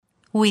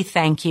We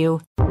thank you.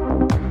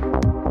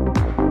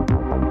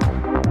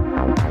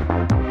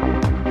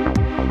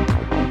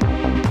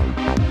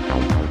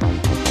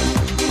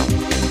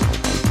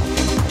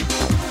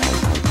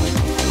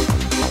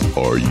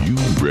 Are you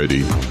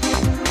ready?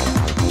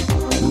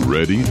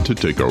 Ready to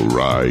take a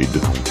ride?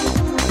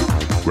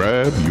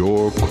 Grab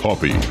your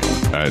coffee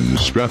and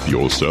strap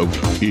yourself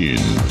in,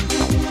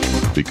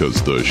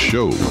 because the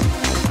show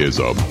is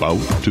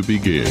about to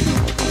begin.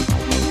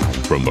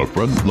 From the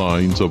front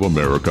lines of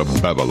America,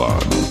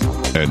 Babylon,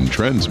 and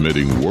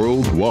transmitting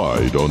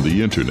worldwide on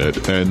the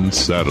internet and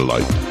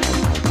satellite,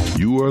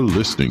 you are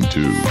listening to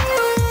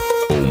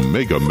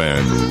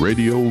Omegaman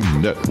Radio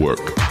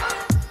Network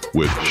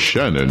with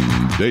Shannon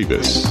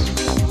Davis.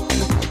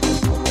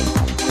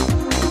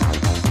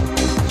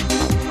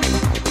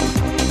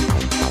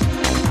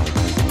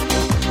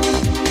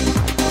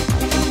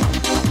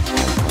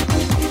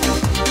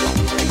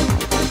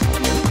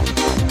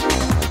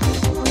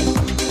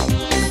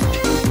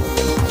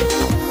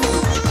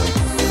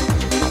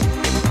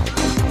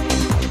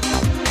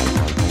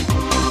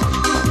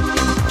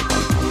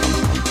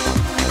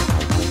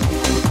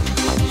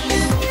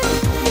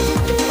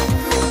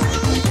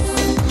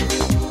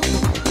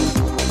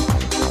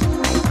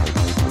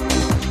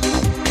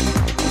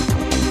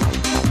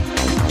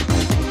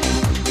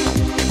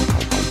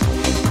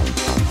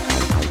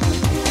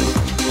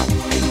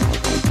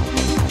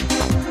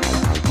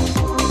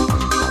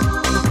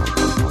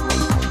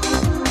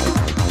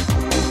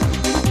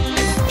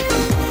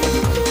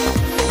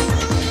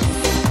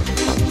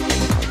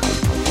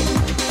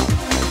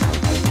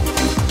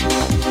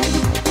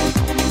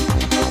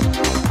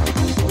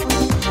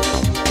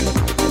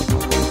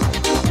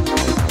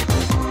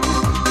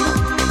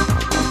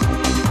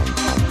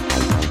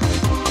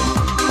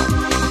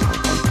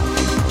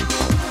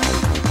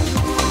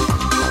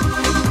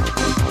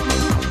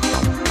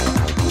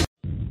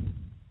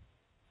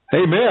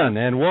 Amen,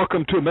 and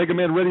welcome to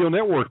Omegaman Radio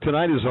Network.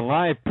 Tonight is a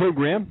live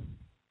program.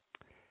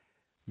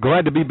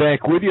 Glad to be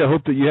back with you. I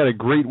hope that you had a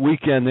great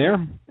weekend there.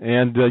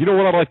 And you know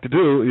what I'd like to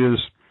do is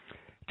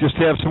just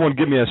have someone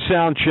give me a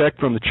sound check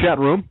from the chat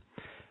room.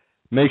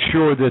 Make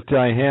sure that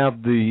I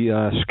have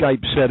the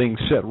Skype settings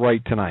set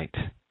right tonight.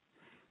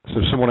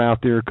 So someone out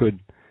there could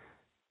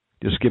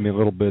just give me a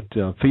little bit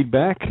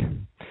feedback.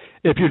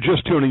 If you're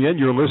just tuning in,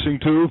 you're listening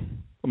to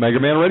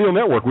Omegaman Radio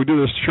Network. We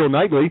do this show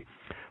nightly,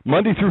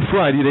 Monday through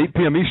Friday at 8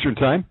 p.m. Eastern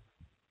Time.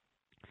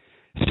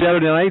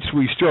 Saturday nights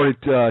we start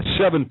at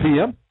 7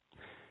 p.m.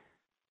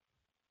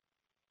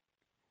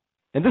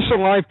 And this is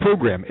a live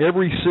program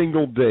every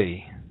single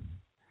day.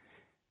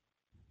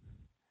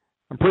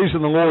 I'm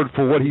praising the Lord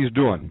for what He's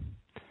doing.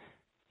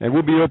 And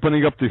we'll be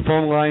opening up the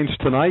phone lines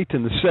tonight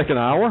in the second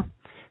hour.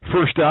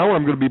 First hour,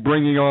 I'm going to be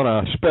bringing on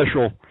a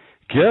special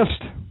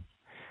guest.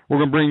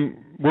 We're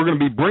going to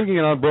be bringing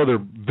on Brother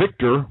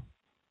Victor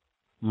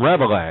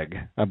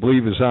Mravlag, I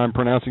believe is how I'm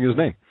pronouncing his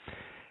name.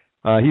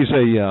 He's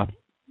a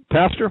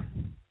pastor.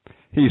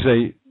 He's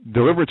a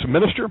deliverance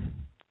minister.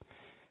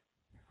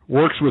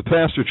 Works with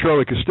Pastor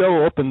Charlie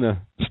Costello up in the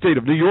state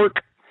of New York.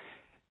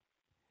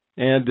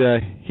 And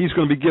he's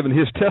going to be giving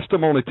his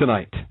testimony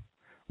tonight.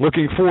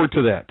 Looking forward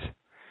to that.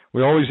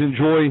 We always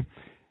enjoy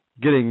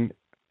getting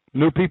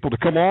new people to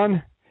come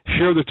on,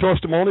 share their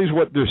testimonies,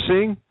 what they're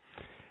seeing,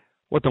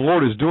 what the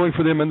Lord is doing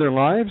for them in their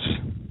lives.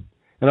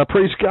 And I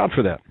praise God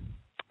for that.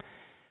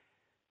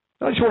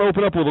 I just want to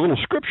open up with a little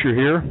scripture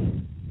here.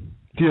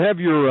 If you have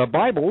your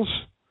Bibles,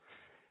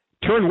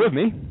 turn with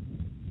me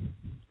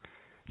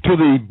to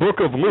the book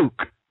of Luke.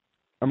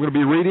 I'm going to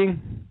be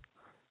reading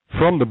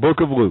from the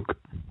book of Luke.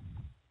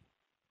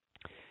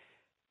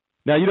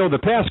 Now, you know, the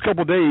past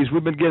couple of days,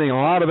 we've been getting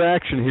a lot of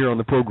action here on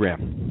the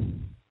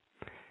program.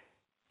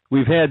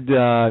 We've had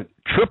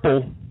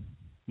triple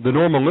the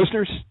normal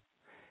listeners.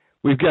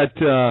 We've got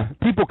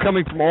people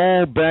coming from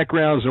all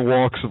backgrounds and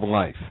walks of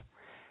life.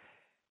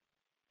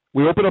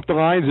 We open up the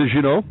lines, as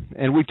you know,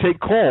 and we take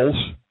calls,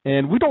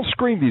 and we don't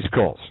screen these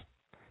calls.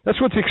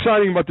 That's what's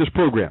exciting about this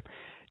program.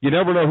 You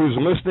never know who's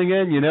listening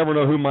in. You never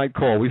know who might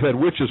call. We've had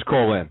witches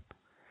call in.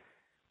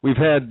 We've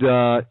had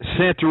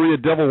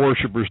Santeria devil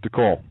worshippers to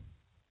call.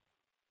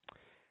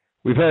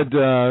 We've had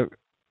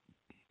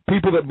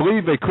people that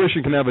believe a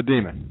Christian can have a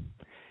demon.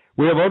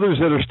 We have others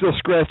that are still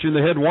scratching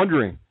their head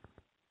wondering.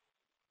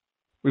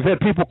 We've had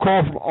people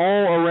call from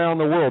all around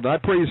the world. I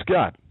praise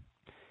God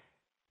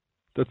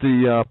that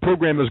the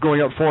program is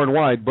going out far and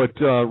wide. But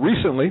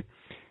recently,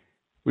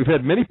 we've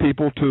had many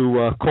people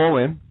to call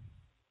in,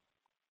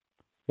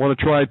 want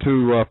to try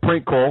to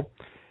prank call,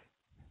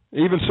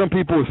 even some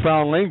people with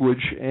foul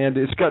language, and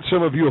it's got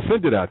some of you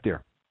offended out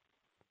there.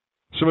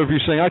 Some of you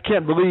saying, I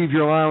can't believe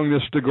you're allowing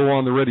this to go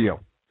on the radio.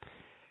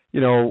 You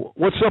know,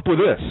 what's up with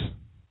this?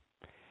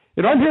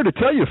 And I'm here to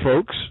tell you,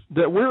 folks,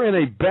 that we're in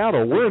a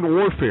battle. We're in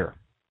warfare,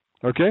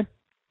 okay?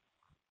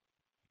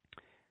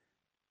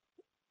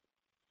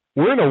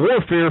 We're in a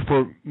warfare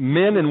for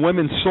men and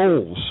women's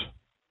souls.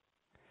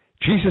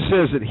 Jesus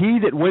says that he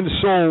that wins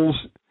souls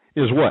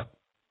is what?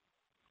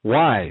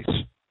 Wise.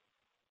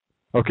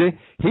 Okay?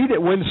 He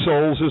that wins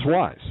souls is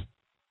wise.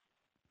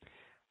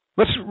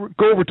 Let's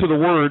go over to the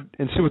Word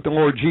and see what the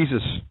Lord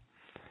Jesus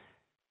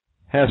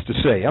has to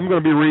say. I'm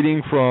going to be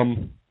reading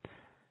from,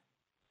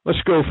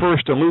 let's go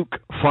first to Luke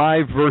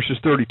 5, verses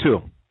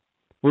 32.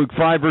 Luke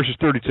 5, verses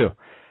 32.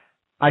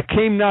 I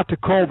came not to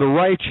call the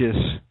righteous,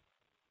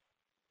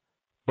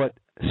 but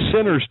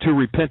sinners to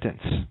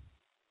repentance.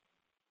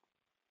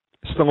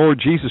 It's the Lord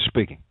Jesus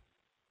speaking.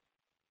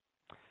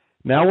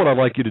 Now what I'd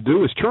like you to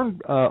do is turn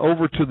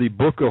over to the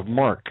book of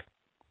Mark.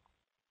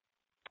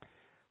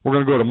 We're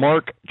going to go to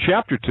Mark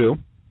chapter 2,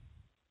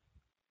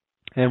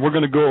 and we're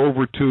going to go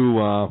over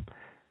to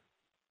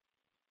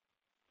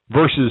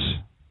verses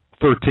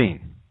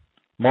 13.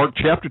 Mark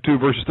chapter 2,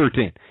 verses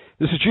 13.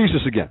 This is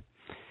Jesus again.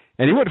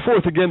 And he went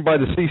forth again by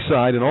the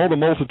seaside, and all the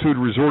multitude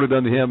resorted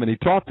unto him, and he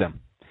taught them.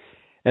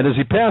 And as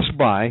he passed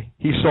by,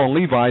 he saw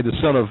Levi, the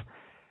son of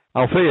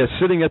Alphaeus,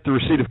 sitting at the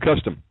receipt of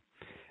custom,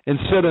 and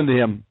said unto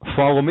him,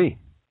 Follow me.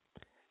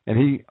 And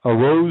he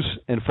arose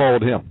and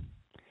followed him.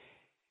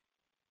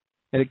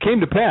 And it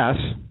came to pass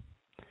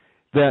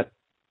that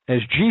as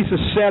Jesus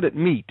sat at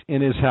meat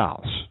in his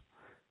house,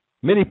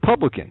 many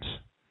publicans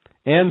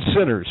and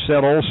sinners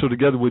sat also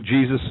together with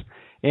Jesus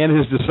and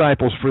his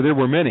disciples, for there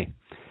were many,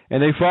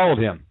 and they followed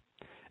him.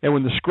 And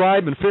when the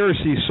scribe and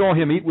Pharisees saw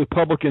him eat with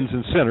publicans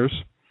and sinners,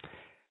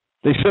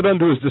 they said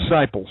unto his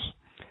disciples,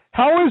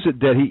 How is it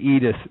that he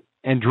eateth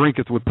and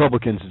drinketh with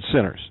publicans and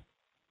sinners?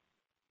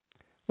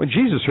 When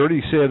Jesus heard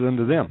it, he said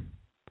unto them,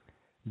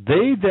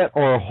 They that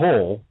are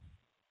whole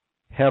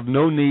have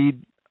no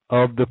need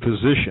of the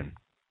physician,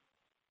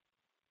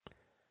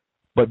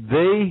 but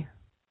they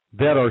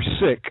that are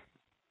sick.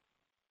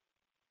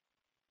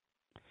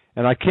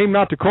 And I came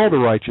not to call the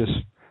righteous,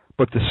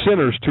 but the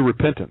sinners to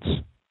repentance.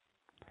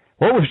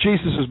 What was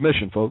Jesus'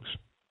 mission, folks?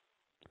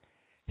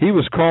 He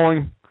was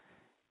calling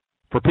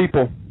for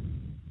people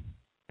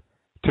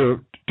to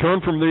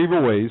turn from their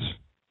evil ways,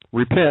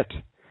 repent,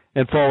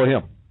 and follow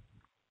him.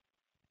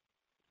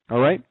 All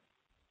right?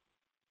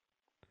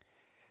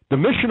 The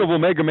mission of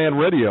Omegaman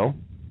Radio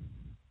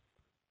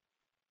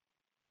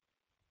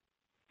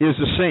is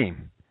the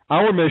same.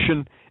 Our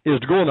mission is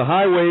to go in the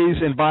highways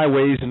and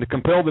byways and to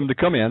compel them to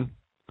come in,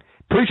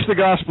 preach the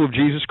gospel of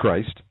Jesus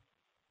Christ,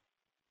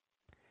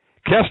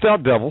 cast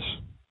out devils,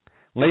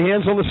 lay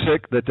hands on the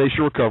sick that they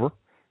shall recover.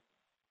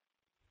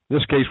 In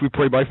this case, we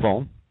pray by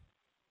phone.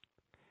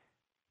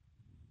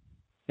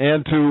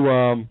 And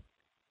to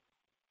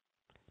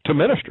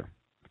minister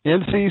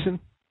in season,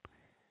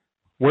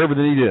 wherever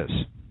the need is.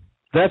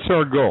 That's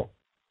our goal.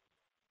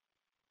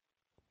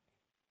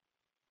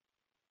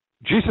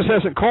 Jesus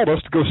hasn't called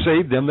us to go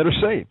save them that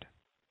are saved.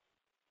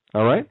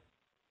 All right?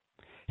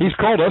 He's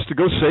called us to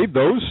go save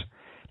those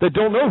that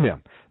don't know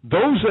him.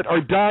 Those that are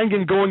dying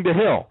and going to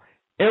hell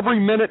every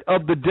minute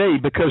of the day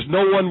because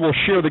no one will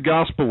share the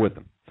gospel with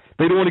them.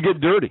 They don't want to get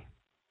dirty.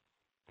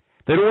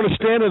 They don't want to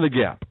stand in the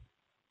gap.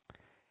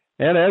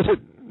 And as it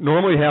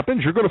normally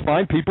happens, you're going to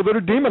find people that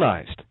are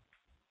demonized.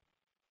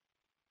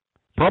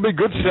 Probably a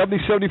good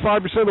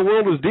 70-75% of the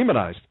world is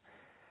demonized,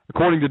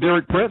 according to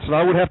Derek Prince, and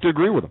I would have to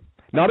agree with him.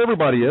 Not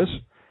everybody is,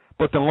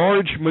 but the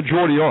large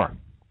majority are,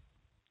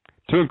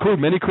 to include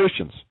many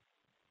Christians,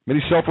 many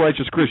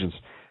self-righteous Christians,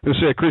 who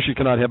say a Christian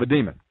cannot have a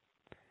demon,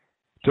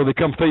 until they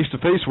come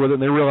face-to-face with it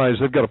and they realize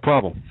they've got a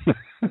problem.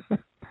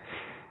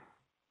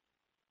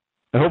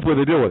 And hopefully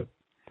they deal with it.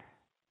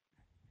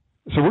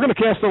 So we're going to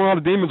cast a lot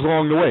of demons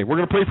along the way. We're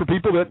going to pray for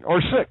people that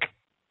are sick,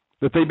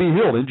 that they be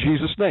healed in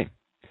Jesus' name.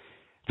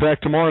 In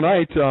fact, tomorrow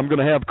night, I'm going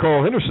to have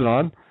Carl Henderson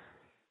on,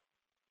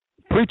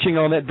 preaching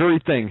on that very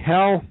thing,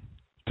 how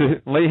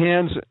to lay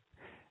hands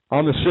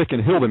on the sick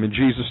and heal them in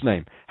Jesus'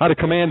 name, how to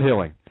command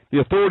healing, the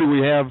authority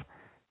we have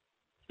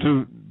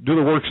to do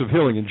the works of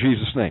healing in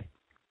Jesus' name.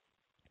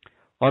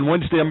 On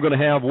Wednesday, I'm going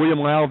to have William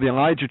Lau of the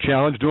Elijah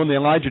Challenge doing the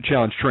Elijah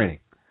Challenge training.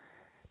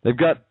 They've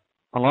got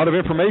a lot of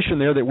information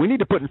there that we need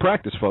to put in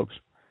practice, folks.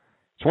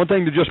 It's one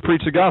thing to just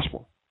preach the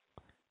gospel.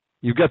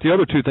 You've got the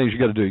other two things you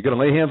got to do. You've got to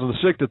lay hands on the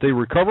sick that they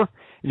recover,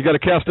 and you've got to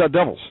cast out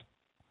devils.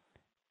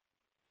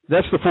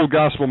 That's the full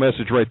gospel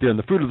message right there, and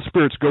the fruit of the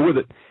spirits go with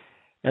it.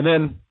 And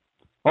then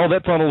all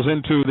that funnels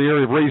into the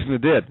area of raising the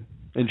dead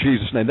in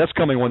Jesus' name. That's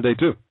coming one day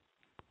too,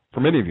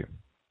 for many of you,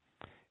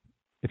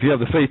 if you have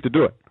the faith to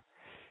do it.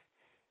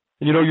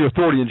 And you know your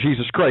authority in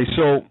Jesus Christ.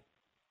 So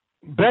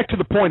back to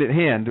the point at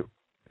hand,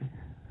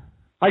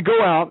 I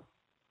go out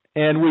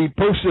and we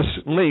post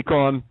this link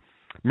on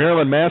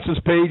Marilyn Manson's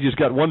page. He's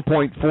got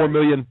 1.4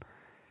 million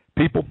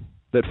people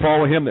that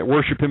follow him, that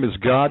worship him as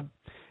God.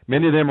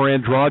 Many of them are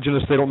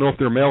androgynous. They don't know if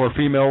they're male or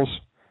females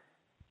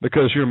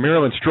because,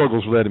 Marilyn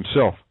struggles with that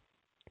himself.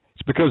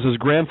 It's because his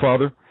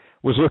grandfather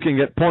was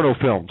looking at porno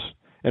films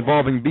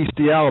involving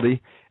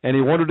bestiality, and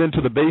he wandered into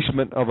the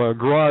basement of a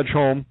garage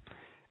home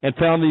and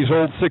found these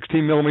old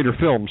 16-millimeter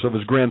films of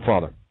his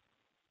grandfather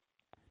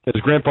that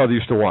his grandfather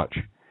used to watch,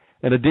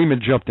 and a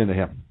demon jumped into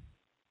him.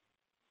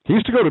 He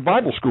used to go to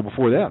Bible school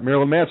before that,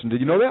 Marilyn Manson.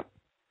 Did you know that?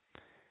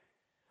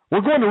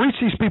 We're going to reach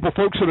these people,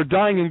 folks, that are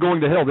dying and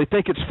going to hell. They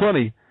think it's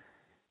funny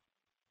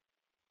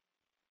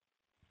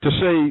to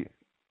say,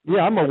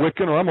 yeah, I'm a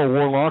Wiccan or I'm a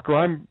warlock or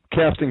I'm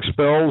casting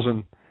spells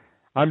and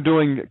I'm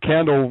doing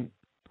candle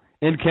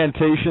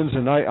incantations,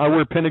 and I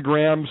wear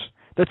pentagrams.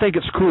 They think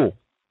it's cool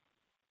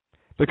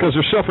because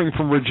they're suffering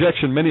from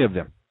rejection, many of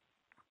them.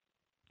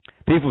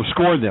 People have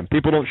scorned them.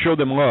 People don't show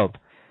them love.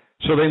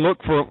 So they look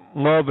for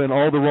love in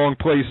all the wrong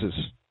places.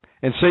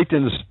 And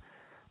Satan's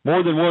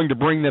more than willing to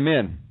bring them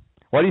in.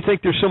 Why do you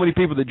think there's so many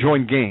people that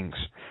join gangs?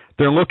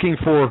 They're looking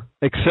for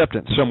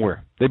acceptance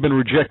somewhere. They've been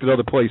rejected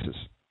other places.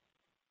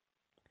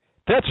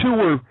 That's who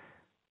we're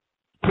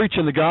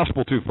preaching the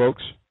gospel to,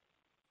 folks.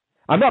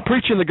 I'm not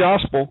preaching the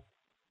gospel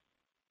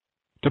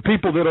to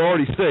people that are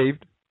already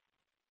saved,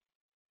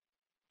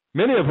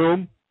 many of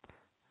whom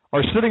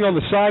are sitting on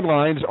the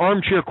sidelines,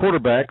 armchair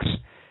quarterbacks.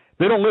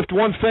 They don't lift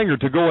one finger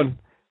to go and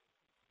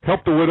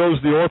help the widows,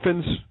 the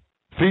orphans,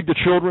 feed the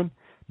children,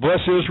 bless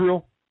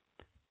Israel,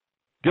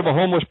 give a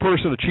homeless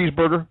person a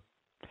cheeseburger,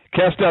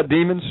 cast out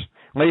demons,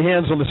 lay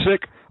hands on the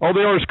sick. All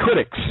they are is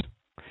critics.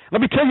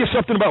 Let me tell you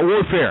something about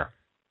warfare.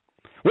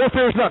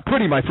 Warfare is not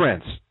pretty, my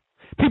friends.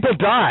 People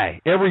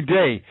die every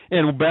day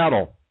in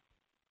battle.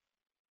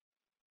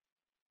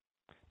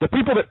 The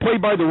people that play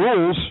by the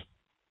rules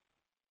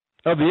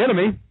of the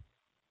enemy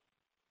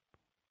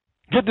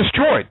get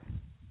destroyed.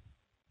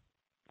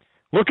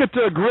 Look at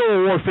the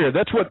guerrilla warfare.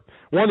 That's what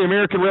won the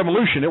American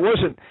Revolution. It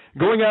wasn't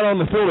going out on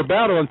the field of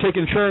battle and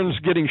taking turns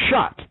getting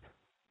shot.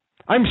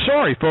 I'm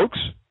sorry, folks.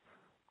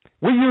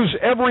 We use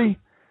every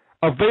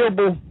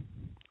available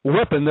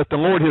weapon that the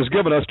Lord has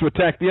given us to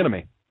attack the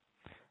enemy.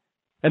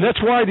 And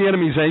that's why the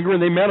enemy's angry,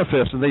 and they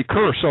manifest, and they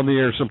curse on the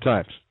air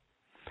sometimes.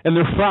 And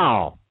they're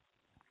foul.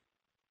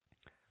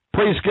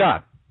 Praise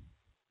God.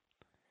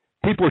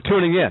 People are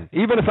tuning in,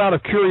 even if out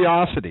of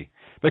curiosity,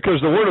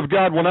 because the Word of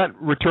God will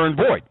not return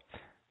void.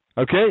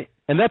 Okay?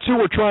 And that's who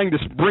we're trying to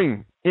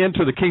bring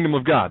into the kingdom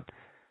of God.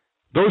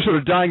 Those that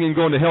are dying and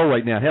going to hell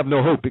right now have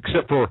no hope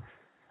except for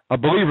a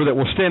believer that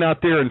will stand out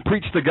there and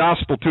preach the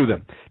gospel to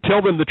them.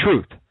 Tell them the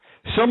truth.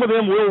 Some of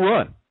them will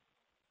run.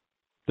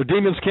 The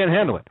demons can't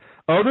handle it.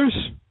 Others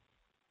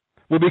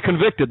will be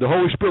convicted. The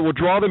Holy Spirit will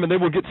draw them and they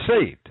will get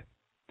saved.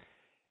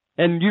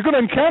 And you're going to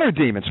encounter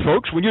demons,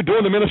 folks, when you're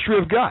doing the ministry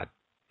of God.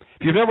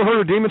 If you've never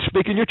heard a demon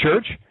speak in your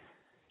church,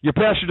 your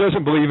pastor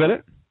doesn't believe in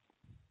it,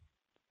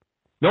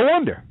 no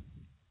wonder.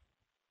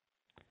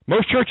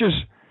 Most churches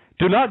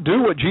do not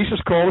do what Jesus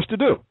called us to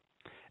do.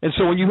 And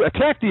so when you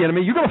attack the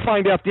enemy, you're going to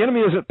find out the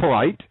enemy isn't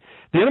polite.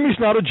 The enemy's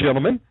not a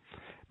gentleman.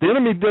 The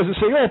enemy doesn't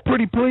say, oh,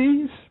 pretty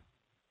please.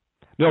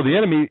 No, the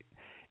enemy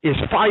is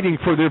fighting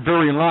for their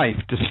very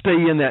life to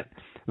stay in that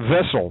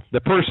vessel, the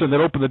person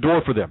that opened the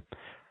door for them,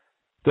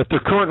 that they're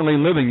currently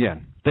living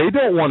in. They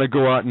don't want to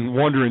go out and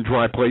wander in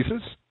dry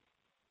places.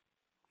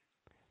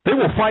 They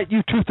will fight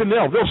you tooth and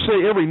nail. They'll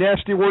say every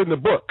nasty word in the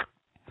book.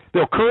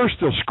 They'll curse,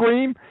 they'll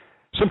scream.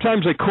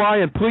 Sometimes they cry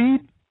and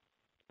plead,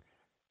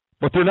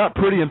 but they're not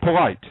pretty and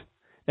polite.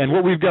 And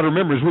what we've got to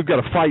remember is we've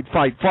got to fight,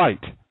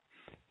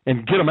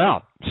 and get them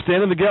out.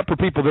 Stand in the gap for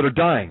people that are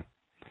dying.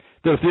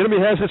 That if the enemy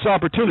has this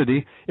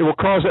opportunity, it will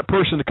cause that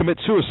person to commit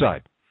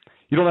suicide.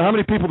 You don't know how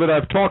many people that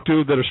I've talked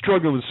to that are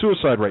struggling with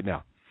suicide right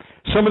now.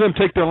 Some of them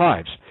take their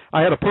lives.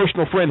 I had a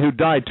personal friend who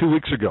died 2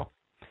 weeks ago.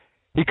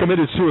 He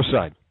committed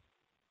suicide.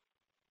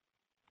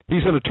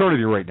 He's in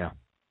eternity right now.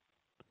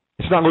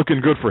 It's not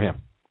looking good for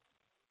him.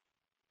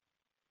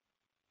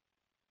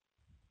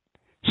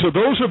 So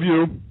those of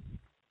you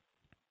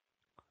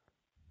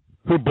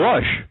who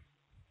blush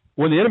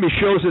when the enemy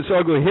shows its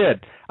ugly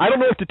head, I don't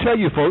know what to tell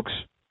you, folks.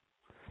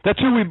 That's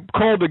who we've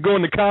called to go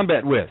into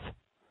combat with.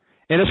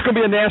 And it's going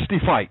to be a nasty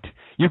fight.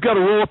 You've got to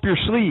roll up your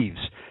sleeves.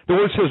 The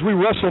Word says we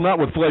wrestle not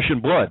with flesh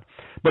and blood,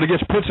 but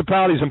against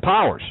principalities and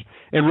powers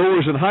and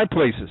rulers in high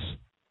places,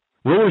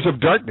 rulers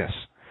of darkness.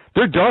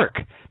 They're dark.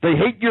 They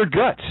hate your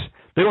guts.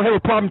 They don't have a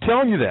problem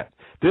telling you that.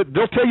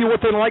 They'll tell you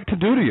what they like to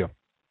do to you.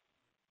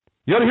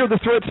 You ought to hear the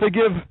threats they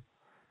give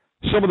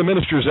some of the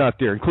ministers out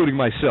there, including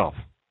myself.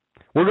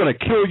 We're going to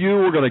kill you.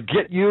 We're going to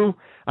get you.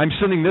 I'm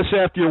sending this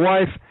after your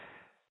wife.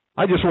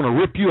 I just want to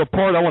rip you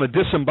apart. I want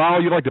to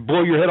disembowel you. I'd like to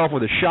blow your head off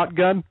with a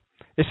shotgun.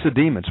 It's the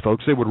demons,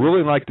 folks. They would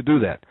really like to do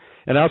that.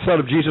 And outside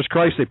of Jesus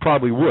Christ, they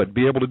probably would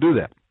be able to do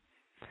that.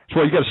 That's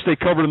why you got to stay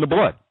covered in the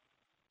blood.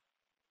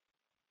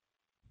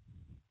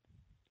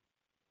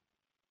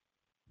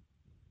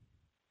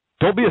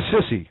 Don't be a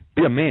sissy.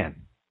 Be a man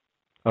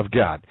of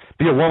God.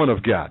 Be a woman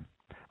of God.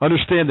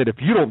 Understand that if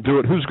you don't do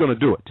it, who's going to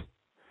do it?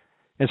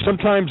 And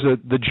sometimes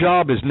the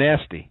job is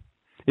nasty.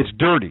 It's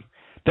dirty.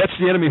 That's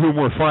the enemy whom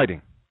we're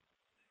fighting.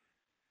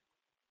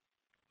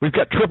 We've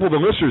got triple the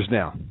listeners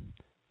now.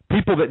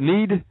 People that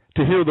need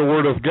to hear the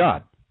word of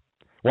God.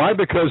 Why?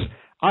 Because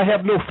I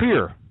have no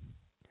fear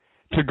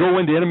to go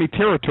into enemy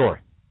territory.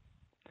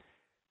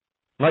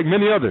 Like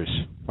many others,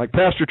 like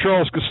Pastor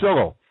Charles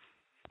Costello,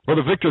 or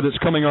the Victor that's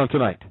coming on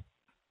tonight.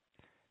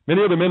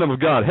 Many other men of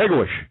God,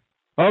 Hegewisch,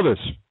 others,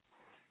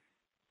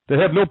 that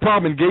have no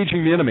problem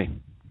engaging the enemy.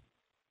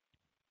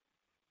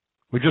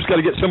 We just got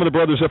to get some of the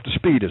brothers up to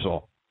speed is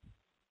all.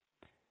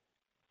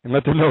 And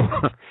let them know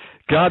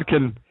God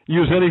can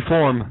use any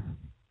form,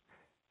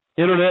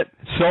 internet,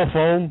 cell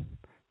phone,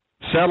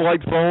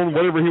 satellite phone,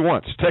 whatever he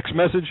wants, text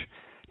message,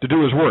 to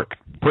do his work.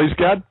 Praise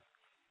God.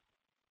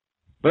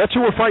 But that's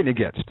who we're fighting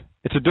against.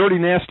 It's a dirty,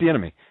 nasty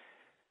enemy.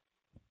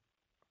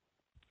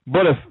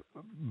 But if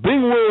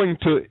being willing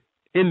to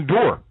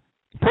endure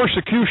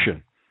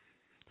persecution,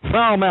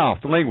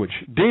 foul-mouthed language,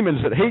 demons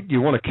that hate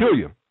you, want to kill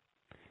you,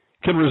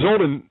 can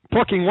result in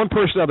plucking one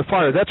person out of the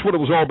fire, that's what it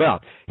was all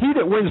about. He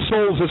that wins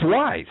souls is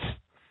wise.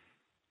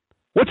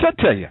 What's that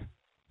tell you?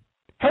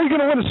 How are you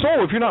going to win a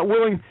soul if you're not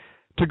willing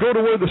to go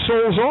to where the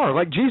souls are,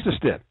 like Jesus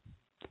did?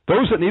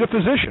 Those that need a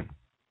physician.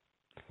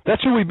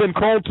 That's who we've been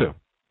called to.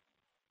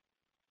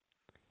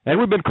 And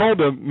we've been called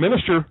to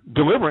minister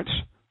deliverance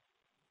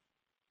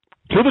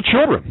to the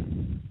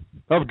children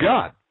of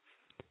God,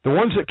 the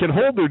ones that can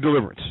hold their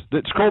deliverance.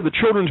 It's called the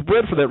children's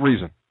bread for that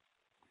reason.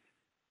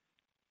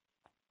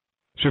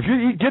 So if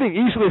you're getting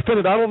easily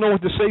offended, I don't know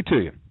what to say to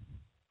you.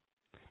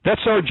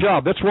 That's our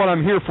job. That's what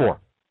I'm here for,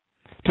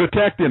 to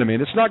attack the enemy.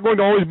 And it's not going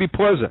to always be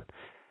pleasant.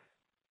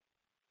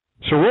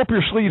 So roll up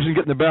your sleeves and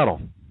get in the battle.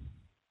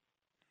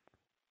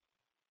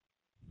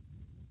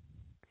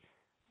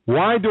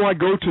 Why do I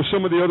go to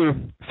some of the other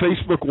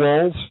Facebook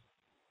walls,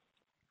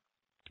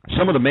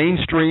 some of the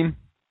mainstream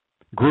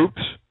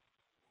groups?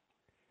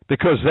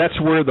 Because that's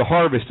where the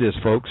harvest is,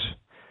 folks.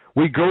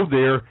 We go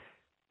there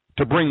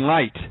to bring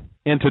light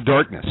into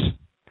darkness.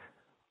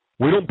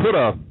 You don't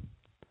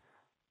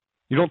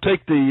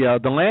take the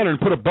lantern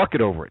and put a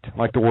bucket over it,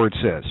 like the word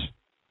says.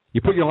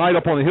 You put your light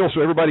up on the hill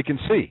so everybody can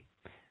see.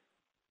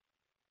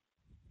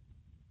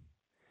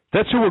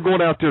 That's who we're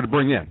going out there to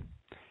bring in.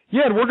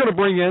 Yeah, and we're going to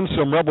bring in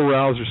some rebel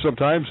rousers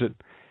sometimes that,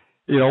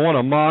 want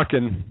to mock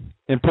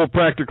and pull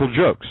practical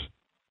jokes.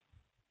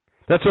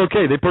 That's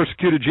okay. They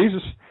persecuted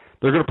Jesus.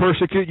 They're going to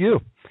persecute you.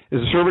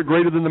 Is the servant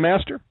greater than the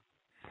master?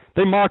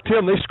 They mocked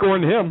him. They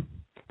scorned him.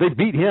 They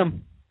beat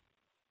him.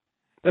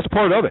 That's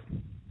part of it.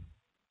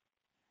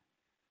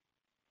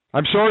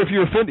 I'm sorry if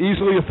you're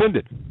easily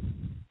offended.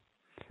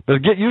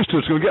 But get used to it.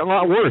 It's going to get a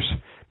lot worse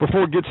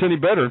before it gets any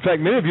better. In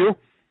fact, many of you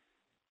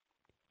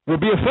will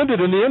be offended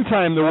in the end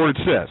time, the word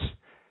says.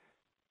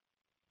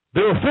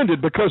 They're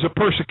offended because of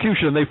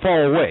persecution and they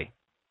fall away.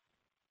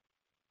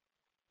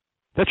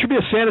 That should be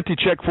a sanity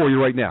check for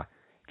you right now.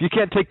 If you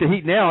can't take the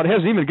heat now, it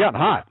hasn't even gotten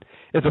hot.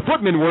 If the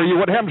footmen were you,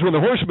 what happens when the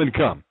horsemen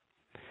come?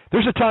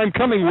 There's a time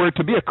coming where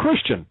to be a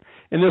Christian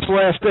in this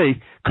last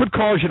day could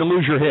cause you to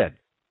lose your head.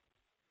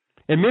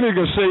 And many are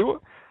going to say,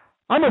 well,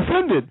 I'm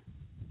offended.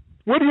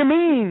 What do you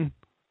mean?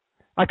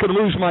 I could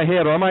lose my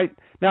head, or I might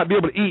not be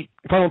able to eat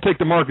if I don't take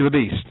the mark of the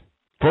beast.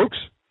 Folks,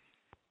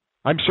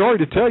 I'm sorry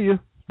to tell you,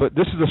 but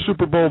this is the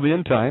Super Bowl of the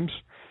end times,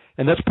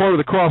 and that's part of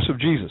the cross of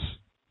Jesus.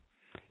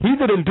 He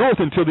that endureth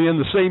until the end,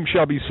 the same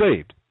shall be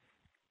saved.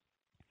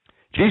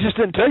 Jesus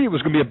didn't tell you it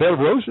was going to be a bed of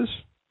roses.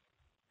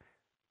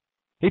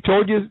 He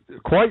told you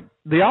quite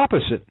the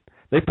opposite.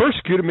 They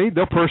persecuted me,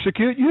 they'll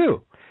persecute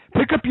you.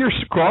 Pick up your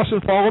cross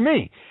and follow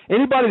me.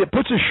 Anybody that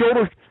puts his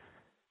shoulder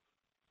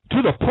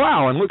to the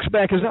plow and looks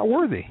back is not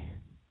worthy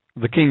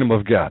of the kingdom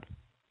of God.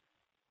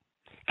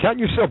 Count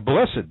yourself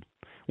blessed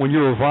when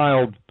you're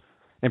reviled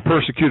and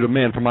persecuted of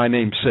men for my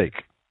name's sake.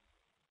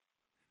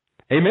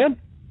 Amen?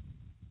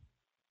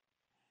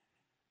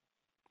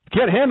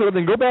 Can't handle it,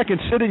 then go back and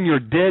sit in your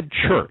dead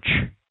church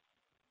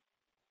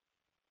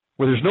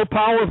where there's no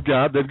power of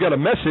God. They've got a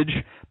message,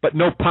 but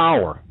no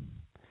power.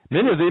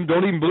 Many of them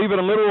don't even believe in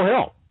a literal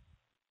hell.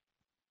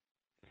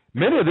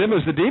 Many of them,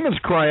 as the demons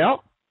cry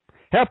out,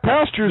 have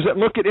pastors that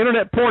look at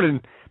internet porn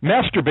and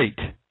masturbate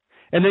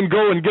and then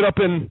go and get up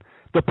in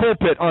the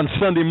pulpit on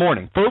Sunday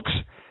morning. Folks,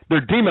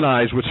 they're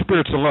demonized with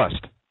spirits of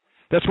lust.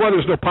 That's why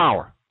there's no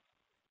power.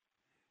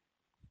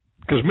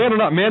 Because men are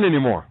not men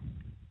anymore.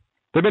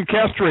 They've been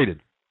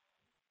castrated.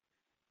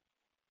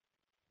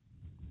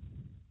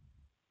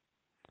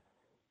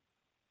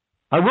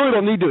 I really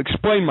don't need to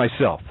explain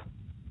myself.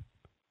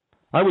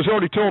 I was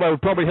already told I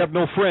would probably have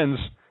no friends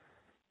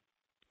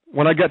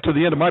when I got to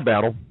the end of my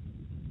battle.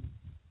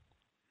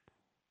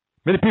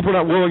 Many people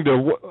are not willing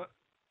to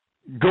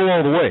go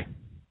all the way.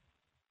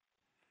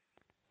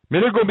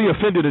 Many are going to be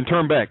offended and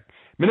turn back.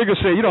 Many are going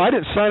to say, I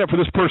didn't sign up for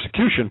this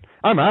persecution.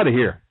 I'm out of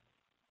here.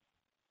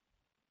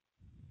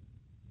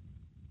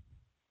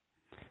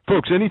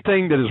 Folks,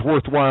 anything that is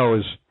worthwhile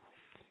is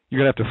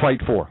you're going to have to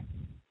fight for.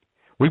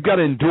 We've got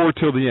to endure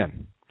till the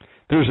end.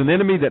 There's an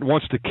enemy that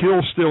wants to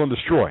kill, steal, and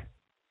destroy.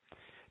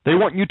 They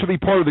want you to be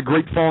part of the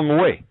great falling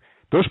away.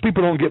 Those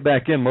people don't get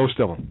back in, most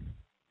of them.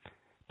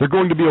 They're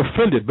going to be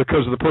offended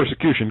because of the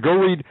persecution. Go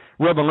read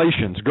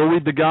Revelations. Go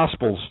read the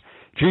Gospels.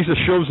 Jesus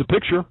shows the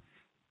picture.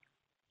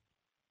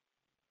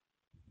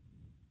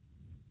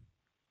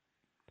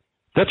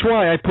 That's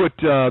why I put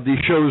these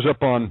shows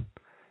up on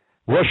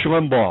Rush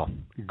Limbaugh,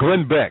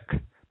 Glenn Beck,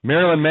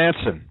 Marilyn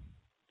Manson.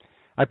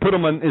 I put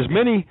them on as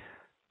many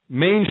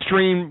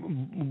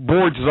mainstream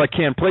boards as I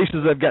can,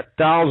 places that have got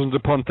thousands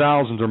upon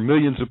thousands or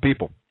millions of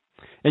people.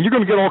 And you're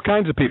going to get all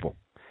kinds of people.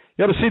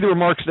 You ought to see the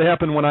remarks that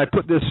happen when I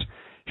put this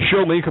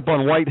show link up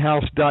on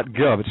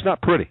whitehouse.gov. It's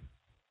not pretty.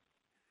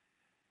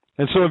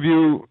 And some of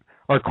you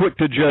are quick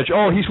to judge,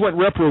 he's went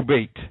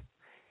reprobate.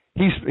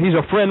 He's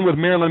a friend with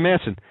Marilyn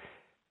Manson.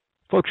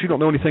 Folks, you don't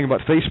know anything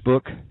about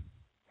Facebook.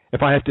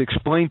 If I have to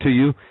explain to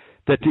you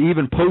that to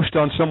even post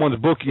on someone's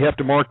book, you have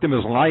to mark them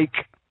as like,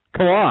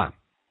 come on.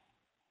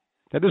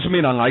 That doesn't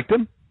mean I like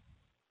them.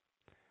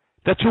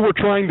 That's who we're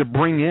trying to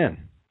bring in.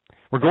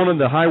 We're going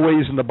into the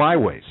highways and the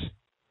byways.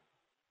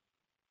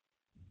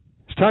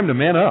 It's time to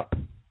man up.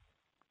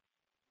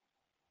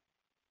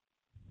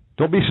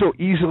 Don't be so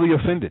easily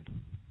offended.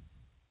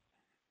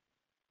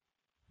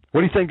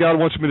 What do you think God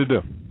wants me to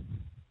do?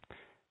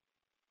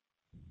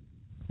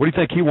 What do you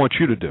think He wants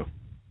you to do?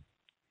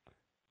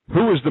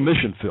 Who is the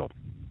mission field?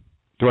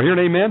 Do I hear an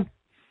amen?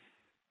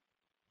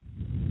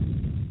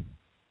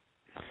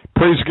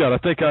 Praise God. I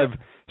think I've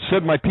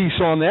said my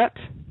piece on that.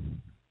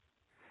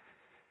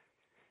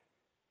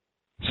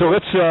 So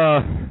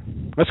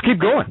let's keep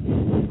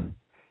going.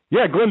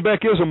 Yeah, Glenn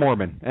Beck is a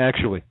Mormon,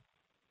 actually.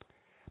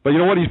 But you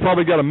know what? He's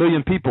probably got 1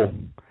 million people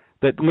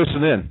that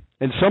listen in.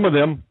 And some of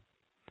them,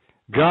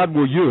 God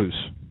will use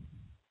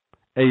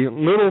a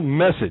little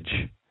message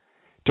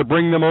to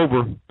bring them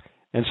over,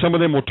 and some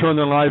of them will turn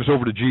their lives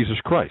over to Jesus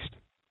Christ.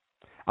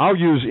 I'll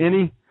use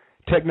any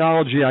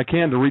technology I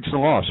can to reach the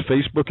lost,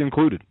 Facebook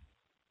included.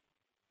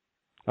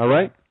 All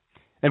right?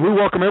 And we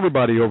welcome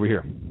everybody over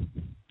here.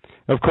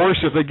 Of course,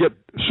 if they get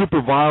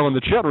super vile in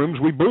the chat rooms,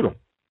 we boot them.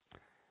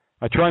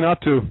 I try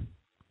not to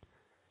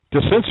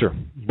censor,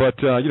 but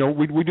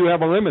we do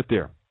have a limit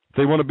there. If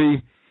they want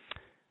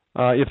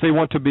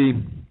to be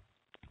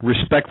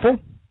respectful,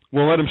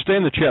 we'll let them stay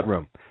in the chat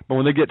room. But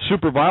when they get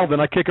super vile, then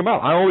I kick them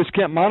out. I always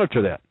can't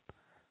monitor that.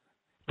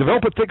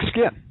 Develop a thick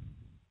skin.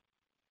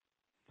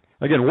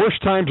 Again, worse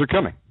times are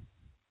coming.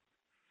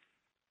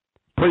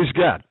 Praise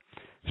God.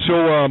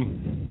 So,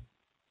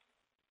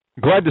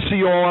 glad to see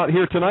you all out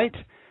here tonight.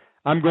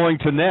 I'm going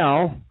to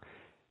now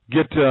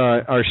get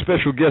our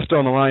special guest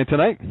on the line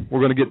tonight. We're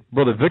going to get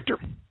Brother Victor.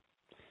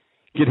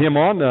 Get him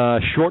on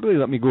shortly.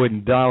 Let me go ahead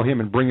and dial him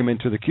and bring him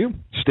into the queue.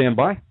 Stand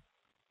by.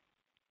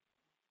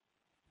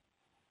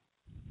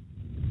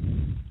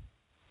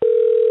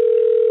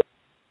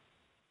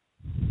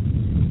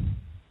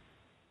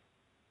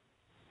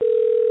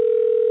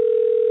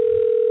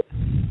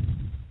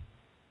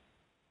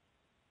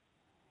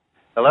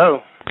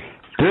 Hello.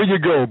 There you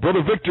go.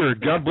 Brother Victor,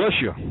 God bless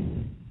you.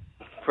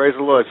 Praise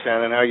the Lord,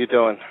 Shannon. How are you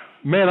doing?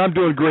 Man, I'm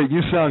doing great.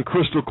 You sound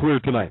crystal clear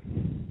tonight.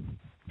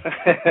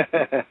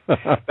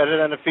 Better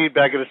than the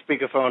feedback of the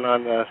speakerphone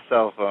on the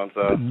cell phone.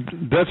 So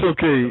that's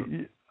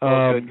okay.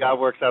 Good. God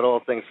works out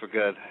all things for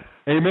good.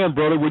 Amen,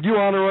 brother. Would you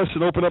honor us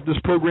and open up this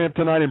program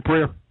tonight in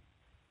prayer?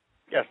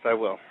 Yes, I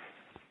will.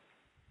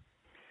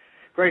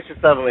 Gracious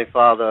Heavenly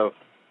Father,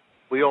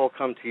 we all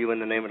come to you in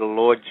the name of the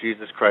Lord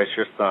Jesus Christ,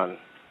 your Son,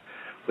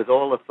 with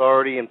all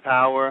authority and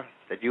power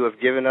that you have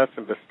given us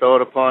and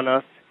bestowed upon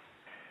us.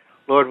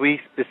 Lord, we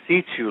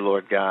beseech you,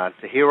 Lord God,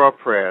 to hear our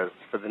prayers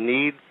for the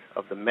needs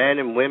of the men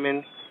and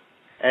women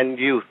and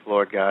youth,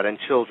 Lord God, and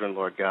children,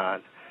 Lord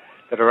God,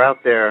 that are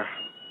out there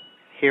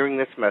hearing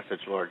this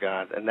message, Lord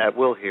God, and that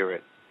will hear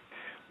it.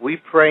 We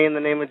pray in the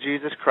name of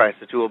Jesus Christ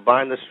that you will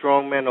bind the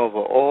strong men over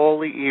all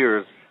the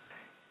ears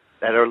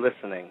that are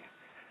listening,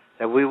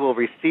 that we will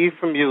receive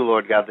from you,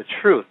 Lord God, the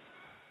truth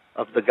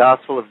of the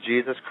gospel of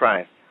Jesus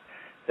Christ,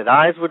 that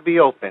eyes would be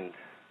opened,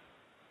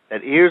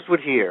 that ears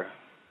would hear,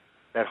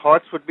 that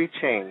hearts would be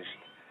changed,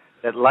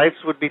 that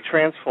lives would be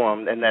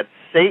transformed, and that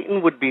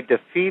Satan would be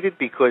defeated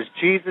because,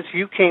 Jesus,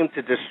 you came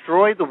to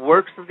destroy the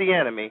works of the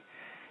enemy,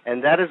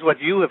 and that is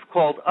what you have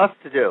called us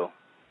to do,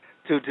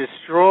 to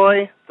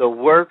destroy the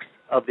works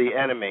of the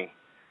enemy.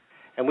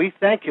 And we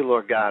thank you,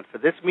 Lord God, for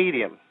this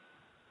medium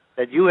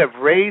that you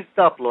have raised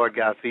up, Lord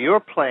God, for your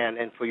plan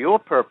and for your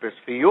purpose,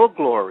 for your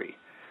glory.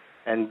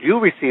 And you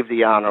receive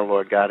the honor,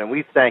 Lord God, and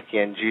we thank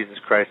you in Jesus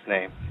Christ's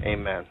name.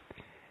 Amen.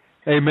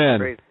 Amen.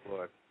 Praise the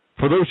Lord.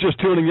 For those just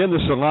tuning in,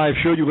 this is a live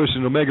show. You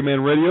listen to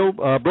Omegaman Radio.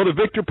 Brother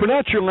Victor,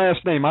 pronounce your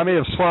last name. I may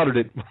have slaughtered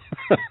it.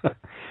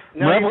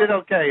 No, you did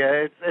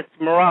okay. It's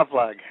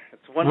Mravlag.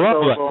 It's one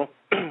syllable.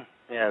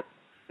 Yeah,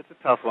 it's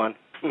a tough one.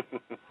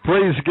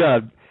 Praise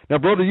God. Now,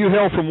 brother, you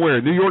hail from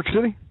where? New York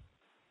City?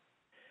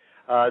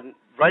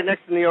 Right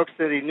next to New York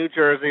City, New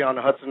Jersey on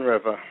the Hudson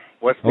River.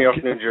 West New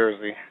York, New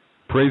Jersey.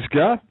 Praise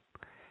God.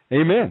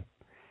 Amen.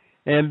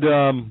 And,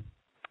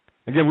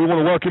 again, we want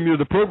to welcome you to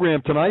the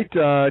program tonight.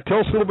 Tell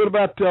us a little bit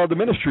about the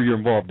ministry you're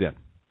involved in.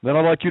 Then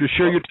I'd like you to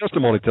share your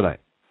testimony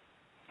tonight.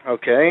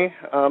 Okay.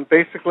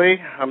 Basically,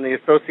 I'm the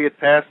associate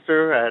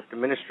pastor at the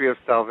Ministry of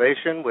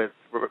Salvation with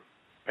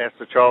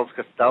Pastor Charles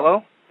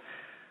Costello.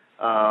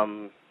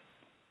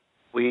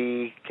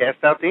 We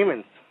cast out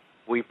demons.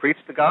 We preach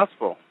the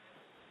gospel.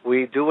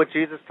 We do what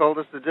Jesus told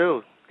us to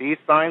do. These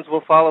signs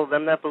will follow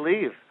them that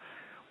believe.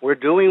 We're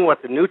doing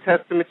what the New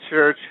Testament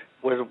church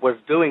was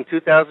doing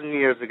 2,000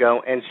 years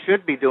ago and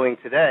should be doing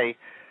today,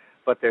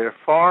 but they're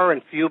far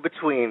and few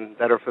between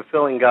that are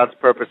fulfilling God's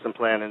purpose and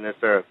plan in this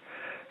earth.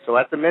 So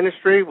at the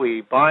ministry,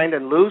 we bind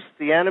and loose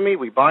the enemy.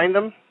 We bind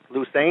them,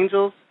 loose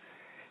angels,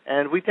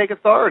 and we take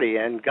authority.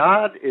 And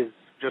God is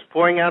just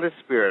pouring out His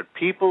Spirit.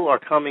 People are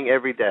coming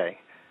every day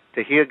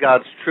to hear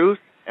God's truth,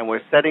 and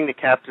we're setting the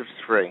captives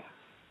free.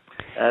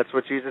 That's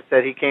what Jesus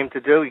said he came to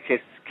do. He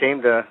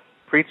came to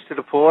preach to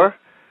the poor,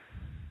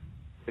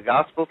 the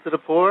gospel to the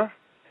poor,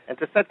 and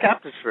to set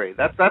captives free.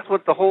 That's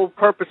what the whole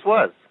purpose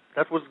was.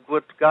 That was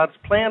what God's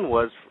plan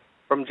was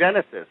from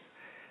Genesis.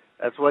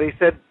 That's what he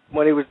said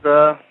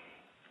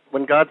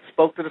when God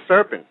spoke to the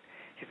serpent.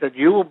 He said,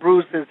 "You will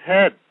bruise his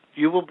head,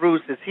 you will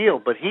bruise his heel,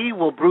 but he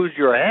will bruise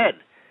your head."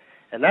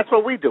 And that's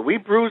what we do. We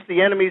bruise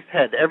the enemy's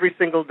head every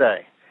single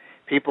day.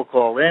 People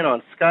call in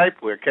on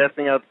Skype. We're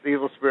casting out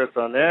evil spirits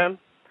on them.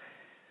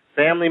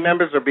 Family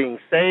members are being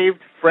saved.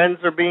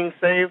 Friends are being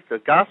saved. The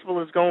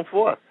gospel is going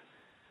forth.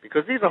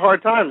 Because these are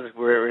hard times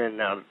we're in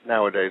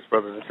nowadays,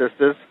 brothers and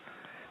sisters.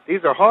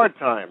 These are hard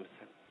times.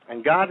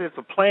 And God has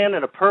a plan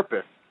and a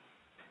purpose.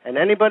 And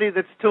anybody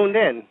that's tuned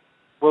in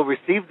will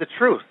receive the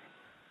truth.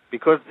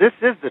 Because this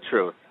is the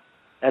truth.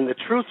 And the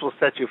truth will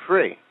set you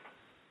free.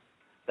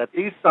 That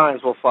these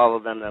signs will follow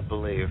them that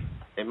believe.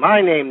 In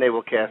my name they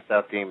will cast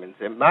out demons.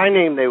 In my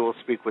name they will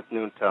speak with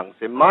new tongues.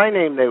 In my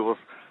name they will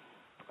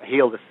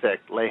heal the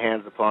sick, lay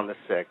hands upon the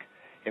sick.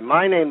 In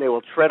my name they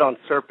will tread on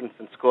serpents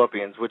and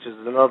scorpions, which is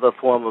another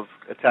form of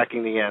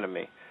attacking the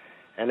enemy.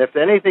 And if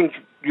anything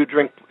you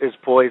drink is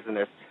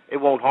poisonous, it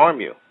won't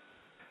harm you.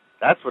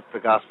 That's what the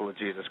gospel of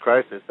Jesus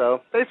Christ is.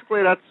 So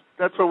basically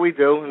that's what we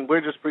do, and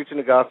we're just preaching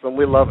the gospel, and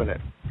we're loving it.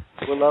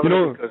 We're loving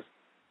it because...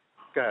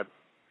 Go ahead.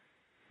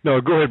 No,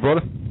 go ahead,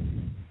 brother.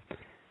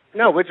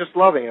 No, we're just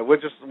loving it.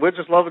 We're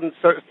just loving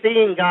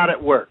seeing God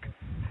at work.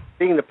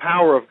 Seeing the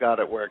power of God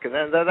at work. And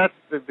that's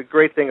the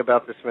great thing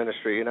about this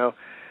ministry, you know.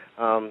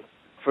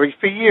 For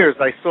years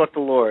I sought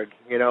the Lord,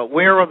 you know,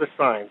 where are the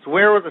signs?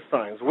 Where are the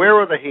signs? Where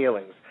are the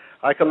healings?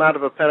 I come out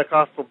of a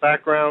Pentecostal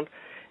background,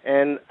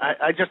 and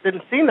I just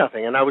didn't see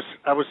nothing. And I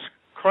was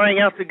crying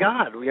out to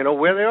God, you know,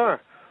 where they are.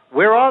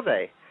 Where are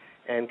they?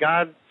 And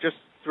God, just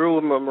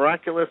through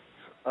miraculous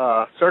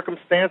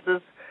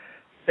circumstances,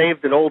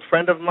 saved an old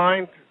friend of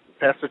mine,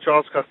 Pastor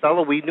Charles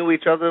Costello. We knew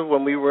each other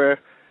when we were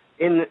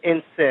in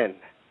sin,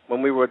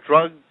 when we were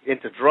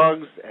into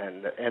drugs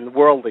and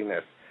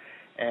worldliness.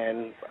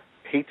 And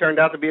he turned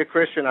out to be a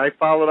Christian. I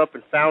followed up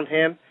and found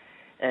him,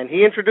 and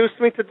he introduced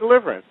me to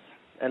deliverance.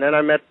 And then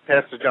I met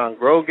Pastor John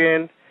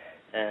Grogan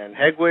and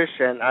Hegwish,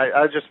 and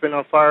I've just been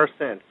on fire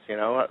since. You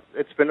know,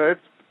 it's been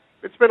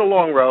a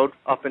long road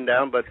up and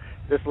down, but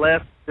this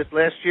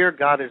last year,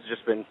 God has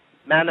just been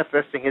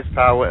manifesting His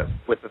power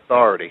with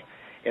authority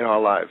in our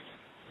lives.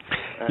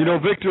 You know,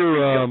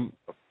 Victor,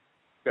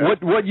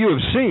 what you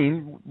have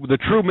seen, the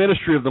true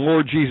ministry of the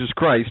Lord Jesus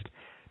Christ,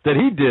 that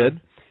He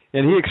did,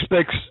 and He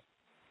expects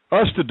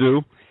us to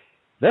do,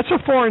 that's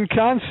a foreign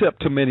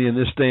concept to many in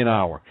this day and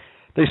hour.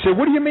 They say,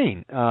 what do you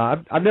mean?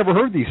 I've never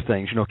heard these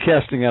things, you know,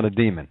 casting out a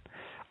demon,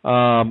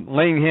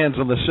 laying hands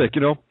on the sick,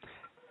 you know.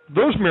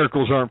 Those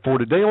miracles aren't for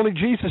today. Only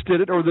Jesus did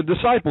it, or the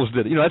disciples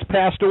did it. You know, that's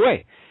passed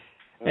away.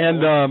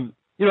 And,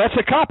 you know, that's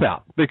a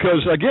cop-out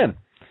because, again,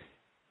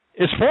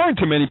 it's foreign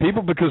to many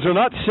people because they're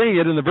not seeing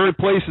it in the very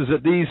places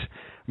that these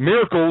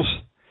miracles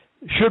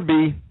should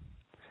be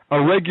a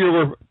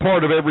regular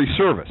part of every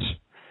service.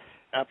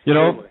 Absolutely. You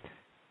know,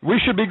 we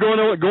should be going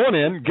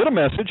in, get a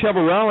message, have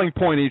a rallying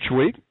point each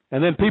week,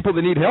 and then people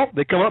that need help,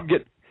 they come up,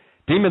 get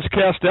demons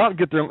cast out,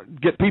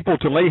 get people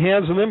to lay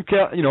hands on them,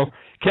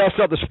 cast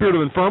out the spirit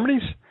of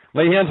infirmities,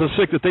 lay hands on the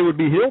sick that they would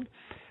be healed.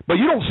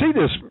 But you don't see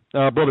this,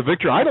 Brother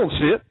Victor. I don't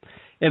see it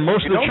in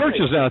most of the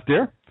churches out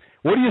there.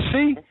 What do you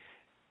see?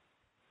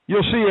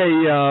 You'll see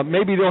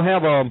maybe they'll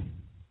have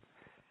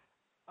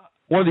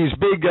one of these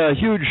big,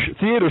 huge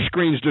theater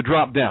screens to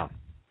drop down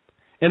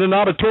in an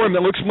auditorium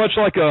that looks much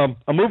like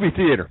a movie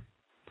theater.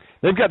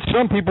 They've got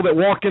some people that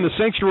walk into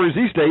sanctuaries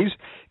these days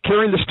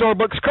carrying the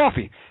Starbucks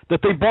coffee that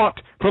they bought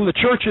from the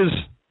church's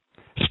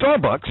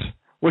Starbucks,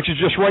 which is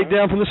just right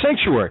down from the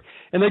sanctuary.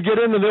 And they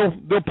get in and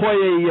they'll play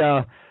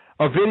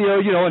a video,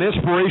 you know, an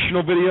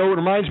inspirational video.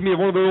 It reminds me of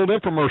one of the old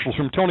infomercials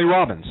from Tony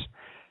Robbins,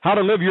 How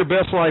to Live Your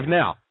Best Life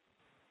Now.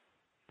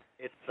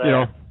 It's you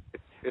know,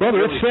 brother,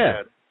 really it's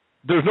sad.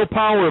 There's no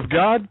power of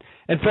God.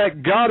 In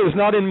fact, God is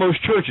not in most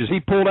churches.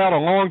 He pulled out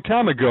a long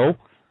time ago.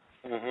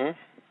 Mm-hmm.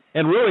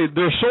 And really,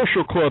 they're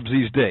social clubs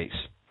these days.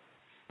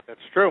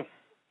 That's true.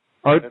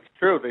 That's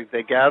true.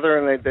 They gather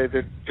and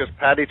they just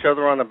pat each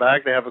other on the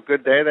back. They have a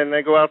good day, then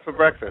they go out for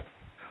breakfast.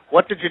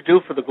 What did you do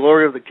for the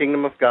glory of the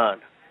kingdom of God?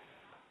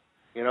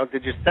 You know,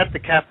 did you set the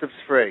captives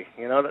free?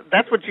 You know,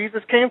 that's what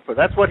Jesus came for.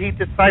 That's what He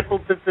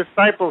discipled the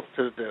disciples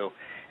to do.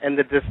 And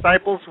the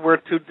disciples were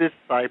to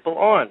disciple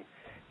on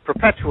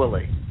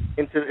perpetually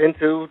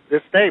into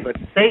this day. But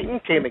Satan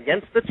came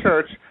against the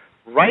church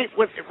right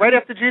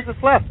after Jesus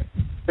left.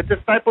 The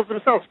disciples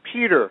themselves,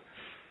 Peter,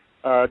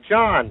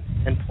 John,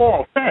 and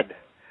Paul said,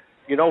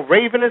 you know,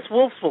 ravenous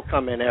wolves will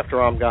come in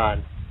after I'm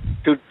gone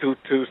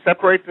to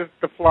separate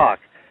the flock.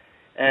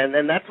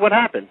 And that's what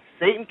happened.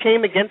 Satan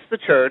came against the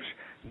church,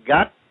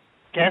 got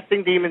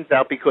casting demons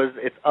out because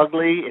it's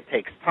ugly, it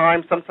takes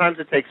time. Sometimes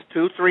it takes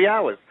 2-3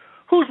 hours.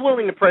 Who's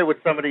willing to pray with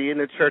somebody in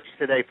the church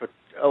today for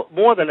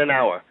more than an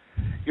hour?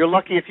 You're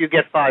lucky if you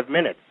get 5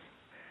 minutes.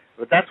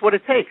 But that's what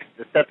it takes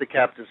to set the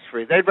captives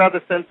free. They'd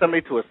rather send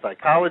somebody to a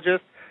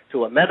psychologist,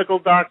 to a medical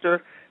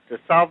doctor, to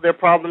solve their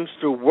problems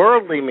through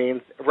worldly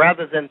means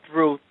rather than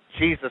through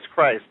Jesus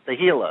Christ, the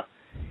healer.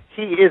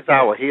 He is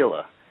our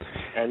healer.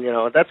 And,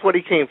 that's what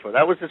he came for.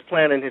 That was his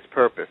plan and his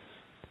purpose.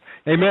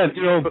 Amen.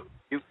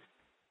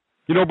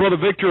 Brother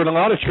Victor, in a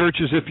lot of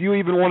churches, if you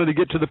even wanted to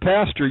get to the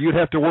pastor, you'd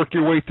have to work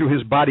your way through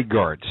his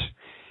bodyguards.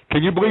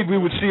 Can you believe we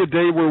would see a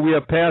day where we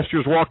have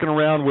pastors walking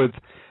around with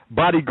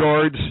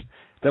bodyguards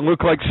that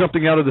look like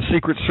something out of the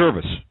Secret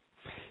Service?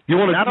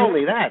 Not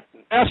only that,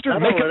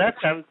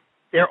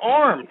 they're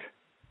armed.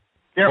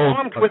 They're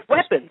armed with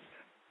weapons.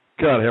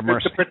 God have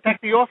mercy. To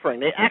protect the offering.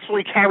 They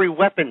actually carry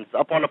weapons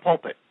up on the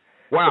pulpit.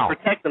 Wow. To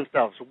protect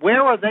themselves.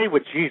 Where are they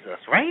with Jesus,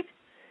 right?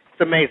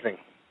 It's amazing.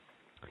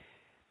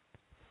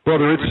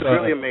 Brother, it's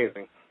really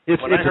amazing.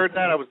 When I heard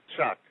that, I was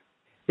shocked.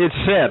 It's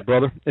sad,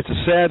 brother. It's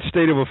a sad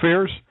state of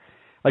affairs.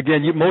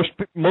 Again,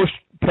 most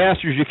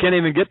pastors you can't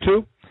even get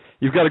to.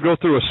 You've got to go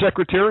through a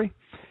secretary.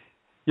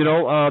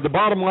 The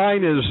bottom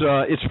line is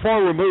it's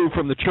far removed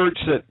from the church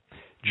that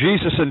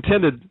Jesus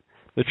intended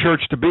the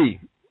church to be.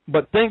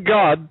 But thank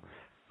God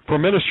for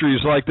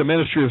ministries like the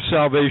Ministry of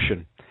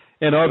Salvation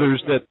and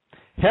others that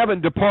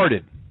haven't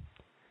departed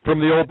from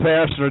the old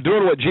past and are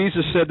doing what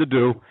Jesus said to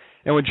do.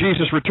 And when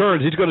Jesus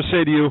returns, he's going to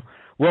say to you,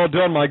 "Well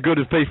done, my good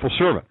and faithful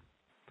servant."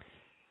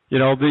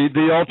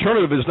 The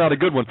alternative is not a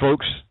good one,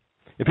 folks.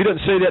 If he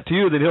doesn't say that to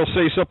you, then he'll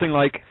say something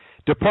like,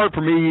 "Depart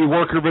from me, ye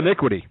worker of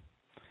iniquity,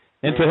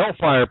 into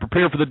hellfire,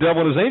 prepare for the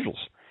devil and his angels."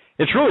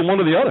 It's really one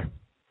or the other.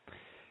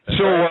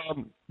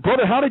 So,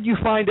 brother, how did you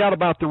find out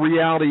about the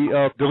reality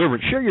of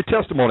deliverance? Share your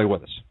testimony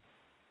with us.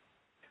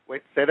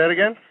 Wait, say that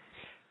again?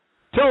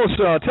 Tell us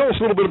a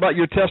little bit about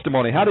your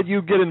testimony. How did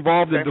you get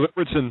involved in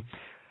deliverance, and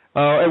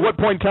at what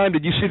point in time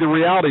did you see the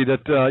reality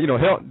that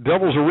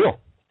devils are real?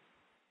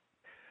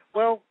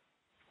 Well,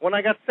 when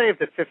I got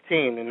saved at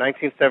 15 in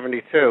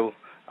 1972,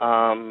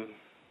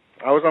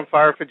 I was on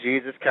fire for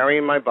Jesus,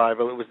 carrying my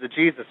Bible. It was the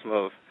Jesus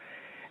move,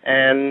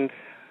 and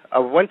I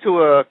went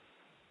to a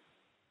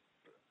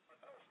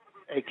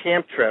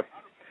camp trip.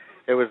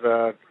 It was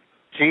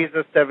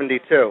Jesus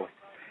 72,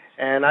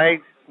 and I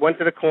went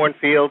to the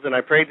cornfields and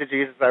I prayed to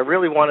Jesus. I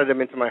really wanted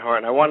him into my heart,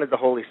 and I wanted the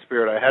Holy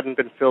Spirit. I hadn't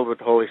been filled with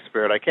the Holy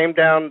Spirit. I came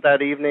down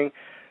that evening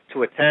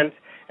to a tent,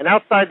 and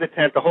outside the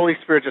tent, the Holy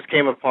Spirit just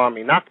came upon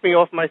me, knocked me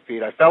off my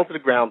feet. I fell to the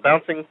ground,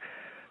 bouncing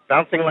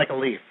like a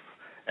leaf.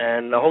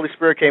 And the Holy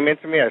Spirit came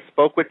into me. I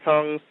spoke with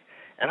tongues,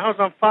 and I was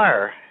on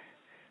fire.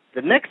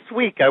 The next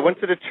week, I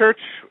went to the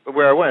church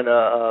where I went.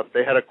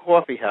 They had a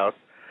coffee house.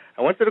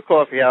 I went to the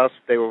coffee house.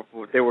 They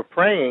were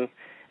praying,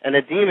 and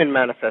a demon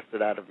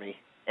manifested out of me.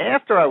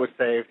 After I was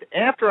saved,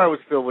 after I was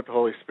filled with the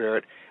Holy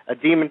Spirit, a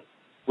demon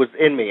was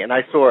in me, and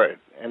I saw it,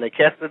 and they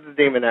casted the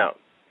demon out.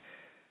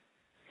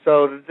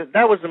 So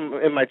that was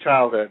in my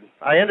childhood.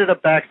 I ended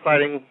up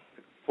backsliding,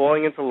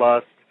 falling into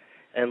lust,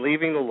 and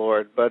leaving the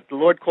Lord. But the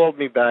Lord called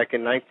me back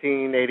in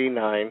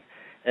 1989,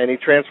 and he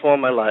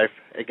transformed my life.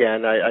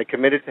 Again, I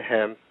committed to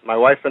him. My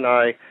wife and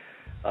I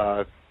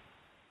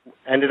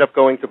ended up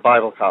going to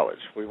Bible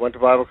college. We went to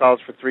Bible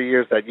college for 3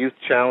 years at Youth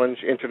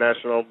Challenge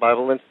International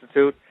Bible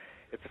Institute.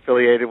 It's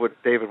affiliated with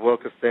David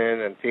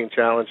Wilkerson and Teen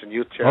Challenge and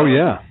Youth Challenge. Oh,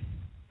 yeah.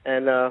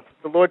 And the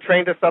Lord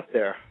trained us up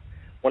there.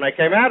 When I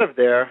came out of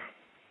there,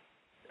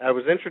 I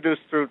was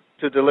introduced to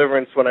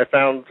deliverance when I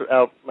found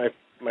out my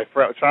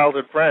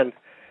childhood friend,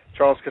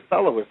 Charles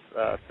Casella, was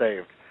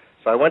saved.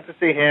 So I went to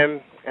see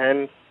him,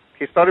 and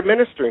he started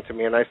ministering to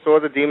me, and I saw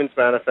the demons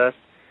manifest.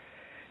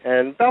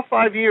 And about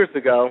 5 years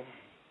ago,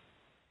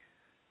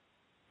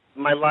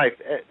 my life,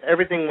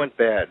 everything went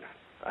bad.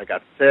 I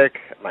got sick,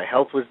 my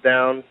health was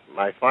down,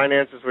 my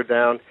finances were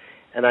down,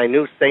 and I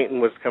knew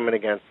Satan was coming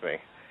against me.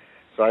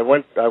 So I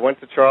went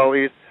to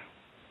Charlie's.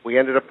 We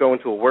ended up going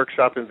to a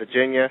workshop in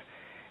Virginia,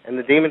 and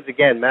the demons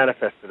again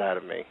manifested out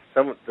of me.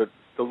 The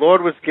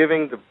Lord was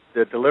giving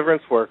the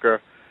deliverance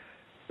worker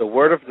the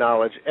word of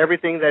knowledge.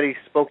 Everything that he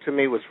spoke to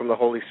me was from the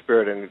Holy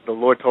Spirit, and the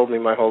Lord told me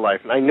my whole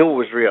life, and I knew it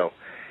was real.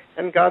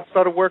 And God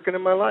started working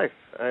in my life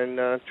and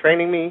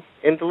training me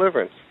in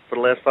deliverance for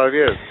the last 5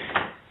 years.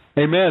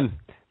 Amen.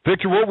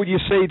 Victor, what would you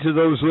say to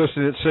those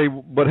listening that say,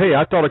 but hey,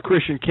 I thought a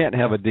Christian can't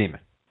have a demon?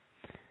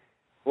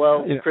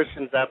 Well,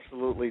 Christians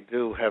absolutely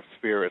do have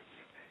spirits,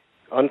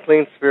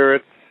 unclean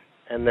spirits,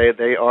 and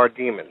they are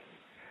demons.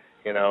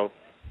 When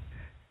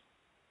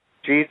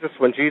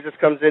Jesus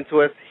comes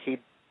into us,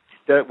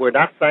 we're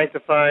not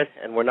sanctified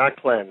and we're not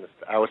cleansed.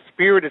 Our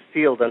spirit is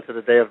sealed unto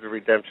the day of the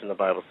redemption, the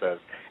Bible says.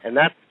 And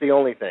that's the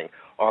only thing.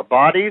 Our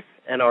bodies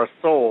and our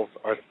souls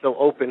are still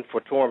open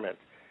for torment.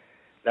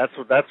 That's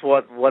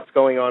what's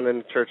going on in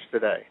the church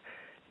today.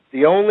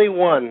 The only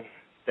one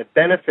that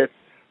benefits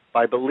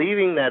by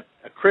believing that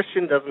a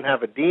Christian doesn't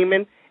have a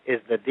demon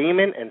is the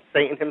demon and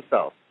Satan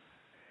himself.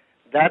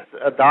 That's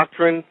a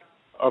doctrine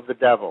of the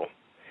devil.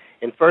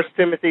 In 1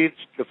 Timothy,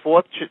 the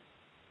fourth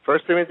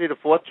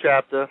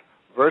chapter,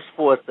 verse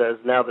 4 says,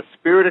 "Now the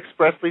Spirit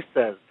expressly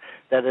says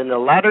that in the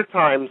latter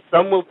times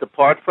some will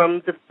depart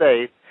from the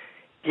faith,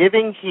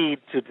 giving heed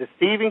to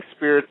deceiving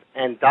spirits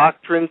and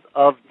doctrines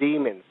of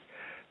demons."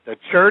 The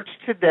church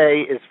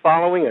today is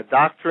following a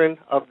doctrine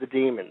of the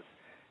demons.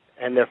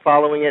 and they're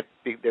following it.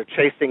 They're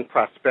chasing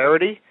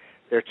prosperity.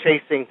 They're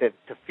chasing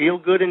to feel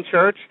good in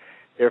church.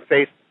 They're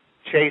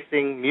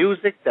chasing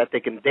music that they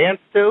can dance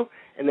to,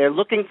 and they're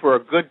looking for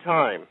a good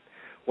time.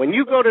 When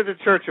you go to the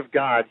church of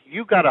God,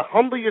 you got to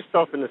humble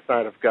yourself in the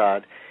sight of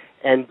God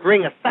and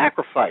bring a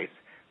sacrifice.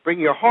 Bring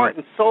your heart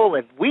and soul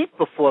and weep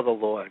before the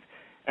Lord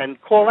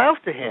and call out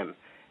to Him,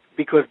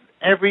 because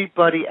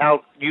everybody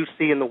out you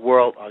see in the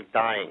world are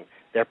dying.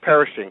 They're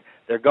perishing.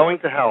 They're going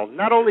to hell.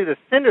 Not only the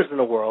sinners in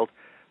the world,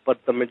 but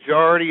the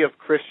majority of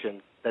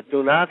Christians that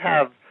do not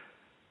have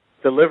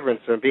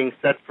deliverance and being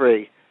set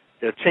free,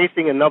 they're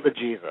chasing another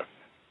Jesus.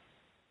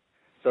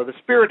 So the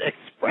Spirit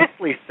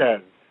expressly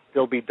says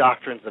there'll be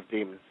doctrines of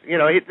demons. You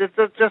know, it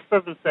just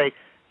doesn't say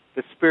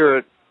the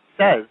Spirit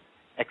says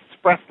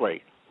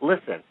expressly.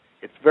 Listen,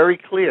 it's very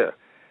clear.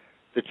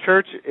 The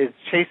church is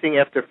chasing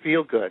after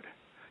feel-good.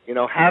 You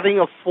know, having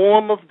a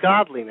form of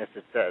godliness,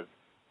 it says,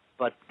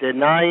 but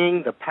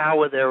denying the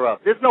power thereof.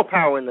 There's no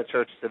power in the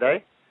church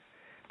today,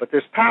 but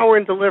there's power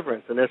in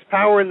deliverance, and there's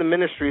power in the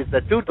ministries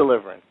that do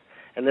deliverance.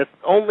 And there's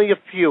only a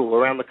few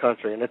around the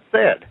country, and it's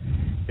sad.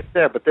 It's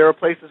there, but there are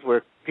places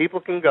where people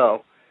can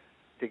go,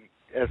 to,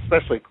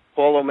 especially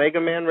call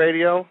Omegaman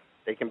Radio.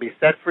 They can be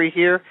set free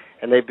here,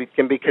 and they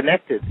can be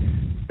connected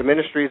to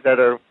ministries that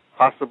are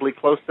possibly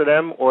close to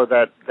them or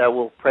that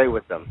will pray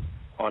with them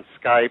on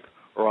Skype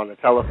or on the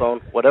telephone,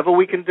 whatever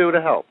we can do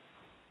to help.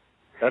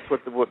 That's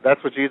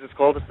what Jesus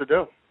called us to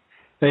do.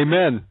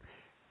 Amen.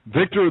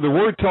 Victor, the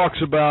Word talks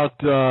about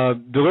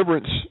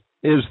deliverance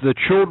is the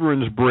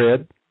children's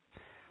bread.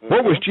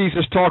 What was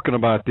Jesus talking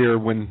about there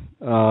when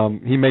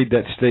he made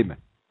that statement?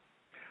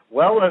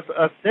 Well, as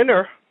a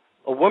sinner,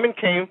 a woman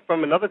came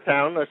from another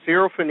town, a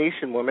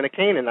Syrophoenician woman, a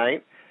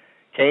Canaanite,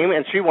 came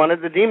and she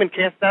wanted the demon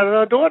cast out of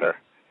her daughter.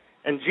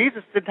 And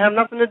Jesus didn't have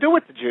nothing to do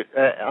with the Jew,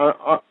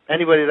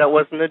 anybody that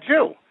wasn't a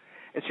Jew.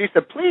 And she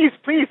said, please,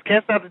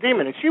 cast out the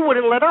demon. And she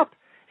wouldn't let up.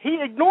 He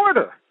ignored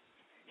her.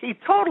 He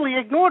totally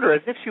ignored her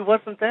as if she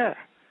wasn't there.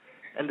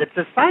 And the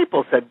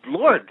disciples said,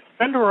 Lord,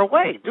 send her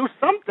away. Do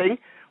something.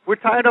 We're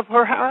tired of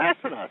her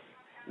harassing us.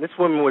 And this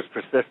woman was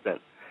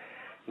persistent.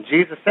 And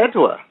Jesus said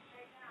to her,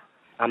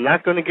 I'm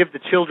not going to give the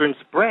children's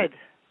bread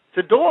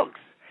to dogs.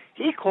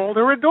 He called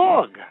her a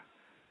dog.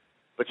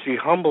 But she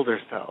humbled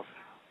herself.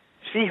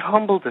 She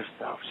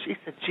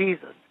said,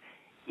 Jesus,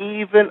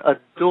 even a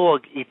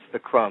dog eats the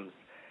crumbs.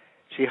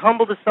 She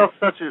humbled herself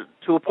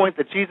to a point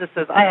that Jesus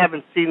says, I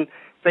haven't seen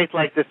faith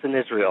like this in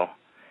Israel.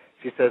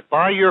 She says,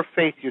 by your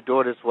faith, your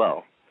daughter's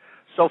well.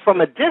 So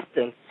from a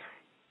distance,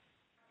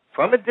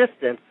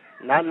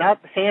 not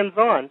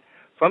hands-on,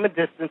 from a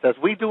distance, as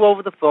we do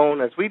over the phone,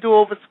 as we do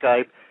over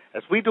Skype,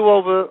 as we do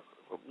over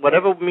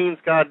whatever means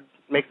God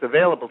makes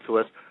available to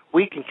us,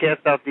 we can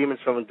cast out demons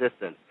from a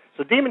distance.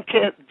 So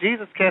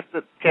Jesus cast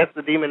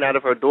the demon out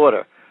of her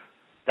daughter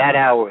that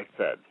hour, it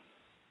said,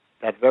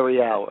 that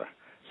very hour.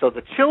 So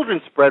the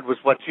children's bread was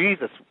what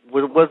Jesus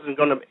wasn't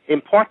going to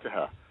impart to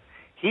her.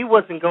 He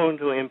wasn't going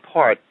to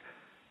impart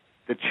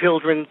the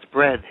children's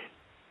bread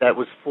that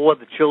was for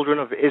the children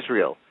of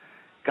Israel,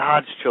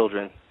 God's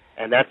children,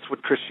 and that's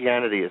what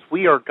Christianity is.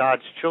 We are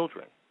God's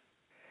children.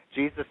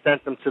 Jesus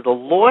sent them to the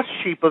lost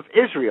sheep of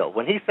Israel.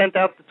 When he sent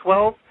out the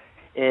 12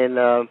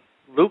 in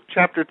Luke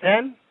chapter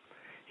 10,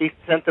 he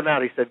sent them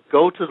out. He said,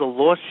 go to the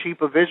lost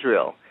sheep of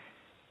Israel.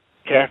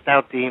 Cast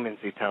out demons,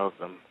 he tells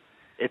them.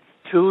 It's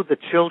to the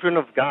children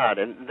of God,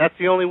 and that's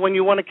the only one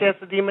you want to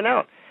cast a demon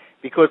out.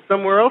 Because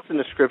somewhere else in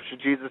the Scripture,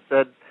 Jesus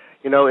said,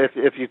 you know, if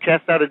you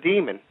cast out a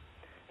demon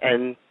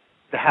and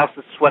the house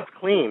is swept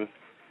clean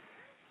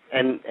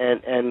and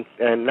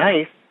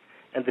nice,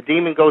 and the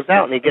demon goes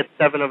out and he gets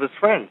 7 of his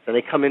friends, and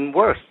they come in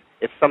worse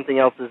if something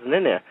else isn't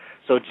in there.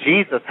 So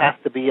Jesus has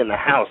to be in the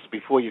house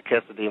before you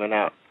cast the demon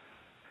out.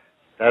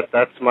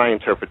 That's my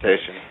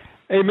interpretation.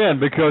 Amen,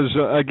 because,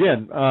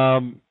 again,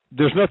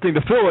 there's nothing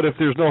to fill it if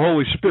there's no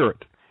Holy Spirit.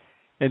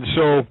 And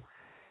so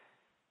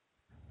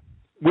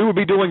we would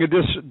be doing a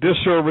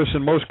disservice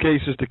in most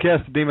cases to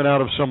cast the demon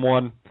out of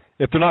someone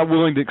if they're not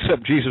willing to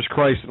accept Jesus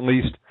Christ, at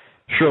least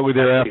shortly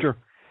thereafter.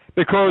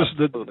 Because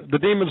the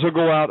demons will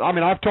go out. I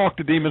mean, I've talked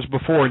to demons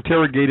before,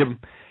 interrogated them,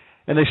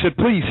 and they said,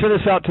 please send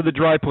us out to the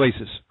dry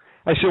places.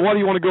 I said, why do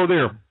you want to go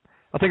there?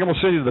 I think I'm going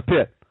to send you to the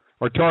pit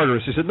or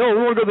Tartarus. He said, no,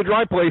 we want to go to the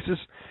dry places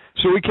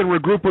so we can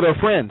regroup with our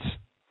friends.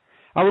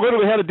 I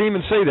literally had a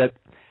demon say that.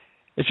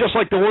 It's just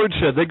like the Word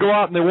said. They go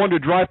out and they wander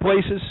dry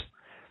places.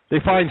 They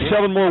find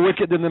 7 more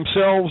wicked than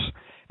themselves,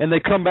 and they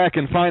come back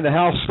and find the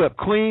house swept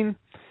clean,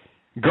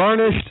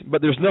 garnished,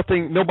 but there's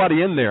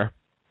nobody in there.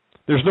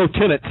 There's no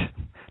tenant,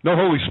 no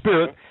Holy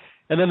Spirit,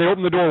 and then they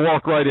open the door and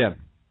walk right in.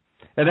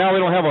 And now they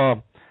don't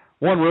have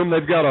one room.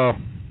 They've got a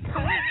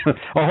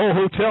whole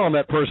hotel on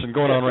that person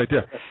going on right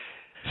there.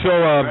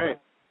 So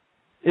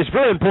it's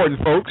very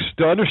important, folks,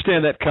 to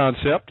understand that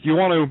concept. You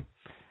want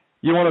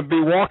to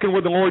be walking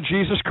with the Lord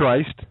Jesus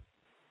Christ.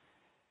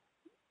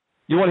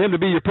 You want him to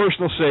be your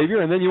personal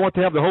Savior, and then you want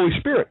to have the Holy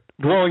Spirit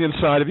dwelling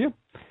inside of you.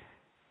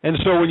 And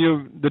so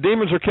when the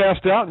demons are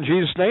cast out in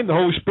Jesus' name, the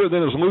Holy Spirit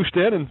then is loosed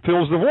in and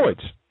fills the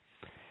voids.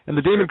 And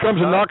the demon comes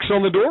and knocks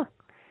on the door,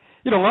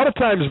 a lot of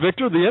times,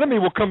 Victor, the enemy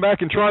will come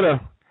back and try to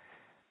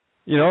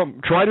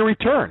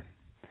return.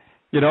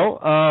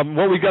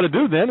 What we've got to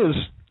do then is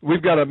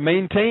we've got to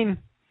maintain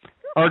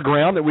our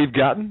ground that we've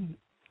gotten,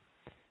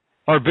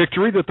 our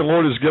victory that the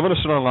Lord has given us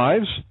in our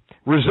lives.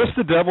 Resist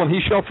the devil and he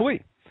shall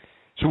flee.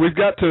 So we've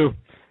got to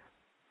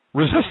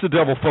resist the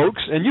devil,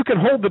 folks, and you can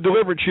hold the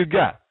deliverance you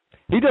got.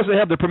 He doesn't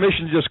have the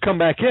permission to just come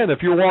back in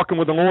if you're walking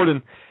with the Lord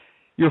and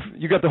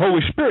you got the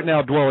Holy Spirit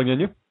now dwelling in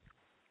you.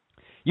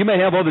 You may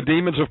have other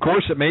demons, of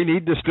course, that may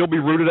need to still be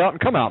rooted out and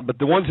come out, but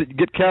the ones that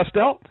get cast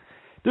out,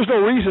 there's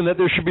no reason that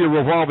there should be a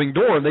revolving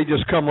door and they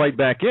just come right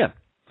back in.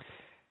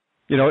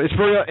 It's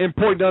very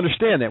important to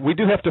understand that. We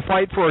do have to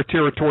fight for our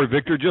territory,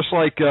 Victor, just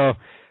like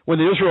when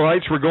the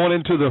Israelites were going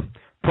into the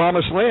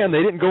Promised Land,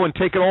 they didn't go and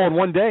take it all in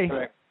one day.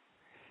 Right.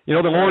 The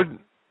Lord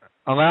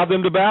allowed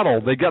them to battle.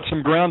 They got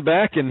some ground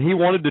back, and he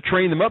wanted to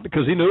train them up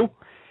because he knew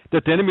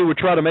that the enemy would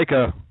try to make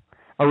a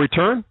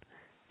return,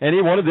 and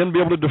he wanted them to be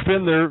able to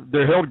defend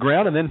their held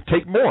ground and then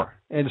take more.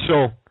 And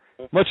so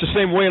much the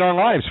same way in our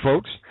lives,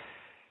 folks.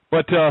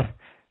 But,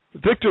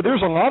 Victor,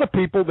 there's a lot of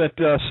people that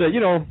say,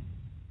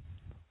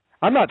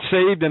 I'm not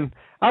saved, and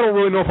I don't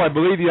really know if I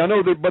believe you. I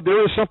know that, but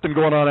there is something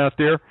going on out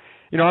there.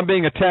 I'm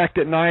being attacked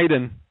at night,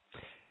 and,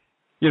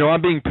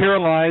 I'm being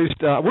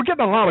paralyzed. We're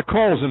getting a lot of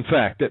calls, in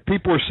fact, that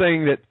people are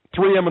saying that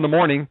 3 a.m. in the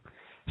morning,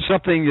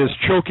 something is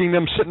choking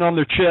them, sitting on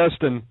their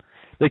chest, and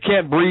they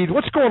can't breathe.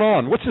 What's going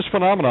on? What's this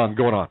phenomenon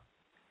going on?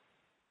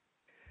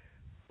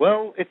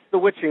 Well, it's the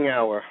witching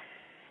hour.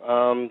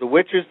 The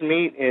witches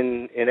meet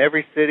in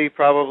every city,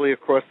 probably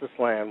across this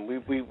land.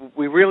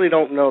 We really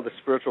don't know the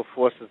spiritual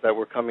forces that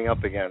we're coming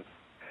up against.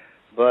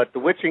 But the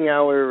witching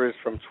hour is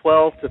from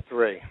 12 to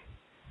 3.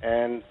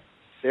 And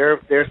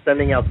they're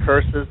sending out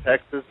curses,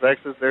 hexes,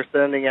 vexes. They're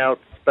sending out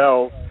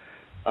spells,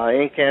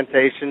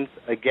 incantations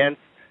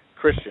against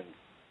Christians.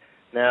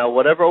 Now,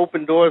 whatever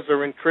open doors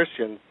are in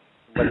Christians,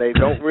 when they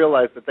don't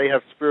realize that they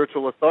have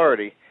spiritual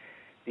authority,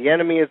 the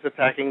enemy is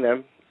attacking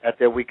them at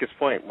their weakest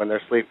point when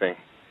they're sleeping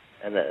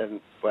and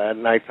at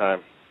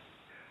nighttime.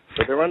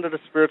 So they're under the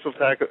spiritual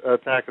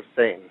attack of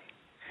Satan.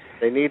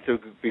 They need to,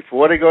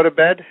 before they go to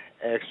bed,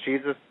 ask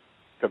Jesus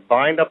to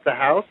bind up the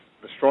house,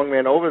 the strong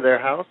man over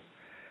their house,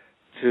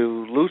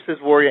 to loose his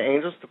warrior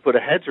angels to put a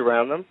hedge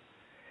around them.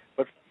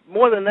 But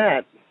more than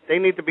that, they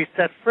need to be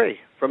set free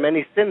from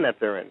any sin that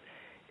they're in.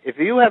 If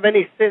you have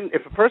any sin,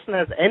 if a person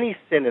has any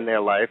sin in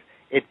their life,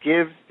 it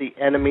gives the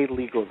enemy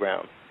legal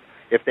ground.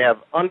 If they have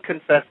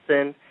unconfessed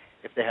sin,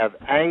 if they have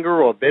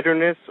anger or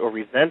bitterness or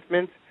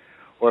resentment,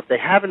 or if they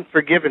haven't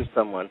forgiven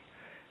someone,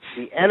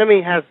 the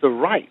enemy has the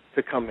right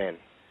to come in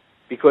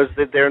because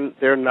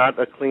they're not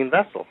a clean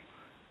vessel.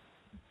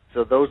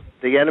 So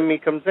the enemy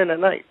comes in at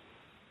night.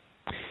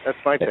 That's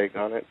my take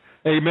on it.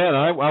 Amen.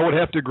 I would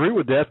have to agree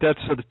with that. That's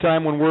at the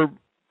time when we're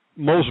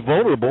most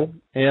vulnerable,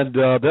 and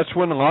that's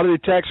when a lot of the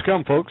attacks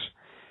come, folks.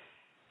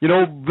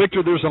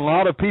 Victor, there's a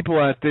lot of people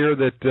out there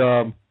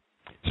that,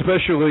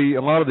 especially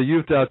a lot of the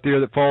youth out there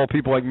that follow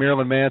people like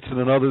Marilyn Manson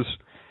and others,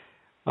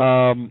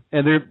 and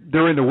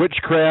they're into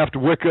witchcraft,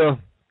 Wicca.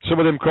 Some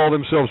of them call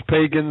themselves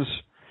pagans.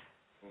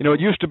 It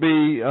used to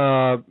be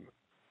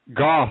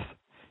goth.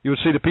 You would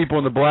see the people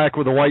in the black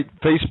with the white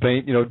face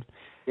paint,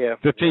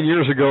 15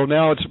 years ago.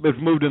 Now it's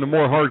moved into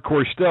more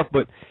hardcore stuff,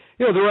 but,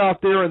 they're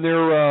out there and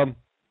they're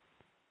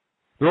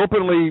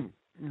openly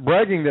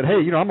bragging that,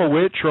 hey, I'm a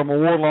witch or I'm a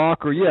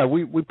warlock, or,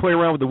 we play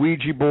around with the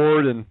Ouija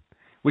board and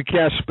we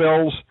cast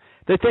spells.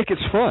 They think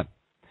it's fun.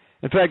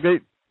 In fact,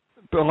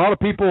 a lot of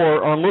people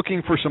are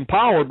looking for some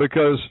power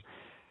because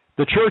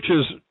the church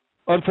is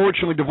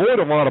unfortunately devoid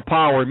of a lot of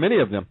power, many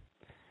of them.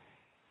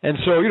 And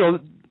so,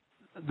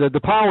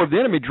 the power of the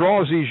enemy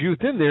draws these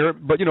youth in there,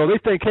 but, they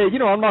think, hey,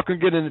 I'm not going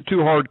to get into too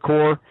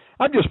hardcore.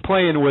 I'm just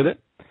playing with it.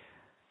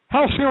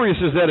 How serious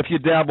is that if you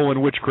dabble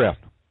in witchcraft?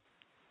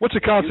 What's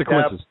the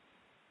consequences?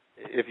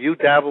 If you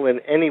dabble in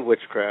any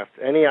witchcraft,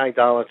 any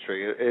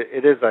idolatry,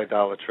 it is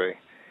idolatry.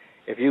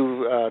 If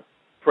you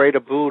pray to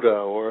Buddha,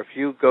 or if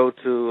you go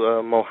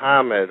to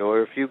Mohammed,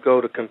 or if you go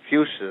to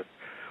Confucius,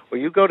 or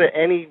you go to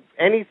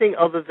anything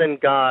other than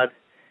God,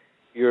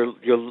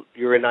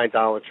 you're in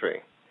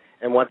idolatry.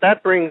 And what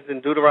that brings in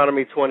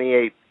Deuteronomy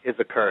 28 is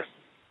a curse.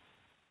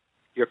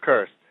 You're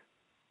cursed.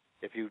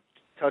 If you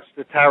touch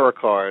the tarot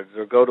cards,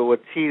 or go to a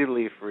tea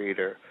leaf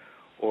reader,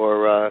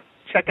 or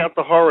check out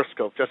the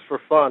horoscope just for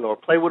fun, or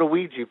play with a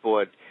Ouija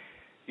board,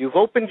 you've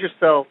opened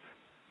yourself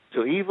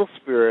to evil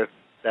spirits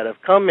that have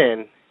come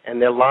in,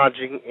 and they're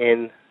lodging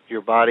in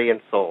your body and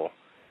soul.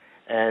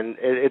 And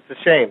it's a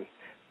shame.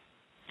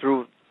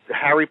 Through the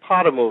Harry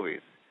Potter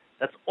movies,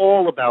 that's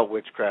all about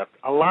witchcraft.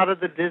 A lot of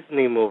the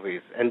Disney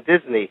movies, and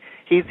Disney,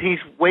 he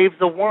waves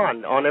a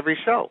wand on every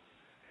show.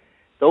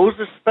 Those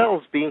are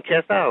spells being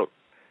cast out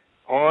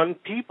on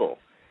people.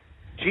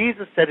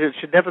 Jesus said it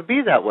should never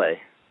be that way.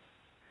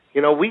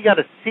 We got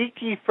to seek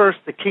ye first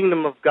the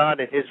kingdom of God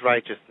and his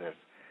righteousness,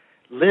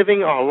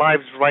 living our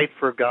lives right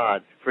for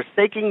God,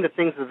 forsaking the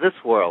things of this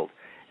world,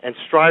 and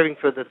striving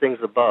for the things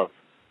above.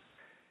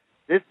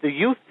 The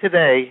youth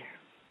today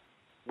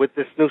with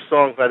this new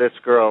song by this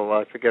girl.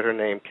 I forget her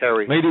name,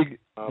 Carrie.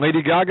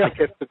 Lady Gaga? I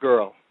Kissed the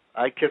Girl.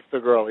 I Kissed the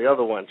Girl, the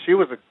other one. She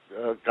was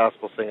a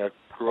gospel singer.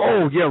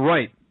 Oh, yeah,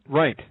 right.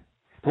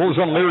 What was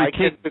on Larry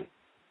King?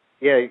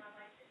 Yeah,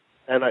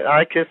 and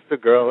I Kissed the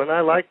Girl, and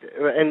I liked it.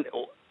 And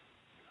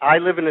I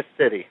live in a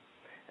city,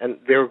 and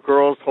there are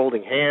girls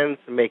holding hands,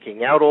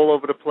 making out all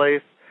over the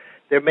place.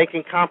 They're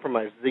making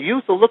compromises. The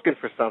youth are looking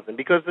for something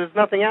because there's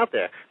nothing out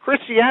there.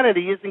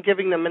 Christianity isn't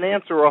giving them an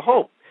answer or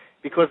hope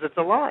because it's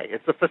a lie.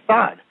 It's a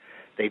facade.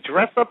 They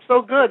dress up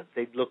so good.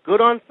 They look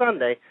good on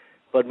Sunday,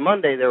 but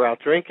Monday they're out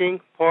drinking,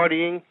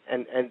 partying,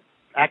 and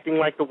acting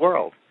like the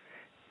world.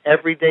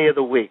 Every day of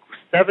the week,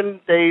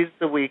 7 days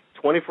a week,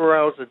 24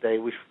 hours a day,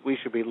 we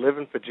should be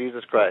living for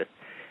Jesus Christ.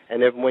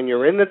 And when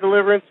you're in the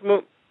deliverance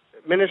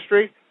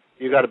ministry,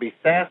 you got to be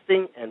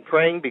fasting and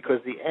praying because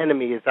the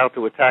enemy is out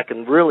to attack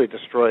and really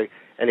destroy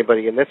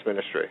anybody in this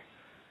ministry.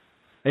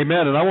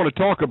 Amen. And I want to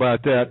talk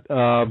about that.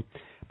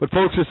 But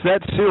folks, it's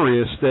that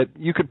serious that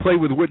you could play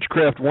with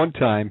witchcraft one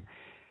time.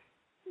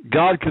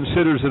 God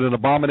considers it an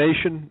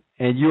abomination,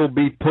 and you'll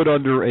be put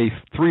under a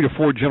 3 to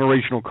 4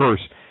 generational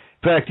curse.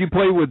 In fact, you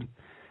play with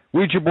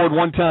Ouija board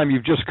one time,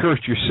 you've just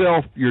cursed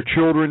yourself, your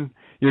children,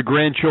 your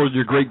grandchildren,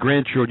 your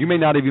great-grandchildren. You may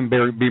not even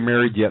be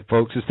married yet,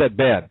 folks. It's that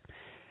bad.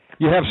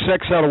 You have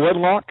sex out of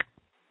wedlock,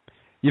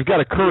 you've got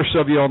a curse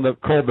of you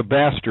called the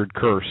bastard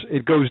curse.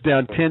 It goes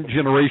down 10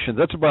 generations.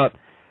 That's about,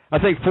 I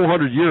think,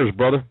 400 years,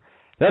 brother.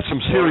 That's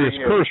some serious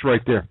curse right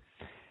there.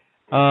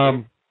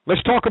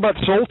 Let's talk about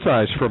soul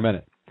ties for a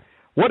minute.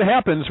 What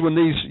happens when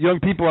these young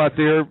people out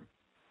there,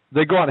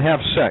 they go out and have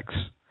sex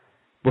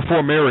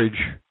before marriage?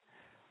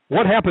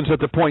 What happens at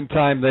the point in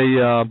time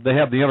they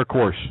have the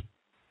intercourse?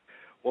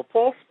 Well,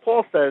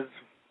 Paul says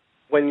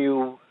when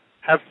you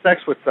have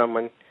sex with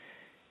someone,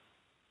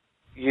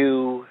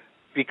 you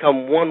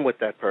become one with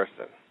that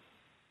person.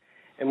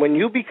 And when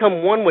you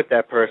become one with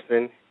that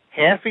person,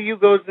 half of you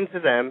goes into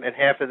them and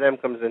half of them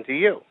comes into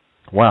you.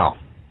 Wow.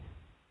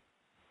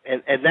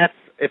 And that's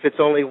if it's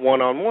only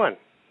one-on-one.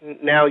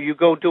 Now you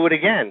go do it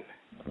again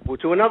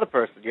to another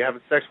person. You have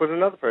sex with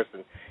another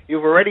person.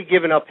 You've already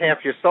given up half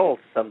your soul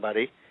to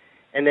somebody,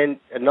 and then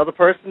another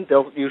person,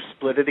 you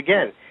split it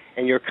again.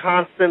 And you're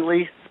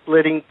constantly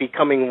splitting,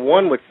 becoming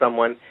one with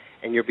someone,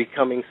 and you're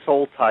becoming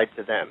soul-tied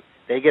to them.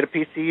 They get a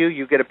piece of you,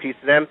 you get a piece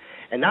of them.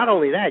 And not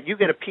only that, you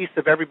get a piece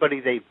of everybody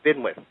they've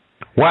been with.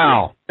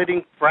 Wow. You're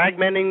splitting,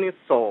 fragmenting the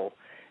soul,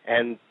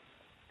 and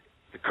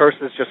the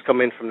curses just come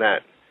in from that.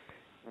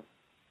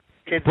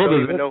 Kids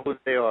don't even know who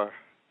they are.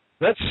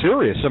 That's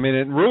serious. I mean,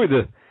 and really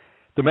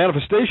the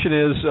manifestation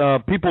is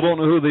people don't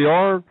know who they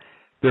are.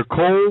 They're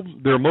cold.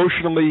 They're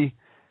emotionally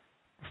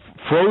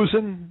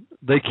frozen.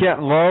 They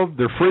can't love.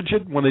 They're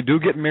frigid. When they do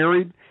get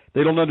married,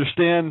 they don't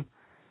understand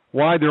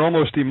why they're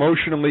almost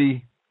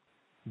emotionally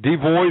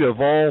devoid of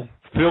all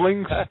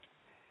feelings.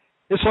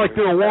 It's like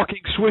they're a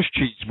walking Swiss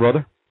cheese,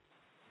 brother.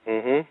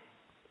 Mm-hmm.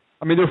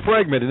 I mean, they're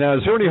fragmented. Now,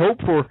 is there any hope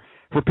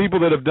for people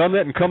that have done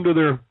that and come to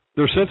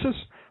their senses?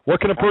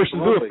 What can a person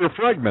do if they're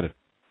fragmented?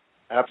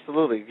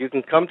 Absolutely. You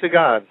can come to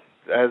God,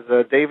 as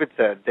David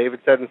said. David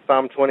said in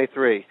Psalm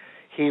 23,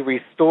 He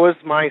restores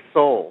my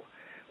soul.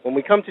 When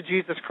we come to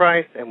Jesus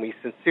Christ and we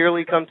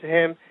sincerely come to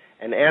Him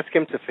and ask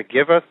Him to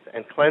forgive us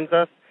and cleanse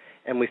us,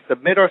 and we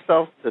submit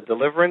ourselves to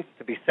deliverance,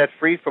 to be set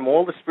free from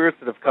all the spirits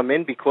that have come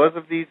in because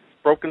of these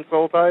broken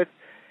soul ties,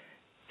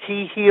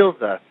 He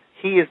heals us.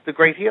 He is the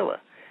great healer.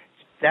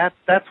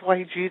 That's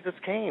why Jesus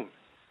came.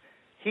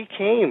 He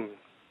came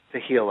to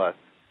heal us.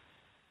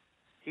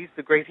 He's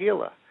the great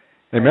healer.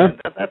 Amen.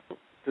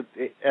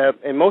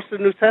 In most of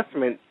the New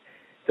Testament,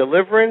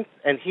 deliverance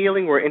and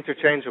healing were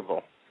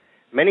interchangeable.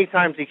 Many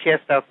times He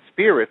cast out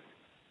spirits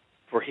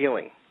for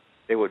healing.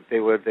 They were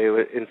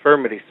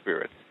infirmity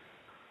spirits.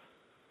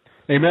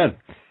 Amen.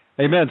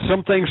 Amen.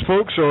 Some things,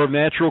 folks, are of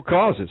natural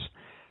causes,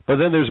 but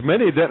then there's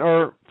many that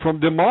are from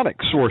demonic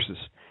sources.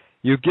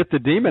 You get the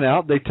demon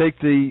out, they take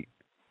the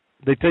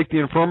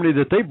infirmity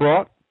that they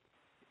brought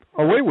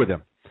away with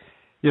them.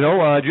 You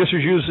know, just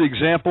as you use the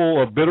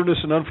example of bitterness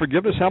and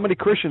unforgiveness, how many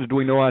Christians do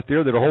we know out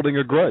there that are holding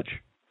a grudge?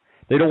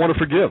 They don't want to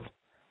forgive.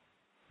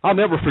 I'll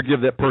never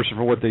forgive that person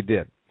for what they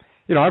did.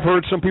 You know, I've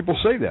heard some people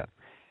say that.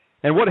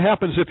 And what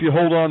happens if you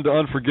hold on to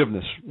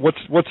unforgiveness? What's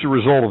the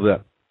result of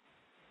that?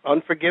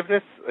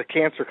 Unforgiveness,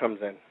 cancer comes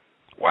in.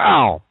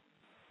 Wow.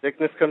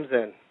 Sickness comes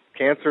in.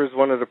 Cancer is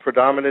one of the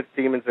predominant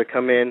demons that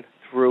come in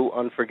through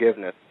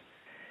unforgiveness.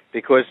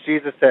 Because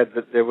Jesus said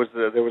that there was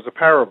a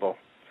parable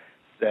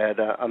that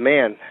a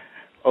man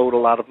owed a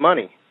lot of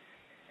money,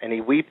 and he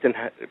wept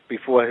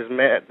before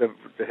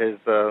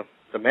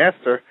the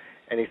master,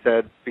 and he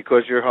said,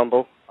 "Because you're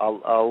humble,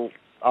 I'll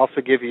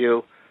forgive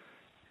you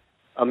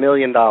 $1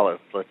 million,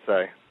 let's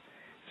say."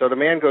 So the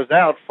man goes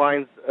out,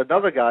 finds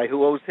another guy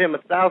who owes him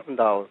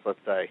 $1,000, let's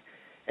say,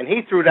 and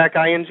he threw that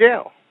guy in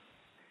jail.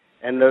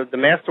 And the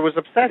master was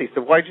upset. He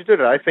said, "Why'd you do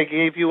that? I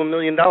gave you $1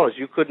 million.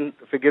 You couldn't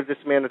forgive this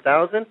man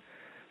 $1,000?"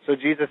 So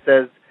Jesus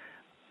says,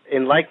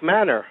 in like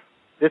manner,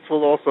 this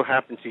will also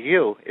happen to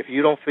you if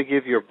you don't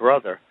forgive your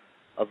brother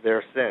of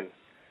their sin.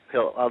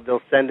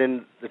 They'll send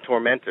in the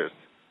tormentors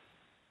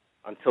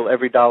until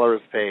every dollar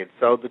is paid.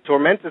 So the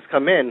tormentors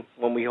come in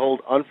when we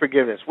hold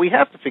unforgiveness. We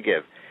have to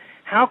forgive.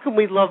 How can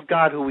we love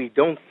God who we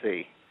don't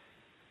see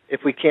if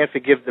we can't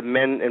forgive the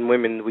men and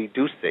women we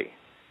do see?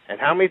 And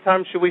how many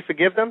times should we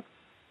forgive them?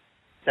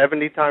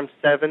 70 times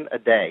 7 a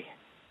day.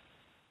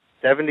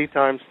 70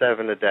 times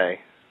 7 a day.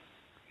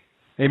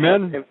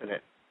 Amen. That's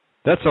infinite.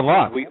 That's a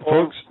lot,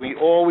 folks. We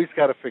always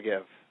got to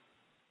forgive.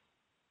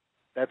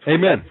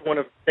 Amen. That's one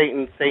of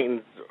Satan's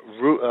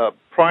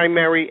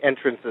primary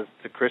entrances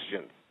to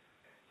Christians.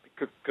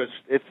 Because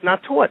it's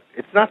not taught.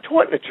 It's not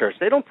taught in the church.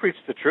 They don't preach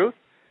the truth.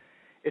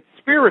 It's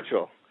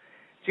spiritual.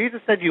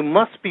 Jesus said you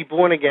must be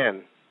born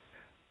again.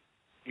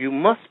 You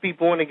must be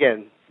born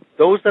again.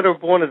 Those that are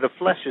born of the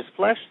flesh is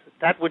flesh.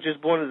 That which is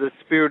born of the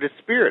spirit is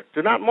spirit.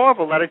 Do not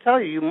marvel that I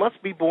tell you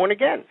must be born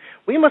again.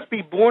 We must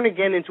be born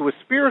again into a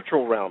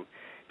spiritual realm.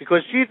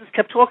 Because Jesus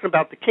kept talking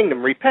about the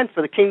kingdom. Repent,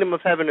 for the kingdom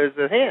of heaven is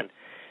at hand.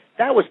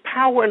 That was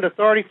power and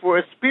authority for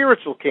a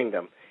spiritual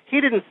kingdom.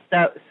 He didn't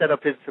set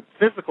up his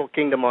physical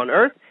kingdom on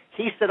earth.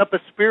 He set up a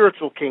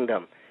spiritual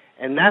kingdom.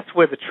 And that's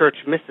where the church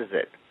misses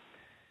it.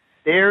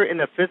 They're in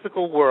a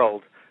physical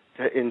world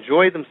to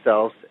enjoy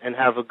themselves and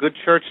have a good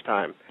church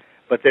time.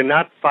 But they're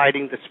not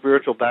fighting the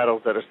spiritual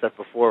battles that are set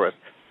before us.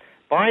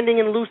 Binding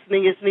and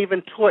loosening isn't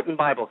even taught in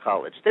Bible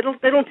college. They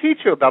don't teach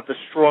you about the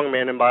strong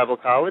man in Bible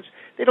college.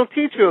 They don't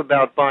teach you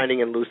about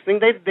binding and loosening.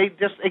 They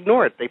just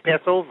ignore it. They pass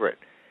over it.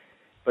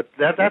 But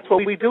that's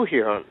what we do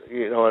here on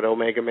at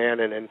Omegaman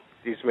and in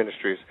these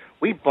ministries.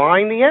 We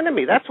bind the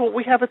enemy. That's what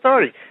we have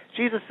authority.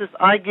 Jesus says,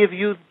 I give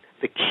you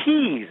the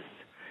keys.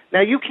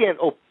 Now, you can't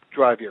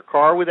drive your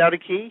car without a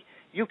key.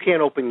 You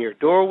can't open your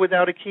door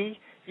without a key.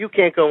 You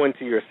can't go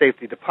into your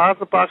safety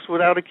deposit box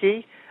without a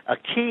key. A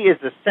key is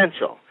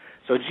essential.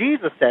 So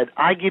Jesus said,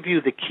 I give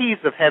you the keys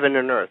of heaven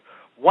and earth.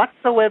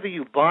 Whatsoever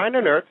you bind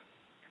on earth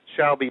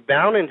shall be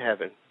bound in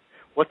heaven.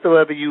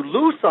 Whatsoever you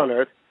loose on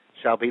earth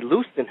shall be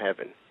loosed in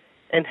heaven.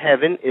 And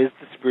heaven is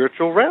the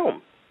spiritual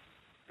realm.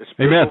 The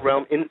spiritual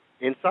realm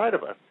inside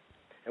of us.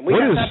 And we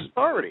have that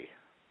authority.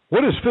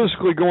 What is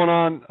physically going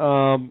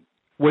on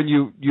when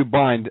you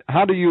bind?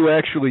 How do you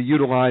actually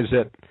utilize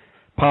that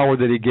power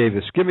that he gave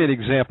us? Give me an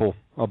example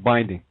of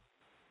binding.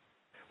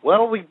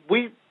 Well,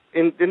 we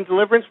in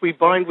deliverance, we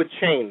bind with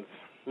chains.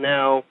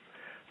 Now,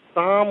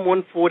 Psalm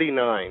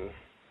 149,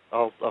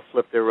 I'll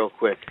flip there real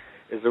quick,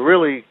 is a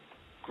really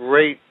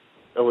great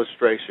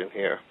illustration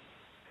here.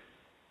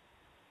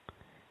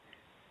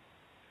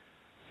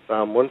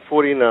 Psalm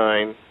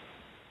 149,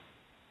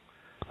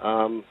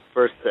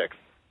 verse 6.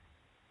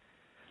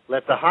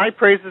 Let the high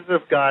praises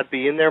of God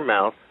be in their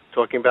mouth,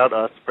 talking about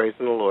us,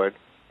 praising the Lord,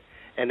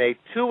 and a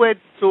two-edged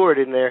sword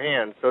in their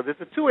hand. So there's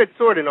a two-edged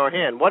sword in our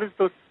hand. What is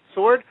the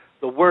sword?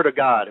 The Word of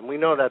God, and we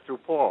know that through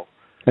Paul.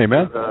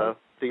 Amen.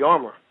 The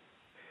armor.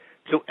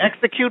 To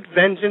execute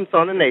vengeance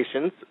on the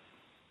nations,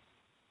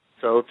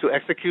 so to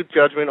execute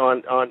judgment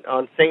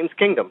on Satan's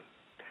kingdom,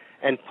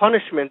 and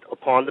punishment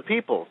upon the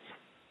peoples.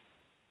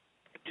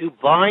 To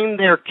bind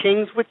their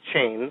kings with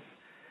chains,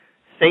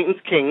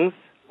 Satan's kings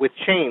with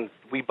chains,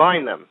 we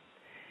bind them,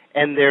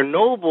 and their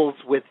nobles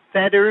with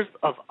fetters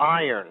of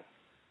iron.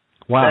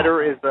 Wow.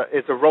 Fetter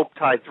is a rope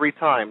tied 3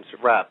 times,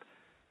 wrap.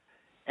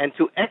 And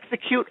to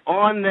execute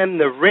on them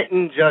the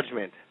written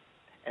judgment.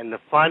 And the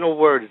final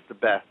word is the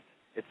best.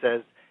 It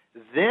says,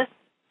 this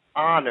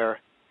honor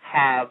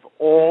have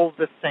all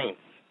the saints.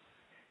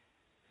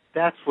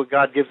 That's what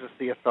God gives us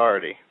the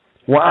authority.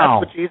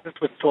 Wow. That's what Jesus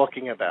was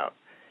talking about.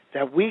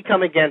 That we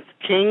come against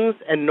kings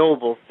and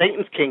nobles,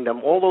 Satan's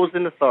kingdom, all those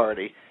in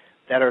authority,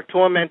 that are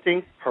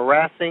tormenting,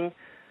 harassing,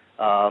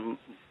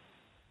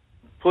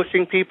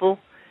 pushing people.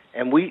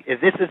 And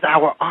this is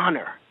our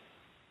honor.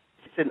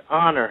 It's an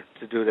honor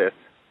to do this.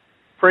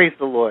 Praise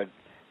the Lord.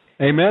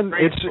 Amen.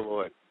 Praise the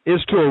Lord.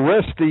 It's to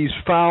arrest these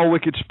foul,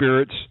 wicked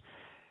spirits,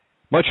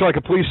 much like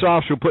a police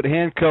officer will put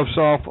handcuffs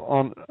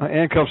on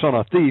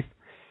a thief.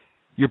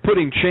 You're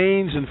putting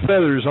chains and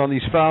feathers on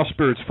these foul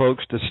spirits,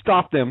 folks, to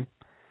stop them.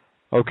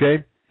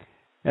 Okay,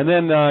 and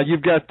then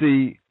you've got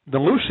the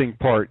loosing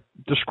part.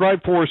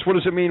 Describe for us, what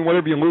does it mean?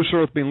 Whatever you loose on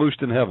earth, being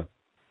loosed in heaven.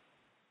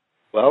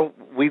 Well,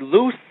 we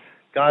loose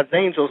God's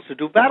angels to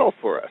do battle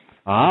for us.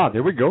 Ah,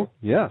 there we go.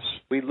 Yes.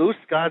 We loose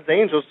God's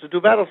angels to do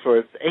battle for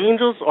us.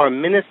 Angels are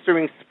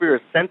ministering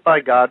spirits sent by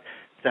God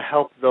to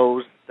help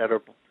those that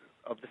are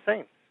of the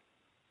saints.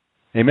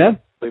 Amen.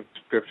 I believe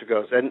Scripture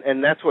goes.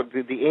 And that's what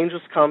the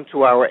angels come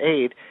to our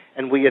aid,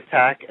 and we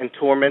attack and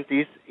torment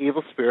these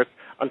evil spirits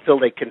until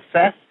they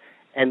confess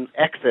and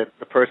exit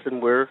the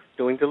person we're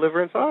doing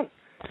deliverance on.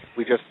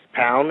 We just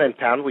pound and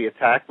pound, we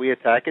attack,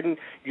 and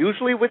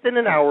usually within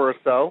an hour or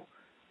so,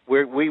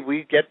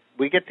 we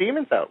get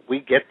demons out. We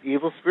get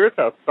evil spirits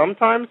out.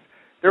 Sometimes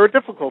there are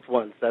difficult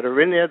ones that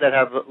are in there that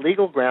have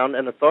legal ground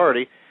and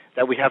authority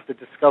that we have to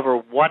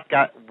discover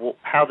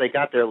how they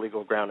got their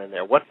legal ground in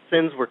there, what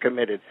sins were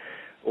committed,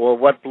 or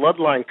what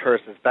bloodline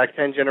curses back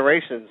 10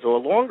 generations or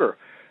longer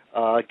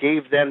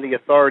gave them the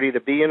authority to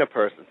be in a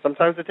person.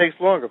 Sometimes it takes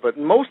longer, but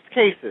in most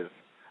cases,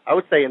 I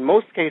would say in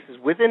most cases,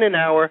 within an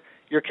hour,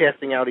 you're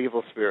casting out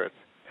evil spirits.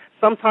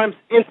 sometimes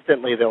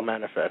instantly they'll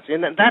manifest.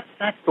 And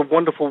that's the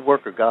wonderful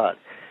work of God.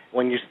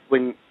 When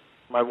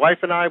my wife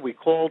and I, we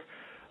called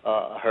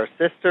her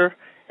sister,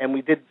 and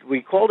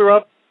we called her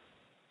up.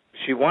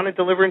 She wanted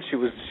deliverance. She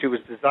was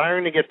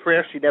desiring to get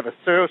prayer. She never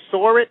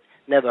saw it,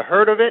 never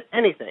heard of it,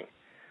 anything.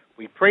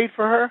 We prayed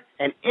for her,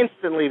 and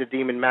instantly the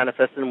demon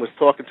manifested and was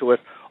talking to us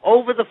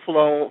over the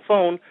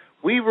phone.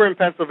 We were in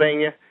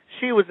Pennsylvania.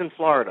 She was in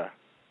Florida,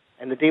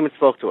 and the demon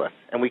spoke to us,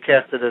 and we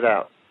casted it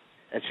out.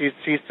 And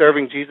she's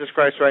serving Jesus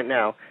Christ right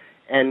now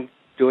and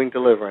doing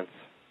deliverance.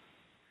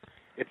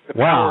 It's the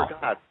power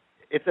of God.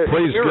 It's a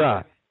Praise miracle.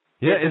 God.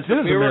 Yeah, it's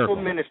a miracle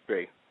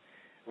ministry.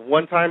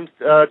 One time,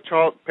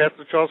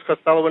 Pastor Charles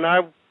Costello and I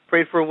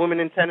prayed for a woman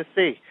in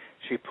Tennessee.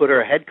 She put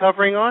her head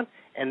covering on,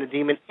 and the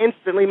demon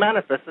instantly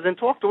manifested and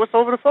talked to us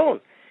over the phone.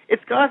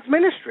 It's God's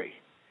ministry.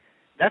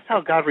 That's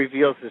how God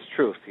reveals His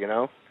truth, you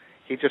know.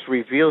 He just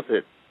reveals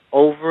it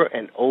over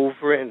and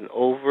over and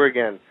over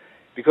again,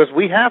 because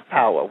we have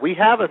power, we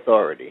have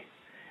authority,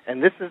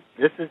 and this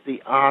is the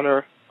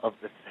honor of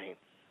the saints.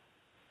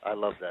 I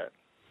love that.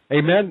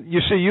 Amen. You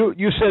see,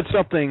 you said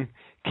something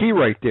key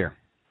right there.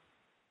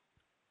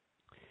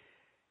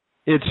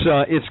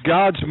 It's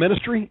God's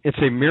ministry. It's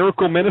a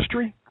miracle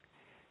ministry.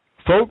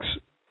 Folks,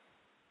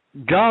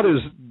 God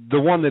is the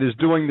one that is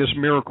doing this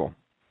miracle.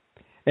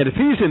 And if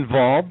He's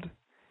involved,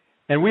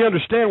 and we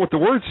understand what the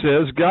Word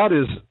says, God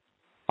is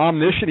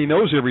omniscient. He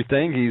knows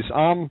everything. He's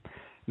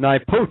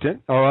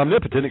omnipotent,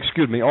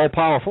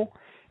 all-powerful,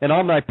 and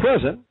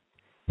omnipresent.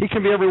 He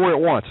can be everywhere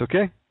at once,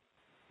 okay?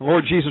 The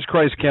Lord Jesus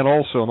Christ can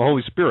also, and the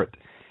Holy Spirit.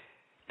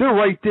 They're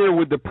right there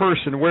with the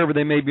person, wherever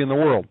they may be in the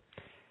world.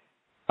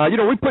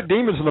 We put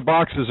demons in the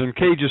boxes and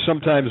cages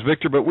sometimes,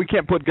 Victor, but we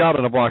can't put God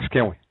in a box,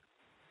 can we?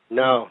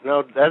 No,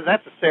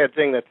 that's a sad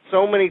thing that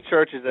so many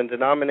churches and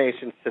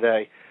denominations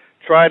today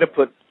try to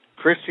put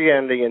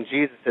Christianity and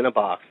Jesus in a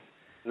box.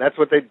 And that's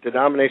what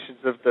denominations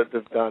have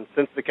done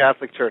since the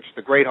Catholic Church,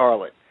 the great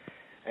harlot,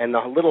 and the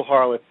little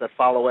harlots that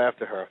follow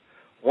after her.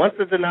 Once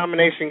the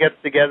denomination gets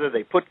together,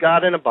 they put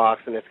God in a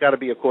box, and it's got to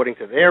be according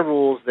to their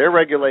rules, their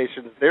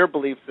regulations, their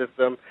belief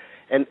system,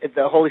 and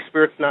the Holy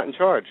Spirit's not in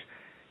charge.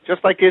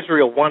 Just like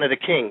Israel wanted a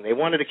king. They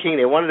wanted a king.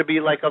 They wanted to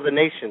be like other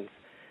nations.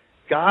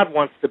 God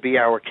wants to be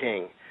our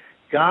king.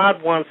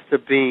 God wants to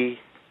be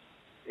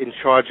in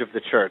charge of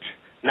the church,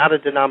 not a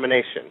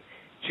denomination.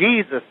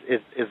 Jesus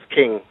is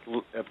King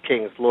of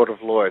kings, Lord of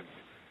lords.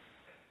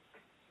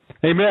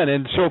 Amen.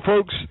 And so,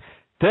 folks,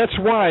 that's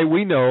why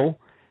we know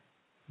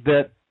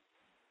that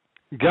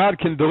God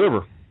can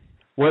deliver.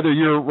 Whether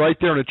you're right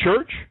there in a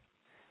church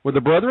with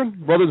the brothers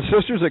and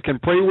sisters that can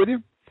pray with you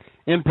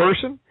in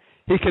person,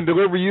 He can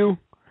deliver you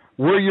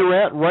where you're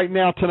at right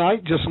now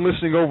tonight, just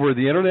listening over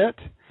the internet.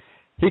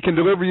 He can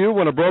deliver you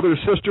when a brother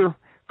or sister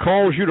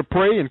calls you to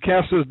pray and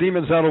cast those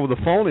demons out over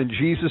the phone in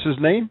Jesus'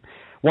 name.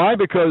 Why?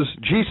 Because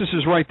Jesus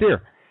is right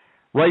there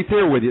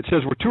with you. It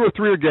says, where two or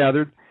three are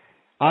gathered,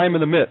 I am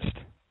in the midst.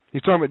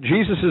 He's talking about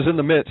Jesus is in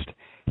the midst.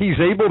 He's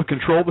able to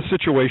control the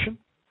situation.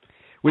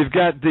 We've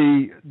got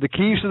the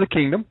keys to the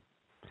kingdom,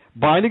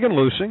 binding and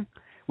loosing.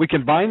 We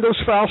can bind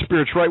those foul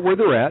spirits right where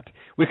they're at.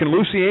 We can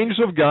loose the angels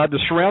of God to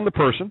surround the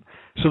person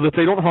so that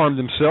they don't harm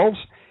themselves.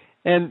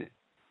 And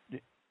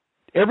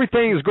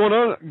everything is going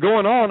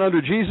on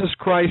under Jesus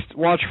Christ's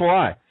watchful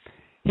eye.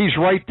 He's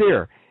right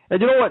there. And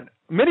you know what?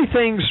 Many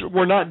things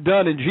were not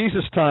done in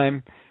Jesus'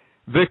 time,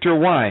 Victor.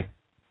 Why?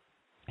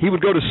 He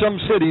would go to some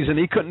cities and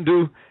He couldn't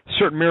do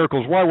certain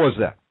miracles. Why was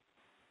that?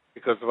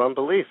 Because of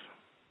unbelief.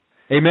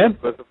 Amen?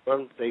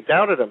 They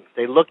doubted Him.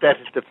 They looked at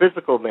the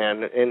physical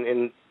man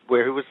in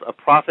where he was a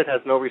prophet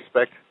has no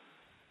respect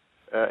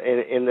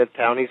in the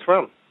town he's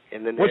from.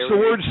 What's the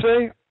word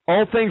say?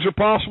 All things are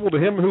possible to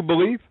him who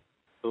believes.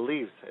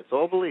 Believes. It's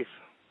all belief.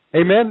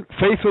 Amen.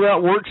 Faith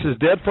without works is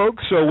dead,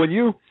 folks. So when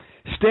you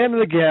stand in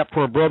the gap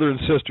for a brother and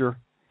sister,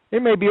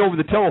 it may be over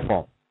the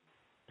telephone,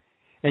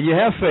 and you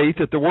have faith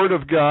that the Word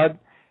of God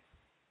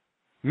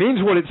means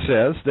what it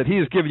says, that He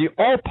has given you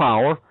all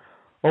power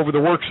over the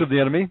works of the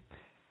enemy,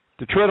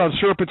 to tread on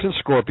serpents and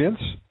scorpions.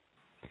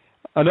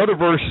 Another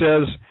verse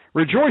says,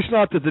 rejoice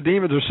not that the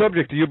demons are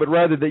subject to you, but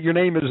rather that your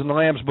name is in the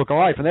Lamb's Book of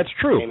Life. And that's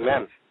true.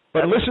 Amen.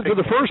 But listen to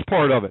the first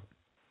part of it.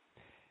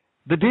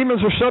 The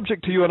demons are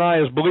subject to you and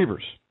I as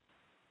believers.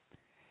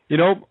 You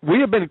know, we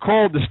have been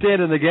called to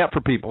stand in the gap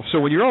for people. So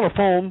when you're on a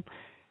phone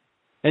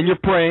and you're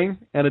praying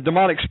and a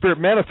demonic spirit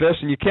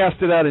manifests and you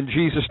cast it out in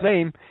Jesus'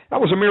 name, that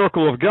was a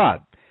miracle of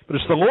God. But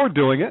it's the Lord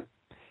doing it.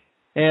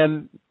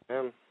 And,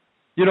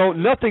 you know,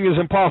 nothing is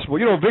impossible.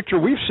 You know, Victor,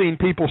 we've seen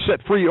people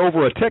set free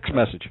over a text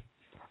message.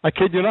 I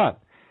kid you not.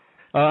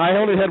 I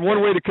only had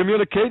one way to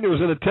communicate, and it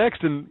was in a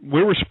text, and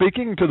we were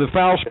speaking to the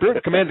foul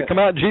spirit, commanded to come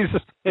out in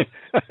Jesus' name.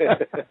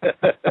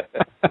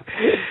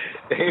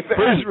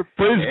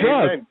 Praise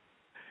God.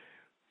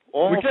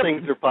 All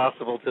things are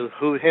possible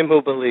to him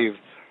who believes.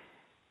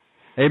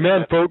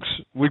 Amen, folks.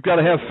 We've got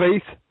to have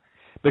faith,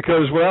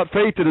 because without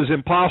faith it is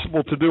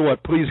impossible to do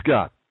what? Please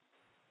God.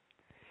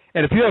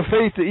 And if you have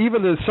faith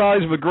even the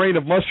size of a grain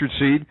of mustard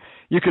seed,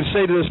 you can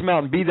say to this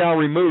mountain, be thou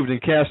removed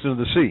and cast into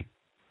the sea.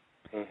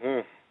 Mm-hmm.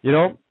 You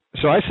know,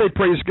 So I say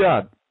praise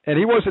God. And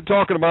he wasn't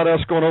talking about us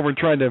going over and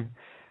trying to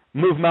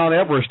move Mount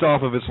Everest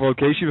off of its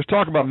location. He was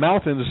talking about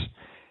mountains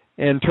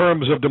in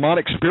terms of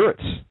demonic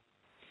spirits.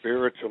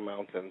 Spiritual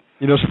mountains.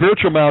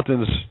 Spiritual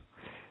mountains.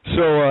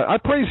 So I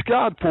praise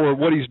God for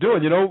what he's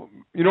doing.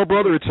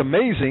 Brother, it's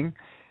amazing.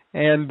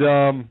 And,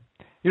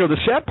 the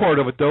sad part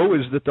of it, though,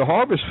 is that the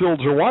harvest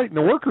fields are white and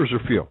the workers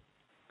are few.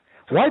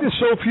 Why do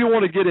so few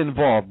want to get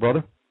involved,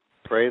 brother?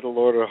 Pray the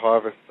Lord of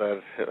harvest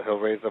that he'll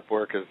raise up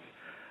workers.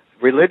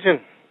 Religion.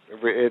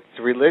 It's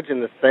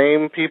religion. The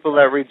same people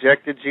that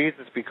rejected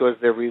Jesus because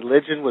their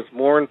religion was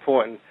more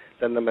important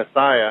than the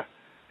Messiah.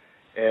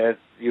 And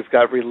you've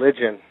got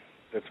religion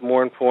that's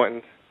more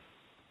important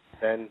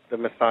than the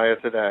Messiah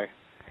today.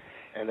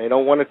 And they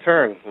don't want to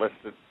turn unless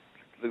the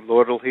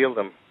Lord will heal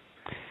them.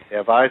 They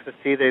have eyes to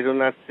see, they do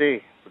not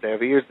see. But they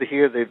have ears to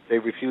hear, they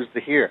refuse to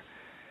hear.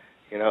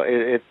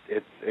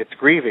 It's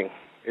grieving.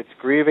 It's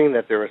grieving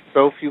that there are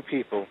so few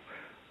people,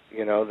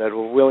 that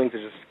were willing to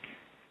just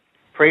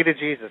pray to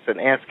Jesus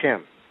and ask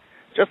him.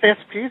 Just ask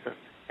Jesus,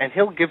 and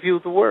he'll give you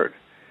the word.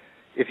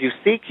 If you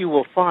seek, you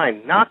will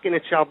find. Knock, and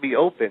it shall be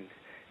opened.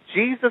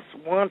 Jesus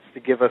wants to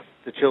give us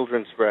the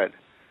children's bread.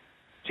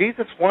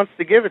 Jesus wants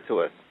to give it to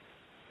us.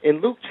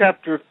 In Luke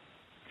chapter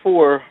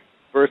 4,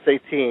 verse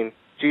 18,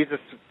 Jesus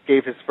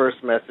gave his first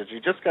message. He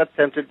just got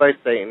tempted by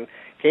Satan,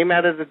 came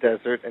out of the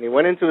desert, and he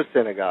went into a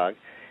synagogue,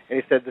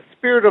 and he said, "The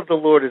Spirit of the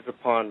Lord is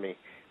upon me,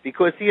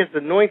 because he has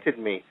anointed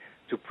me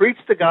to preach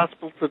the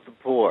gospel to the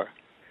poor.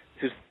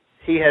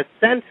 He has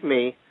sent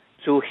me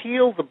to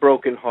heal the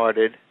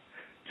brokenhearted,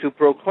 to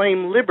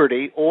proclaim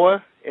liberty,"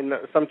 or, in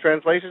some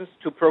translations,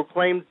 to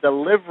proclaim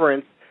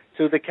deliverance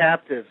to the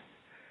captives,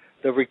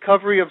 the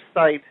recovery of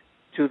sight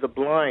to the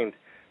blind,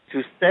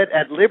 to set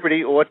at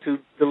liberty, or to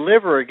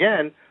deliver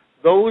again,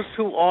 those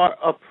who are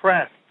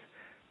oppressed,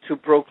 to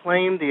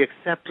proclaim the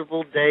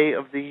acceptable day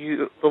of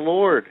the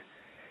Lord.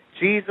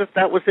 Jesus,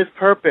 that was his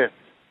purpose.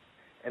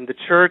 And the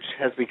church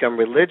has become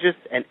religious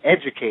and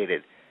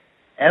educated,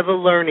 ever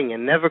learning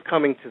and never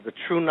coming to the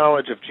true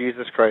knowledge of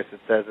Jesus Christ,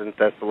 it says in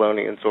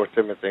Thessalonians or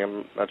Timothy,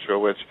 I'm not sure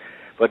which.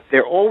 But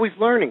they're always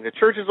learning. The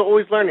church is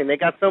always learning. They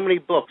got so many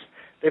books.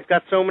 They've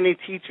got so many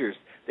teachers.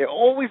 They're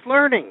always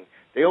learning.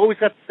 They always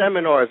got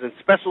seminars and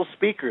special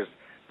speakers,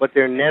 but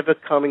they're never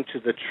coming to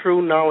the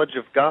true knowledge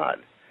of God,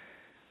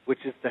 which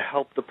is to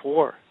help the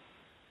poor,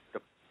 the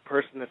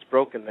person that's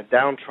broken, the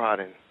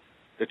downtrodden.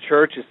 The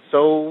church is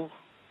so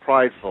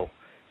prideful,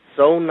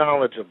 so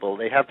knowledgeable.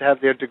 They have to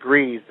have their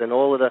degrees and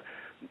all of the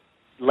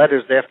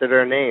letters after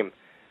their name,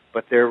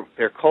 but they're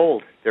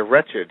cold. They're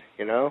wretched,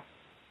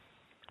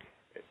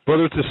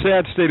 Brother, it's a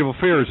sad state of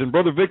affairs. And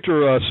Brother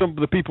Victor, some of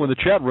the people in the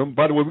chat room,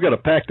 by the way, we've got a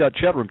packed-out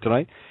chat room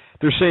tonight.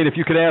 They're saying if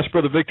you could ask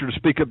Brother Victor to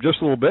speak up just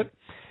a little bit.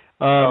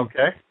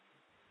 Okay.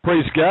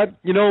 Praise God.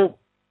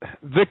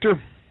 Victor,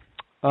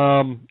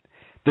 the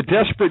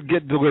desperate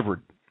get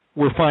delivered,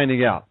 we're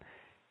finding out.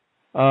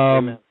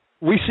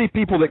 We see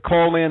people that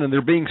call in and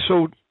they're being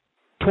so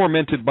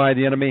tormented by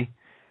the enemy.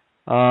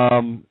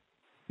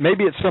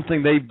 Maybe it's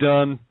something they've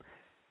done.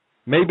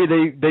 Maybe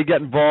they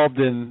get involved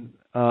in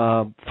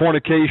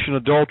fornication,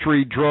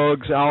 adultery,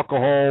 drugs,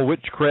 alcohol,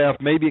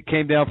 witchcraft. Maybe it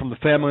came down from the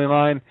family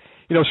line.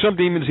 Some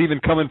demons even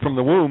coming from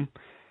the womb,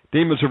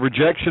 demons of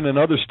rejection and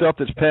other stuff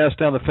that's passed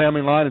down the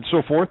family line and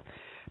so forth.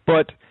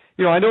 But,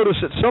 I notice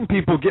that some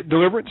people get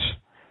deliverance.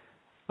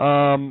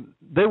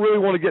 They really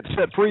want to get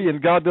set free,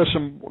 and God does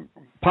some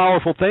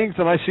powerful things,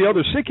 and I see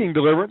others seeking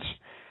deliverance,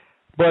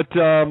 but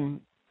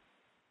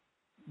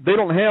they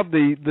don't have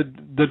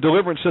the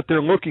deliverance that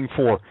they're looking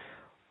for.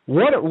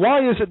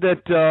 Why is it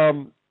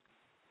that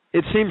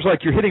it seems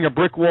like you're hitting a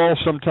brick wall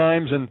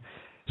sometimes, and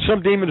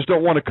some demons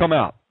don't want to come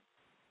out?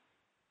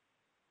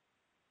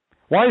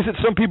 Why is it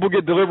some people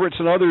get deliverance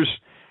and others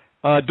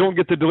don't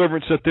get the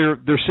deliverance that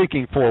they're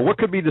seeking for? What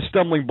could be the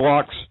stumbling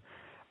blocks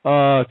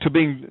to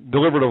being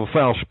delivered of a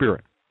foul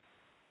spirit?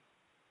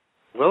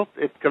 Well,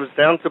 it comes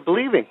down to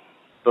believing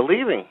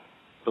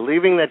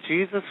that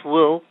Jesus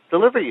will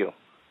deliver you.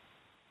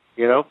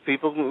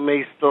 People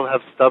may still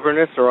have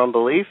stubbornness or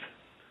unbelief.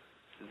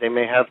 They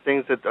may have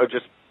things that are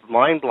just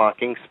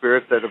mind-blocking,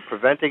 spirits that are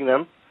preventing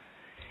them.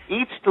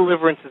 Each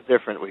deliverance is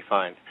different, we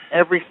find.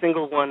 Every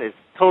single one is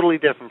totally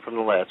different from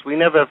the last. We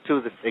never have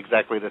two that's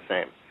exactly the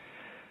same.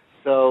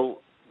 So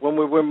when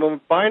we're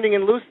binding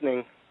and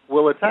loosening,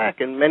 we'll attack,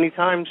 and many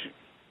times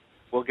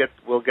we'll get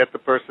the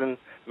person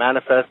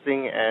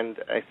manifesting and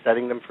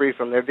setting them free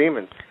from their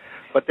demons.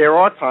 But there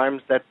are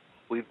times that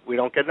we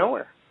don't get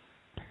nowhere.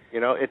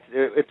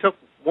 It took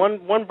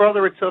one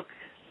brother. It took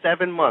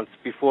 7 months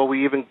before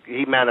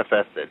he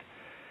manifested.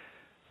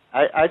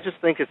 I just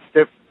think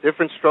it's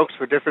different strokes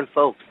for different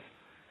folks.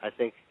 I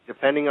think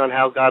depending on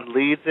how God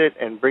leads it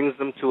and brings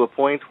them to a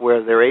point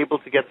where they're able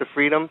to get the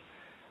freedom,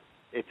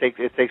 it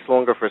takes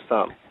longer for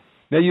some.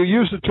 Now, you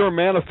use the term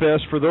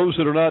manifest. For those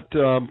that are not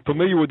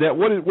familiar with that,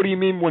 what do you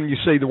mean when you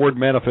say the word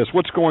manifest?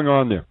 What's going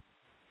on there?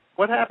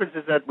 What happens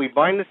is that we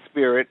bind the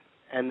spirit,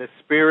 and the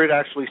spirit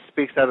actually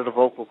speaks out of the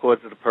vocal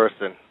cords of the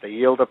person. They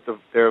yield up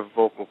their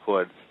vocal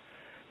cords.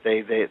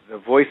 The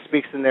voice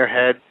speaks in their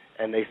head,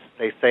 and they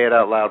say it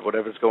out loud,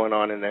 whatever's going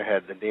on in their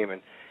head, the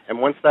demon. And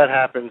once that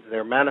happens,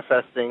 they're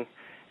manifesting,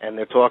 and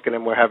they're talking,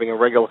 and we're having a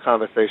regular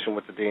conversation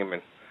with the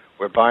demon.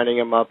 We're binding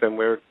him up, and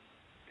we're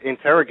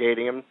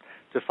interrogating him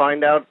to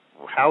find out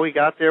how he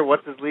got there,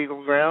 what's his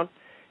legal ground,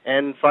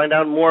 and find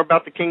out more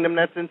about the kingdom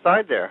that's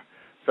inside there,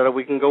 so that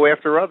we can go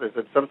after others.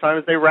 And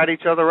sometimes they rat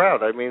each other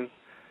out. I mean,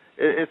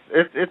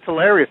 it's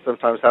hilarious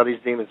sometimes how these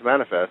demons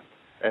manifest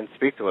and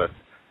speak to us.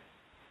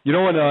 You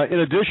know, in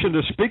addition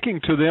to speaking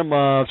to them,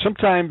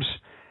 sometimes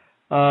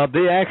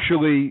they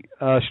actually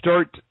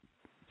start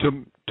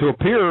to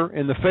appear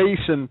in the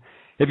face. And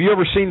have you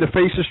ever seen the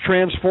faces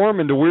transform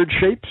into weird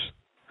shapes?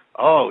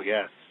 Oh,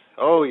 yes.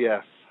 Oh,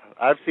 yes.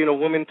 I've seen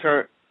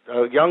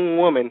a young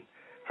woman,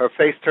 her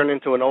face turn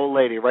into an old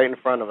lady right in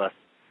front of us.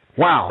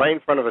 Wow. Right in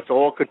front of us,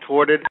 all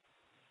contorted.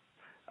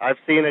 I've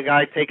seen a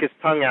guy take his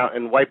tongue out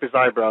and wipe his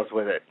eyebrows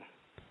with it.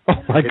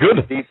 Oh, my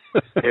goodness.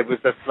 It was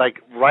just like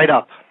right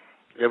up.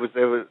 It was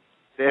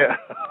yeah.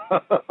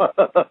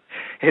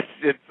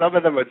 Some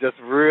of them are just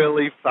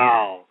really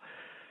foul.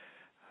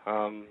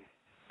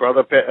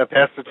 Brother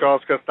Pastor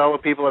Charles Costello,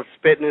 people have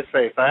spit in his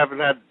face. I haven't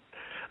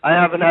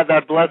had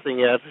that blessing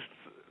yet.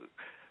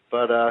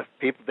 But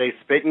people, they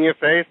spit in your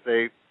face.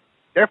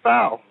 They're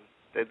foul.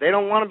 They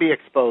don't want to be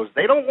exposed.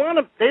 They don't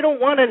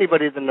want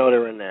anybody to know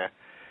they're in there.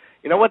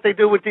 You know what they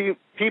do with the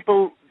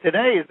people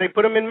today is they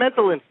put them in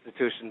mental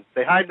institutions.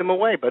 They hide them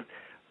away. But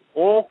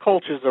all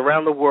cultures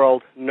around the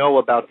world know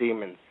about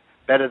demons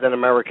better than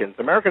Americans.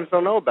 Americans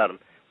don't know about them.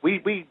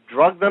 We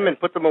drug them and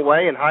put them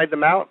away and hide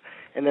them out,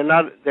 and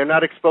they're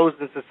not exposed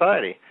in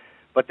society.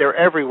 But they're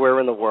everywhere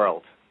in the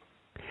world,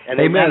 and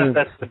they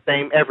manifest the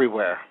same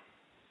everywhere.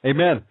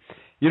 Amen.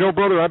 You know,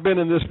 brother, I've been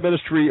in this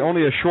ministry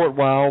only a short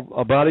while,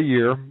 about a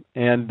year,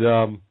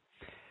 and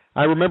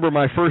I remember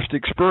my first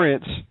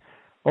experience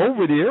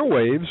over the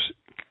airwaves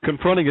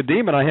confronting a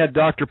demon. I had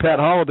Dr. Pat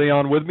Holliday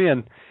on with me,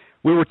 and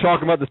we were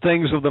talking about the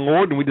things of the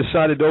Lord, and we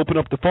decided to open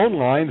up the phone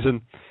lines.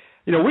 And,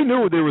 you know, we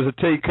knew there was a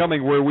day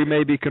coming where we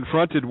may be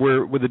confronted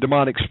with a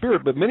demonic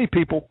spirit, but many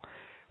people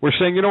were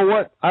saying, you know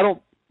what, I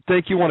don't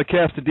think you want to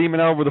cast a demon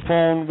out over the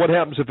phone. What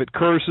happens if it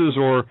curses?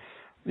 Or,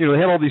 you know, they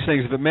had all these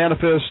things. If it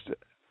manifests,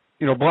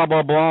 you know, blah,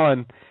 blah, blah.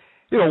 And,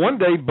 you know, one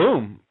day,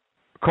 boom,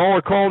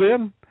 caller called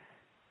in.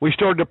 We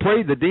started to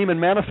pray. The demon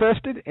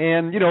manifested.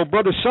 And, you know,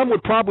 brother, some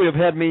would probably have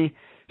had me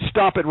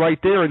stop it right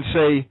there and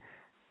say,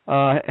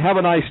 have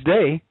a nice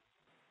day.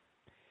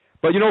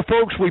 But, you know,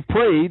 folks, we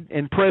prayed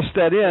and pressed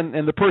that in,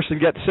 and the person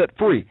got set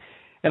free.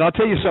 And I'll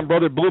tell you something,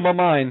 brother, it blew my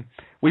mind.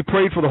 We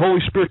prayed for the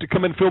Holy Spirit to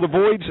come and fill the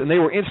voids, and they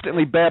were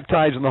instantly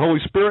baptized in the Holy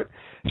Spirit,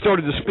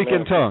 started to speak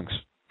in tongues.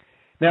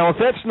 Now, if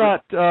that's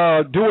not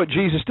do what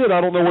Jesus did,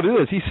 I don't know what it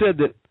is. He said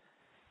that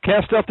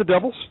cast out the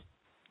devils,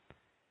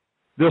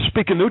 they'll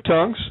speak in new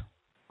tongues.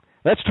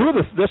 That's two of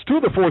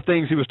the four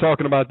things he was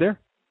talking about there.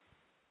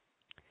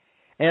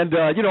 And,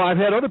 you know, I've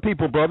had other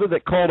people, brother,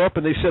 that called up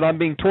and they said, I'm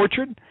being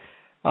tortured.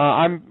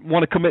 I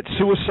want to commit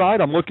suicide.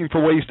 I'm looking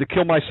for ways to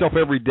kill myself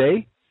every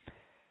day.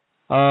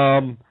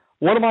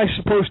 What am I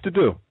supposed to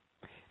do?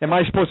 Am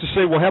I supposed to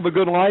say, well, have a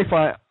good life?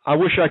 I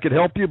wish I could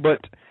help you, but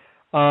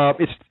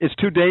it's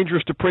too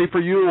dangerous to pray for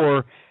you,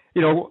 or,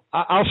 you know,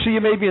 I'll see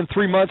you maybe in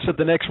 3 months at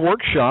the next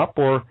workshop,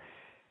 or,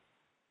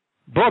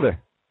 brother,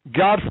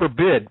 God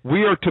forbid,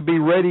 we are to be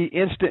ready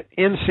instant,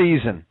 in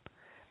season,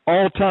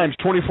 all times,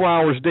 24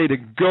 hours a day to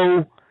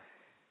go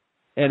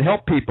and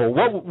help people.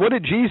 What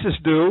did Jesus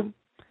do,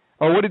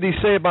 or what did he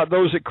say about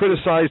those that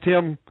criticized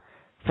him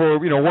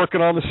for, you know,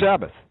 working on the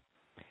Sabbath?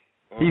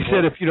 He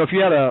said, if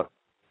you had a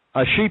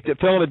sheep that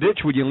fell in a ditch,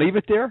 would you leave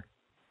it there?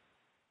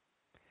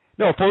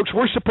 No, folks,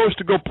 we're supposed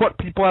to go put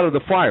people out of the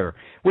fire.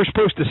 We're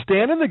supposed to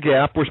stand in the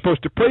gap. We're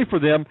supposed to pray for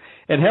them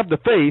and have the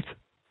faith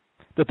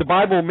that the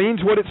Bible means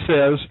what it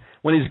says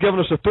when he's given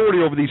us authority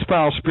over these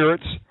foul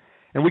spirits,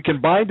 and we can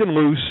bind and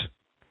loose,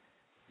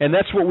 and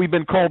that's what we've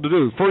been called to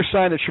do. First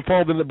sign that shall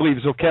follow them that believe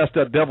is they'll cast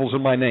out devils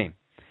in my name.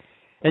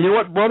 And you know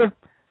what, brother?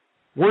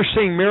 We're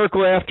seeing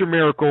miracle after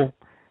miracle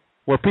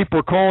where people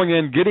are calling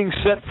in, getting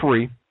set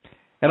free.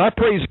 And I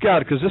praise God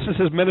because this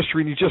is his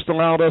ministry, and he just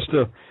allowed us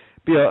to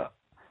be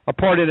a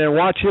part in it and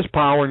watch his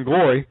power and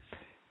glory.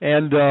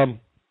 And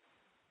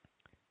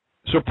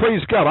so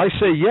praise God. I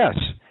say yes.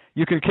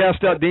 You can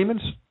cast out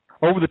demons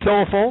over the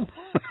telephone,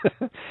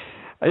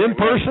 in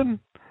person,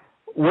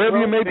 wherever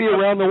you may be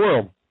around the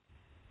world.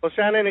 Well,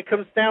 Shannon, it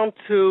comes down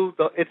to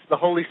it's the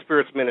Holy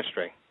Spirit's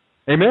ministry.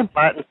 Amen.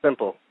 Flat and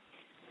simple.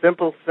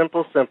 Simple,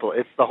 simple, simple.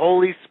 It's the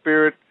Holy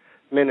Spirit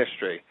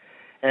ministry.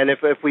 And if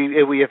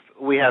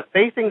we have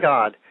faith in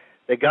God,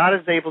 that God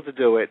is able to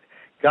do it,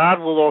 God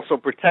will also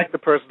protect the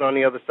person on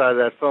the other side of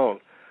that phone.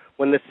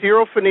 When the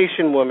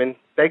Syrophoenician woman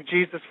begged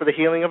Jesus for the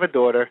healing of her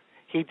daughter,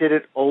 he did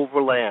it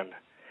over land.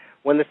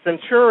 When the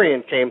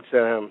centurion came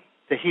to him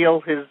to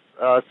heal his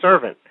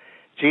servant,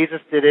 Jesus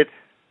did it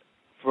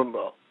from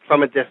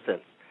a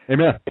distance.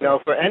 Amen. You know,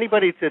 for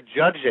anybody to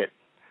judge it,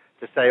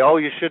 to say, oh,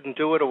 you shouldn't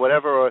do it or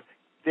whatever, or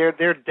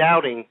they're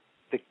doubting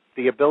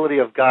the ability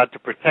of God to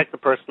protect the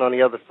person on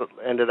the other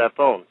end of that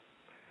phone.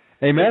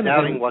 Amen. They're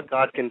doubting what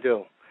God can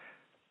do.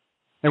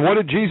 And what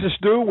did Jesus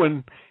do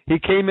when he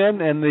came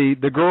in and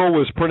the girl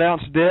was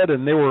pronounced dead,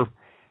 and they were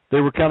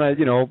kind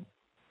of,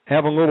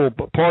 having a little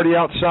party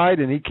outside,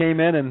 and he came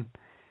in and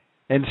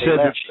said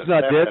that she's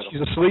not dead,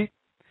 she's asleep?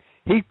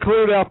 He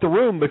cleared out the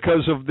room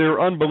because of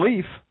their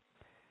unbelief.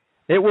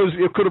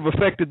 It could have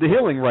affected the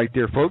healing right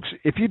there, folks.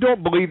 If you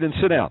don't believe, then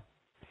sit down.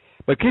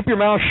 But keep your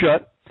mouth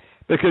shut,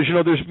 because,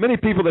 there's many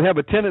people that have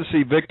a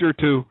tendency, Victor,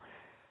 to,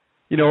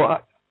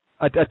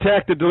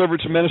 attack the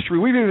deliverance ministry.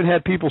 We've even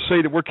had people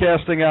say that we're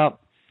casting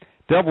out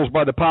devils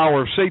by the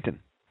power of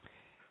Satan.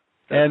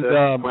 And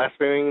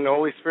blaspheming the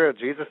Holy Spirit.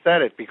 Jesus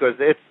said it, because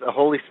it's a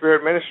Holy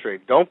Spirit ministry.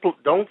 Don't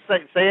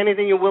say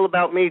anything you will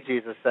about me,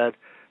 Jesus said,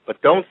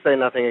 but don't say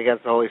nothing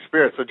against the Holy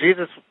Spirit. So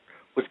Jesus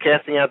was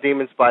casting out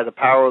demons by the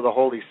power of the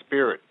Holy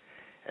Spirit.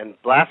 And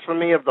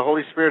blasphemy of the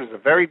Holy Spirit is a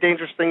very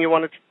dangerous thing you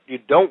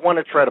don't want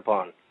to tread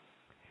upon.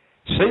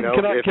 Satan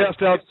cannot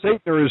cast out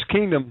Satan, or his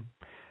kingdom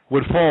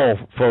would fall,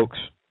 folks.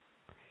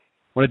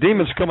 When a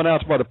demon's coming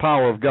out, it's by the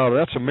power of God.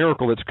 That's a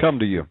miracle that's come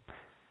to you.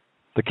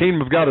 The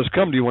kingdom of God has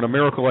come to you when a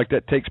miracle like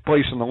that takes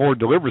place and the Lord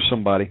delivers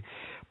somebody.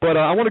 But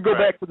I want to go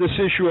back to this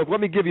issue of,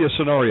 let me give you a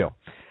scenario.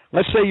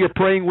 Let's say you're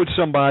praying with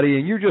somebody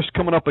and you're just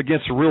coming up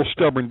against a real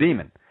stubborn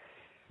demon.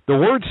 The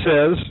Word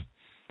says,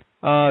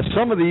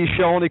 some of these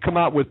shall only come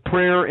out with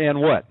prayer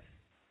and what?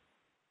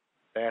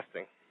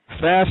 Fasting.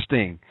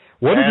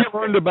 What have you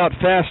learned about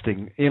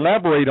fasting?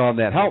 Elaborate on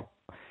that.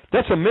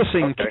 That's a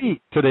missing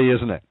key today,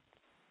 isn't it?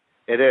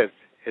 It is.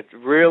 It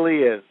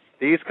really is.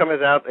 These come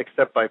out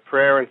except by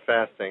prayer and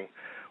fasting.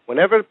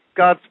 Whenever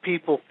God's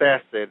people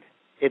fasted,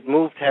 it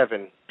moved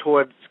heaven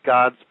towards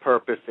God's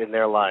purpose in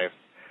their lives.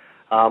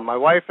 My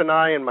wife and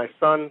I and my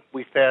son,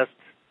 we fast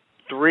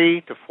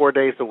 3 to 4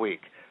 days a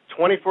week.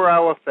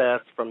 24-hour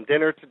fast from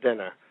dinner to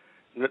dinner.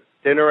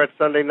 Dinner at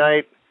Sunday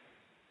night,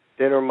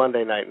 dinner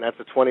Monday night, and that's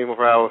a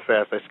 24-hour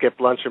fast. I skip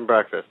lunch and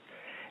breakfast.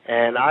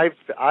 And I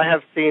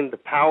have seen the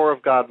power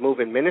of God move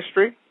in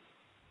ministry,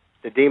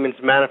 the demons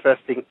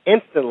manifesting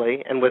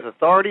instantly and with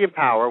authority and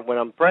power when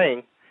I'm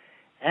praying,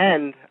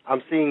 and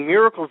I'm seeing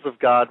miracles of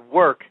God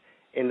work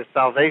in the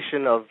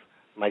salvation of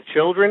my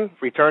children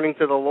returning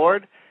to the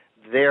Lord,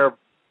 their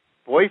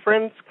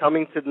boyfriends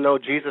coming to know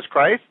Jesus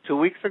Christ 2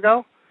 weeks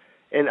ago,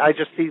 and I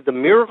just see the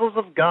miracles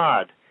of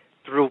God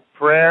through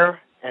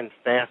prayer and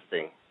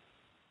fasting.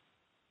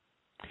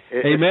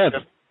 Amen.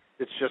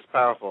 It's just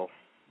powerful.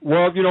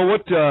 Well, you know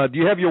what? Do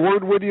you have your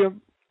word with you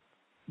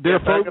there,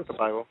 yes, folks? I got the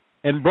Bible.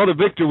 And Brother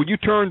Victor, would you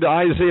turn to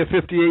Isaiah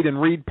 58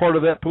 and read part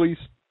of that, please?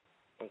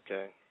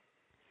 Okay.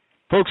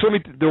 Folks,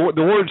 the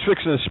Word's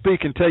fixing to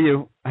speak and tell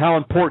you how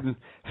important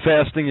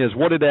fasting is,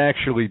 what it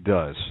actually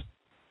does.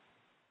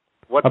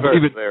 What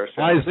verse there?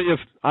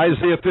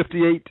 Isaiah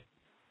 58.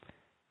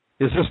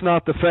 Is this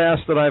not the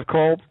fast that I've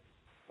called?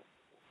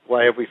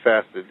 Why have we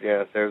fasted?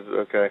 Yeah,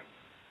 okay.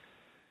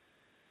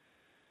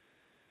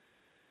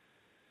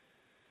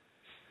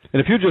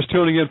 And if you're just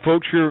tuning in,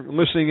 folks, you're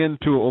listening in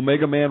to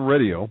Omegaman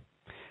Radio.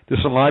 This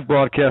is a live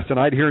broadcast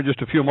tonight. Here in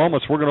just a few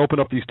moments, we're going to open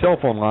up these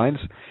telephone lines.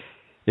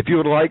 If you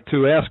would like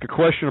to ask a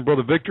question of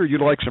Brother Victor,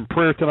 you'd like some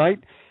prayer tonight,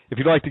 if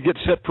you'd like to get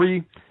set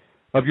free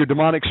of your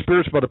demonic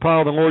spirits by the power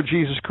of the Lord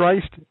Jesus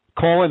Christ,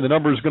 call in. The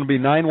number is going to be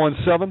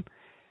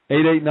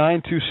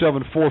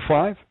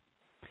 917-889-2745.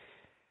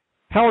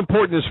 How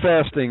important is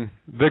fasting,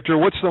 Victor?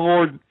 What's the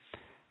Lord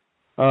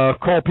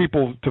call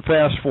people to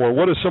fast for?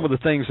 What are some of the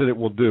things that it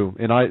will do?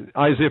 And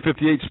Isaiah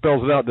 58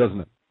 spells it out,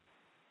 doesn't it?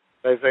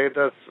 Isaiah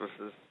does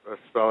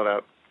spell it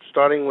out.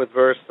 Starting with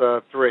verse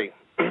 3.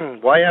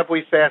 Why have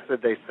we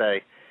fasted, they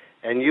say,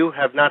 and you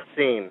have not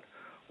seen?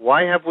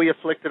 Why have we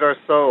afflicted our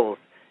souls,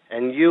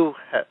 and you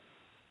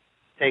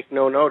take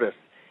no notice?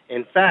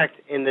 In fact,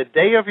 in the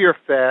day of your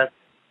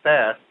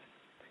fast,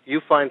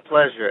 you find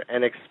pleasure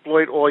and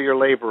exploit all your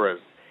laborers.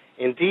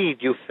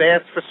 Indeed, you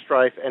fast for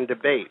strife and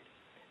debate,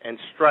 and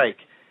strike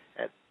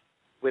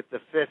with the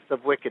fist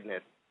of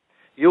wickedness.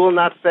 You will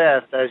not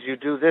fast as you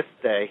do this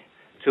day,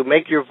 to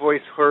make your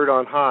voice heard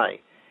on high.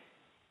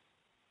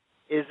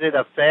 Is it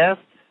a fast?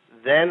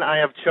 Then I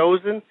have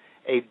chosen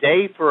a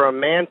day for a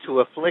man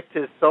to afflict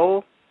his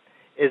soul.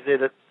 Is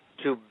it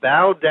to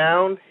bow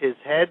down his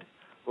head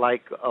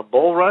like a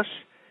bulrush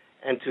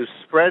and to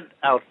spread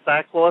out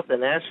sackcloth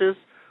and ashes?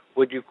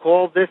 Would you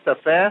call this a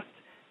fast,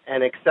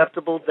 an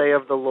acceptable day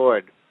of the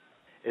Lord?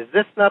 Is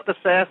this not the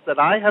fast that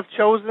I have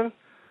chosen?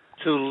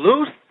 To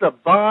loose the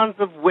bonds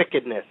of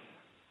wickedness,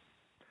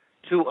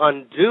 to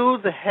undo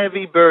the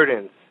heavy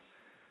burdens,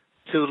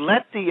 to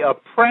let the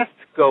oppressed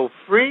go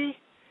free,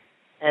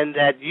 and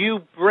that you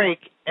break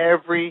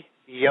every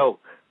yoke.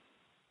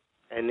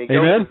 And the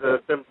yoke is a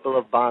symbol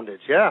of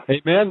bondage. Yeah.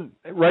 Amen.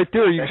 Right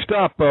there, you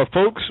stop.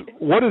 Folks,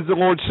 what has the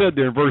Lord said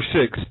there in verse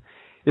 6?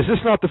 Is this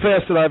not the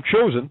fast that I've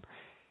chosen?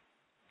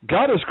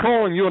 God is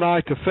calling you and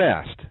I to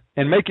fast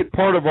and make it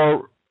part of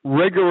our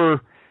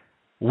regular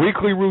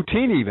weekly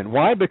routine even.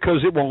 Why?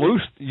 Because it will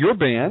loose your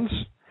bands.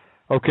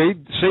 Okay,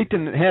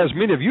 Satan has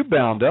many of you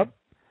bound up.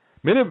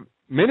 Many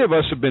of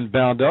us have been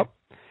bound up.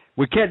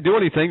 We can't do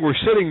anything. We're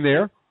sitting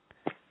there.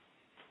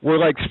 We're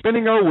like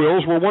spinning our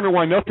wheels. We're wondering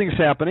why nothing's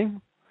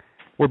happening.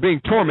 We're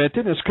being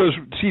tormented. It's because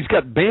he's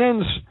got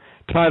bands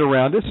tied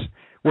around us.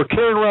 We're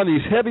carrying around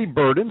these heavy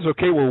burdens.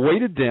 Okay, we're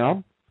weighted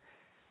down.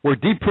 We're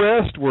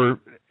depressed. We're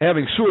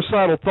having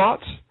suicidal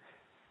thoughts.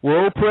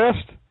 We're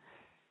oppressed.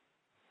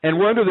 And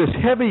we're under this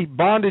heavy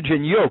bondage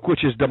and yoke,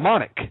 which is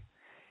demonic.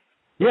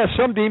 Yeah,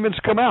 some demons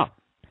come out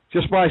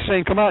just by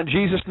saying, come out in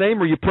Jesus'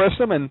 name, or you press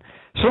them, and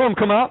some of them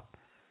come out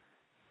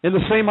in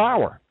the same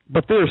hour.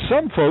 But there are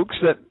some folks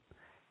that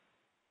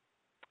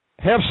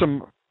have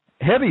some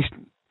heavy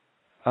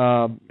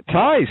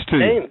ties to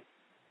you.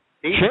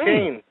 Deep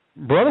chains.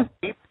 Brother?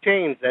 Deep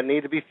chains that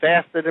need to be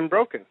fasted and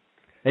broken.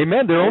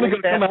 Amen. They're only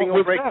going to come out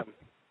with that.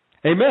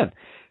 Amen.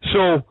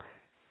 So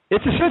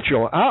it's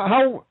essential.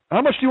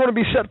 How much do you want to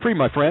be set free,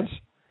 my friends?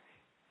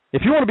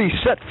 If you want to be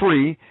set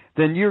free,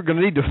 then you're going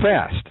to need to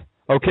fast,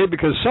 okay?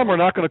 Because some are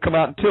not going to come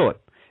out until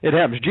it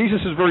happens. Jesus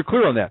is very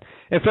clear on that.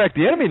 In fact,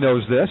 the enemy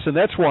knows this, and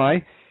that's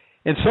why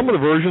in some of the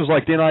versions,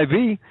 like the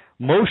NIV,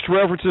 most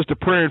references to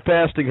prayer and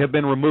fasting have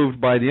been removed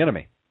by the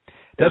enemy.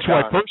 That's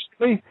why,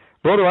 personally,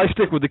 brother, I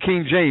stick with the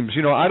King James.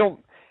 I don't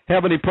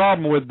have any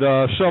problem with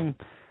some,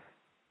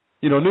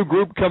 new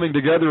group coming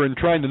together and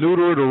trying to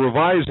neuter it or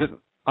revise it.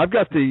 I've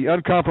got the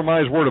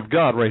uncompromised Word of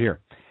God right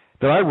here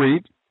that I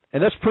read,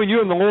 and that's between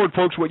you and the Lord,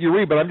 folks, what you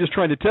read, but I'm just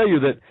trying to tell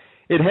you that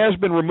it has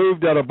been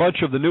removed out of a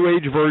bunch of the New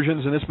Age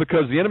versions, and it's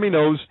because the enemy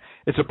knows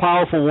it's a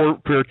powerful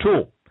warfare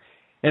tool,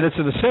 and it's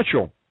an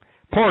essential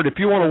part if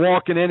you want to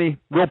walk in any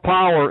real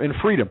power and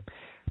freedom.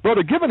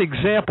 Brother, give an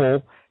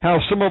example how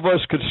some of us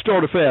could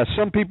start a fast.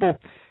 Some people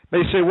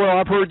may say, well,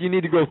 I've heard you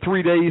need to go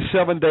 3 days,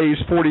 7 days,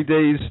 40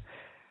 days.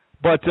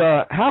 But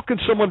how can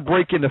someone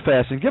break into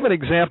fasting? Give an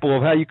example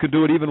of how you could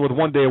do it even with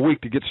 1 day a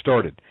week to get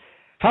started.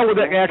 How would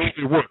that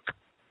actually work?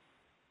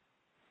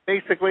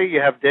 Basically, you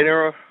have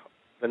dinner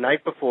the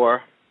night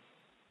before,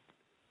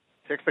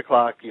 6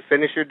 o'clock. You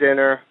finish your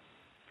dinner,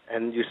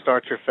 and you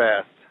start your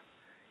fast.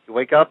 You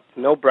wake up,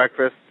 no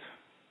breakfast.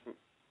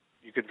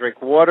 You could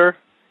drink water.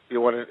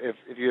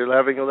 If you're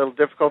having a little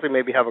difficulty,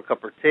 maybe have a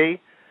cup of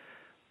tea.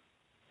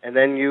 And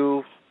then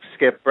you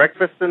skip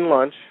breakfast and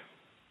lunch.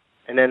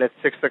 And then at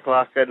 6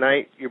 o'clock at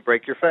night, you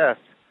break your fast.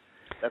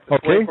 That's a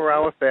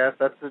 24-hour fast.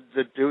 That's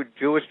the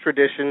Jewish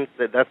tradition.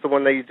 That's the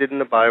one that you did in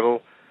the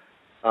Bible.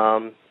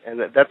 And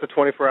that's a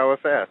 24-hour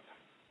fast.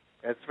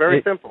 It's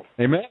very simple.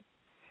 Amen.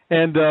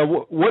 And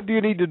what do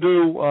you need to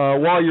do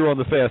while you're on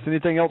the fast?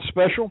 Anything else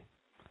special?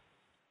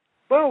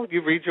 Well,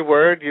 you read your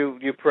word.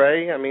 You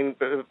pray. I mean,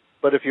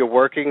 but if you're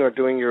working or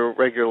doing your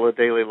regular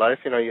daily life,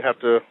 you have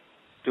to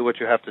do what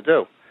you have to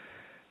do.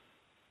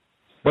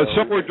 But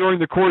somewhere during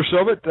the course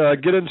of it,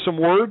 get in some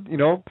word,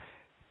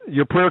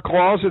 your prayer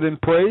closet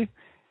and pray.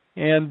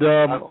 And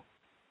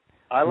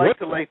I like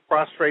to lay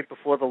prostrate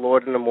before the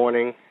Lord in the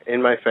morning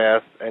in my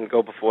fast and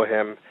go before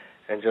Him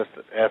and just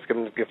ask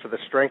Him to give for the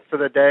strength for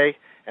the day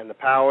and the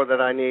power that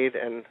I need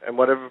and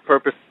whatever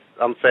purpose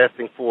I'm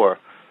fasting for,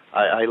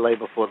 I lay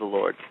before the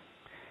Lord.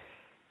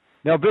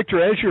 Now,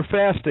 Victor, as you're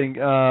fasting,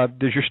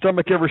 does your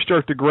stomach ever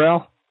start to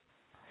growl?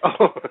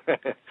 Oh.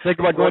 Think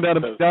about going down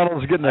to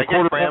McDonald's and getting a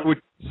quarter pounder.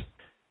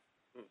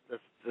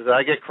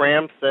 I get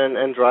cramps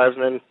and drives,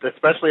 and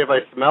especially if I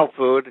smell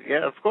food,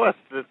 yeah, of course,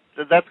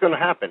 that's going to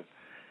happen.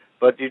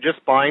 But you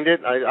just bind it.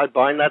 I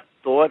bind that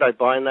thought. I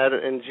bind that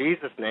in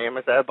Jesus' name.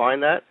 I say, I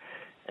bind that,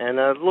 and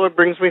the Lord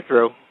brings me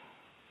through.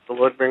 The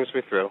Lord brings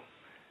me through.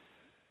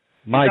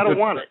 You got to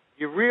want it.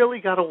 You really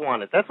got to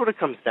want it. That's what it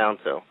comes down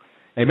to.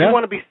 Amen. You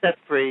want to be set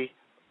free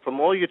from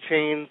all your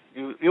chains.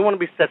 You want to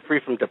be set free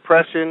from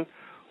depression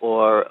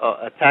or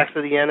attacks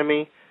of the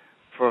enemy,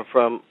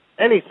 from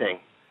anything,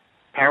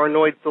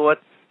 paranoid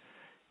thoughts.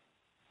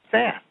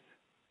 Fast.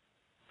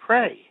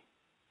 Pray.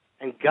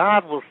 And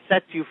God will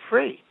set you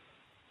free.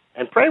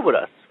 And pray with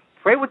us.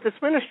 Pray with this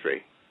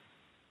ministry.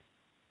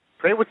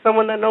 Pray with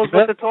someone that knows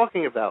what they're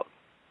talking about.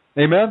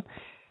 Amen.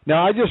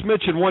 Now, I just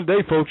mentioned 1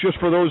 day, folks, just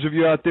for those of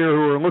you out there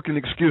who are looking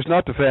an excuse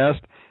not to fast,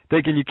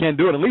 thinking you can't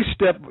do it. At least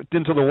step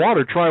into the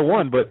water, try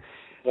one. But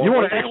you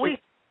want to actually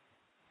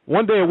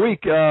 1 day a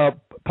week,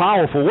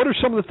 powerful. What are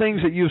some of the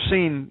things that you've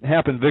seen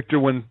happen, Victor,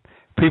 when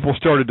people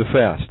started to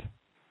fast?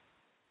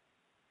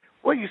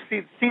 Well, you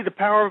see the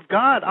power of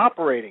God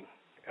operating.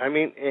 I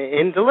mean,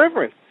 in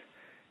deliverance.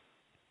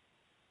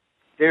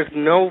 There's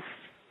no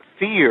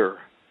fear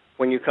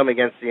when you come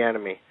against the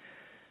enemy.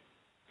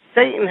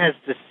 Satan has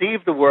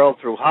deceived the world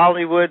through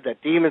Hollywood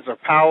that demons are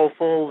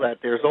powerful, that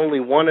there's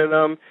only one of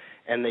them,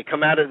 and they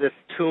come out of this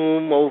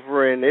tomb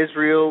over in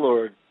Israel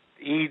or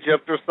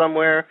Egypt or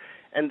somewhere,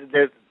 and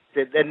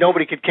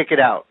nobody could kick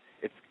it out.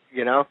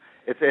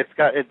 It's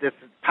got this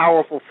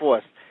powerful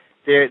force.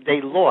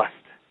 They lost.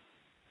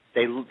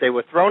 They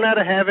were thrown out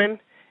of heaven,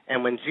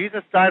 and when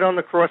Jesus died on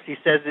the cross, He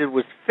says it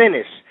was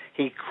finished.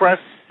 He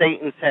crushed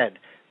Satan's head.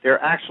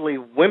 They're actually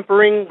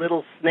whimpering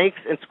little snakes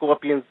and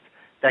scorpions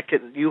that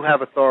you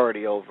have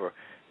authority over.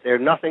 They're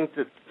nothing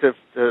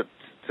to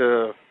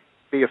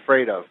be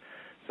afraid of.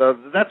 So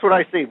that's what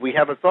I see. We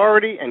have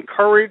authority and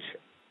courage.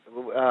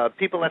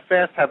 People that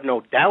fast have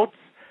no doubts.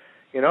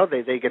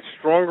 They get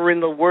stronger in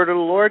the word of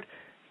the Lord.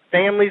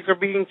 Families are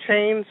being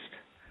changed.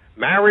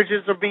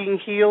 Marriages are being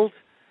healed.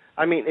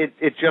 I mean,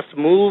 it just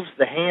moves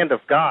the hand of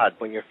God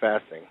when you're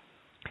fasting.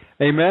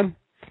 Amen.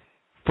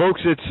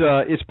 Folks,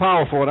 it's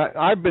powerful. And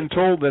I've been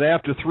told that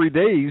after 3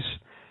 days,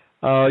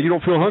 you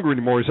don't feel hungry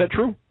anymore. Is that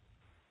true?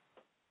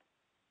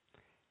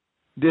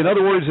 In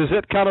other words, is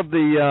it kind of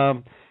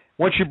the,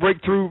 once you break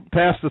through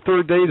past the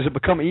third day, does it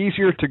become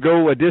easier to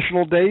go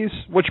additional days?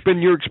 What's been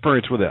your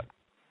experience with that?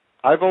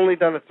 I've only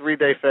done a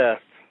 3-day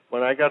fast.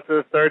 When I got to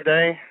the third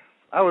day,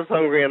 I was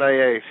hungry and I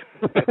ate.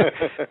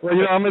 Well,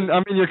 I'm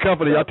in your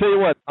company. I'll tell you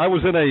what, I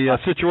was in a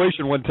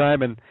situation one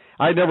time, and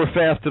I never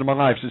fasted in my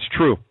life. So it's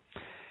true.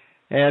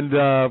 And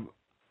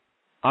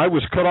I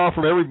was cut off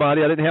from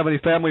everybody. I didn't have any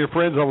family or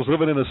friends. I was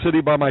living in a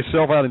city by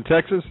myself out in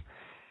Texas,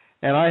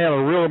 and I had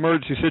a real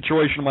emergency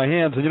situation in my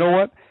hands. And you know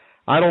what?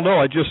 I don't know.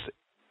 I just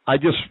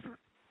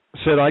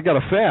said, I got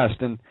to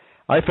fast. And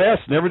I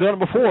fasted, never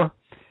done it before.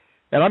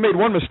 And I made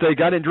one mistake.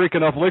 I didn't drink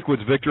enough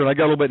liquids, Victor, and I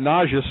got a little bit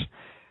nauseous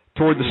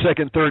toward the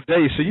second, third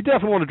day. So you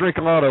definitely want to drink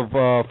a lot of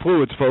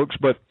fluids, folks.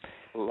 But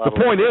the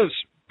point is,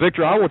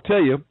 Victor, I will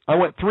tell you, I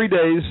went 3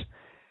 days,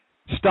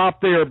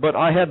 stopped there, but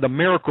I had the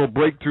miracle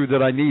breakthrough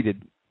that I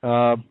needed.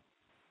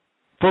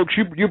 Folks,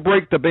 you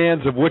break the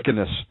bands of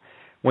wickedness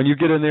when you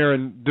get in there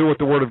and do what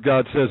the Word of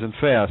God says and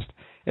fast.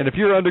 And if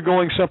you're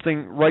undergoing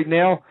something right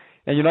now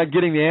and you're not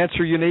getting the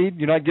answer you need,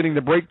 you're not getting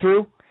the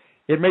breakthrough,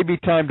 it may be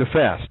time to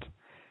fast.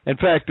 In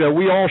fact,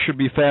 we all should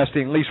be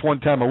fasting at least one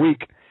time a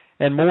week,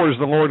 and more as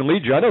the Lord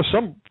leads you. I know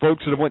some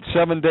folks that have went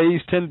 7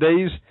 days, 10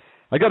 days.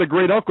 I got a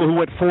great uncle who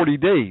went 40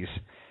 days.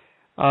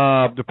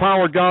 The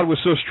power of God was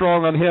so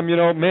strong on him,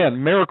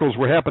 man, miracles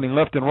were happening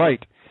left and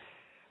right.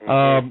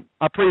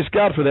 I praise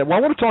God for that. Well,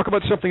 I want to talk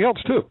about something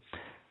else, too.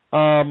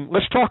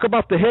 Let's talk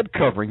about the head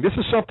covering. This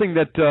is something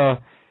that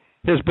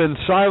has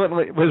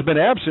been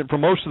absent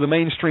from most of the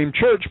mainstream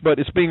church, but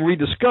it's being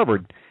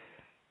rediscovered.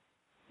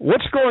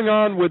 What's going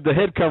on with the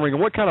head covering,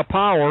 and what kind of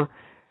power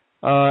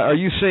are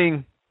you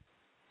seeing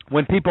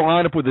when people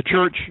line up with the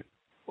church,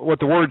 what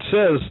the Word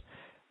says,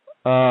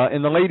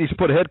 and the ladies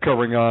put a head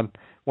covering on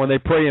when they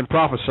pray and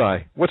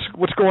prophesy?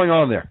 What's going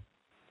on there?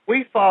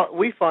 We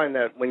find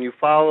that when you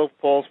follow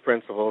Paul's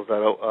principles,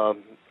 that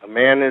a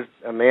man is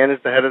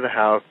the head of the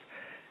house,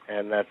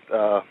 and that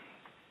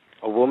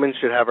a woman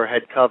should have her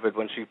head covered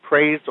when she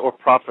prays or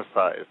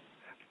prophesies.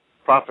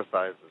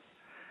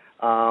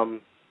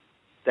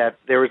 That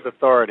there is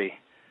authority.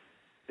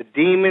 The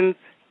demons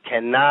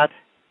cannot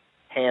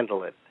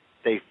handle it.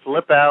 They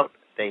flip out.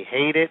 They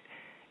hate it.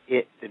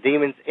 The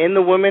demons in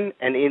the woman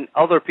and in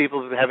other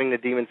people having the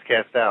demons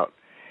cast out.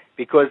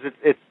 Because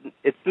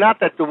it's not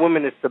that the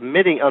woman is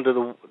submitting under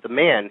the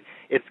man.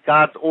 It's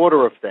God's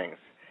order of things.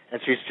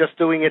 And she's just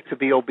doing it to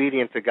be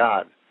obedient to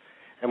God.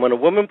 And when a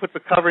woman puts a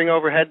covering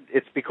over her head,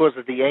 it's because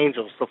of the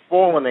angels, the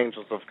fallen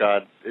angels of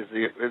God is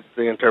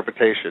the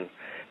interpretation.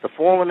 The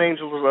fallen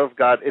angels of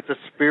God, it's a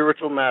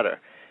spiritual matter.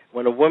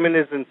 When a woman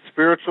is in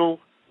spiritual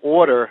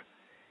order,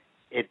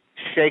 it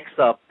shakes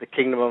up the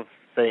kingdom of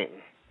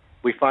Satan.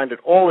 We find it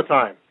all the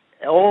time.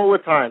 All the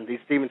time, these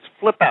demons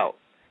flip out.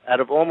 Out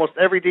of almost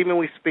every demon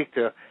we speak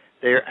to,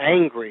 they're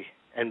angry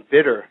and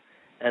bitter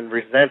and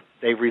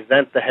they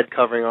resent the head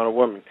covering on a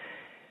woman.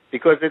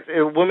 Because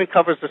a woman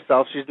covers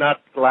herself, she's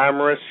not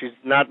glamorous, she's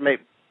not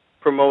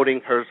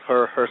promoting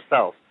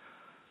herself,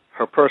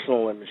 her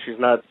personal image. She's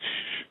not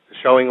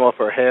showing off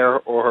her hair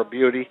or her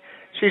beauty.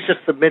 She's just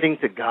submitting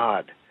to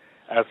God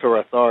as her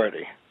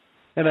authority.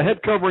 And a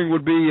head covering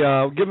would be,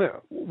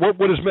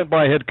 what is meant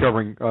by a head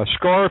covering? A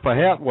scarf, a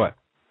hat, what?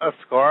 A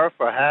scarf,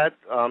 a hat,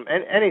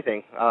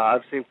 anything.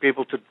 I've seen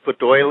people to put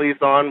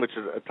doilies on, which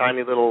is a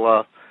tiny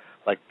little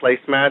like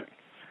placemat.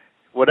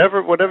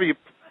 Whatever you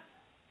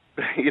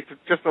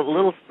just a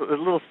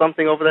little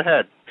something over the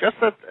head, just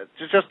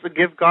to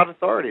give God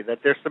authority, that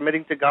they're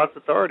submitting to God's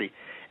authority,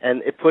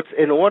 and it puts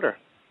in order.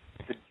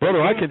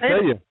 Brother, I can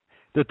tell you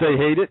that they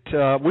hate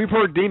it. We've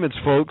heard demons,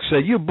 folks,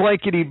 say, "You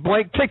blankety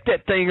blank, take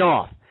that thing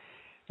off,"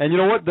 and you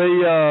know what?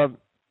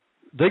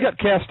 They got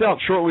cast out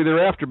shortly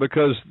thereafter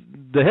because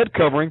the head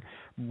covering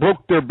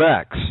broke their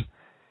backs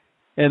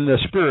in the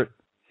spirit.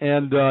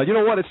 And you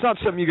know what? It's not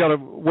something you got to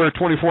wear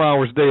 24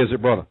 hours a day, is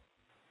it, brother?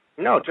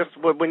 No, just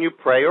when you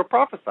pray or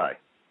prophesy.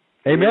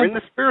 Amen. You're in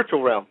the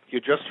spiritual realm.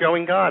 You're just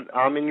showing God,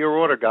 I'm in your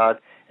order, God.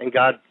 And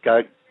God,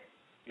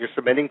 you're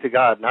submitting to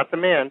God, not the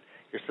man.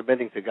 You're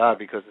submitting to God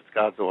because it's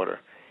God's order.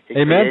 He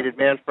Amen. created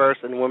man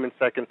first and woman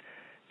second,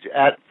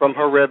 from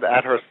her rib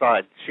at her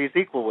side. She's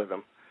equal with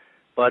him.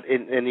 But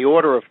in the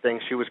order of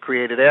things, she was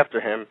created after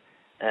him,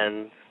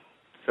 and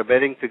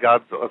submitting to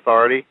God's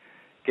authority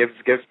gives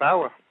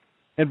power.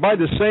 And by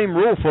the same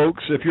rule,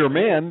 folks, if you're a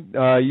man,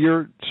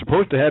 you're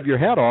supposed to have your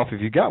hat off,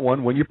 if you got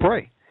one, when you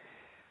pray.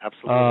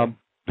 Absolutely.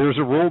 There's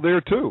a rule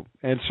there, too.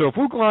 And so if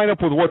we line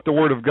up with what the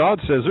Word of God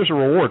says, there's a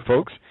reward,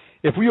 folks.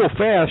 If you'll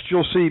fast,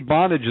 you'll see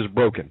bondage is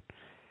broken.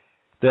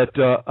 That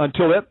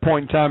until that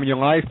point in time in your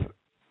life,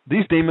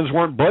 these demons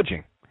weren't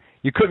budging.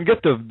 You couldn't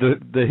get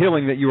the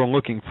healing that you were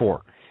looking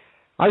for.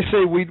 I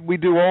say we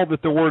do all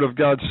that the Word of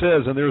God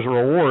says, and there's a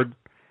reward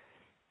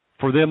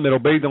for them that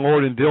obey the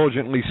Lord and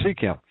diligently seek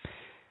Him.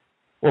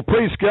 Well,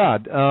 praise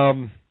God.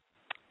 And,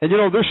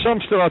 there's some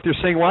still out there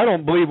saying, well, I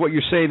don't believe what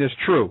you're saying is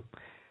true.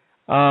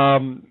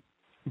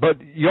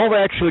 But you've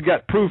actually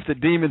got proof that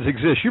demons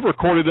exist. You've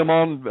recorded them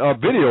on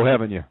video,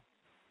 haven't you?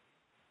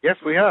 Yes,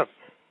 we have.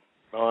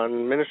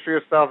 On Ministry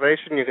of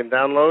Salvation, you can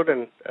download,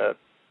 and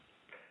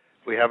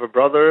we have a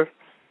brother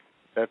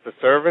that's a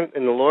servant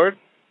in the Lord,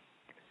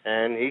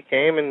 and he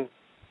came, and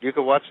you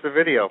could watch the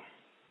video.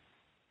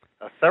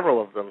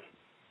 Several of them.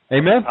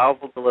 Amen.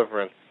 Powerful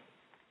deliverance.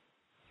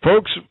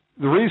 Folks,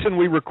 the reason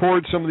we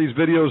record some of these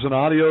videos and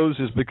audios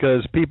is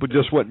because people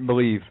just wouldn't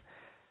believe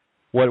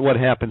what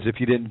happens if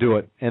you didn't do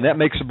it. And that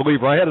makes a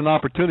believer. I had an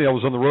opportunity. I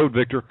was on the road,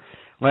 Victor,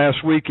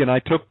 last week, and I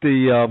took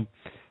the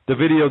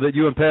video that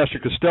you and Pastor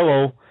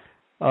Costello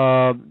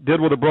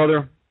did with a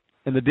brother,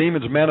 and the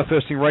demons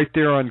manifesting right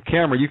there on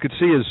camera. You could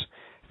see his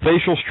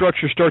facial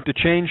structure start to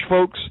change,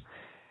 folks.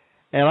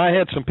 And I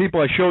had some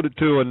people I showed it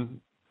to, and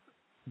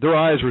their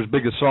eyes were as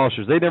big as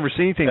saucers. They'd never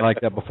seen anything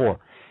like that before.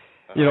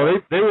 They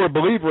were a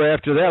believer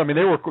after that. I mean,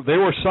 they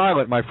were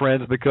silent, my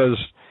friends, because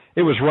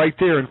it was right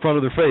there in front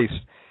of their face.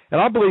 And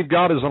I believe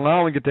God is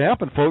allowing it to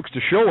happen, folks, to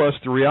show us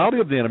the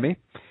reality of the enemy,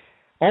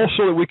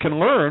 also that we can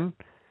learn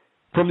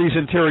from these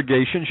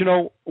interrogations.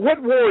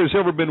 What war has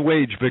ever been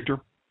waged, Victor,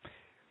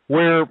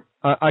 where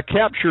a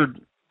captured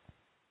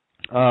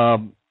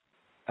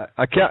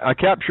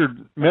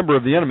member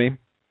of the enemy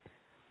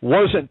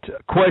wasn't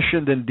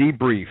questioned and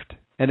debriefed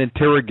and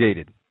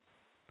interrogated?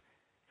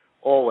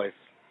 Always.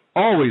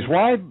 Always.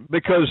 Why?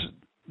 Because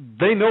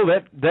they know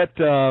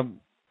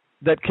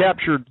that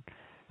captured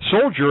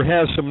soldier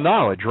has some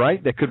knowledge,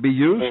 right, that could be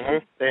used.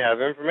 Mm-hmm. They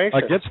have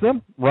information against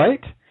them,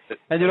 right?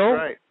 And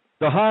right.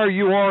 The higher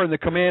you are in the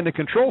command and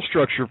control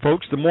structure,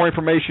 folks, the more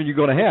information you're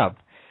going to have.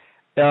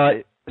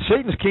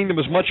 Satan's kingdom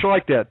is much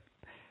like that.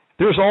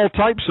 There's all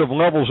types of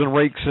levels and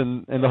ranks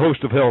in the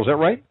host of hell. Is that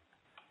right?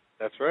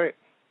 That's right.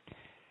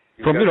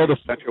 You've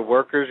got your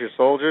workers, your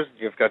soldiers.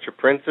 You've got your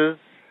princes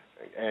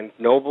and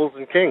nobles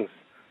and kings.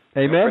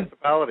 Amen.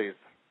 Principalities.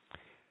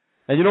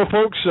 And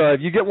folks,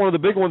 if you get one of the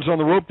big ones on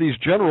the rope, these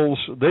generals,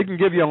 they can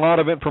give you a lot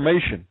of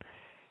information.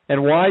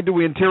 And why do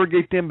we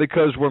interrogate them?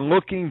 Because we're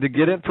looking to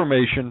get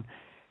information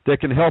that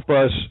can help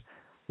us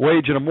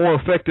wage a more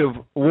effective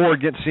war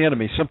against the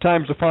enemy,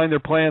 sometimes to find their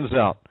plans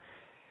out.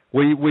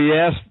 We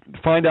ask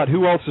to find out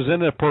who else is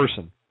in that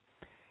person.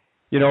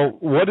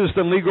 What is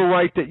the legal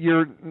right that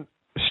you're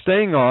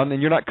staying on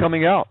and you're not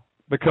coming out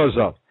because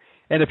of?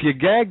 And if you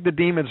gag the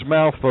demon's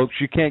mouth, folks,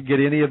 you can't get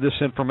any of this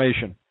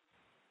information.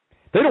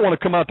 They don't want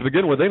to come out to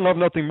begin with. They love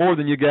nothing more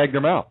than you gag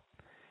them out.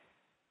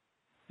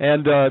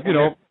 And,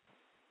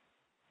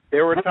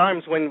 there were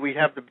times when we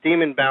have the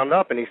demon bound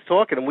up and he's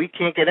talking and we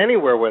can't get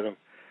anywhere with him.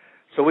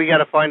 So we got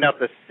to find out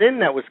the sin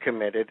that was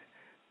committed,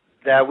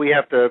 that we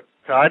have to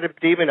tie the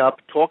demon up,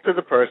 talk to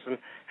the person,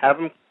 have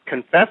him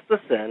confess the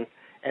sin,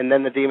 and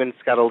then the demon's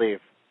got to leave.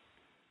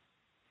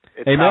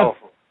 It's Amen.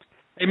 Powerful.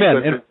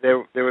 Amen. There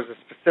was a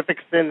specific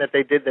sin that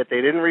they did that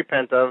they didn't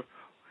repent of,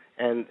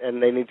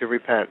 and they need to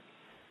repent.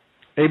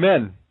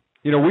 Amen.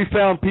 We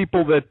found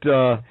people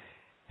that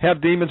have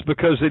demons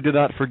because they did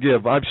not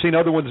forgive. I've seen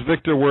other ones,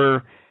 Victor,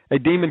 where a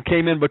demon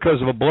came in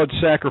because of a blood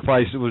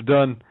sacrifice that was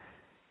done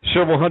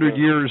several hundred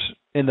years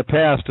in the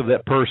past of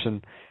that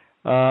person.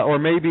 Or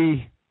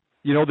maybe,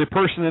 the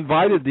person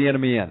invited the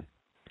enemy in.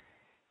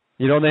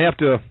 And they have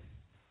to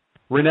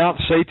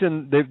renounce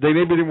Satan. They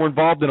maybe were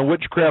involved in a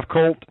witchcraft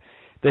cult.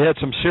 They had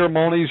some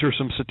ceremonies or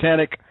some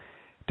satanic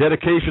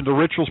dedications or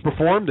rituals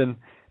performed, and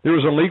there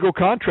was a legal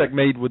contract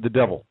made with the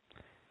devil.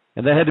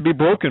 And that had to be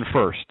broken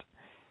first.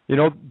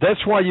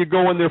 That's why you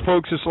go in there,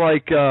 folks. It's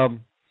like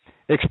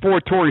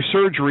exploratory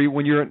surgery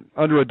when you're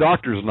under a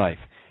doctor's knife.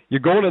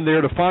 You're going in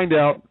there to find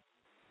out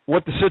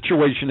what the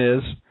situation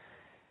is,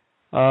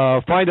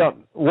 find out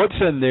what's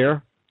in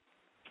there,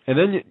 and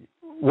then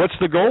what's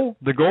the goal?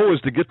 The goal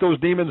is to get those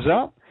demons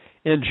out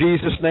in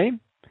Jesus' name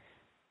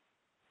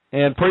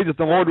and pray that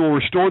the Lord will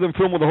restore them,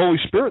 fill them with the Holy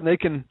Spirit, and they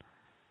can,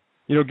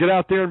 get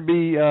out there and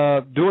be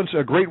doing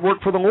a great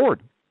work for the Lord.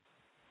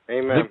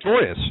 Amen.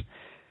 Victorious.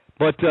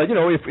 But,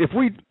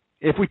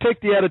 if we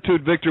take the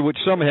attitude, Victor, which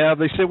some have,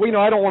 they say, well,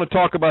 I don't want to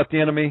talk about the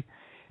enemy.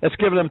 That's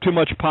giving them too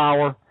much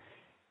power.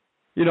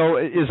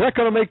 Is that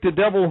going to make the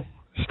devil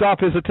stop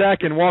his attack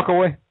and walk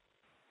away?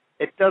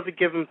 It doesn't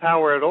give him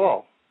power at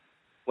all.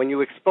 When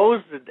you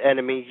expose the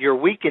enemy, you're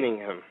weakening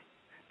him.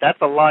 That's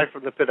a lie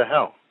from the pit of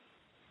hell.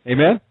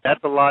 Amen?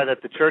 That's a lie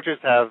that the churches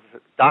have,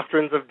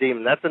 doctrines of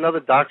demons. That's another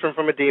doctrine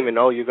from a demon.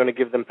 Oh, you're going to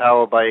give them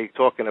power by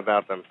talking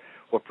about them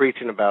or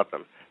preaching about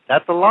them.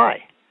 That's a lie.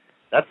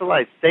 That's a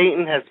lie.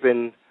 Satan has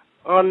been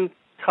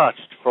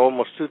untouched for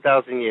almost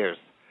 2,000 years.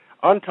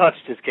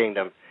 Untouched his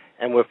kingdom.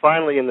 And we're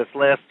finally, in this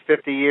last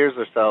 50 years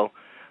or so,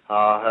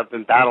 have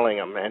been battling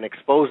him and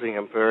exposing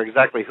him for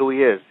exactly who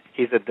he is.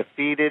 He's a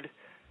defeated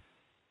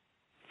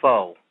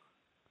foe.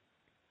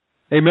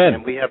 Amen.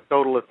 And we have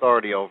total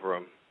authority over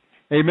him.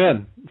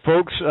 Amen.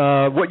 Folks,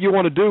 what you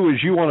want to do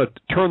is you want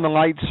to turn the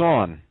lights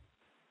on.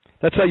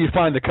 That's how you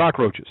find the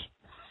cockroaches.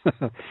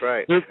 That's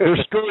right. They're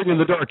scurrying in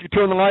the dark. You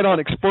turn the light on,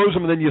 expose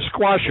them, and then you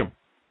squash them.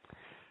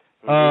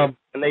 And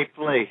they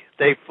flee.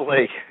 They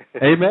flee.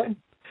 Amen.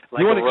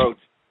 Like a roach.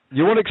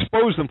 You want to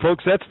expose them,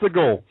 folks. That's the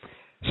goal.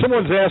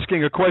 Someone's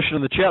asking a question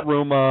in the chat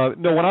room.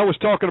 No, when I was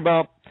talking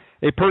about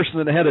a person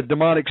that had a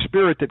demonic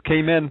spirit that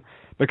came in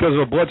because of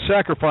a blood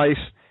sacrifice,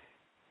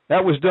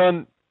 that was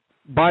done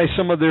by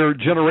some of their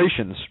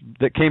generations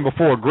that came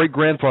before,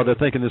 great-grandfather, I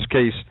think, in this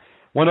case.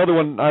 One other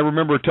one I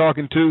remember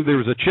talking to, there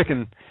was a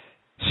chicken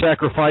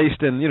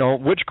sacrificed, and,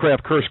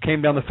 witchcraft curse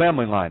came down the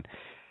family line.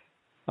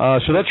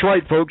 So that's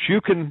right, folks.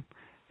 You can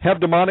have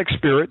demonic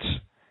spirits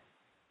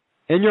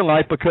in your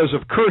life because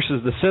of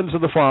curses, the sins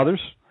of the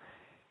fathers,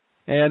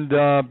 and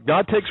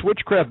God takes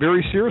witchcraft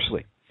very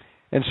seriously.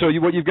 And so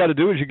what you've got to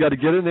do is you've got to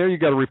get in there,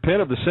 you've got to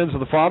repent of the sins of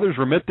the fathers,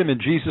 remit them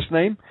in Jesus'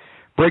 name,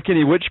 break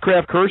any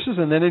witchcraft curses,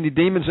 and then any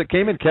demons that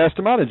came in, cast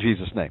them out in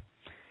Jesus' name.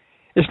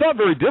 It's not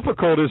very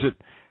difficult, is it,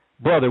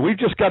 brother? We've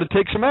just got to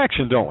take some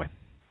action, don't we?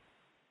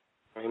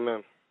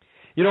 Amen.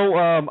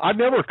 I've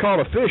never caught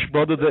a fish,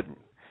 brother, that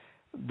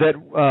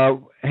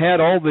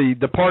had all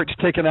the parts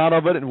taken out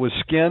of it and was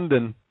skinned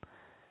and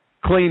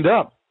cleaned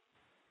up.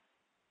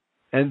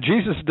 And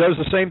Jesus does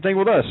the same thing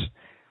with us.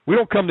 We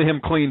don't come to him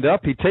cleaned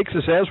up. He takes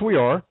us as we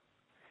are,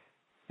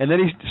 and then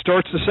he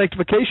starts the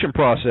sanctification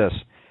process.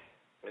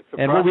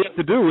 And what we have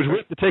to do is we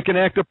have to take an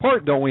active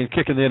part, don't we, in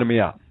kicking the enemy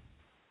out.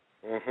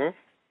 Mm-hmm.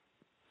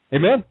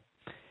 Amen?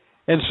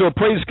 And so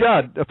praise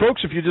God.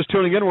 Folks, if you're just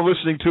tuning in, we're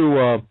listening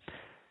to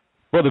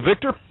Brother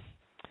Victor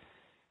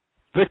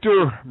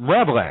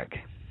Mravlag,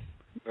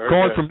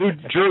 calling from New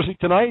Jersey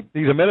tonight.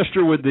 He's a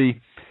minister with the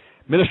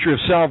Ministry of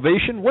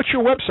Salvation. What's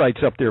your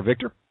websites up there,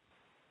 Victor?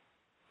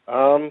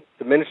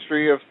 The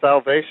Ministry of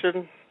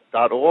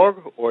Salvation.org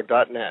or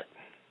 .net.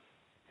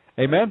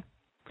 Amen.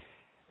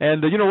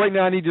 And, right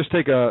now I need to just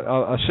take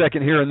a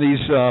second here, and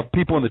these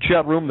people in the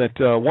chat room that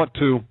want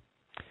to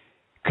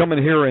come in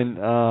here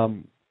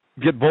and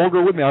get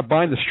vulgar with me, I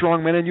bind the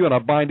strong man in you, and I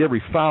bind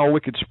every foul,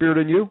 wicked spirit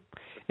in you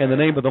in the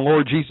name of the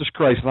Lord Jesus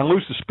Christ. And I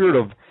loose the spirit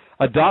of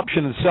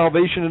adoption and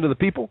salvation into the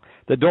people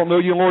that don't know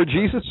you, Lord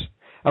Jesus.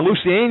 I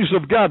loose the angels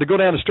of God to go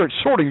down and start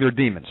sorting their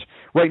demons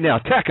right now.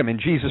 Attack them in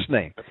Jesus'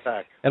 name.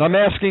 Attack. And I'm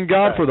asking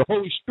God for the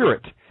Holy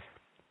Spirit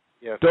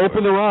to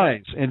open their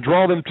eyes and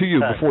draw them to you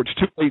before it's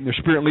too late and their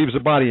spirit leaves the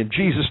body in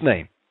Jesus'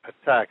 name.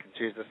 Attack in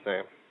Jesus'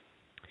 name.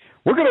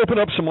 We're going to open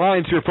up some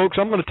lines here, folks.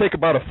 I'm going to take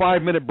about a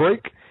 5-minute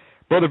break.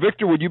 Brother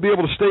Victor, would you be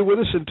able to stay with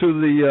us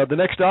into the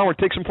next hour and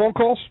take some phone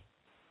calls?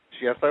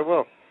 Yes, I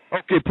will.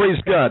 Okay,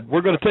 praise God.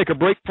 We're going to take a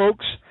break,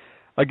 folks.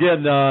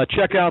 Again,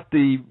 check out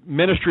the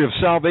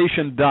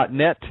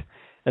ministryofsalvation.net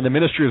and the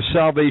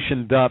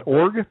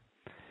ministryofsalvation.org.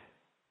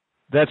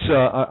 That's an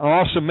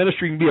awesome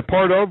ministry you can be a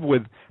part of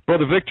with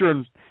Brother Victor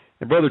and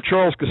Brother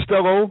Charles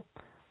Costello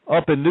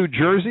up in New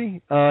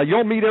Jersey.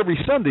 Y'all meet every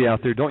Sunday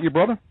out there, don't you,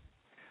 brother?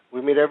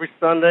 We meet every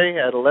Sunday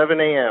at 11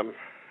 a.m.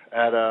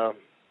 at a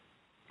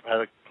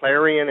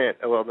Clarion Inn.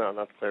 Well, no,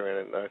 not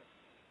Clarion Inn.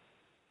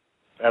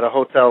 At a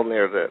hotel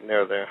near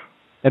there.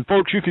 And,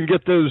 folks, you can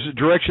get those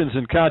directions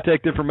and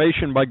contact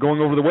information by going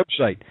over the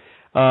website.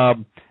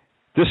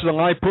 This is a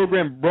live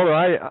program. Brother,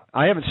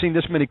 I haven't seen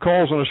this many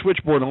calls on a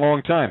switchboard in a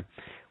long time.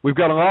 We've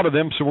got a lot of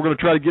them, so we're going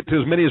to try to get to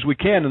as many as we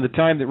can in the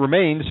time that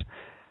remains.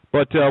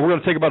 But we're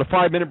going to take about a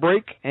 5-minute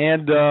break,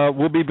 and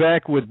we'll be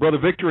back with Brother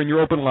Victor and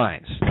your open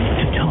lines.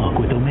 To talk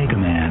with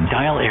Omegaman,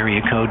 dial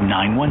area code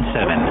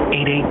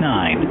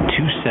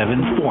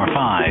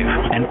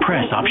 917-889-2745 and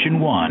press option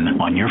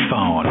 1 on your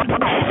phone.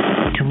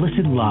 To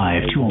listen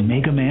live to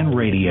Omegaman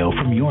Radio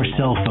from your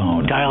cell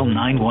phone, dial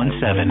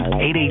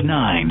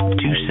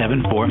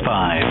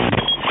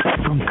 917-889-2745.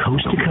 From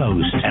coast to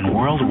coast and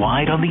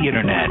worldwide on the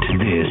internet,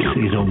 this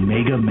is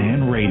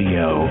Omegaman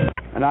Radio.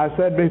 And I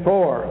said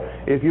before,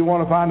 if you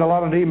want to find a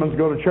lot of demons,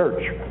 go to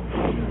church.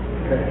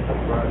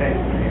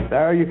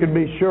 There you can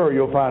be sure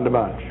you'll find a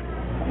bunch.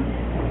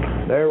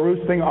 They're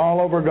roosting all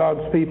over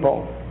God's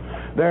people.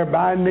 They're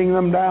binding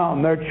them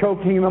down. They're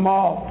choking them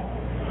off.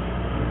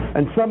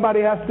 And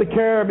somebody has to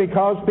care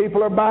because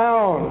people are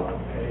bound.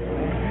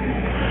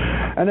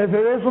 And if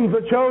it isn't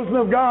the chosen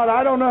of God,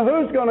 I don't know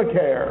who's going to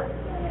care.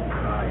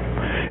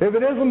 If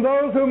it isn't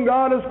those whom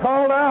God has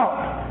called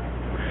out,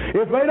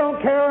 if they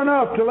don't care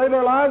enough to lay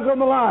their lives on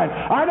the line,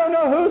 I don't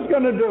know who's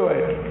going to do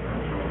it.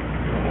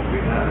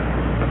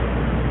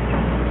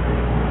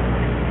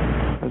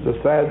 As the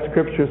sad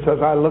scripture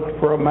says, I looked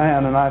for a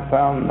man and I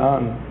found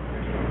none.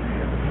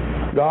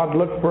 God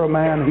looked for a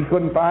man. He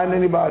couldn't find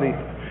anybody.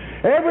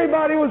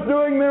 Everybody was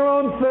doing their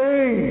own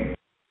thing.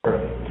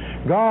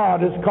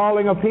 God is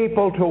calling a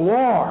people to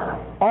war,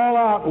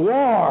 all-out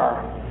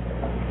war.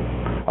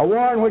 A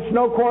war in which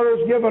no quarter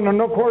is given and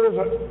no quarter is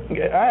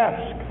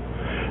asked.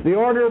 The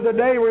order of the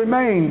day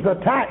remains,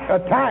 attack,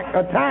 attack,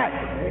 attack.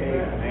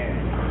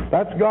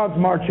 That's God's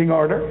marching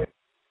order.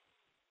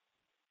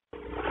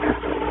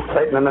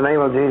 Satan, in the name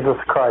of Jesus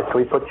Christ,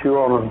 we put you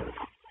on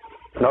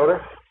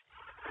notice.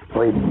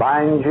 We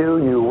bind you,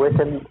 you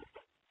wicked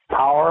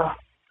power.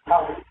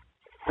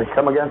 We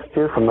come against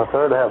you from the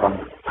third heaven.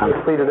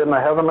 I'm seated in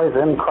the heavenlies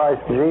in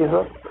Christ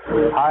Jesus,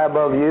 high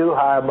above you,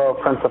 high above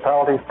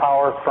principalities,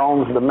 powers,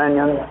 thrones,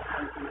 dominions,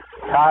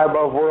 high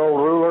above world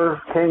rulers,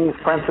 kings,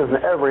 princes,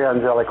 and every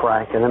angelic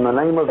rank. And in the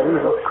name of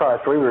Jesus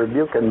Christ, we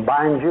rebuke and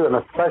bind you, and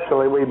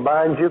especially we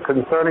bind you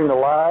concerning the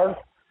lives,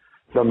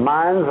 the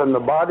minds, and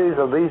the bodies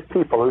of these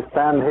people who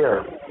stand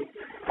here.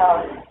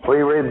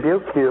 We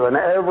rebuke you and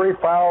every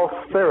foul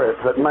spirit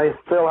that may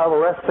still have a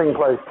resting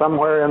place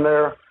somewhere in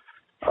their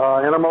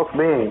innermost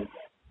being.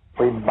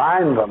 We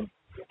bind them,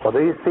 for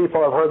these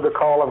people have heard the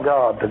call of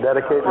God to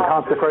dedicate and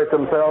consecrate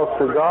themselves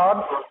to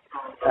God,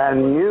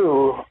 and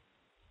you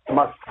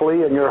must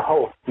flee, and your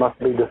host must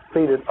be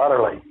defeated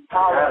utterly.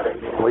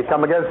 We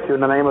come against you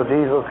in the name of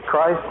Jesus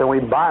Christ, and we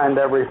bind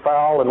every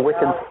foul and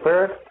wicked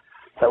spirit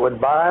that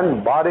would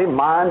bind body,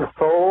 mind,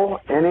 soul,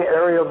 any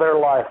area of their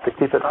life to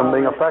keep it from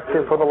being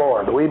effective for the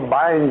Lord. We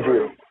bind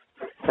you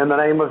in the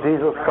name of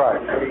Jesus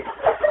Christ.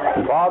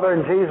 Father,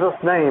 in Jesus'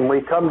 name,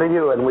 we come to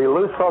you and we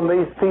loose on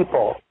these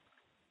people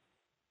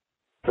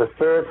the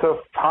spirits of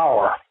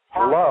power,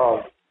 love,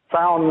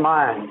 sound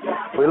mind.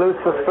 We loose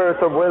the spirits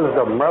of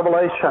wisdom,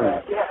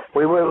 revelation.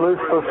 We will loose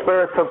the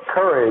spirits of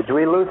courage.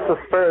 We loose the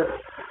spirits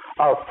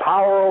of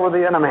power over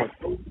the enemy.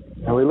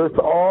 And we loose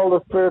all the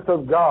spirits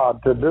of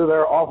God to do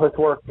their office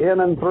work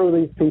in and through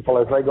these people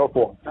as they go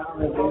forth.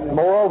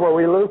 Moreover,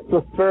 we loose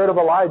the spirit of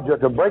Elijah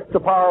to break the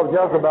power of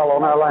Jezebel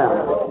on our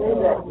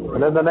land.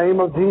 And in the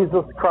name of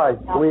Jesus Christ,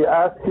 we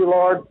ask you,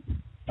 Lord,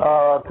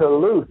 to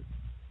loose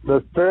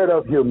the spirit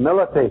of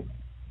humility,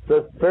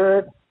 the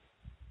spirit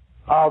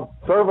of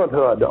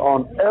servanthood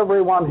on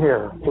everyone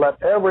here.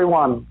 Let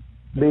everyone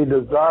be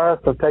desirous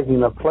of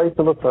taking the place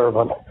of a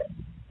servant.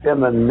 In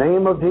the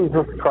name of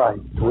Jesus Christ,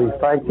 we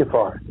thank you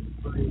for it.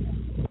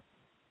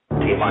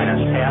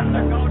 T-minus 10,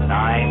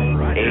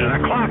 9, 8.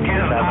 The clock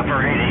is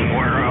operating.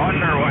 We're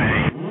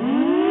underway.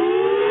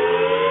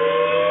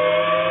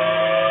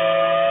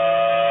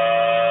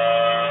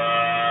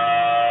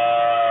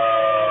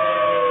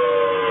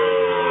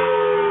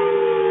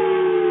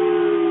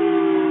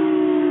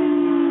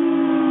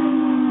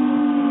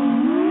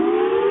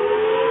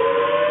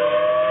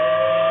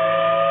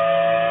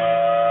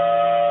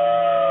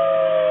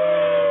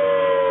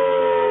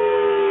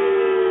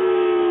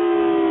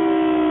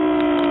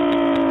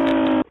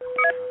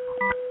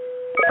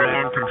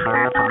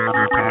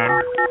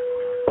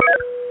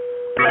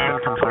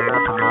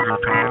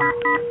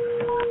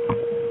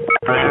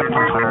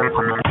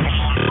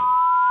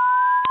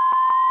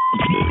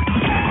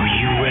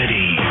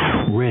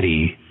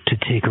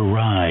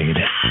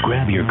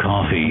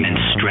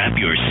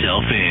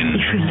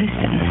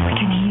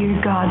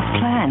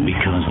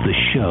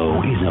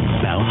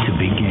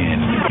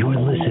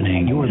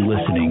 You're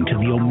listening to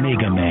the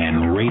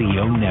Omegaman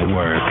Radio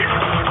Network.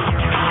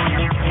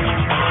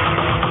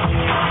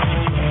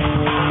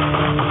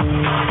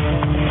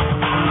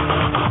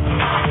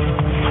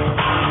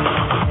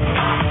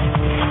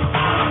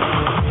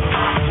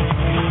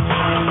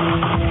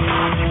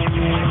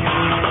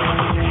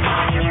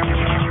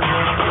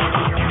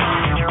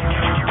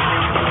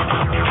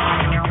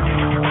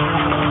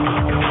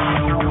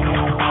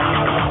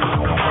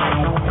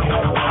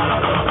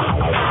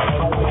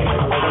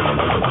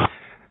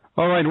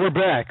 We're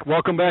back.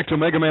 Welcome back to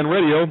Omegaman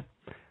Radio.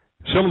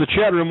 Some of the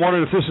chat room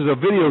wondered if this is a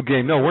video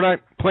game. No, we're not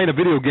playing a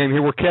video game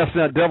here. We're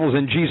casting out devils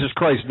in Jesus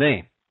Christ's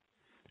name.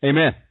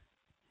 Amen.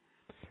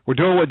 We're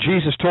doing what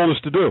Jesus told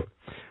us to do.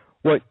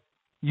 What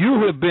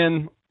you have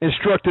been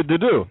instructed to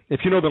do. If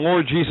you know the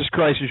Lord Jesus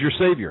Christ is your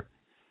Savior.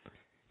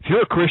 If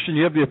you're a Christian,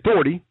 you have the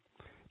authority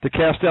to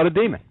cast out a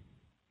demon.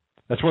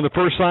 That's one of the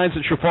first signs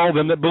that shall follow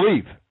them that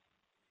believe.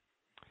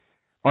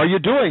 Are you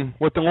doing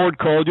what the Lord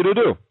called you to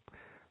do?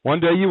 One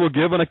day you will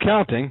give an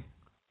accounting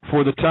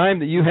for the time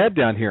that you had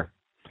down here.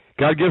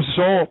 God gives us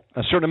all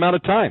a certain amount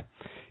of time,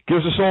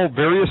 gives us all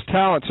various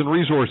talents and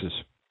resources,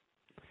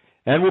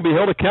 and we'll be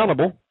held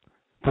accountable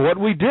for what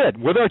we did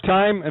with our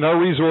time and our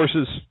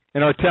resources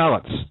and our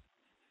talents,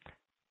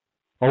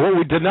 or what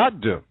we did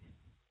not do.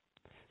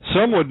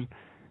 Some would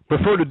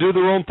prefer to do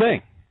their own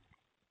thing.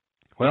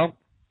 Well,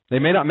 they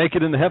may not make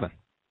it into heaven.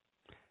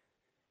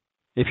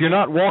 If you're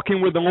not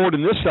walking with the Lord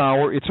in this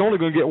hour, it's only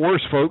going to get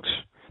worse, folks.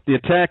 The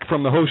attack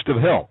from the host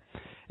of hell.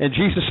 And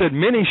Jesus said,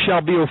 many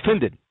shall be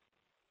offended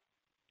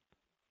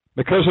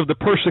because of the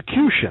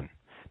persecution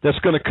that's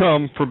going to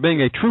come for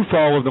being a true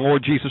follower of the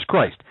Lord Jesus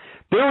Christ.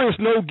 There is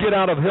no get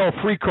out of hell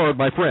free card,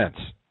 my friends.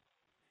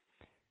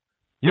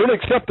 You don't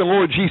accept the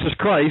Lord Jesus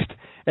Christ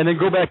and then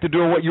go back to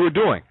doing what you were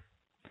doing.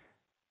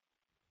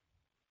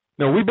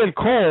 No, we've been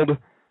called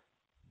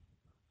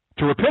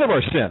to repent of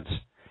our sins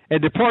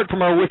and depart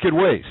from our wicked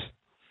ways.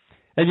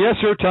 And yes,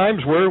 there are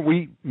times where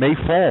we may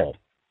fall.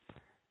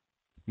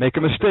 Make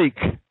a mistake.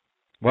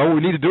 Well, what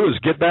we need to do is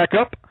get back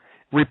up,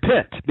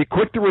 repent, be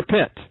quick to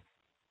repent.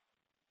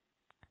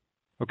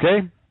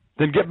 Okay?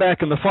 Then get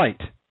back in the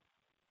fight.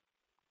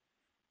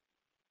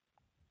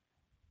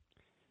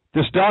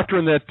 This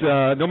doctrine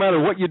that no matter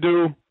what you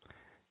do,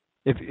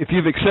 if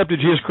you've accepted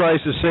Jesus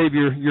Christ as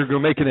Savior, you're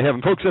going to make it to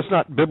heaven. Folks, that's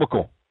not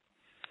biblical.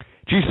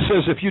 Jesus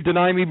says, if you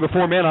deny me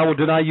before men, I will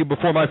deny you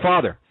before my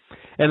Father.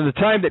 And in the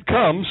time that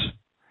comes,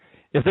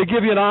 if they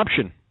give you an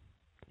option,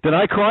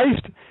 deny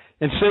Christ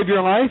and save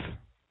your life,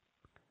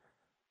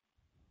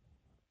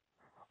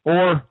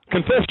 or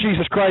confess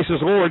Jesus Christ as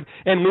Lord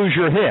and lose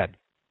your head.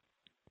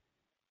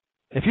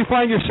 If you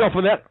find yourself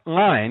in that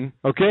line,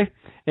 okay,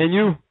 and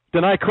you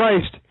deny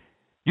Christ,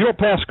 you don't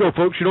pass go,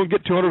 folks. You don't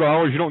get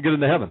 $200. You don't get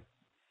into heaven.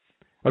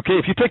 Okay,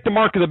 if you take the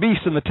mark of the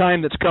beast in the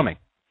time that's coming,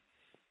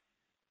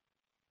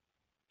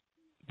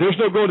 there's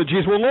no going to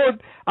Jesus. Well,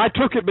 Lord, I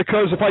took it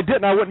because if I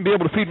didn't, I wouldn't be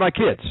able to feed my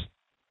kids.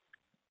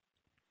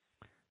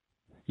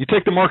 You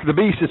take the mark of the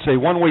beast, it's a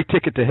one-way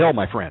ticket to hell,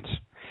 my friends.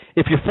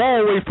 If you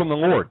fall away from the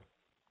Lord,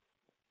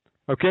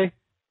 okay,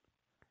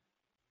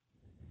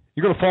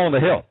 you're going to fall into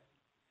hell.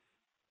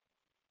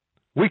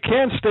 We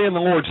can stay in the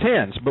Lord's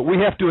hands, but we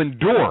have to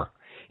endure.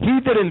 He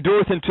that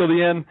endureth until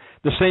the end,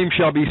 the same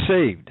shall be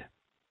saved.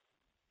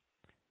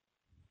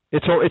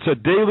 It's a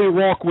daily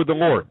walk with the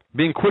Lord,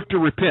 being quick to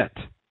repent,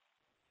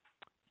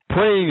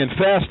 praying and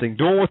fasting,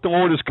 doing what the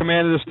Lord has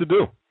commanded us to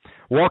do,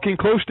 walking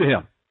close to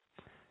Him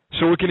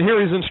so we can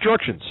hear His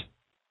instructions.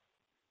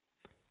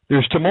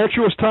 There's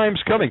tumultuous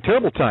times coming,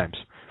 terrible times,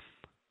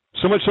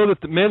 so much so that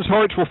the men's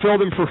hearts will fail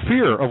them for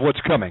fear of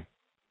what's coming,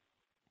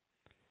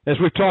 as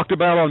we've talked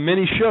about on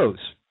many shows.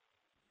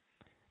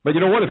 But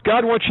you know what? If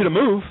God wants you to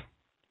move,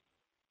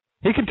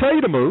 He can tell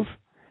you to move.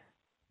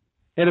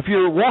 And if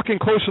you're walking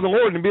close to the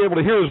Lord and be able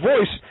to hear His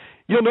voice,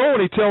 you'll know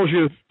when He tells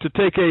you to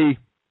take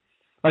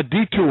a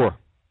detour.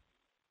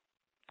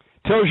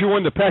 Tells you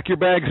when to pack your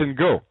bags and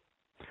go.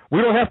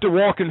 We don't have to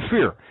walk in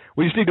fear.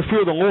 We just need to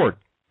fear the Lord.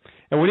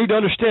 And we need to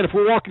understand if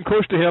we're walking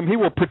close to Him, He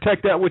will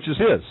protect that which is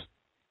His.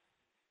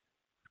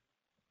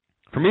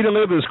 For me to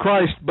live is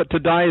Christ, but to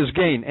die is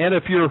gain. And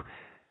if you're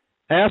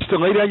asked to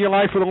lay down your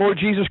life for the Lord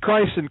Jesus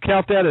Christ and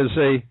count that as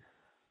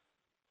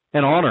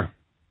an honor,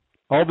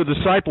 all the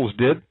disciples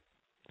did,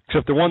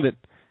 except the one that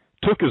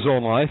took his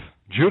own life,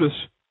 Judas,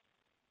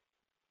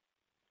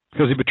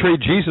 because he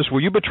betrayed Jesus.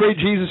 Will you betray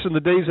Jesus in the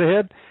days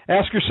ahead?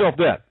 Ask yourself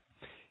that.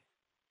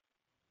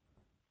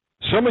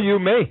 Some of you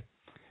may,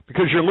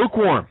 because you're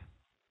lukewarm.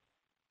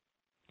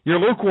 You're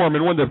lukewarm,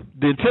 and when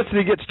the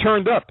intensity gets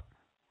turned up,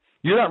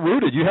 you're not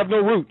rooted. You have no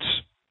roots.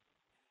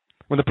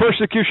 When the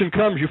persecution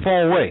comes, you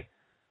fall away.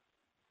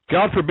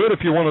 God forbid if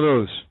you're one of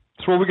those.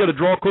 That's where we've got to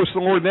draw close to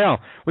the Lord now.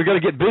 We've got to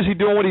get busy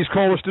doing what He's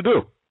called us to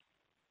do.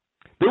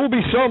 There will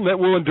be some that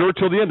will endure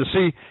till the end to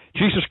see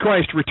Jesus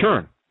Christ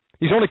return.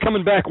 He's only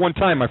coming back one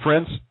time, my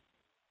friends.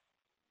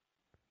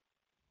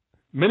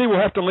 Many will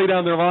have to lay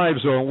down their lives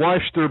or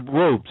wash their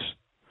robes.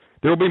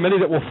 There will be many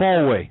that will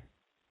fall away.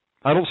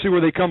 I don't see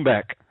where they come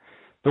back.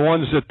 The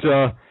ones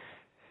that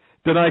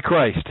deny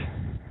Christ.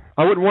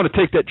 I wouldn't want to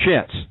take that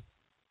chance.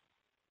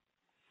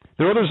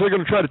 There are others that are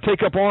going to try to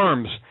take up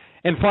arms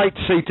and fight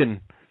Satan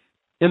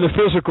in the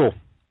physical.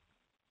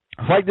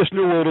 Fight this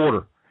New World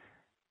Order.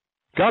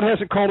 God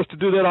hasn't called us to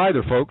do that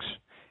either, folks.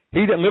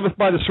 He that liveth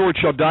by the sword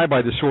shall die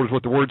by the sword, is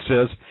what the Word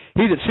says.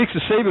 He that seeks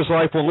to save his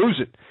life will lose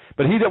it,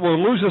 but he that will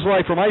lose his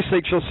life for my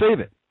sake shall save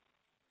it.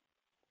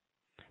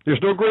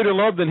 There's no greater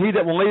love than he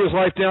that will lay his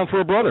life down for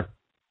a brother.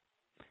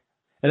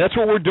 And that's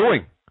what we're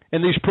doing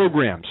in these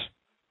programs.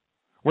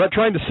 We're not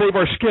trying to save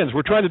our skins.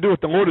 We're trying to do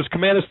what the Lord has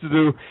commanded us to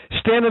do,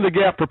 stand in the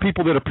gap for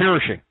people that are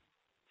perishing.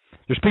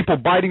 There's people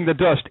biting the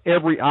dust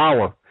every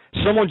hour.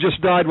 Someone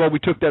just died while we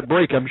took that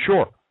break, I'm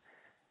sure.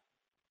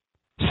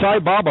 Sai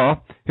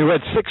Baba, who had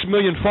 6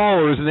 million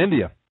followers in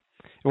India,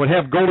 and would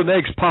have golden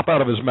eggs pop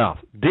out of his mouth,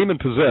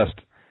 demon-possessed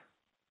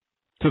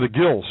to the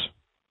gills.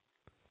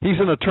 He's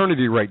in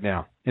eternity right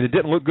now, and it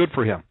didn't look good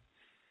for him.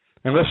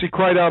 Unless he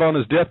cried out on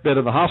his deathbed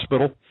in the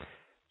hospital,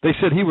 they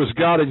said he was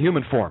God in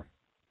human form.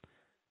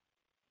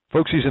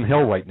 Folks, he's in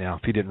hell right now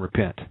if he didn't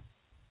repent.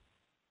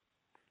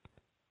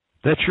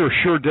 That's your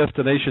sure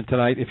destination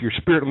tonight if your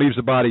spirit leaves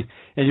the body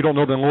and you don't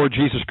know the Lord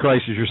Jesus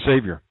Christ as your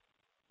Savior.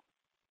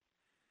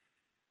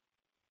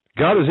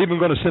 God is even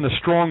going to send a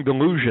strong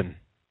delusion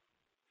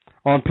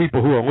on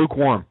people who are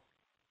lukewarm.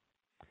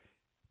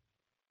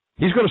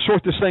 He's going to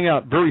sort this thing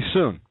out very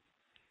soon.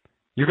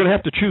 You're going to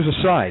have to choose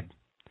a side.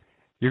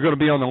 You're going to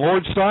be on the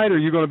Lord's side, or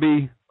you're going to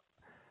be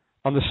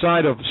on the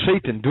side of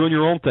Satan doing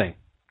your own thing.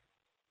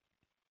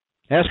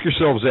 Ask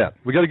yourselves that.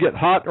 We got to get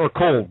hot or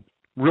cold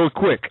real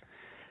quick.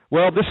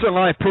 Well, this is a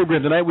live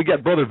program tonight. We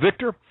got Brother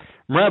Victor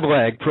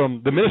Mravlag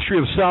from the Ministry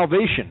of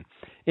Salvation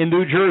in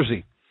New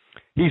Jersey.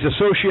 He's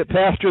associate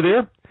pastor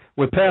there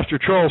with Pastor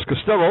Charles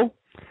Costello.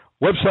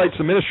 Website's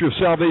the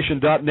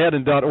ministryofsalvation.net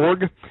and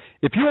 .org.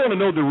 If you want to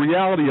know the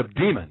reality of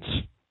demons,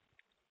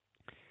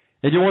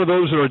 and you're one of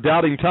those that are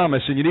doubting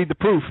Thomas and you need the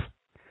proof,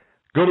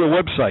 go to the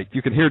website.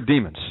 You can hear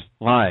demons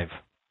live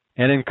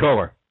and in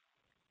color.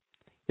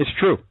 It's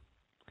true.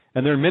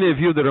 And there are many of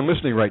you that are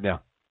listening right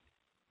now.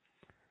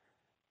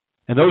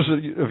 And those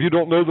of you who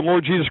don't know the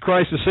Lord Jesus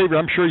Christ as Savior,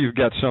 I'm sure you've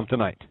got some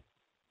tonight.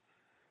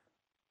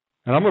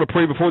 And I'm going to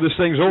pray before this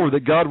thing's over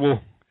that God will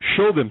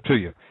show them to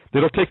you, that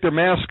He'll take their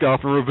mask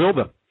off and reveal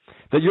them,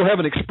 that you'll have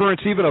an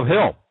experience even of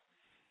hell.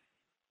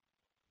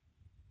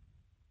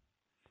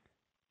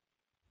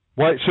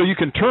 Why? So you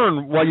can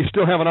turn while you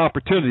still have an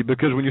opportunity,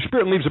 because when your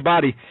spirit leaves the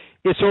body,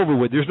 it's over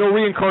with. There's no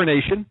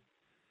reincarnation.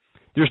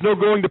 There's no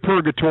going to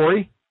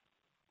purgatory.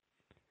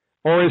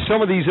 Or as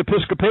some of these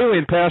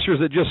Episcopalian pastors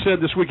that just said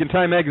this week in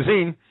Time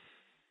magazine,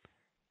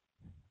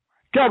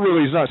 God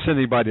really is not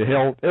sending anybody to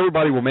hell.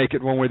 Everybody will make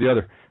it one way or the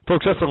other.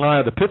 Folks, that's a lie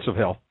of the pits of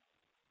hell.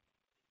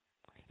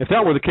 If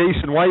that were the case,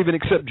 then why even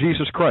accept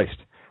Jesus Christ?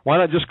 Why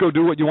not just go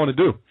do what you want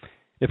to do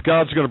if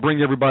God's going to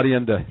bring everybody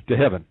into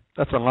heaven?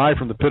 That's a lie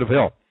from the pit of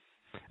hell.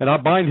 And I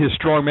bind his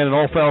strong man and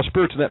all foul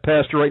spirits in that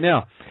pastor right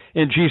now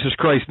in Jesus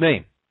Christ's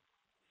name.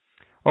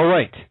 All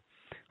right.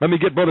 Let me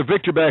get Brother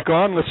Victor back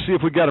on. Let's see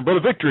if we got him.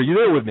 Brother Victor, are you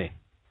there with me?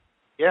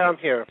 Yeah, I'm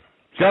here.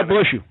 God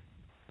bless you.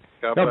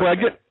 God bless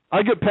you.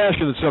 I get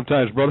passionate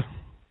sometimes, brother.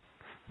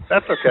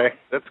 That's okay.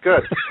 That's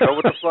good. Go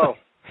with the flow.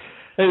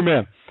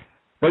 Amen.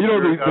 Well, you know,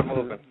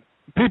 the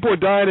people are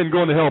dying and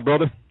going to hell,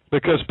 brother,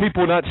 because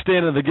people are not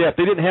standing in the gap.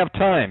 They didn't have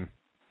time.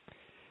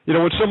 You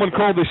know, when someone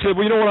called, they said,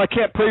 well, you know what, I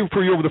can't pray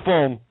for you over the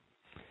phone.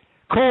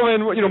 Call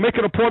in, you know, make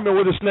an appointment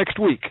with us next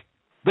week.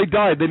 They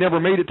died. They never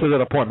made it to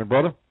that appointment,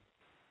 brother.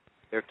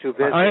 They're too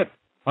busy. I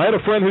had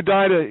a friend who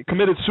died,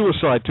 committed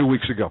suicide 2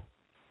 weeks ago.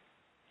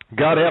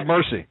 God have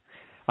mercy.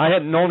 I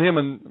hadn't known him,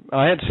 and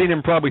I hadn't seen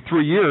him probably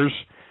 3 years,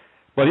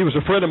 but he was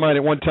a friend of mine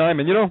at one time.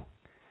 And, you know,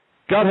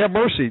 God have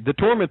mercy. The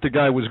torment the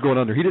guy was going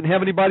under. He didn't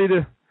have anybody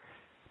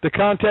to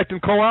contact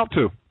and call out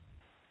to.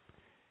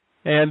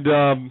 And,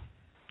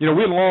 you know,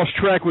 we had lost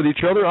track with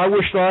each other. I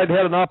wished I'd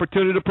had an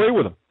opportunity to pray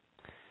with him.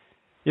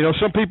 You know,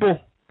 some people,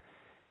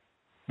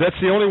 that's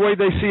the only way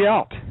they see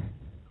out,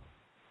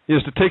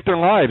 is to take their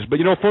lives. But,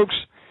 you know, folks,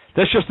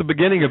 that's just the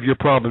beginning of your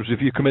problems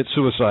if you commit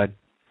suicide.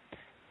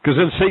 Because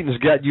then Satan's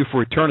got you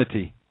for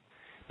eternity.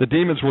 The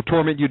demons will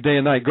torment you day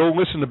and night. Go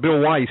listen to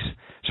Bill Weiss.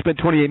 Spent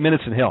 28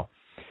 minutes in hell.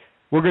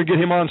 We're going to get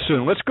him on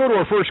soon. Let's go to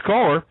our first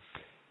caller.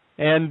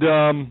 And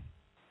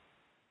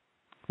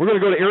we're going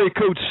to go to area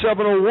code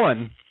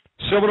 701.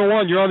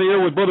 701, you're on the air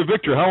with Brother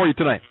Victor. How are you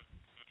tonight?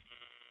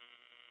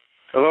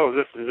 Hello,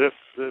 this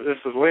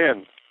is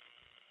Lynn.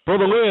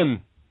 Brother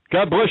Lynn,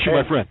 God bless you,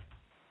 my friend.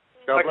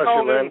 God bless I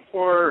called you, Lynn. in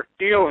for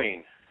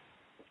healing.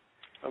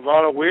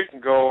 About a week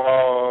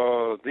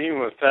ago, a demon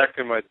was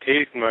attacking my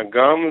teeth and my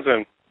gums,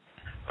 and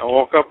I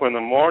woke up in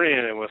the morning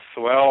and it was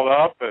swelled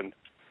up, and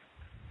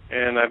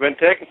I've been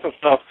taking some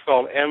stuff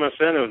called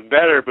MSN. It was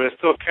better, but it's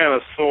still kind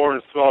of sore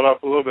and swelled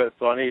up a little bit,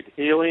 so I need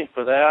healing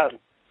for that.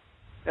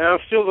 And I'm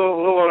still a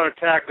little under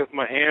attack with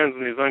my hands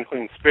and these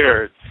unclean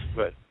spirits,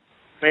 but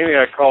mainly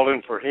I called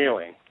in for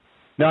healing.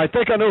 Now, I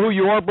think I know who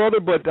you are, brother,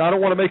 but I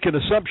don't want to make an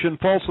assumption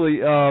falsely.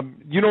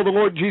 You know the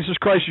Lord Jesus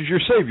Christ is your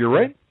Savior,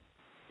 right?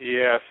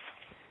 Yes.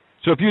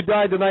 So if you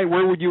died tonight,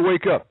 where would you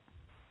wake up?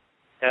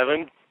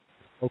 Heaven.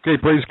 Okay,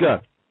 praise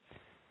God.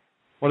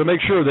 Want to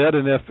make sure of that,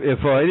 and if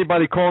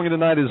anybody calling in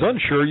tonight is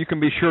unsure, you can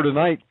be sure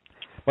tonight,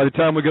 by the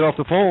time we get off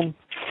the phone,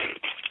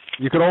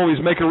 you can always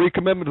make a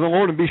recommitment to the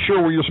Lord and be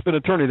sure where you'll spend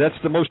eternity. That's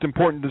the most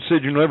important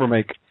decision you'll ever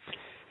make.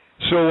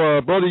 So,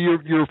 brother,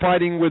 you're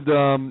fighting with,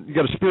 you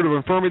got a spirit of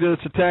infirmity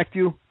that's attacked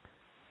you?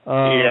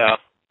 Yeah.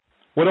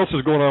 What else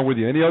is going on with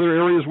you? Any other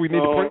areas we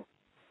need to pray?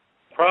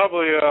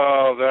 Probably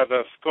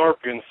that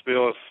scorpion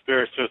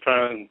spirit's just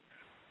trying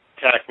to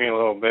attack me a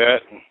little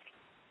bit.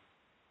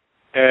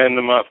 And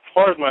as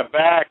far as my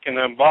back and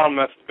the bottom,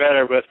 that's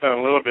better, but it's been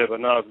a little bit,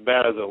 but not as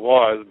bad as it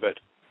was. But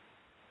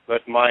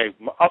my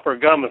upper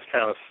gum is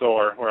kind of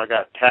sore where I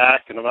got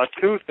attacked, and my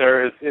tooth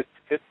there is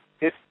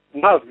it's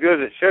not as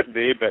good as it should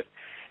be, but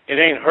it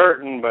ain't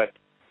hurting, but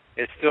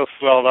it's still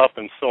swelled up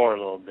and sore a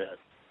little bit.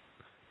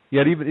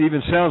 Yeah, it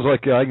even sounds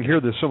like I can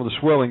hear some of the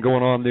swelling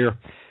going on there.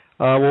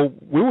 Well,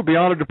 we would be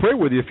honored to pray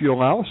with you if you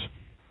allow us.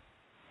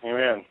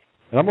 Amen.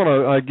 And I'm going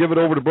to give it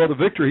over to Brother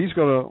Victor. He's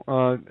going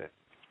to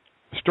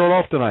start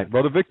off tonight.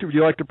 Brother Victor, would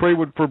you like to pray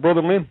for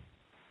Brother Lynn?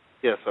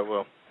 Yes, I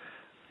will.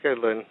 Okay,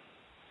 Lynn.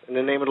 In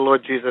the name of the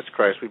Lord Jesus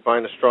Christ, we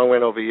bind a strong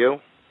man over you,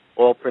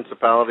 all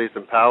principalities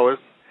and powers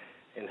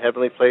in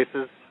heavenly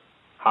places,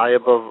 high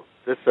above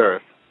this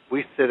earth.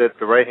 We sit at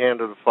the right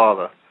hand of the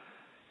Father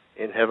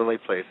in heavenly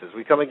places.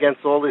 We come against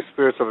all these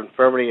spirits of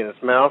infirmity in his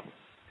mouth.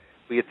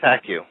 We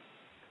attack you.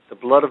 The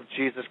blood of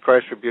Jesus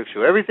Christ rebukes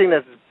you. Everything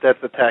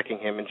that's attacking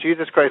him, in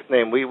Jesus Christ's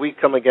name, we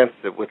come against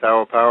it with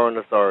our power and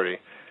authority.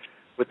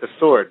 With the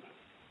sword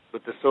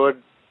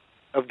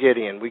of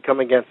Gideon, we come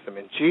against him.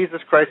 In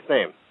Jesus Christ's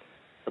name,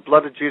 the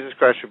blood of Jesus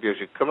Christ rebukes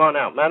you. Come on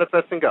out.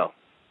 Manifest and go.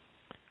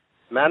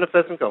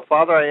 Manifest and go.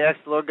 Father, I ask,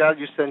 Lord God,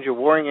 you send your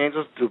warring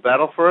angels to do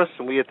battle for us,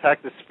 and we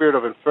attack the spirit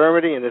of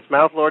infirmity in his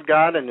mouth, Lord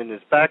God, and in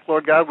his back,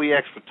 Lord God. We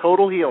ask for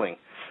total healing,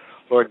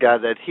 Lord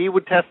God, that he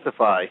would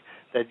testify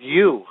that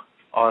you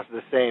are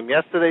the same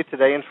yesterday,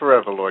 today, and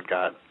forever, Lord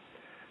God.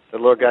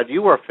 That, Lord God,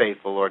 you are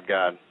faithful, Lord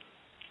God.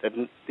 That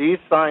these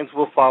signs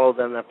will follow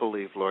them that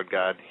believe, Lord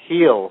God.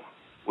 Heal.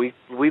 We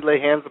lay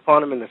hands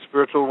upon them in the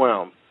spiritual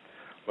realm,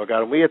 Lord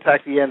God, and we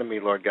attack the enemy,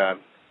 Lord God,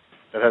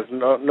 that has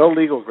no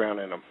legal ground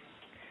in them.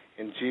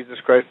 In Jesus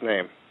Christ's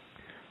name.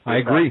 I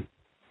agree.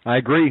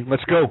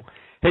 Let's go.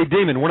 Hey,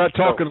 demon, we're not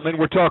talking to Lynn,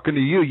 we're talking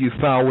to you, you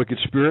foul, wicked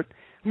spirit.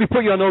 Let me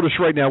put you on notice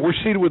right now. We're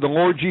seated with the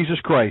Lord Jesus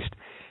Christ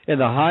in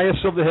the highest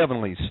of the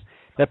heavenlies.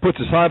 That puts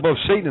us high above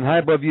Satan and high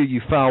above you,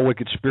 you foul,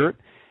 wicked spirit.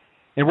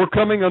 And we're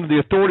coming under the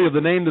authority of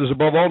the name that is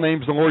above all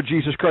names, the Lord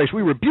Jesus Christ.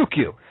 We rebuke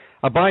you.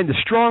 I bind the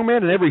strong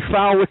man and every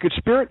foul, wicked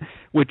spirit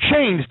with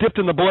chains dipped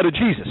in the blood of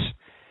Jesus.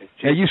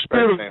 And you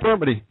spirit of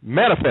infirmity,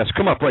 manifest.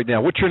 Come up right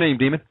now. What's your name,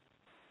 demon?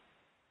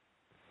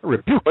 I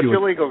rebuke you. What's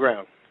your legal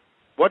ground?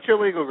 What's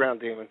your legal ground,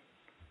 demon?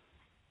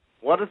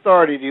 What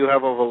authority do you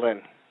have over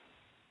Lynn?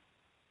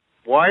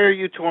 Why are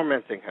you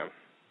tormenting him?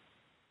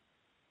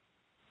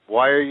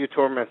 Why are you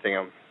tormenting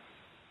him?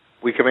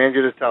 We command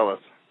you to tell us.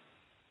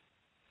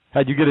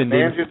 How'd you get in,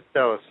 demon? Command you to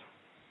tell us.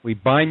 We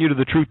bind you to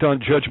the truth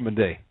on Judgment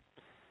Day.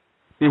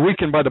 Be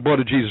weakened by the blood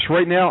of Jesus.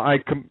 Right now, I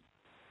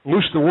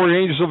loose the warrior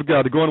angels of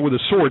God to go in with a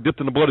sword dipped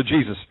in the blood of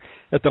Jesus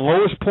at the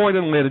lowest point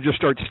in the land and just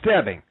start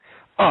stabbing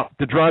up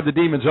to drive the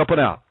demons up and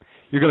out.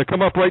 You're going to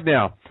come up right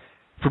now.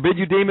 Forbid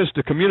you demons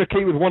to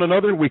communicate with one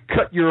another. We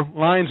cut your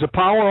lines of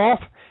power off.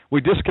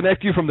 We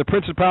disconnect you from the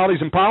principalities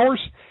and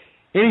powers.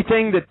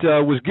 Anything that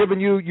was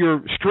giving you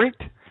your strength,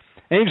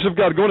 angels of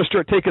God are going to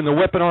start taking the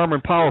weapon, armor,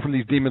 and power from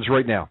these demons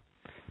right now.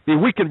 Be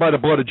weakened by the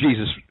blood of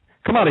Jesus.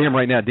 Come out of him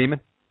right now,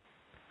 demon.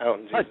 Out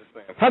in Jesus'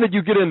 name. How did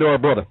you get into our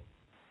brother?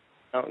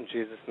 Out in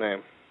Jesus'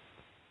 name.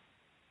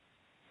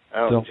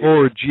 The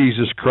Lord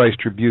Jesus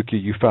Christ rebuke you,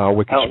 you foul,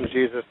 wicked spirit. Out in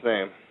Jesus'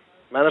 name.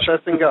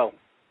 Manifest and go.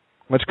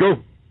 Let's go.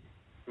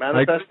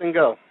 Manifest and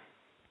go.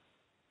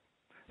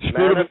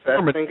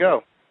 Manifest and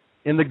go.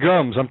 In the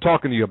gums, I'm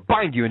talking to you.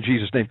 Bind you in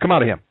Jesus' name. Come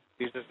out of him.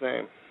 In Jesus'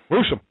 name.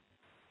 Loose him.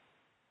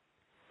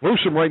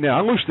 Loose him right now.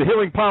 I loose the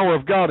healing power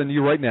of God in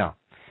you right now.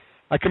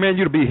 I command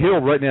you to be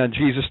healed right now in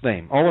Jesus'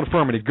 name. All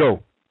infirmity,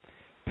 go.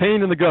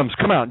 Pain in the gums,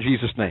 come out in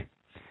Jesus' name.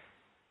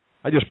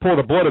 I just pour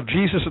the blood of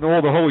Jesus and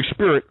all the Holy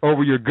Spirit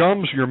over your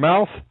gums, your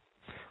mouth,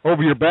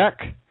 over your back.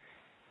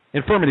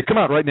 Infirmity, come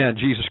out right now in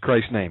Jesus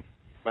Christ's name.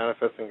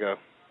 Manifest and go.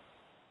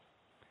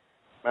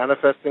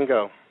 Manifest and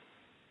go.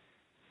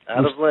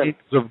 Out of Lynn.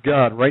 Of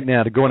God right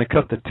now to go in and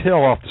cut the tail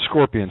off the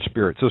scorpion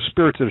spirits, those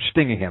spirits that are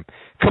stinging him.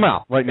 Come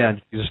out right now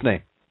in Jesus'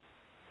 name.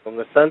 When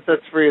the sun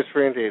sets free is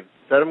free indeed.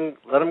 Let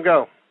him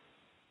go.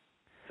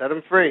 Set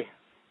him free.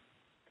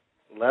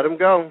 Let him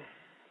go.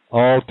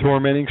 All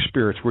tormenting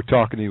spirits, we're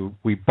talking to you.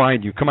 We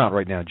bind you. Come out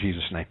right now in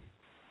Jesus' name.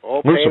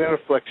 All pain and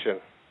affliction.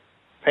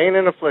 Pain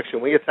and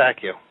affliction, we attack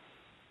you.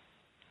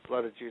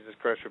 Blood of Jesus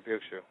Christ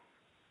rebukes you.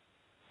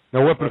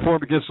 No weapon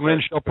formed against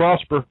Lynn shall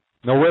prosper.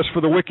 No rest for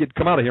the wicked.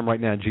 Come out of him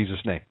right now in Jesus'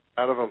 name.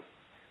 Out of him.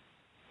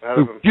 Out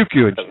of him. Rebuke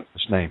you in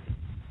Jesus' name.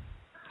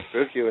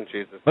 Rebuke you in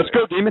Jesus' name. Let's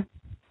go, demon.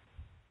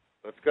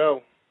 Let's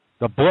go.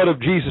 The blood of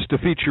Jesus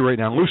defeats you right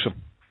now. Loose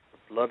him.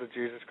 The blood of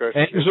Jesus Christ.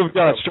 Angels of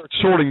God, start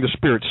sorting the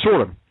spirits.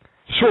 Sort them.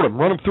 Sort them.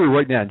 Run them through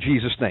right now in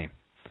Jesus' name.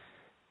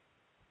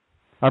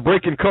 I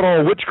break and cut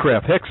all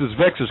witchcraft, hexes,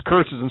 vexes,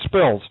 curses, and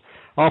spells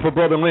off of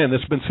Brother Lynn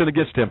that's been sent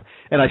against him.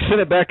 And I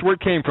send it back to where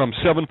it came from,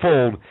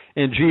 sevenfold,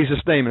 in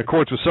Jesus' name, in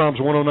accordance with Psalms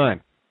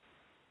 109.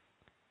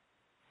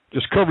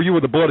 Just cover you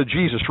with the blood of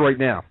Jesus right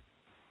now.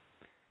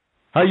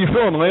 How you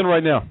feeling, Lynn,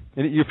 right now?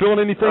 You feeling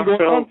anything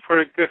going on? I'm feeling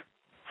pretty good.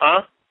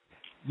 Huh?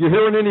 You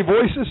hearing any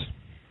voices?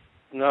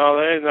 No,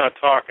 they're not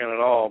talking at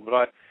all, but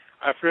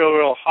I feel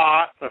real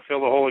hot, and I feel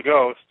the Holy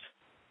Ghost.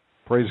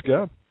 Praise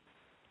God.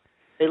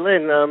 Hey,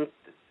 Lynn,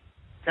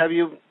 have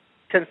you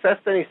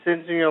confessed any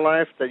sins in your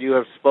life that you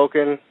have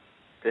spoken?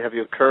 Have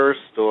you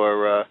cursed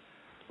or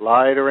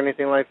lied or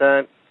anything like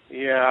that?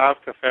 Yeah,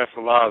 I've confessed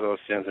a lot of those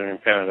sins and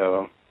repented of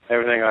them.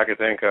 Everything I could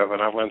think of,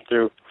 and I went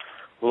through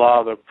a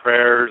lot of the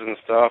prayers and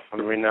stuff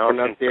and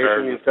renouncing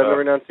prayers. You've done the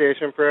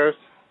renunciation prayers?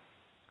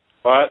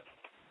 What?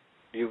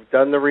 You've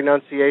done the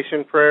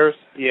renunciation prayers?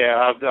 Yeah,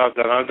 I've done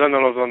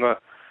those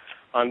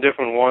on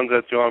different ones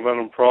that I've been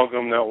on the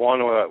program. That one,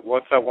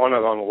 what's that one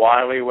on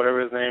Wiley,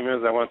 whatever his name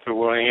is? I went through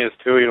one of his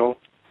too, you know.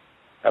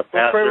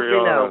 Pray with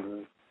me now.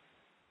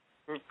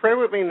 Pray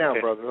with me now,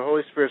 brother. The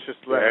Holy Spirit's just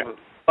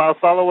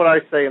follow what I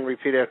say and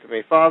repeat after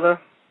me. Father,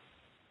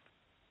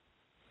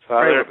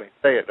 pray with me.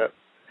 Say it.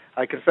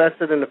 I confess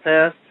it in the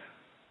past.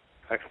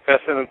 I confess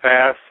it in the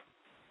past.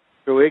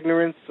 Through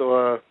ignorance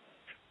or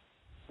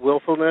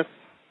willfulness.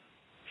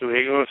 Through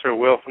ignorance or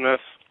willfulness.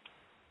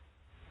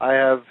 I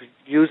have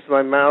used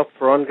my mouth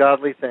for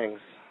ungodly things.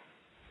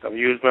 I've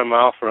used my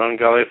mouth for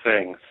ungodly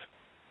things.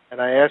 And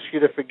I ask you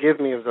to forgive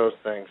me of those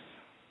things.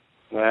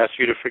 And I ask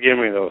you to forgive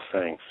me of those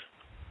things.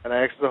 And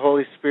I ask the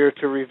Holy Spirit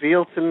to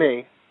reveal to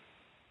me.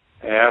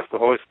 I ask the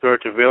Holy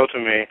Spirit to reveal to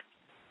me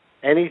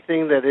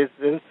anything that is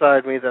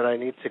inside me that I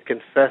need to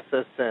confess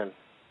as sin.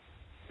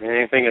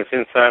 Anything that's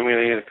inside me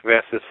that I need to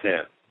confess as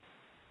sin.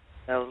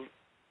 Now,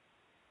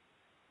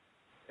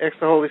 ask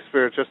the Holy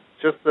Spirit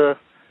just to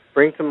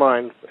bring to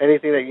mind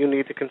anything that you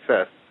need to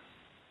confess.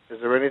 Is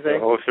there anything?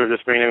 The Holy Spirit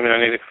just bring anything I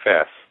need to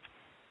confess.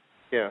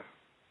 Yeah.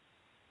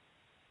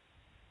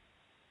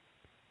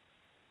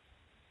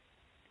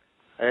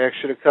 I ask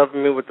you to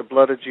cover me with the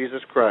blood of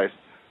Jesus Christ.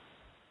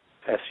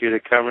 I ask you to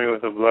cover me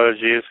with the blood of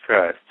Jesus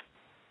Christ.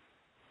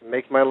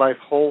 Make my life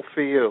whole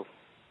for you.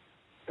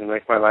 And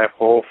make my life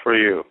whole for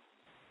you.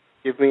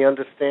 Give me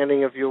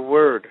understanding of your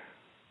word.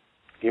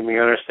 Give me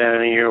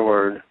understanding of your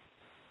word.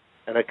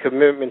 And a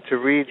commitment to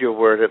read your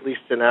word at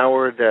least an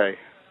hour a day.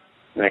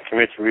 And I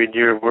commit to read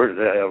your word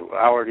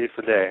hour of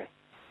a day.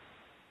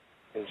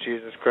 In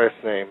Jesus Christ's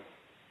name.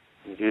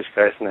 In Jesus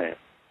Christ's name.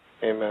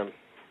 Amen.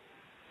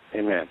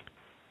 Amen.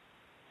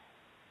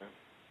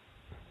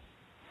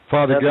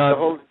 Father God,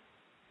 Go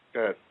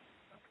ahead.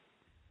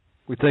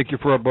 we thank you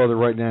for our brother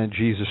right now in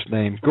Jesus'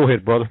 name. Go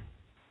ahead, brother.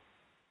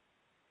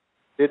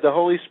 Did the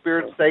Holy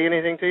Spirit say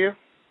anything to you?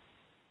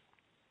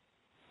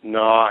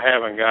 No, I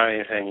haven't got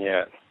anything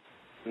yet.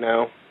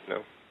 No.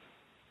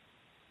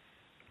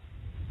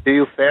 Do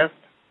you fast?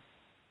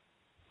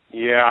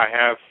 Yeah, I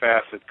have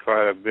fasted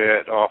quite a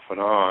bit off and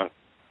on.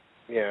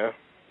 Yeah.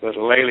 But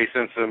lately,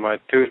 since my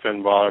tooth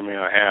been bothering me,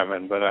 I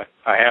haven't. But I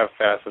have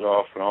fasted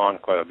off and on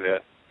quite a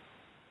bit.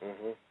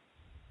 Mm-hmm.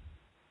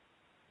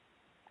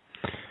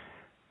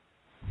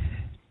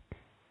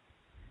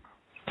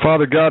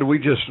 Father God, we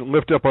just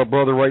lift up our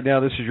brother right now.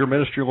 This is your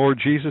ministry, Lord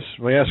Jesus.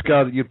 We ask,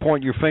 God, that you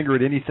point your finger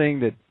at anything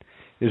that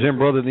is in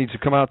brother that needs to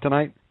come out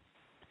tonight.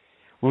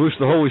 We loose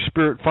the Holy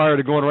Spirit fire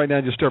to go in right now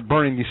and just start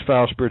burning these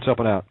foul spirits up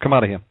and out. Come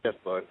out of him. Yes,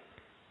 Lord.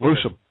 Loose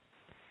them.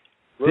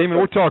 Demon,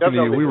 we're talking to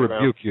you. We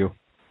rebuke you.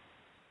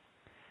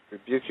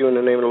 Rebuke you in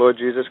the name of the Lord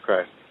Jesus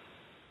Christ.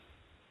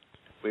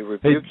 We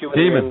rebuke you in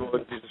the name of the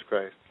Lord Jesus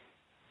Christ.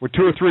 Where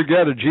 2 or 3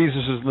 gathered,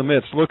 Jesus is in the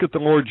midst. Look at the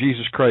Lord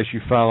Jesus Christ, you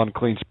foul,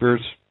 unclean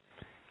spirits,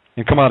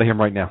 and come out of him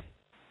right now.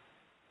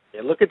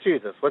 Yeah, look at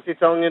Jesus. What's he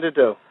telling you to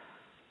do?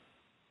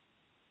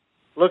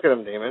 Look at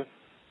him, demon.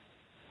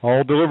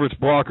 All deliverance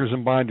blockers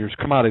and binders,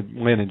 come out of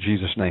Lynn in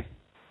Jesus' name.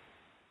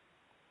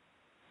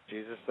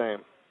 Jesus' name.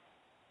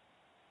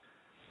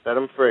 Set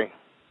him free.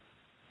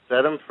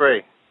 Set him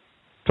free.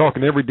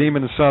 Talking to every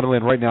demon inside of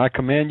Lynn right now. I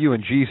command you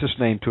in Jesus'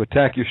 name to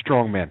attack your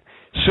strong man.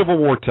 Civil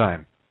War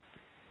time.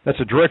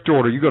 That's a direct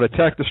order. You got to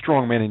attack the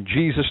strong man in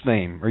Jesus'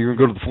 name, or you're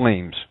going to go to the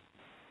flames.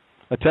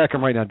 Attack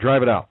him right now.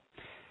 Drive it out.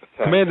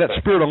 Command that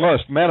spirit of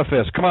lust.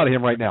 Manifest. Come out of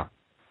him right now.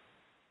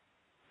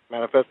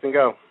 Manifest and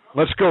go.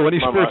 Let's go. Any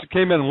spirits that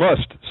came in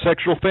lust,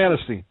 sexual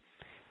fantasy,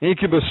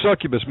 incubus,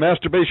 succubus,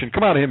 masturbation,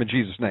 come out of him in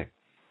Jesus' name.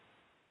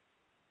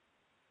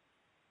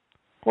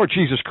 Lord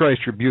Jesus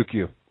Christ, rebuke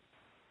you.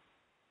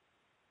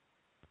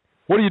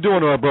 What are you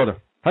doing to our brother?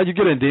 How'd you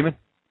get in, demon?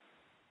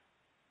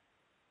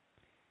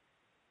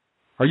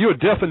 Are you a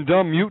deaf and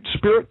dumb mute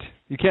spirit?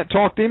 You can't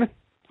talk, demon?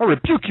 I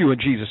rebuke you in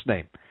Jesus'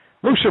 name.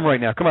 Loose him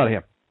right now. Come out of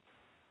him.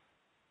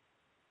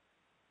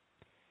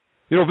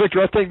 You know,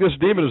 Victor, I think this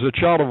demon is a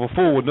child of a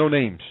fool with no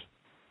names.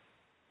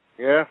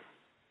 Yeah.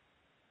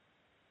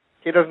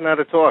 He doesn't know how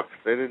to talk.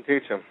 They didn't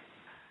teach him.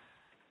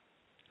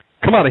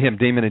 Come out of him,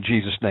 demon, in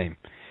Jesus' name.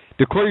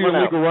 Declare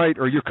your legal right,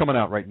 or you're coming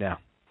out right now.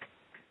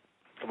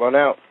 Come on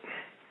out.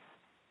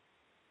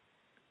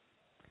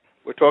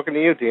 We're talking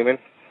to you, demon.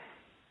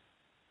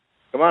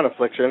 Come on,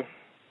 affliction.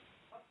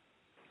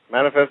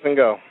 Manifest and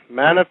go.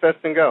 Manifest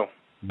and go.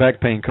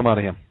 Back pain, come out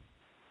of him.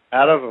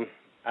 Out of him.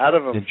 Out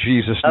of him. In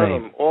Jesus' out name.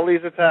 Of him. All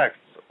these attacks,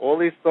 all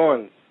these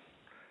thorns.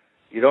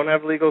 You don't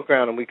have legal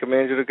ground, and we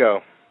command you to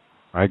go.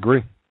 I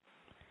agree.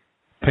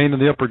 Pain in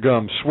the upper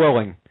gums,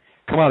 swelling.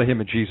 Come out of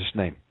him in Jesus'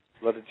 name.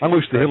 I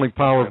loose the healing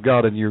power of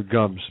God in your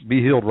gums.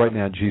 Be healed right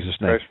now in Jesus'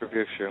 name. Christ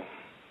rebukes you.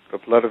 The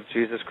blood of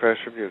Jesus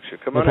Christ rebukes you.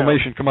 Come on out.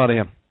 Inflammation, come out of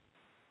him.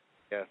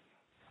 Yes.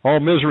 All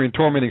misery and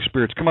tormenting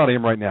spirits, come out of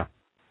him right now.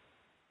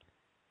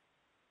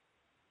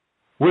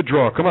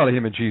 Withdraw, come out of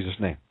him in Jesus'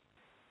 name.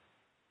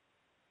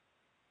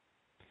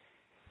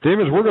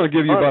 Demons, we're going to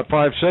give you about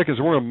 5 seconds.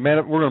 We're going to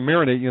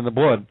marinate you in the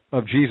blood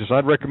of Jesus.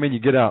 I'd recommend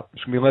you get out.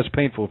 It's going to be less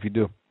painful if you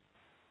do.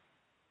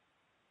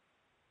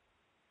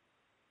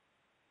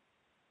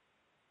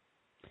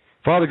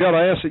 Father God,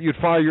 I ask that you'd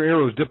fire your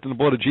arrows dipped in the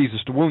blood of Jesus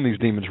to wound these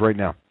demons right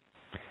now.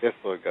 Yes,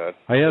 Lord God.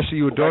 I ask that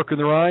you would darken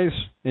their eyes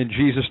in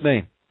Jesus'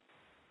 name.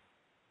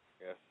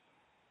 Yes.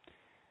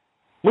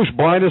 Loose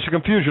blindness and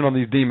confusion on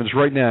these demons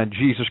right now in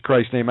Jesus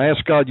Christ's name. I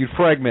ask God you'd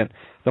fragment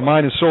the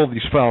mind and soul of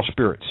these foul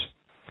spirits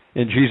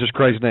in Jesus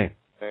Christ's name.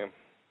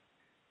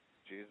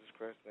 Jesus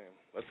Christ's name.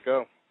 Let's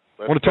go.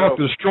 I want to talk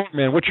to the strong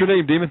man. What's your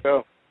name, demon? Let's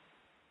go.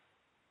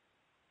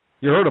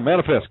 You heard him.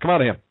 Manifest. Come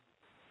out of him.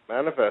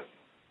 Manifest.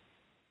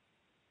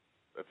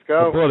 Let's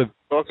go.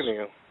 Talking to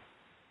you.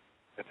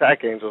 Attack,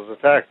 angels.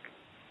 Attack.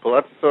 Pull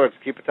out the swords.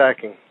 Keep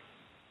attacking.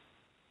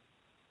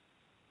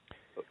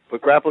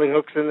 Put grappling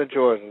hooks in the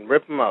jaws and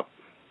rip them up.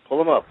 Pull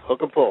them up. Hook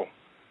and pull.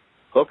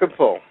 Hook and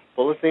pull.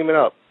 Pull the demon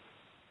up.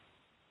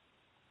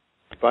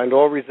 Find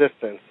all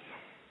resistance.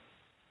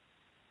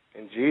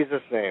 In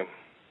Jesus' name.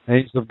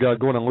 Angels of God,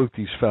 go and loot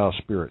these foul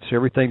spirits.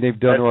 Everything they've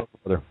done to our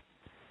brother,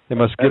 they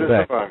must get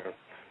back. In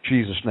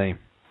Jesus' name.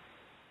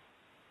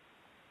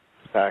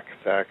 Attack,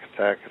 attack,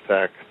 attack,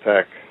 attack,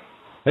 attack.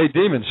 Hey,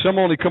 demons, some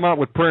only come out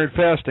with prayer and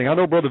fasting. I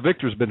know Brother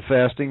Victor's been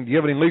fasting. Do you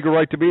have any legal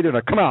right to be there?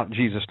 Now come out in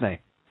Jesus' name.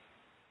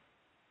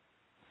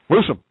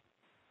 Loose them.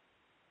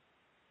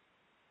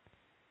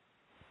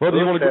 Brother,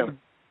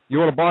 you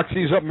want to box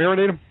these up and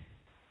marinate them?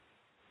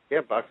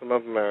 Yeah, box them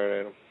up and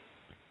marinate them.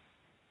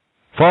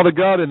 Father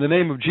God, in the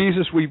name of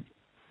Jesus, we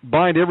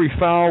bind every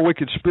foul,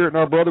 wicked spirit in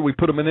our brother. We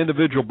put them in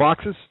individual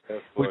boxes. Yes,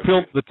 we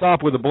fill the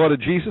top with the blood of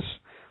Jesus.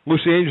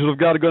 Loose the angels of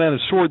God to go down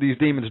and sword these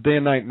demons day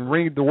and night and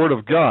read the word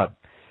of God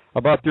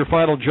about their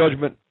final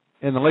judgment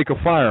in the lake of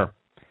fire,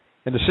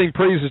 and to sing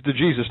praises to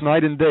Jesus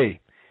night and day.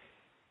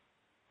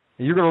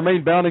 And you're going to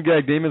remain bound and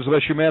gagged, demons,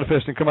 unless you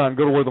manifest and come out and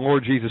go to where the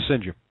Lord Jesus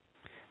sends you.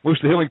 Loose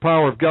the healing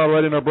power of God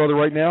right in our brother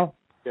right now.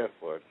 Yes,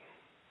 Lord.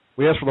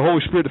 We ask for the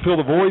Holy Spirit to fill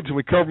the voids, and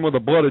we cover them with the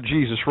blood of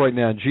Jesus right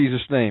now, in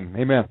Jesus' name.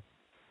 Amen.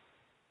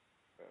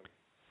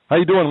 How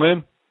you doing,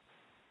 Lynn?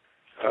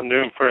 I'm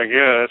doing pretty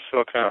good. It's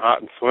still kind of hot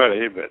and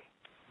sweaty, but...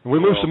 We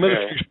loose the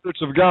ministering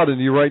spirits of God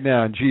into you right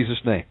now, in Jesus'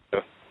 name.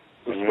 Yes.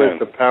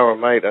 Wisdom, power,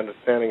 might,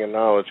 understanding, and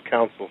knowledge,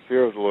 counsel,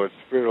 fear of the Lord,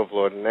 spirit of the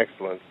Lord, and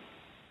excellence.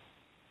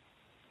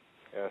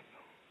 Yes.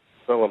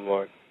 Fill them,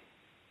 Lord.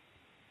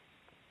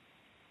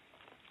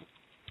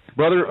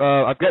 Brother,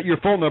 I've got your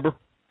phone number.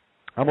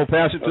 I'm going to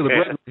pass it to the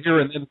brethren here,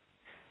 and then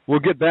we'll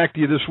get back to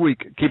you this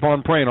week. Keep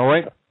on praying, all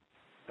right?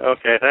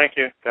 Okay, thank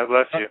you. God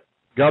bless you.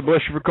 God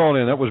bless you for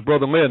calling in. That was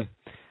Brother Lynn.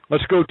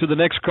 Let's go to the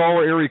next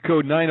caller, area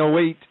code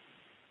 908.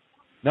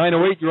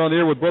 908, you're on the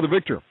air with Brother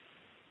Victor.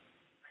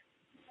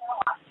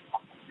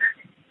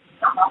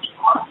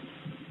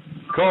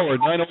 Caller,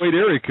 908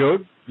 area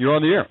code, you're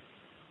on the air.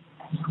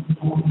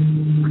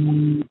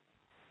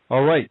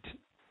 All right.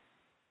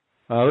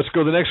 Let's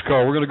go to the next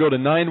call. We're going to go to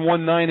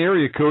 919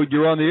 area code.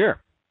 You're on the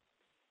air.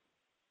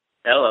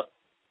 Hello.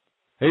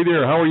 Hey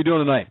there. How are you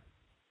doing tonight?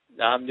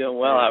 I'm doing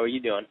well. How are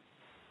you doing?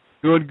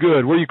 Good,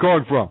 good. Where are you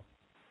calling from?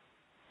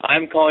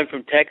 I'm calling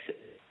from Texas.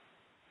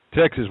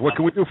 Texas. What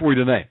can we do for you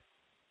tonight?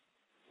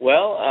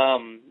 Well,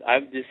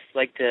 I'd just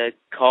like to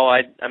call.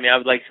 I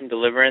would like some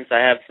deliverance. I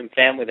have some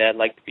family that I'd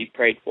like to be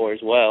prayed for as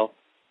well.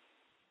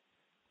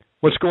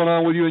 What's going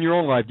on with you in your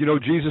own life? Do you know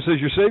Jesus is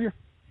your Savior?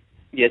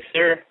 Yes,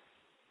 sir.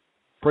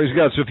 Praise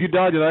God. So if you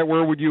died tonight,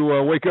 where would you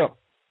wake up?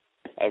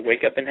 I'd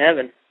wake up in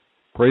heaven.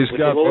 Praise with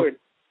God. The Lord.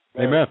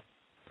 Amen.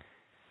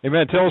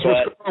 Amen. Tell us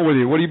what's going on with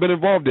you. What have you been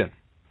involved in?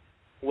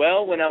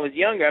 Well, when I was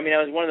younger, I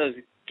was one of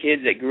those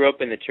kids that grew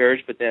up in the church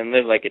but then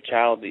lived like a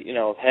child,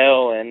 of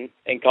hell. And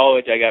in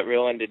college, I got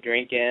real into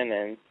drinking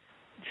and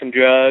some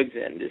drugs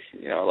and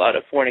just, a lot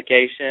of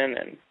fornication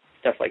and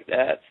stuff like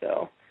that.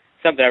 So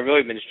something I've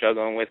really been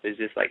struggling with is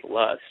just like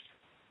lust.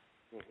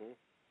 Mm-hmm.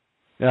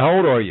 Now, how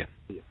old are you?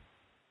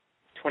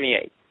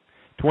 28.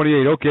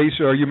 28. Okay.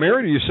 So are you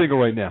married or are you single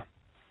right now?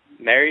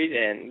 Married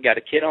and got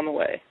a kid on the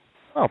way.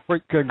 Oh,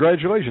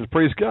 congratulations.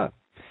 Praise God.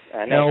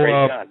 I know,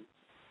 praise God.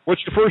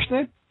 What's your first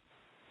name?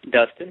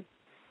 Dustin.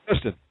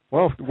 Dustin.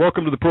 Well,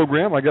 welcome to the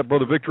program. I got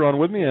Brother Victor on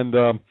with me. And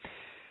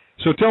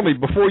so tell me,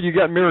 before you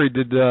got married,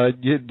 did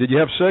you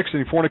have sex,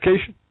 any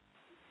fornication?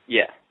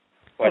 Yeah,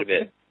 quite a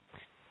bit.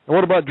 And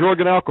what about drug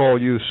and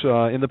alcohol use?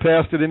 In the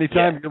past, at any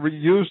time, you ever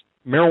used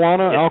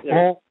marijuana,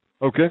 alcohol?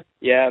 Sir. Okay.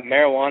 Yeah,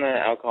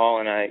 marijuana, alcohol,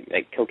 and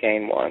I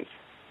cocaine once.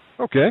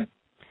 Okay.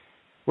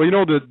 Well,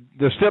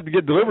 the step to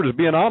get delivered is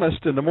being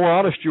honest, and the more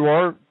honest you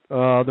are,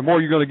 the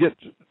more you're going to get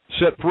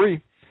set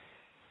free.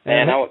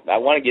 And I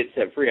want to get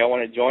set free. I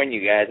want to join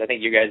you guys. I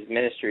think your guys'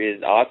 ministry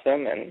is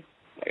awesome, and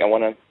I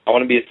want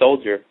to be a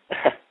soldier.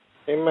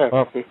 Amen.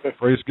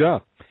 Praise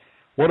God.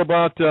 What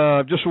about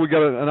just so we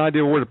got an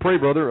idea where to pray,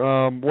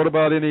 brother? What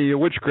about any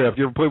witchcraft?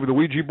 You ever played with a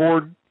Ouija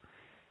board?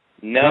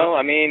 No,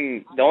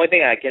 the only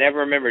thing I can ever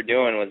remember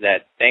doing was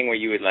that thing where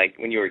you would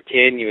when you were a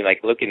kid and you would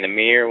look in the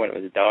mirror when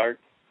it was dark.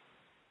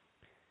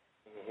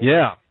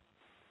 Yeah.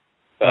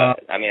 But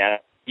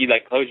you'd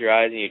close your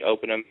eyes and you'd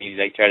open them and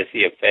you'd try to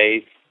see a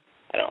face.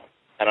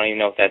 I don't even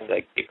know if that's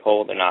get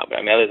cold or not. But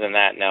other than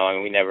that,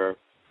 no. We never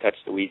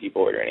touched the Ouija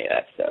board or any of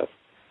that stuff.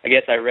 I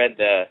guess I read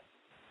the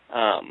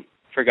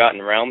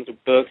Forgotten Realms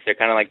books. They're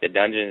kind of like the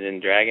Dungeons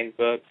and Dragons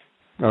books.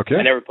 Okay.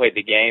 I never played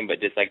the game,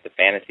 but just the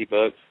fantasy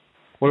books.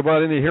 What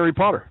about any Harry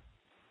Potter?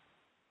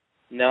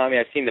 No,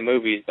 I've seen the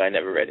movies, but I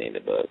never read any of the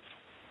books.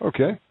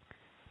 Okay.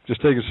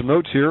 Just taking some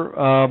notes here.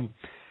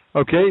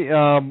 Okay.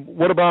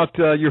 What about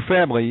your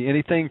family?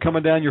 Anything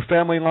coming down your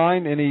family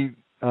line? Any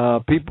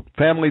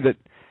family that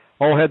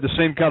all had the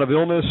same kind of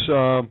illness?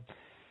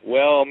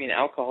 Well,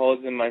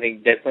 alcoholism, I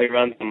think, definitely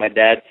runs on my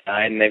dad's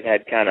side, and they've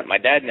had my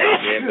dad never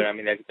did,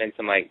 but there's been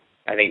some, I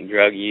think,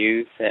 drug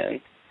use,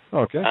 and,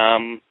 okay.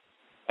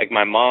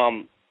 My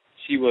mom,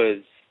 she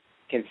was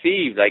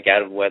conceived,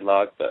 out of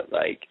wedlock, but,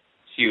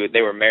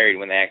 they were married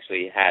when they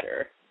actually had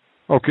her.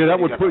 Okay, that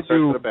would put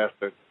you...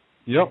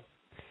 Yep.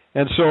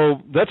 And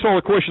so that's all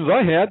the questions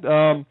I had.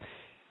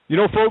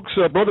 Folks,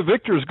 Brother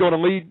Victor is going to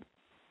lead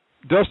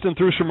Dustin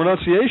through some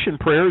renunciation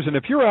prayers, and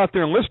if you're out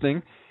there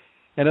listening,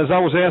 and as I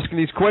was asking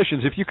these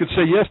questions, if you could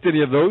say yes to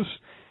any of those,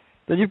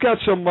 then you've got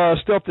some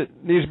stuff that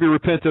needs to be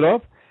repented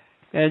of,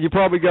 and you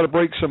probably got to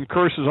break some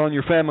curses on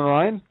your family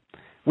line.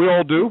 We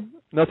all do.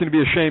 Nothing to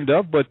be ashamed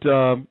of, but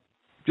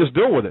just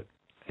deal with it.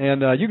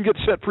 And you can get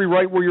set free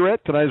right where you're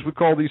at tonight as we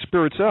call these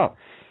spirits out.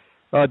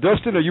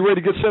 Dustin, are you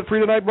ready to get set free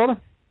tonight, brother?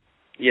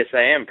 Yes,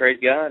 I am. Praise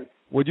God.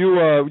 Would you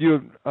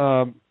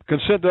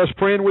consent to us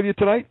praying with you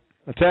tonight,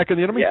 attacking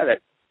the enemy?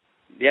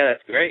 Yeah,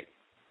 that's great.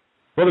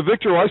 Brother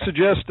Victor, I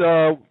suggest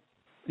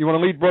you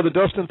want to lead Brother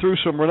Dustin through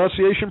some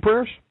renunciation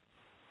prayers?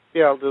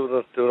 Yeah, I'll do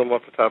them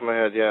off the top of my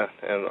head, yeah.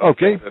 And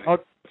okay.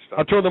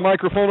 I'll turn the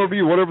microphone over to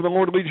you, whatever the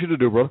Lord leads you to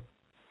do, brother.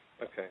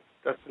 Okay.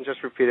 Dustin,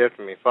 just repeat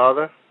after me.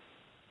 Father,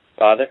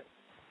 Father,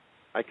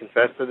 I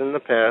confess that in the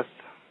past,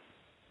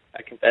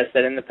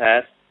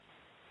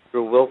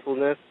 through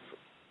willfulness,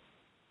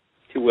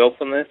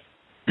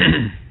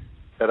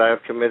 that I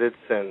have committed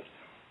sins.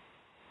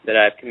 I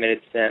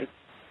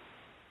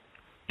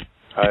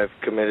have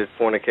committed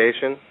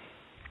fornication.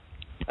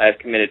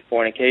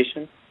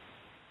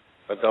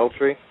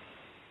 Adultery.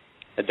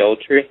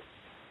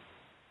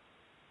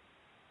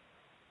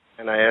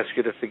 And I ask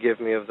you to forgive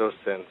me of those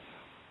sins.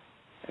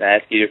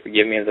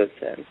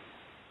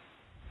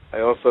 I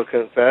also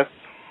confess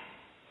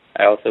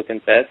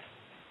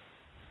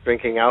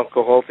drinking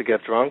alcohol to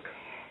get drunk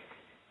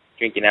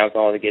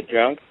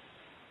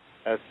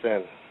as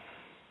sin.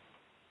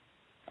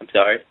 I'm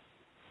sorry?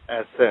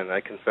 As sin.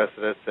 I confess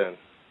it as sin.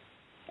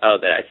 Oh,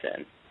 that I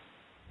sin.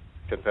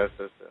 Confess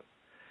as sin.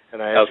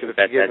 And I ask you to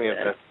forgive me of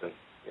that sin.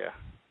 Yeah.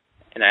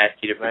 And I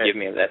ask you to forgive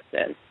me of that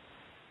sin.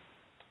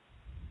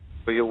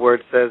 For your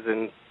word says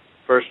in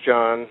 1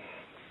 John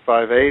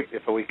 5:8,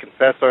 if we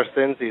confess our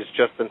sins, he is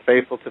just and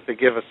faithful to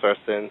forgive us our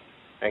sins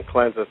and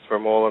cleanse us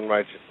from all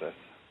unrighteousness.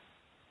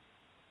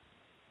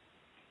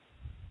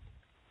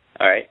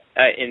 All right.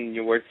 And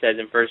your word says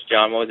in 1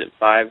 John, what was it,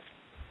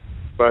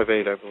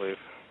 5:8, I believe.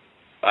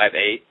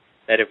 5:8,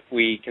 that if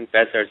we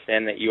confess our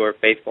sin, that you are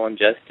faithful and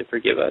just to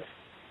forgive us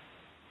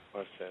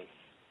our sins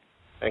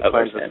and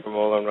cleanse us from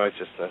all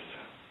unrighteousness.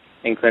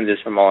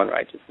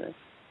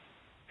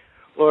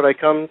 Lord, I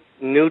come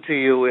new to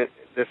you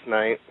this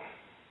night.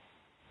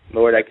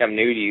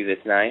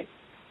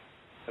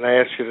 And I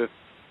ask you to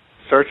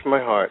search my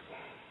heart.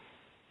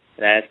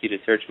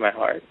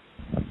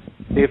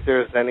 See if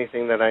there's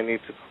anything that I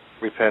need to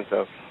repent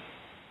of.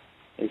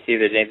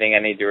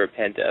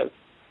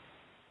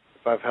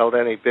 If I've held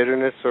any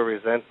bitterness or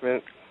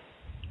resentment.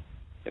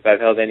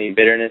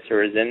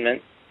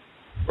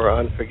 Or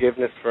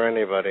unforgiveness for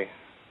anybody.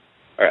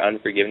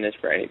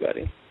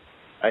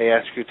 I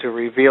ask you to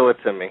reveal it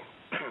to me.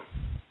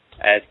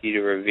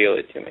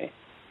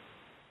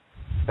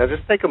 Now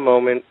just take a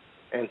moment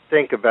and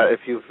think about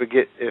if you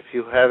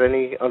have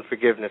any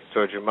unforgiveness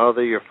towards your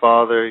mother, your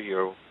father,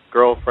 your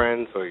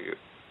girlfriends, or your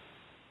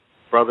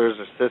brothers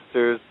or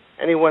sisters,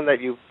 anyone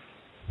that you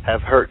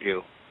have hurt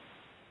you.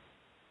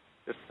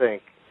 Just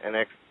think and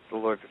ask the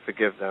Lord to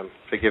forgive them,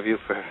 forgive you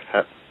for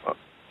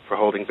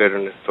holding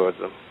bitterness towards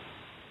them.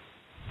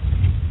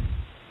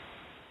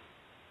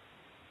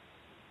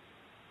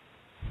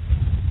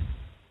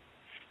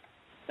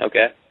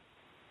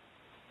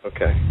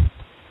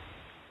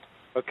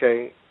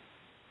 Okay.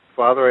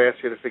 Father, I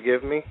ask you to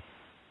forgive me.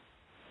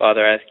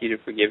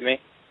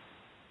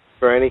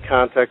 For any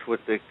contact with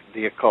the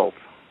occult.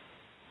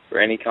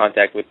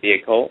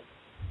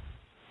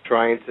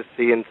 Trying to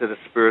see into the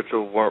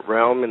spiritual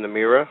realm in the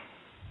mirror.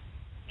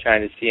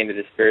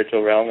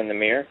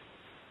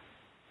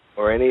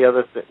 Or any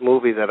other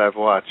movie that I've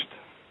watched.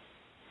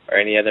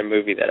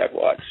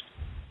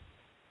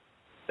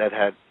 That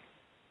had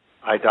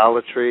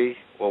idolatry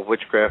or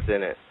witchcraft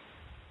in it.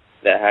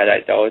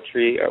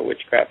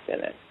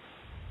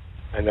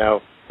 I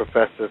now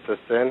profess this as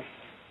sin.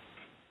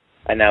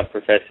 And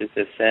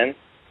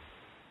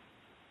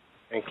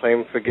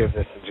claim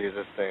forgiveness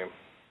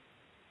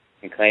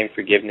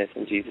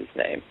in Jesus'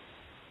 name.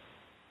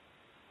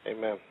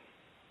 Amen.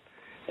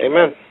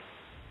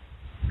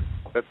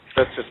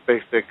 That's just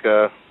basic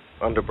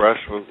underbrush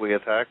we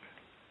attacked.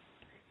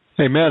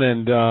 Amen.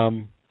 And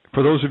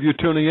for those of you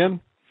tuning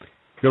in,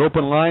 got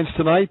open lines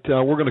tonight.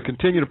 We're going to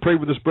continue to pray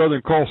with this brother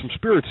and call some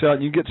spirits out,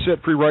 and you get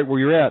set free right where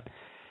you're at.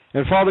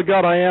 And Father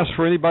God, I ask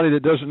for anybody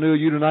that doesn't know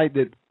you tonight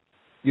that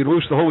you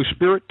loose the Holy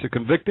Spirit to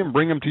convict them,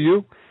 bring them to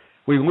you.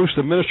 We loose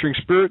the ministering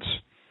spirits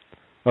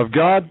of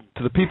God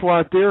to the people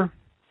out there.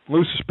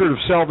 Loose the spirit of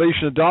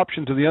salvation,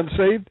 adoption to the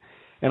unsaved.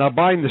 And I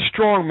bind the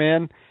strong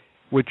man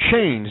with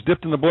chains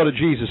dipped in the blood of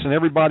Jesus and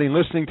everybody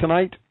listening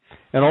tonight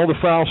and all the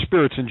foul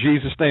spirits in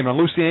Jesus' name. I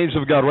loose the angels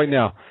of God right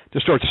now to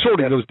start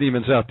sorting those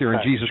demons out there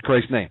in Jesus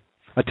Christ's name.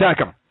 Attack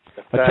them.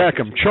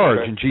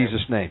 Charge in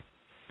Jesus' name.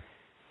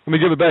 Let me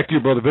give it back to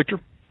you, Brother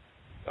Victor.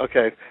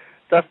 Okay.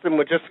 Dustin,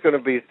 we're just going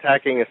to be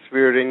attacking a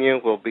spirit in you.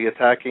 We'll be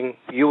attacking.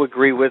 You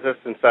agree with us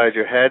inside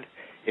your head.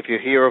 If you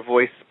hear a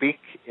voice speak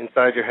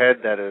inside your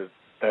head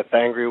that's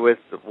angry with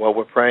while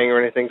we're praying or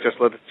anything, just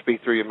let it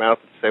speak through your mouth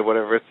and say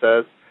whatever it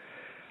says.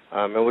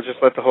 And we'll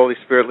just let the Holy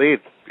Spirit lead.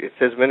 It's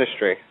His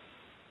ministry.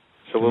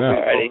 So we'll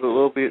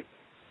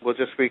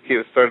just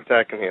start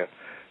attacking here.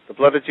 The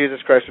blood of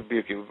Jesus Christ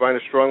rebuke you. We bind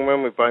a strong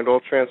man. We bind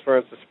all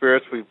transference of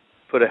spirits. We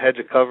put a hedge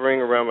of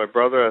covering around my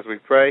brother as we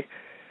pray.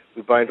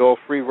 We bind all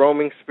free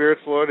roaming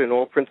spirits, Lord, and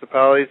all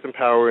principalities and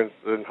powers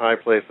in high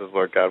places,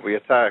 Lord God. We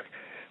attack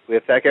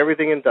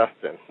everything in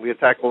Dustin. We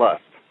attack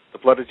lust. The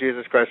blood of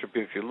Jesus Christ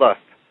rebukes you. Lust.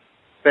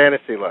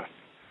 Fantasy lust.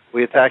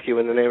 We attack you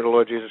in the name of the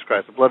Lord Jesus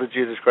Christ. The blood of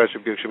Jesus Christ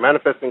rebukes you.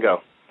 Manifest and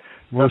go.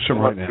 Loose him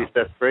right now. Be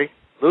set free.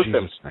 Loose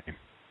him.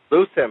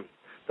 Loose him.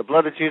 The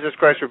blood of Jesus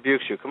Christ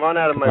rebukes you. Come on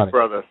out of my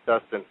brother,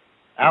 Dustin.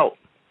 Out.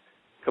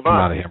 Come on.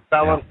 Out of here.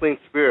 Foul, unclean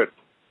spirit.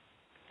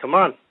 Come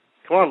on,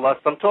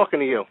 lust. I'm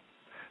talking to you.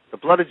 The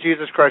blood of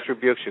Jesus Christ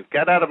rebukes you.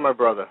 Get out of my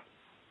brother.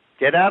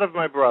 Get out of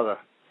my brother.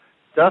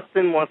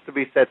 Dustin wants to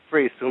be set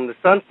free. So whom the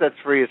Son sets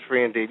free is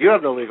free indeed. You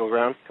have no legal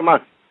ground. Come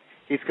on.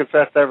 He's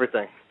confessed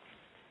everything.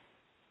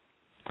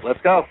 Let's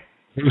go.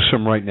 Loose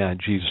him right now in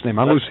Jesus' name.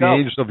 I loose the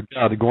angels of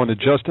God to go into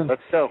Justin.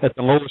 Let's go. At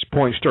the lowest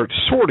point, start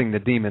sorting the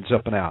demons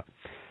up and out.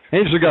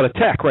 Angels of God,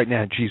 attack right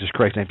now in Jesus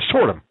Christ's name.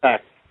 Sort them.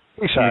 Attack.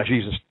 Loose them in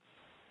Jesus.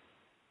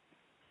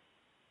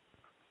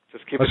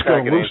 Just keep Let's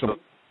attacking. go. Loose them.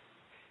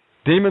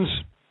 Demons,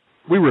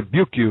 we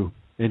rebuke you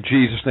in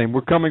Jesus' name.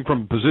 We're coming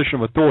from a position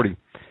of authority,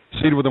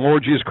 seated with the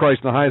Lord Jesus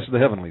Christ in the highest of the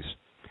heavenlies.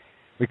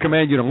 We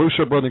command you to loose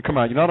our brother and come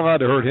out. You're not allowed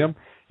to hurt him.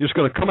 You're just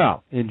going to come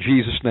out in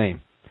Jesus'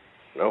 name.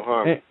 No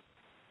harm.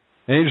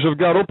 Angels of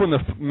God, open the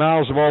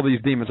mouths of all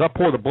these demons. I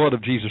pour the blood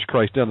of Jesus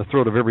Christ down the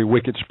throat of every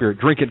wicked spirit.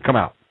 Drink it and come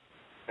out.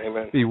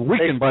 Amen. Be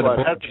weakened by the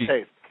blood How's of the Jesus.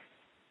 taste?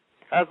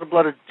 How's the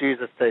blood of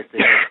Jesus taste?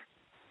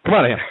 Come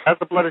out of him. How's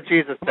the blood of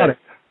Jesus taste?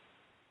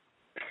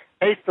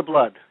 Taste the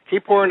blood.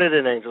 Keep pouring it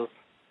in, angels.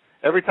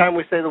 Every time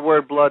we say the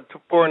word blood,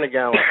 pour in a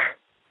gallon.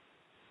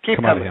 Keep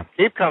coming.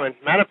 Keep coming.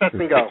 Manifest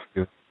and go.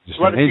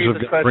 Blood of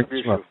Jesus Christ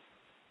rebukes you.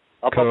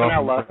 Up and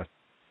out, love.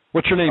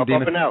 What's your name,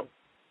 demon? Up and out.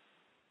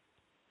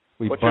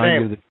 We What's your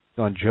bind name?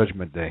 you on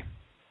Judgment Day.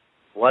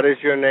 What is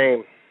your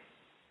name?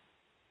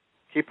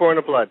 Keep pouring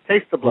the blood.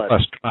 Taste the blood. Come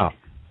out.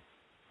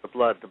 The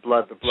blood, the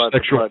blood, the blood,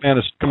 Sexual the blood.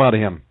 fantasy, come out of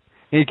him.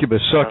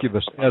 Incubus,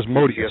 succubus,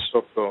 Asmodeus.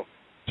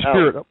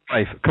 Spirit of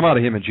life, come out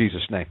of him in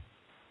Jesus' name.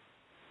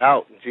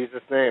 Out in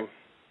Jesus' name.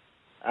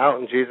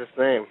 Out in Jesus'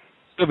 name.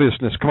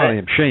 Lasciviousness, come out of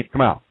him. Shame,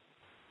 come out.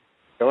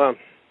 Come on.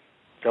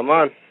 Come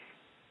on.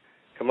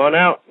 Come on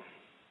out.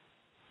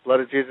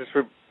 Blood of Jesus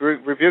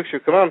rebukes you.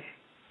 Come on.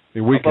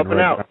 Be weakened up and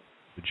out.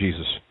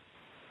 Jesus.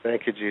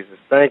 Thank you, Jesus.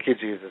 Thank you,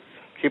 Jesus.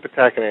 Keep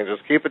attacking, angels.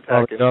 Keep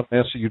attacking. Father, I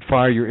ask that you'd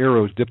fire your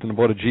arrows dipped in the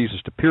blood of Jesus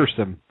to pierce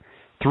them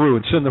through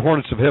and send the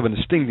hornets of heaven to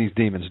sting these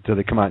demons until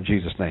they come out in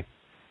Jesus' name.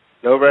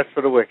 No rest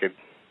for the wicked.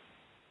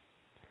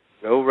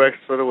 No rest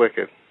for the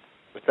wicked.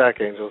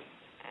 Attack, angels.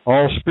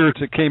 All spirits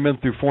that came in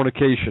through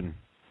fornication,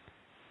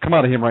 come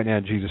out of him right now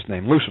in Jesus'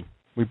 name. Loose them.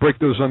 We break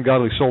those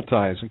ungodly soul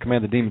ties and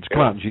command the demons to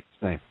come out in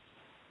Jesus' name.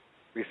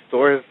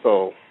 Restore his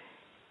soul.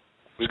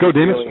 Let's go,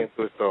 demons.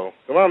 Into his soul.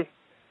 Come on.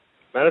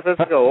 Manifest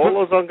and go. All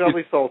those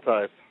ungodly soul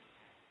ties.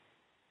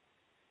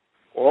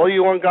 All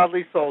you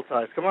ungodly soul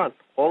ties. Come on.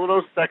 All of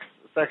those sex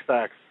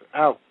acts.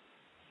 Out.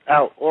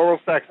 Out. Oral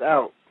sex.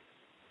 Out.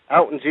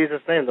 Out in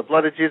Jesus' name. The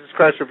blood of Jesus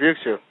Christ rebukes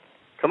you.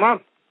 Come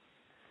on.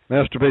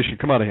 Masturbation,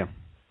 come out of him.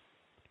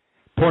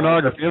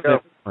 Pornography,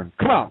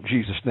 come out in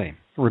Jesus' name.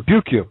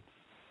 Rebuke you.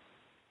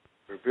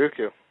 Rebuke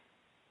you.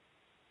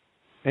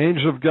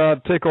 Angels of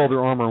God, take all their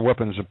armor and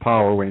weapons of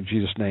power away in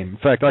Jesus' name. In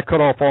fact, I cut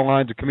off all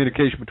lines of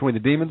communication between the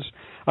demons.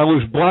 I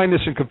lose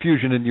blindness and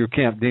confusion in your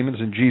camp,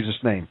 demons, in Jesus'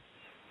 name.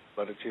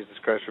 Blood of Jesus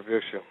Christ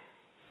rebukes you.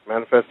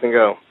 Manifest and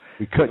go.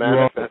 We cut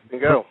Manifest you off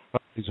and go.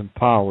 and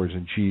powers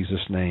in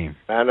Jesus' name.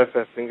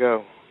 Manifest and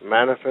go.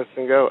 Manifest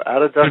and go.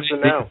 Out of Dustin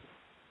now.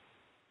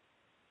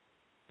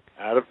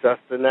 Out of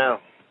Dustin now.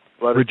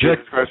 Blood of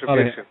Jesus Christ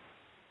rebukes you.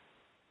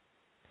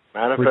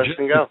 Manifest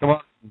and go. Come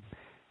on.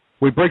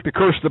 We break the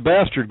curse of the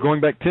bastard,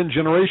 going back 10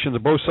 generations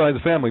of both sides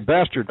of the family.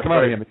 Bastard, come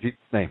out of him in Jesus'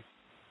 name.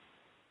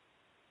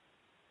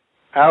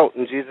 Out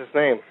in Jesus'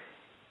 name.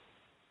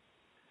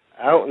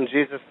 Out in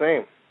Jesus'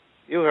 name.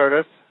 You heard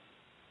us.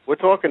 We're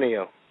talking to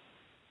you.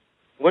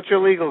 What's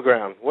your legal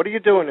ground? What are you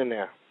doing in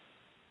there?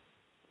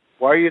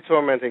 Why are you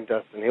tormenting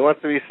Dustin? He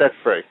wants to be set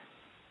free.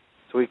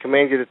 So we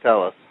command you to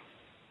tell us.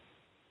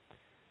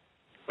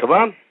 Come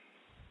on.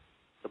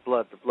 The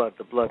blood, the blood,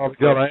 the blood. Oh,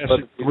 God, I ask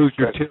you to lose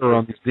your terror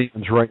on these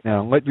demons right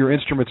now. Let your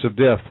instruments of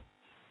death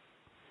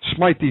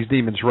smite these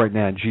demons right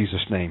now in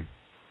Jesus' name.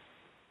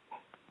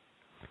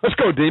 Let's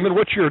go, demon.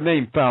 What's your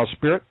name, foul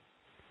spirit?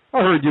 I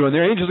heard you in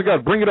there. Angels of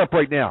God, bring it up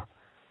right now.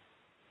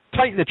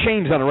 Tighten the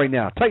chains on it right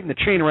now. Tighten the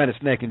chain around its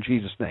neck in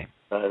Jesus' name.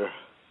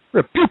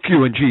 Rebuke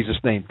you in Jesus'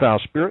 name, foul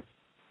spirit.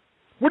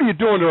 What are you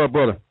doing to our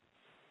brother?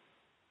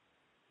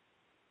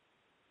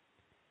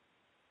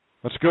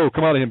 Let's go.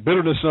 Come out of him.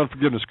 Bitterness and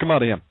unforgiveness. Come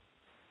out of him.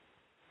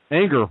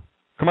 Anger.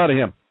 Come out of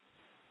him.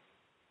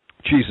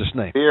 Jesus'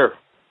 name. Fear.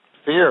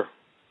 Fear.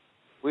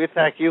 We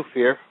attack you,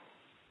 fear.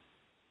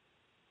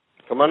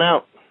 Come on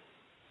out.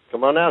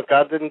 Come on out.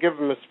 God didn't give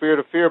him a spirit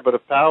of fear, but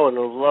of power and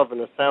of love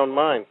and a sound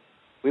mind.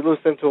 We loose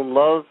into him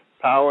love,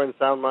 power, and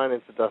sound mind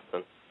into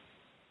Dustin.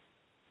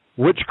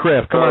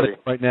 Witchcraft. Come out of him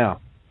right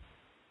now.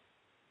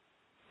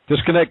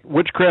 Disconnect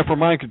witchcraft from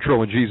mind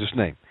control in Jesus'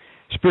 name.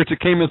 Spirits that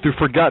came in through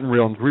forgotten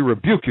realms, we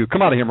rebuke you.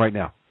 Come out of him right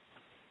now.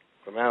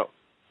 Come out.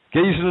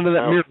 Gazing into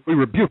that mirror, we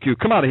rebuke you.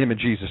 Come out of him in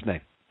Jesus'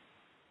 name.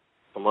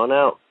 Come on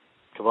out.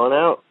 Come on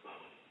out.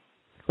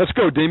 Let's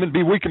go, demon.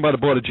 Be weakened by the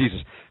blood of Jesus.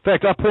 In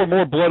fact, I pour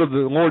more blood of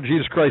the Lord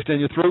Jesus Christ in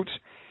your throats,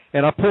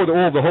 and I pour the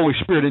oil of the Holy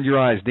Spirit in your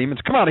eyes, demons.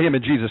 Come out of him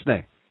in Jesus'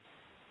 name.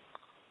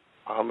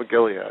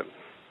 Omegaman.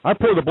 I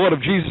pour the blood of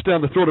Jesus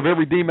down the throat of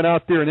every demon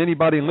out there and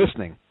anybody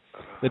listening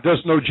that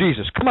doesn't know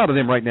Jesus. Come out of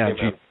them right now in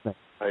Jesus' name.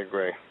 I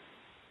agree.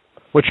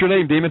 What's your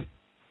name, demon?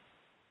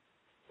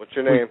 What's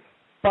your name?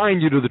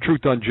 bind you to the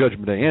truth on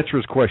Judgment Day. Answer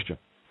his question.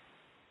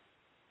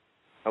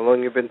 How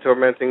long you been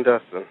tormenting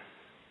Dustin?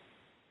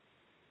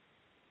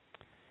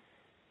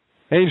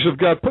 Angel of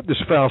God, put this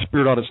foul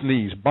spirit on its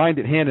knees. Bind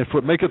it hand and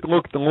foot. Make it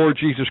look at the Lord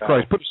Jesus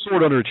Christ. Put a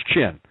sword under its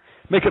chin.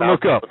 Make it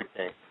look up.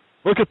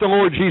 Look at the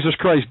Lord Jesus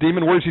Christ,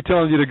 demon. Where's he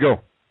telling you to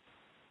go?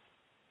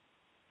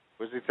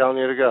 Where's he telling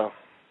you to go?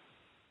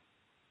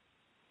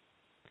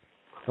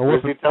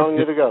 Where's he telling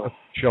you to go?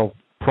 Shall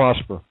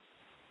prosper.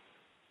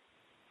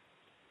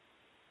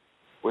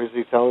 Where's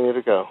he telling you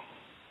to go?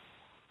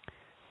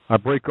 I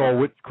break all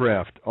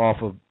witchcraft off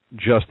of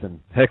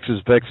Justin.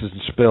 Hexes, vexes,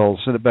 and spells.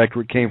 Send it back to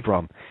where it came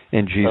from.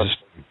 In Jesus'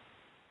 name.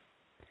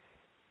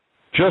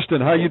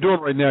 Justin, how you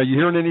doing right now? You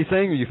hearing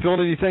anything? Are you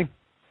feeling anything?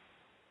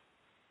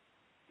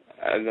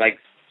 Like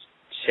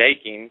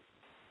shaking.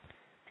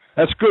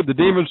 That's good. The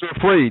demons are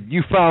afraid.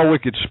 You foul,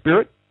 wicked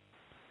spirit.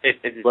 It's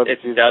Dustin.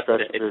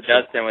 It's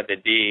Dustin with a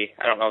D.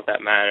 I don't know if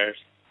that matters.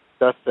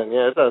 Dustin,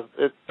 yeah, it does.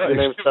 Your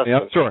name's Dustin.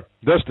 I'm sorry.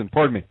 Dustin,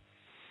 pardon me.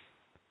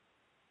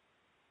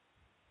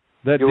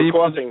 That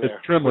demon is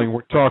trembling.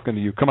 We're talking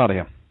to you. Come out of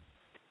here.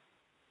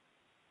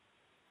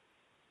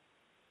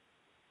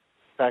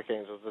 Attack,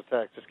 angels,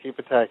 attack. Just keep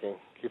attacking.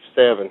 Keep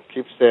stabbing.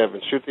 Keep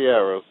stabbing. Shoot the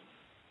arrows.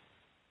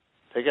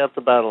 Take out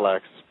the battle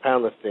axe.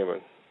 Pound this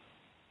demon.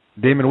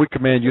 Demon, we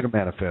command you to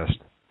manifest.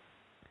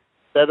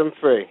 Set him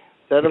free.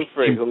 Set him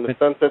free. Whom the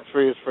sun sets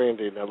free is free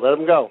indeed. Now let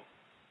him go.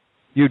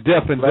 You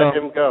deaf and dumb.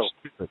 Let him go.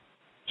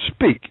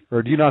 Speak,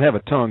 or do you not have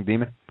a tongue,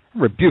 demon? I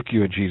rebuke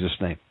you in Jesus'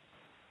 name.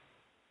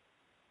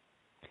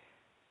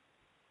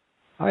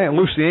 I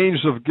unloose the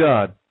angels of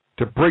God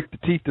to break the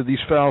teeth of these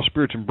foul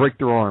spirits and break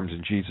their arms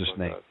in Jesus'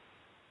 name.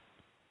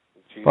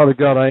 Father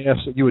God, I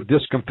ask that you would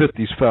discomfit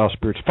these foul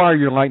spirits. Fire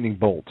your lightning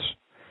bolts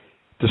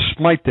to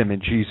smite them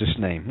in Jesus'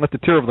 name. Let the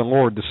terror of the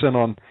Lord descend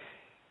on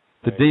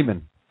the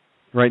demon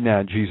right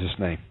now in Jesus'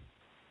 name.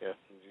 Yes,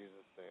 in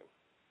Jesus' name.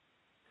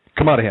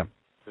 Come out of him.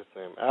 In Jesus'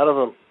 name. Out of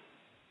him.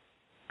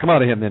 Come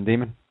out of him then,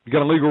 demon. You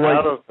got a legal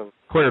right to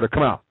clear to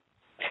come out.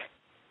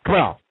 Come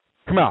out.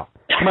 Come out.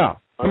 Come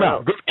out. Come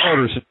out. Good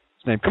orders in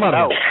Jesus' name. Come out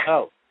of him.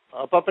 Out.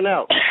 Up and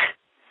out.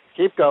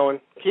 Keep going.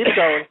 Keep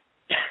going.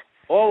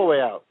 All the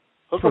way out.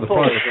 Hook and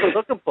pull.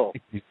 Hook and pull.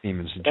 These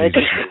demons in Thank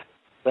Jesus' you. name.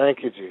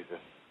 Thank you, Jesus.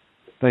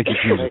 Thank you,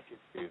 Jesus. Thank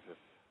you, Jesus.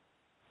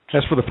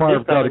 As for the fire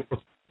of God,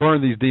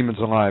 burn these demons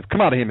alive.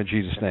 Come out of him in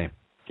Jesus' name.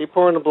 Keep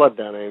pouring the blood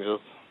down,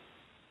 angels.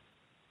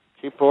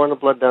 Keep pouring the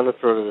blood down the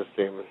throat of this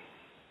demon.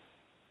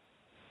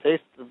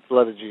 Taste the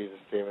blood of Jesus,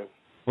 demon.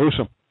 Loose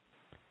them.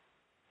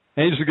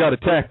 Angels of God,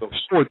 attack them.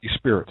 Sword these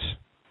spirits.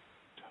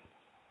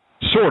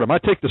 Sword them. I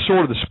take the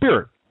sword of the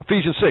Spirit,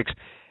 Ephesians 6,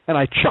 and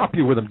I chop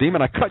you with them,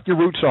 demon. I cut your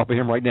roots off of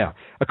him right now.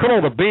 I cut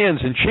all the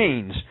bands and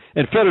chains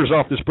and fetters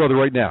off this brother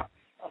right now.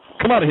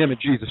 Come out of him in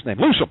Jesus' name.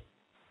 Loose him.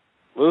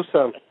 Loose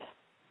him.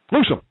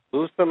 Loose him.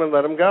 Loose him and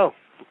let him go.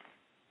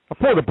 I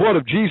pour the blood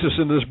of Jesus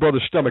into this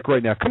brother's stomach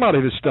right now. Come out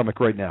of his stomach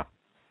right now.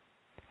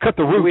 Cut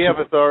the roots. Do we have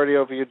authority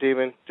over you,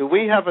 demon? Do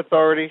we have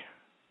authority?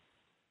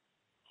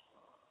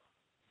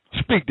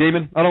 Speak,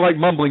 demon. I don't like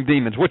mumbling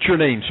demons. What's your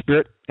name,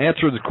 spirit?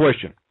 Answer the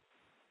question.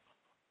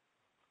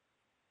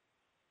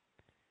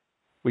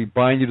 We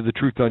bind you to the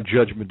truth on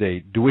Judgment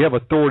Day. Do we have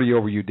authority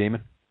over you,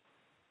 demon?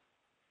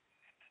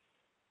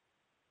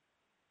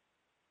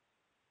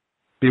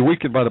 Be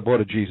weakened by the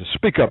blood of Jesus.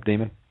 Speak up,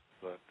 demon.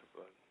 Blood.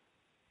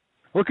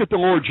 Look at the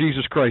Lord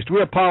Jesus Christ. Do we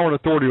have power and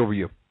authority over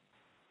you?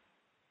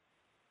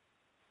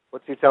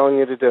 What's he telling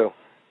you to do?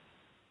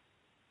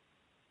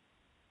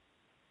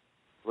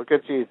 Look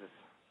at Jesus.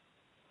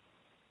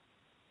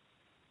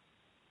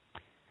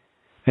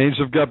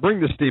 Angels of God,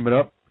 bring this demon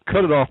up.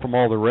 Cut it off from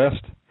all the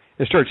rest.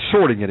 And start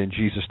sorting it in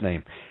Jesus'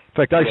 name. In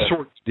fact, I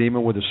sort this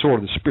demon with the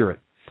sword of the Spirit.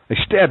 I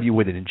stab you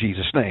with it in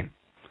Jesus' name.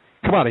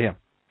 Come out of him.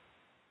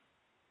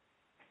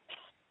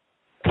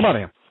 Come out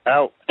of him.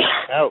 Out.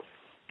 Out.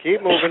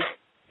 Keep moving.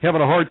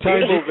 Having a hard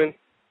time? Keep moving.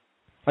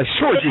 I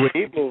sword you with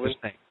Keep moving.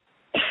 Jesus' name.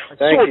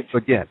 Thank you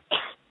again.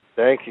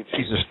 Thank you, Jesus.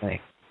 Jesus' name.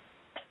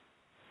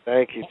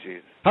 Thank you,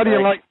 Jesus. How do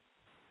you like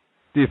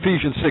the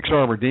Ephesians 6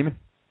 armor, demon?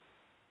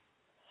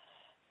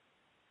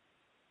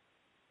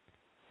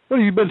 What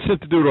have you been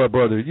sent to do to our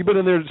brother? You been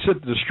in there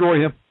sent to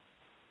destroy him?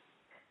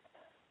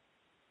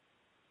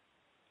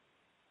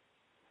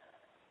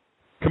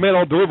 Command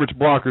all deliverance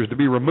blockers to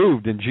be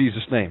removed in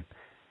Jesus' name.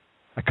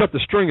 I cut the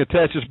string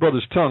attached to his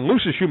brother's tongue.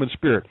 Loose his human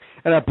spirit.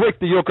 And I break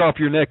the yoke off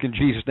your neck in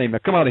Jesus' name. Now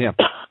come out of him.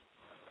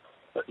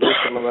 Loose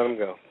him and let him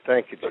go.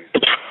 Thank you, Jesus.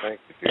 Thank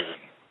you, Jesus.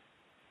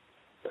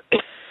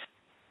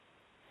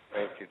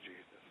 Thank you,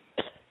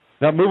 Jesus.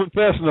 Not moving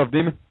fast enough,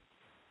 demon.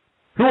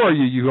 Who are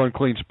you, you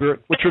unclean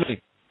spirit? What's your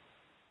name?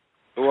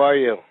 Who are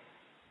you?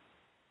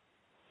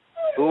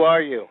 Who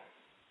are you?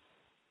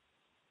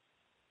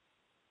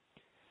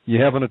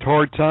 You having a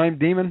hard time,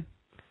 demon?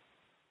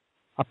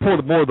 I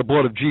pour more of the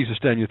blood of Jesus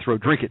down your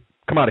throat. Drink it.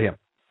 Come out of him.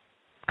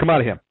 Come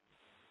out of him.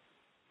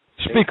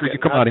 Speaker, you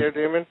come out of him.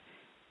 Demon?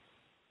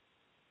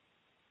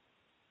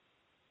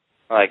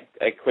 I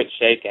quit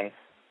shaking.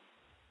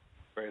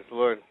 Praise the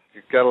Lord.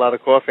 You've got a lot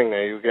of coughing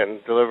there. You're getting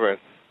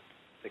deliverance.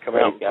 They come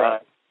out.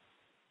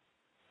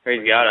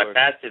 Praise God. I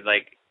fasted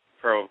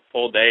for a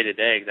full day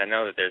today because I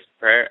know that there's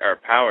prayer or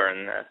power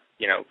in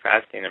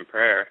fasting and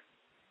prayer.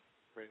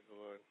 Praise the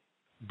Lord.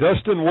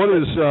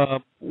 Dustin,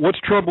 what's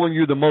troubling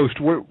you the most?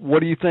 What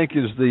do you think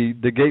is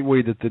the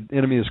gateway that the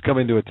enemy is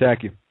coming to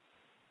attack you?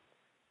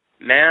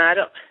 Man,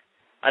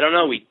 I don't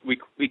know.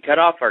 We cut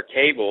off our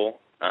cable,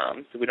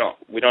 so we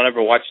don't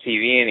ever watch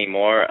TV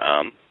anymore.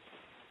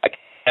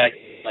 I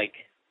like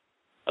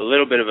a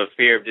little bit of a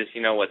fear of just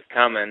what's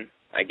coming.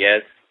 I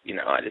guess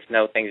I just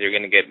know things are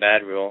going to get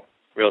bad real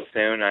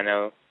soon. I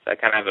know, so I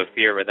kind of have a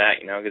fear with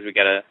that, because we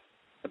got a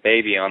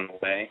baby on the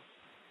way,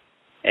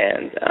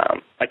 and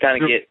I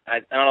kind of get. I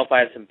don't know if I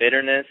have some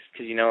bitterness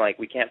because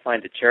we can't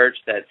find a church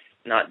that's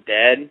not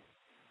dead.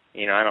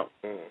 I don't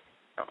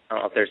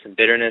know if there's some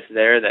bitterness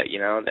there that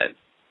that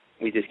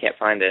we just can't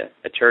find a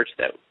church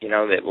that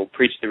that will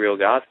preach the real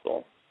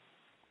gospel.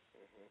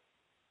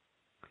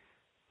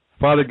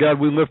 Father God,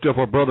 we lift up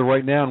our brother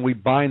right now, and we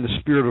bind the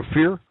spirit of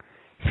fear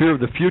of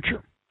the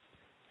future,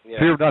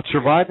 fear of not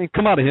surviving.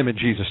 Come out of him in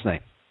Jesus'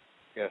 name.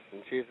 Yes, in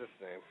Jesus'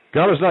 name.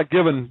 God has not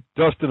given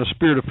Dustin a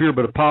spirit of fear,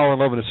 but a power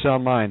and love and a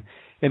sound mind.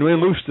 And we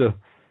loose the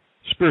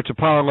spirits of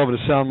power and love and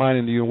a sound mind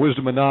into you,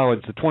 wisdom and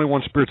knowledge, the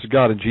 21 spirits of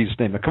God in Jesus'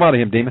 name. Now come out of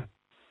him, demon.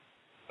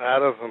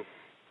 Out of him.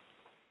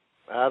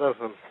 Out of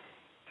him.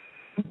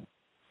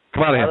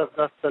 Come out of him. Out of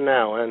Dustin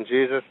now, in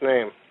Jesus'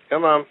 name.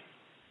 Come on.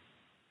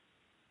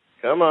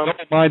 Come on.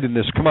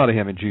 Double-mindedness, come out of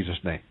him in Jesus'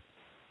 name.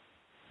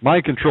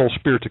 Mind control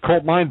spirits,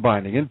 occult mind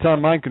binding,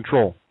 in-time mind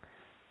control.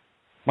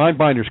 Mind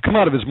binders, come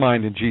out of his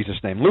mind in Jesus'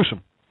 name. Loose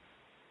him.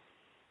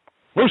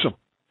 Loose him.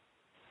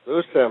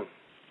 Loose him.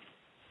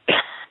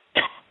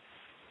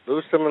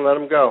 Loose him and let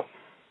him go.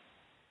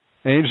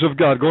 Angels of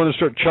God, go in and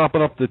start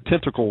chopping up the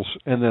tentacles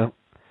and the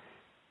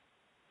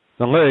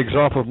legs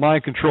off of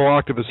mind control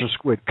octopus and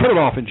squid. Cut it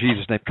off in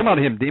Jesus' name. Come out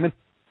of him, demon.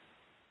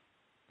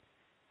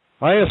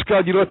 I ask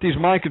God you let these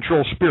mind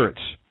control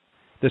spirits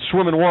that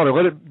swim in water,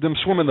 them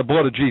swim in the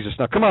blood of Jesus.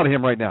 Now come out of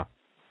him right now.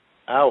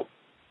 Out.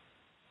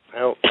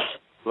 Out.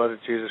 The blood of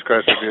Jesus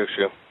Christ rebukes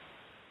you.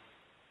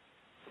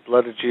 The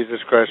blood of Jesus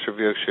Christ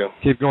rebukes you.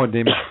 Keep going,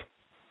 demon.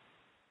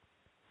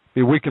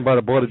 Be weakened by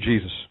the blood of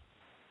Jesus.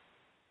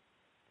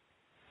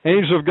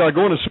 Angels of God,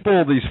 go in and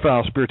spoil these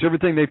foul spirits.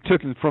 Everything they've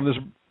taken from this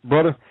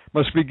brother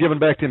must be given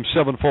back to him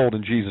sevenfold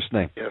in Jesus'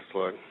 name. Yes,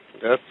 Lord.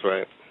 That's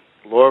right.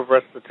 Law of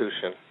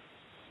restitution.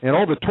 And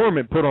all the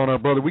torment put on our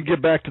brother, we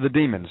give back to the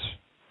demons.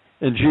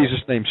 In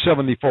Jesus' name,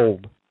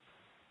 70-fold.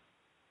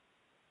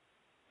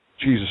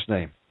 Jesus'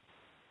 name.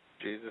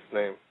 Jesus'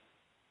 name.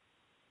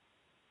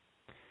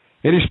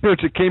 Any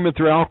spirits that came in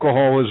through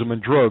alcoholism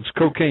and drugs,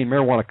 cocaine,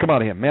 marijuana, come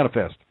out of him.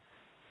 Manifest.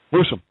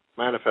 Loose him.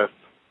 Manifest.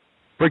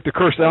 Break the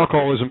curse of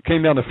alcoholism.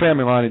 Came down the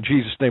family line in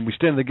Jesus' name. We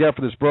stand in the gap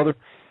for this brother.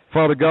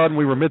 Father God, and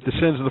we remit the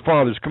sins of the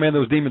fathers. Command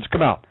those demons,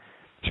 come out.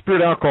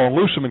 Spirit of alcohol,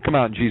 loose them and come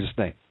out in Jesus'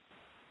 name.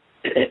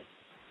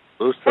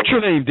 Loose them. What's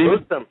your name, demon?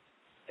 Loose them.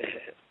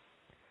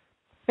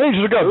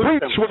 Angels of God,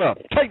 breathe this one up.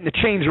 Tighten the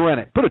chains around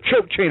it. Put a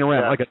choke chain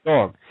around it like a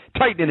dog.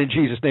 Tighten it in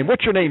Jesus' name.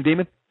 What's your name,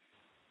 demon?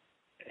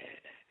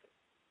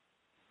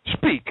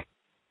 Speak.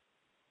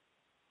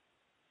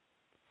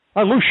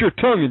 I loose your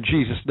tongue in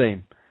Jesus'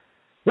 name.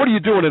 What are you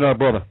doing in our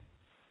brother?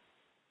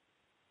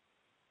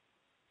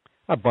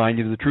 I bind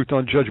you to the truth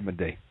on Judgment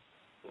Day.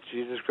 In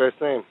Jesus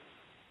Christ's name.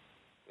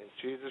 In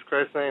Jesus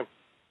Christ's name.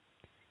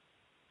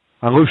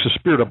 I loose the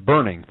spirit of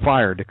burning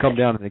fire to come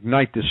down and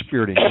ignite this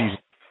spirit in Jesus.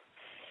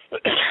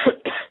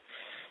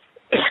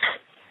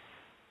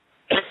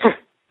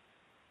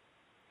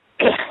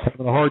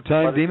 Having a hard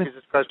time, demon?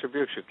 Jesus Christ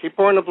rebukes you. Keep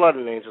pouring the blood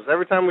in, angels.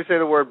 Every time we say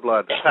the word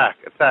blood, attack,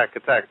 attack,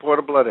 attack. Pour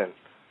the blood in.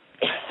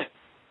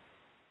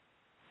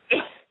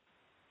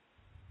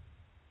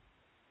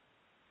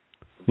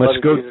 Let's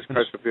go. Jesus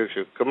Christ rebukes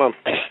you. Come on.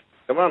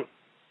 Come on.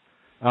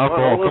 Alcohol.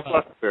 Come on, all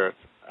those spirits.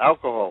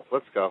 Alcohol.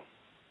 Let's go.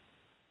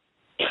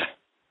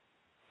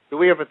 Do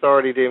we have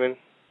authority, demon?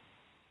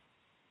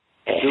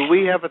 Do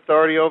we have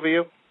authority over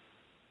you?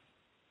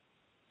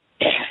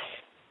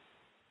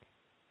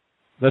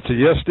 That's a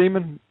yes,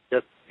 demon?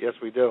 Yes,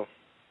 we do.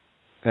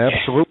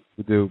 Absolutely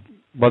we do.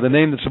 By the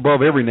name that's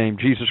above every name,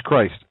 Jesus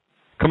Christ.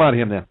 Come out of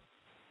him then.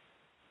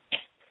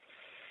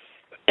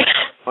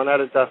 On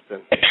out of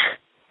Dustin.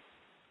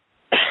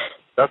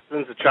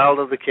 Dustin's a child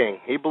of the King.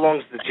 He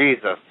belongs to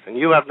Jesus, and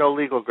you have no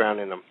legal ground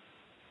in him.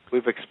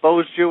 We've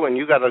exposed you, and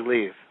you got to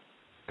leave.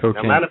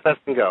 Cocaine. Now manifest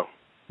and go.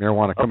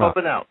 Marijuana, come out. Up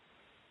and out.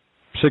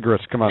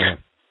 Cigarettes, come out of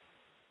him.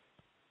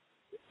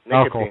 Nicotine.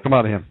 Alcohol, come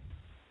out of him.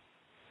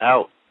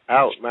 Out.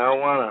 Out.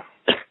 Marijuana.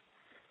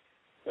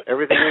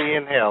 Everything we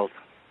inhaled.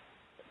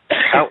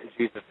 Out in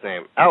Jesus'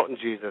 name. Out in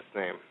Jesus'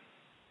 name.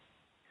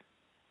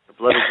 The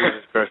blood of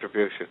Jesus Christ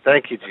rebukes you.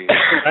 Thank you, Jesus.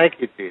 Thank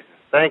you, Jesus.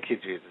 Thank you,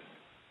 Jesus.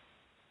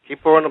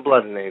 Keep pouring the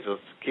blood in, angels.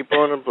 Keep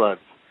pouring the blood.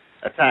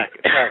 Attack,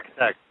 attack,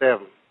 attack. Stab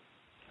them.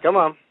 Come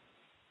on.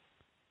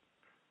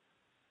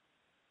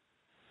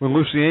 We'll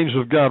loose the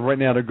angels of God right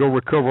now to go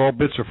recover all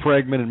bits of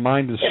fragmented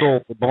mind and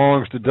soul that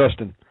belongs to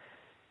Dustin.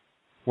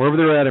 Wherever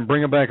they're at, and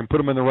bring them back and put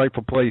them in the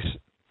rightful place.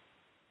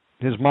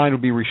 His mind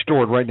will be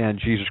restored right now in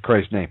Jesus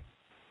Christ's name.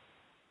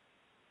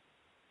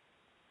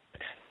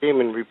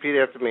 Demon, repeat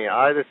after me.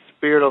 I, the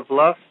spirit of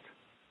lust,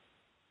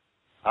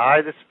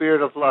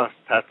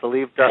 has to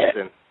leave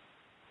Dustin.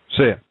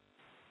 Say it.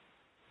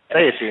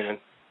 Say it, demon.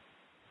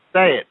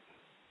 Say it.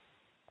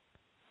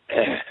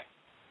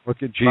 Look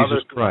at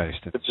Jesus Christ.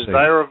 The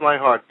desire of my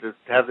heart to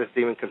have this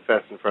demon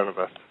confess in front of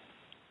us.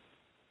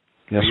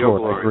 Yes, For your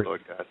Lord. glory, I agree.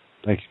 Lord God.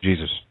 Thank you,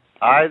 Jesus.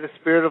 I, the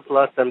spirit of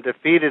lust, am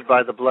defeated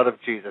by the blood of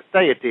Jesus.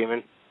 Say it,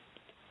 demon.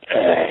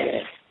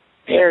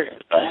 Spirit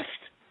of lust.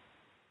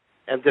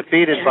 Am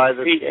defeated by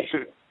the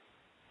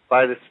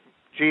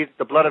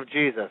blood of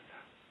Jesus.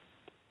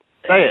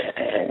 Say it.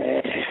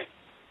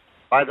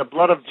 By the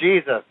blood of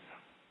Jesus.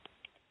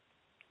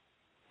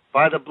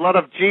 By the blood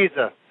of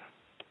Jesus.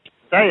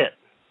 Say it.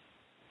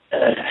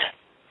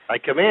 I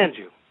command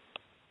you.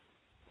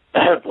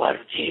 By the blood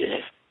of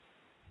Jesus.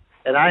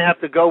 And I have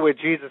to go where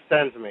Jesus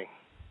sends me.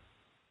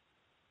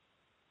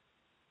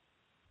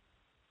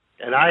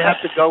 And I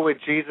have to go where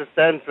Jesus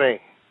sends me.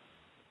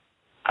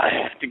 I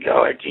have to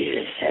go where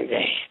Jesus sends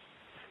me.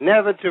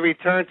 Never to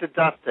return to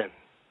Dustin.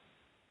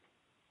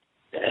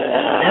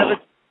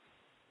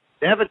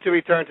 Never to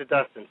return to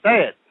Dustin.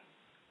 Say it.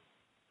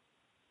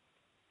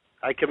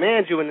 I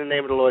command you in the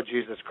name of the Lord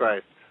Jesus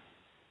Christ.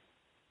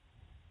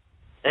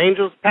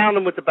 Angels, pound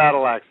him with the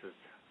battle axes.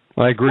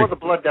 I agree. Pour the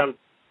blood down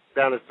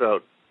his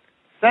throat.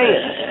 Say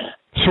it.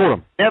 Sword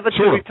him. Never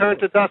to return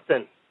to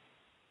Dustin.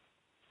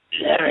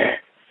 Never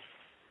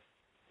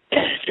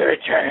to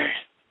return.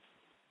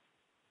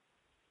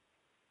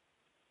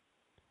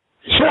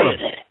 Sword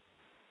him.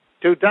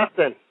 To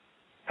Dustin.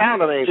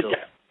 Pound him, angels.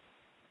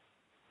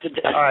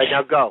 All right,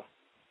 now go.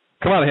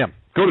 Come out of him.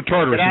 Go to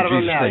Tartarus Get out of in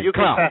him Jesus' now. name. You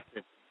Come out. confessed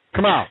it.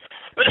 Come out.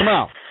 Come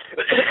out.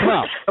 Come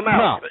out. Come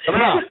out.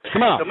 Come out.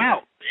 Come out. Come out.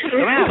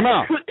 Come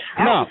out.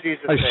 Come out.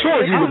 I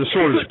sword you with the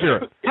sword of the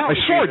Spirit. I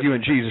sword you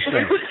in Jesus'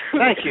 name.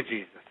 Thank you,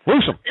 Jesus.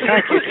 Loose him.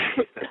 Thank you,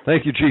 Jesus.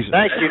 Thank you, Jesus.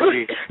 Thank you,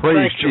 Jesus. Praise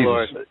Thank you, Jesus.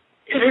 Lord.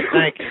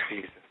 Thank you,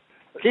 Jesus.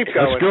 Keep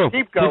going. Let's go.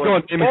 Keep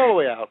going. Keep going. All the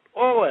way out.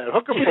 All the way out.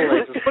 Hook them for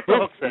laces. Put the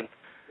hooks in.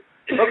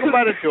 Hook them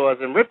by the jaws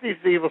and rip these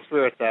evil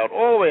spirits out.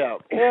 All the way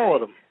out. All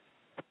of them.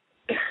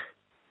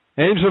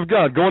 Angels of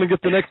God, go on and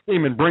get the next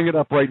demon. Bring it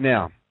up right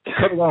now.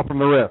 Cut it off from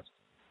the rest.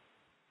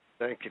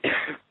 Thank you.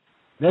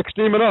 Next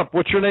demon up.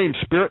 What's your name,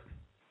 Spirit?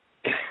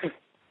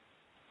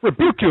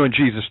 Rebuke you in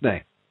Jesus'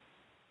 name.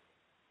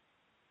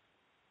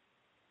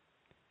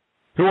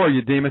 Who are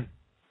you, demon?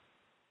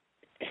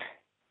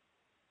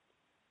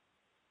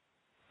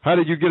 How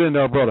did you get in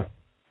there, brother?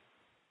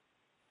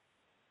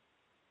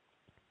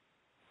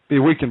 Be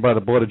weakened by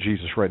the blood of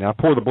Jesus right now.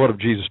 Pour the blood of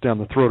Jesus down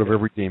the throat of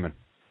every demon.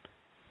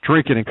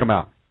 Drink it and come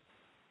out.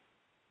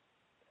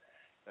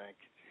 Thank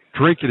you, Jesus.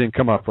 Drink it and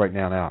come up right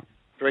now.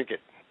 Drink it.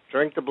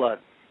 Drink the blood.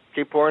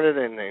 Keep pouring it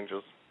in,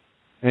 angels.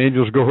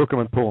 Angels, go hook them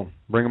and pull them.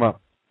 Bring them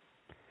up.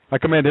 I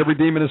command every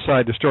demon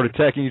inside to start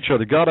attacking each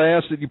other. God, I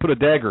ask that you put a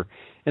dagger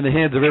in the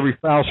hands of every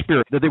foul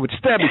spirit, that they would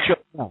stab each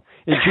other now.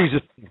 In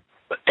Jesus' name.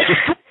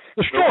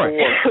 Destroy.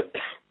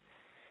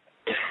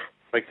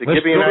 Like the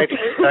Gibeonites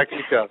attack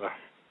each other.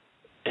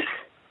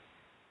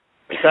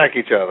 Attack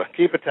each other.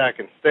 Keep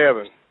attacking.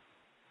 Stabbing.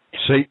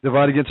 Satan,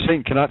 divided against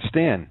Satan, cannot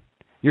stand.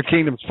 Your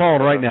kingdom's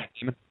fallen right now,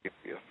 demon.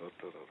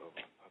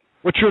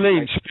 What's your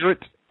name, Spirit?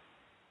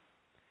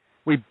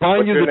 We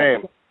bind you to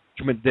the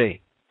Judgment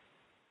Day.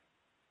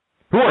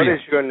 Who are you? What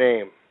is your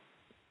name?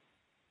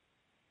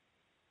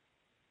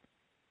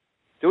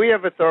 Do we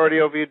have authority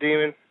over you,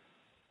 demon?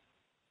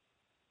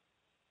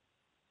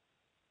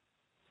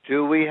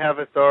 Do we have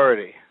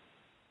authority?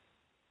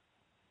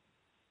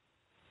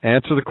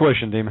 Answer the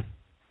question, demon.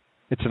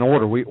 It's an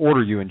order. We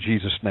order you in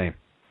Jesus' name.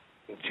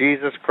 In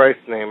Jesus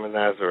Christ's name of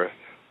Nazareth.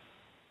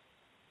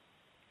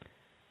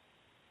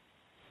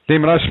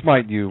 Demon, I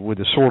smite you with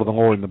the sword of the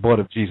Lord and the blood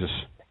of Jesus.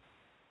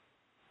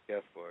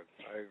 Yes, Lord.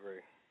 I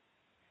agree.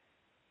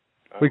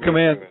 We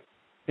command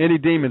any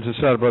demons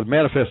inside of brother,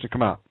 manifest and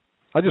come out.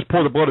 I just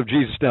pour the blood of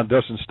Jesus down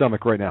Dustin's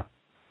stomach right now.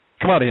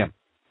 Come out of him.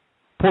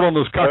 Pour it on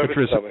those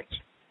cockatrices.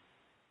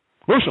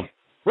 Loose them.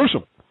 Loose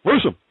them.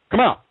 Loose them. Come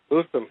out.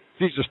 Loose them.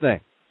 In Jesus' name.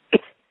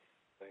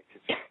 Thank you,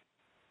 Jesus.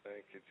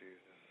 Thank you,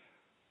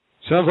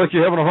 Jesus. Sounds like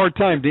you're having a hard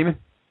time, demon.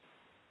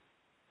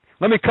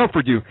 Let me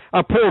comfort you.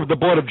 I pour the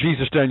blood of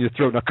Jesus down your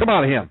throat. Now come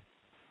out of him.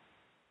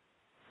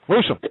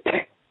 Loose him.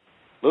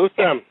 Loose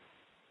them.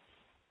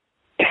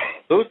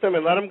 Loose them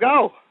and let them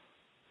go.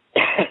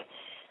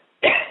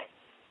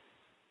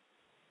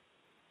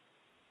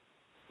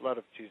 Blood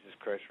of Jesus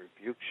Christ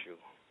rebukes you.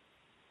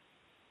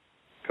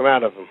 Come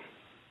out of him.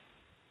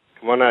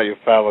 Come on out, you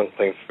foul and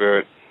unclean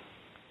spirit.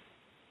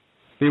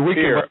 Be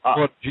weakened by the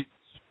blood of Jesus.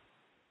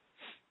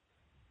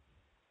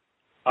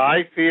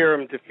 I fear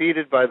am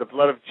defeated by the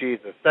blood of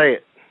Jesus. Say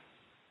it.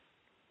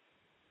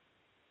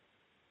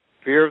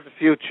 Fear of the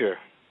future.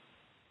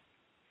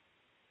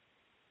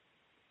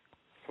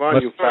 Come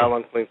on, you foul,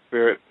 unclean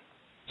spirit.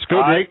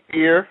 I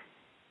fear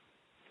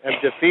am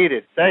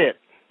defeated. Say it.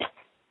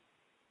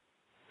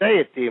 Say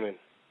it, demon.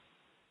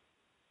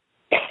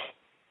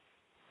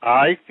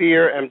 I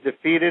fear am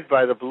defeated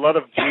by the blood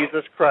of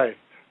Jesus Christ.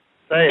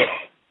 Say it.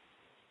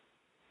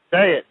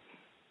 Say it.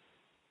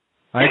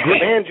 I agree.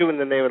 Command you in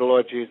the name of the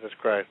Lord Jesus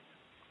Christ.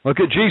 Look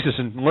at Jesus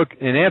and look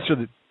and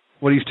answer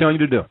what he's telling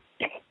you to do.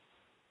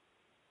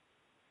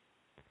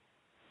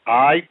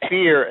 I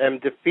fear am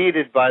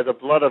defeated by the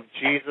blood of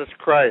Jesus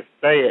Christ.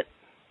 Say it.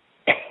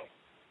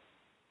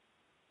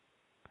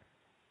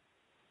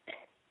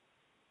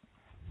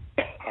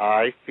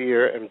 I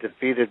fear am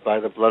defeated by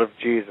the blood of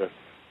Jesus.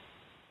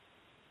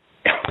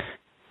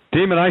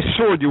 Demon, I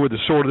sword you with the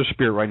sword of the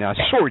Spirit right now. I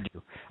sword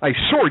you. I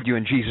sword you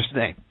in Jesus'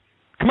 name.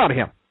 Come out of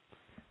him.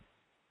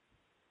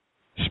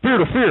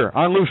 Spirit of fear,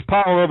 I lose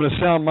power over the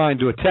sound mind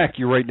to attack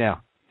you right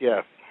now.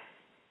 Yes.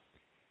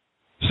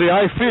 See,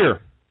 I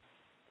fear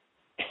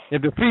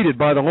am defeated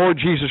by the Lord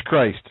Jesus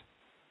Christ.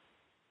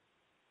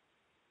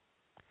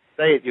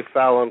 Say it, you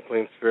foul,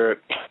 unclean spirit.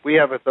 We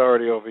have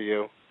authority over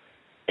you.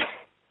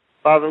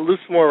 Father, loose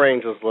more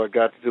angels, Lord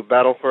God, to do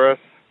battle for us.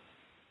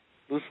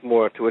 Loose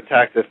more to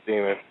attack this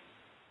demon.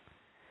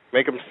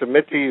 Make them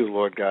submit to you,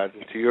 Lord God,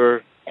 and to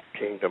your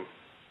kingdom,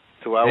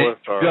 to our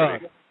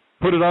authority. God,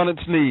 put it on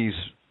its knees.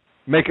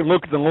 Make it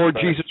look at the Lord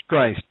Jesus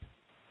Christ.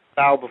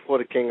 Bow before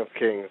the King of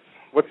Kings.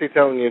 What's he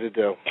telling you to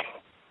do?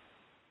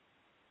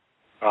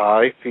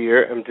 I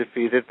fear am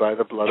defeated by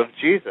the blood of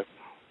Jesus.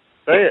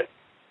 Say it.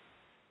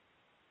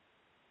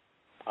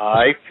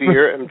 I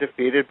fear am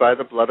defeated by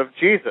the blood of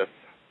Jesus.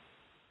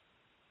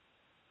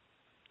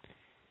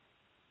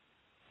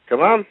 Come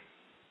on.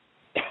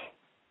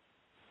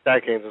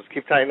 Attack angels.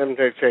 Keep tightening them to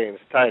their chains.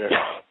 Tighter.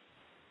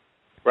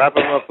 Wrap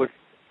them up with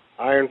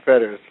iron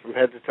fetters from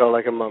head to toe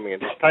like a mummy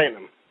and just tighten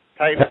them.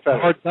 Tighten the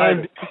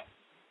fetters.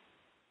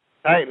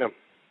 Tighten them.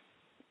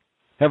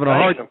 Having a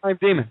hard time,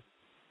 demon.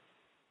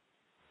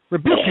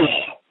 Rebuke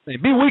you.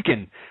 Be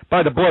weakened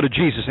by the blood of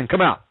Jesus and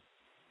come out.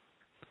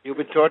 You've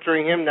been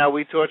torturing him, now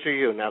we torture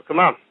you. Now come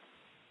on.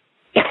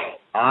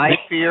 I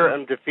fear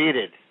am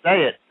defeated.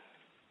 Say it.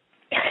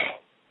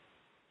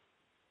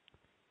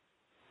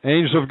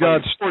 Angels of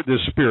God, sword this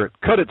spirit.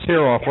 Cut its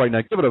hair off right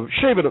now.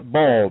 Shave it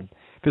bald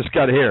if it's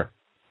got hair.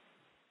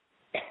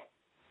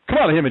 Come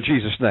out of him in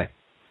Jesus' name.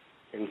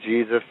 In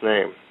Jesus'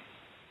 name.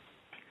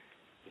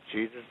 In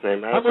Jesus'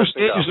 name. I wish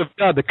the angels of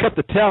God to cut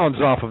the talons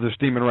off of this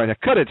demon right now.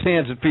 Cut its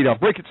hands and feet off.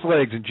 Break its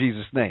legs in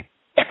Jesus' name.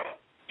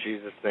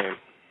 Jesus' name.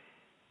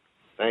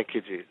 Thank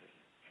you, Jesus.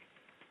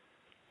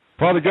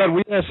 Father God,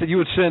 we ask that you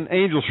would send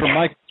angels from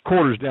my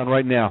quarters down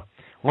right now.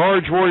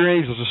 Large warrior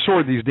angels to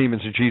sword these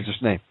demons in Jesus'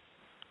 name.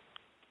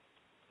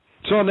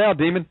 So now,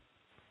 demon,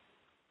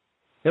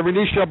 every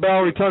knee shall bow,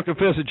 every tongue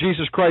confess that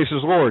Jesus Christ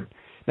is Lord.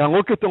 Now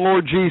look at the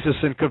Lord Jesus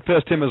and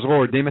confess him as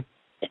Lord, demon.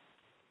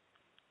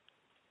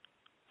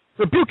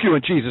 Rebuke you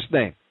in Jesus'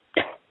 name.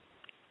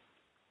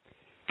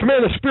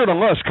 Command the spirit of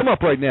lust, come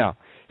up right now.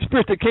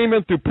 Spirit that came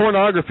in through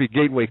pornography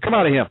gateway, come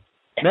out of him.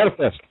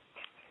 Manifest.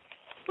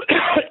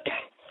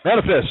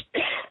 Manifest.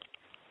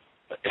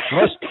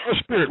 Lust,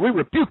 spirit, we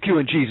rebuke you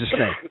in Jesus'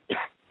 name.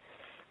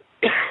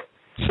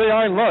 Say,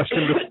 I lust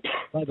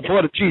by the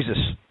blood of Jesus.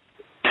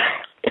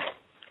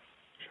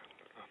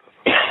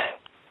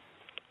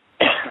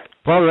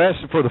 Father, ask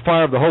for the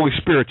fire of the Holy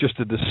Spirit just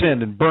to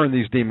descend and burn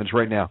these demons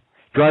right now.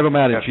 Drive them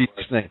out in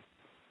Jesus' name.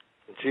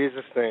 In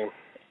Jesus' name.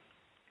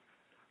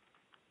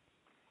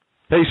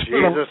 Hey,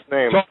 Spirit, Jesus'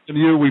 name. Talking to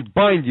you, we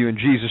bind you in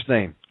Jesus'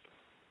 name.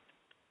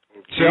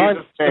 In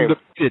Jesus' name.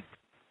 Defeated.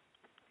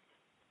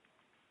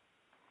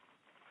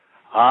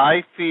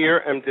 I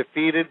fear am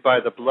defeated by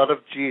the blood of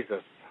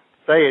Jesus.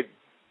 Say it,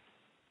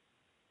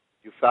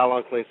 you foul,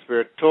 unclean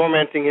spirit,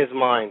 tormenting his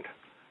mind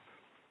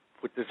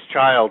with this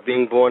child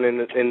being born in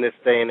this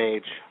day and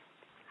age.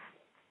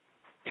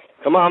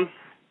 Come on.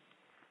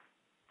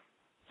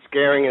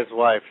 Scaring his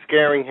wife,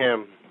 scaring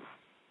him,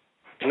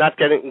 not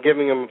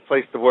giving him a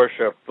place to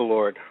worship the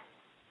Lord.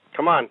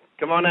 Come on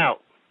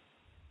out.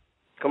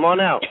 Come on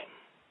out.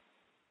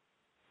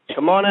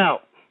 Come on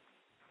out.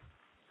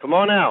 Come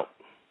on out.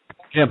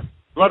 Jim.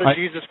 Blood of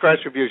Jesus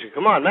Christ rebukes you.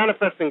 Come on,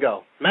 manifest and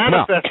go.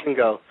 Manifest and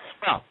go.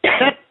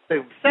 Set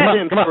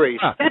him free.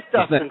 Set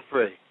Dustin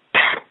free.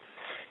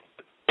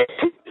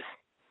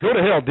 Go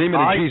to hell,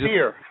 demon in Jesus.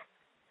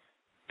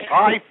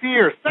 I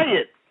fear. Say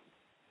it.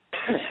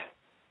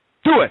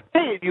 Do it.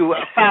 Say it, you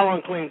foul,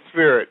 unclean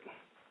spirit.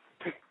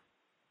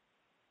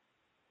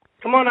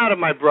 Come on out of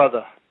my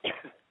brother.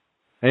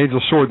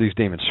 Angels, sword these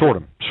demons. Sword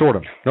them. Sword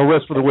them. No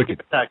rest for the wicked.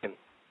 Keep attacking.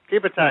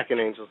 Keep attacking,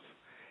 angels.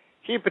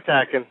 Keep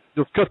attacking.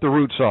 Just cut the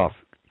roots off.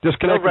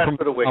 Disconnect them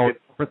from the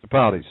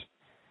principalities.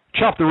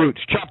 Chop the roots.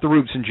 Chop the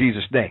roots in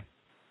Jesus' name.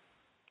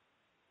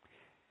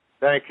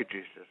 Thank you,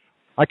 Jesus.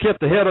 I kept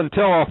the head and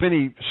tail off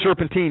any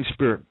serpentine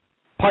spirit,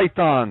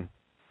 python,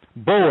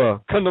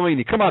 boa,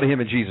 kundalini. Come out of him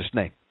in Jesus'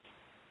 name.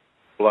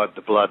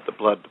 The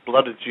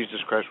blood of Jesus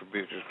Christ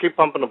rebukes you. Keep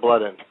pumping the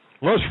blood in.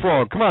 Lust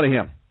frog, come out of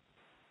him.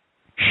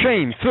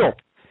 Shame, filth,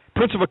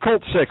 prince of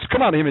occult sex,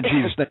 come out of him in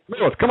Jesus' name.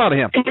 Lilith, come out of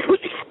him.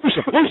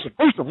 Loose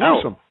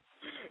him.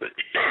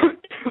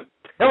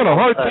 Having a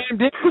hard time,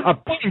 Dick? I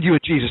bind you in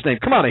Jesus' name.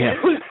 Come out of him.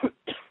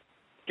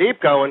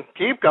 Keep going.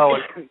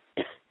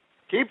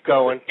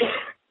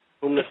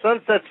 Whom the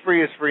sun sets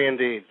free is free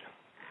indeed.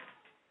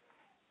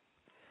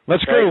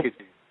 Let's go.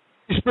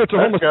 Spirits of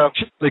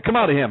homosexuality, come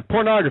out of him.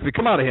 Pornography,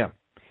 come out of him.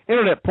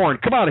 Internet porn,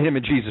 come out of him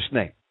in Jesus'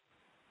 name.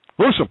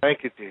 Loose him.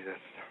 Thank you, Jesus.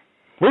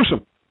 Loose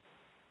him.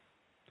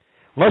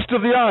 Lust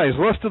of the eyes,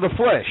 lust of the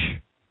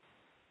flesh.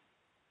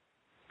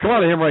 Come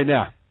out of him right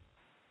now.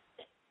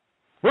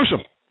 Loose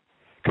him.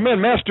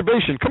 Command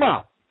masturbation, come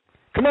out.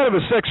 Come out of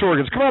his sex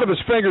organs. Come out of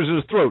his fingers and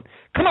his throat.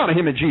 Come out of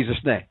him in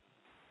Jesus' name.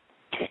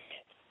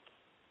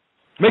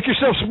 Make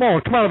yourself small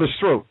and come out of his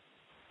throat.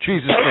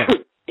 Jesus'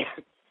 name.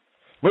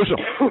 Loose him.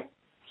 Loose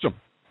him.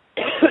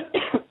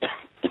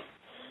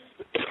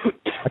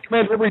 I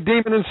command every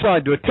demon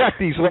inside to attack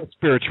these lust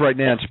spirits right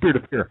now in spirit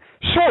of fear.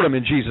 Sword them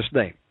in Jesus'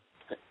 name.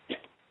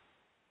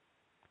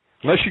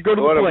 Unless you go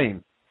to the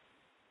flame.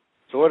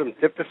 Sword them.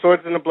 Dip the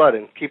swords in the blood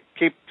and keep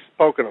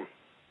poking them.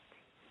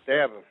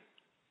 Stab them.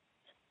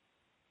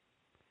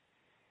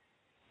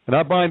 And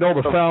I bind all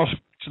the foul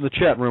spirits in the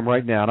chat room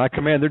right now, and I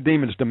command their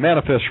demons to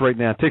manifest right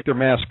now. Take their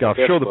mask off.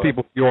 Yes, show the Lord.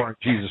 people who you are in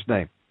Jesus'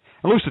 name.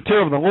 And loose the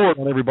terror of the Lord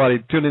on everybody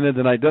tuning in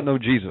tonight doesn't know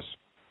Jesus.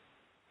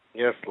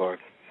 Yes, Lord.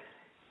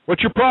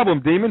 What's your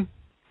problem, demon?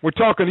 We're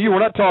talking to you. We're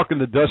not talking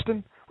to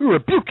Dustin. We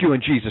rebuke you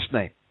in Jesus'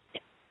 name.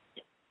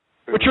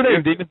 What's your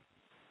name, demon?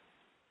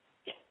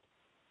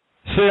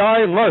 Say,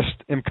 I,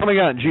 lust, am coming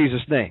out in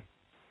Jesus' name.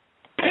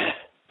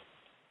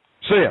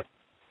 Say it.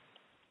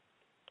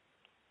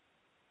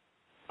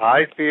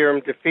 I fear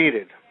him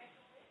defeated.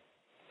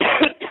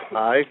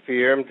 I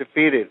fear him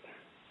defeated.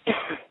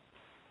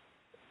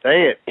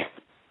 Say it.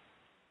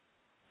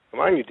 Come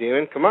on, you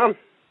demon. Come on.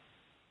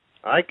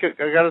 I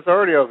got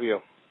authority over you.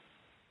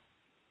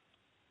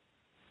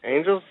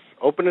 Angels,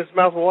 open his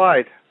mouth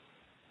wide.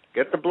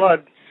 Get the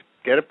blood.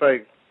 Get it by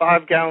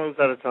 5 gallons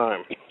at a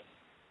time.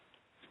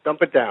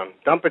 Dump it down.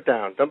 Dump it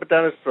down. Dump it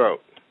down his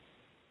throat.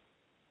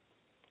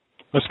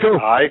 Let's go.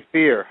 I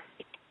fear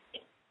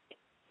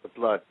the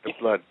blood. The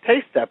blood.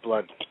 Taste that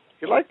blood.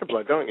 You like the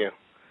blood, don't you?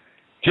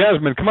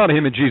 Jasmine, come out of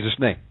him in Jesus'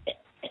 name.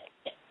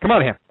 Come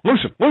out of him.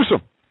 Loose him. Loose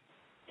him.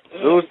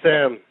 Loose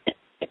him.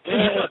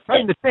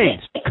 Tighten the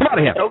chains. Come out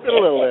of him. Choking a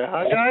little there,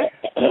 huh, guy?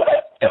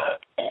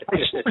 I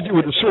sword you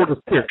with the sword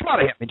of fear. Come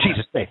out of him in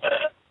Jesus' name.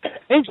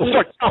 Angels,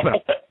 start stopping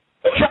him.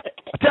 Shot.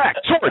 Attack.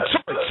 Sword.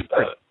 Sword.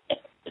 Sword.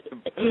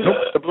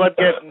 Nope. The blood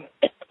getting...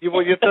 You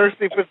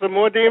thirsty for some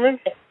more, demon?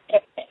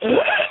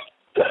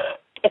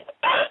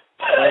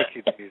 Thank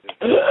you, Jesus.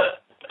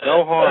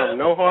 No harm.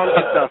 No harm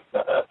to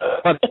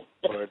Dustin,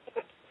 Lord.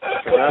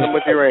 Surround him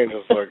with your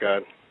angels, Lord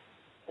God.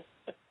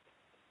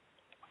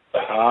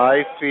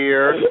 I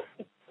fear...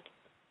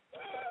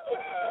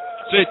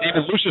 Say it,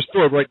 demon. Loose his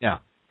sword right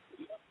now.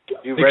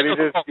 You ready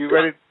to...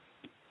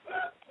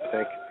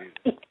 Thank you,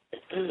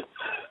 Jesus.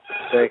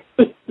 Thank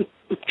you.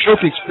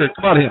 Choking spirit,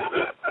 come out of him.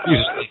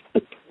 Jesus' name.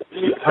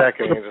 Keep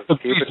attacking, angels.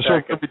 Keep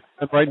attacking.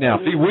 Right now.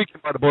 Be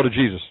weakened by the blood of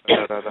Jesus.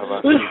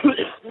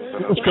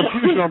 There's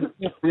confusion on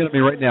the enemy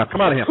right now.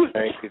 Come out of him.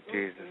 Thank you,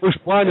 Jesus. There's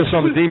blindness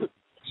on the demon in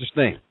Jesus'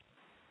 name.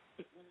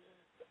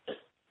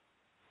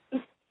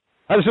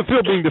 How does it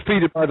feel being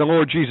defeated by the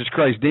Lord Jesus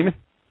Christ, demon?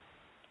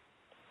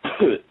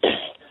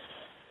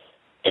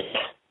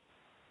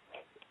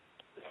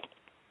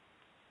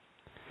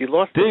 You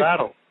lost the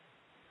battle.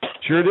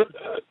 Sure did.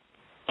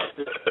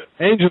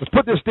 Angels,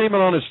 put this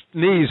demon on his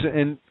knees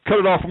and cut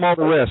it off from all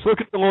the rest.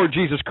 Look at the Lord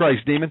Jesus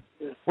Christ, demon.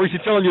 Where's he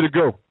telling you to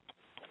go?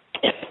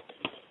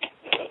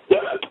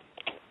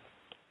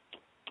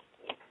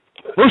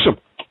 Loose him.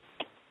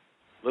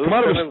 Loose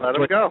him and let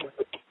him go.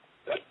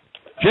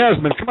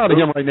 Jasmine, come out of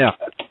him right now.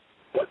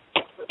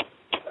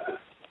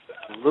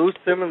 Loose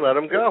him and let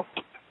him go.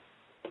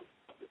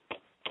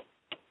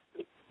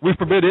 We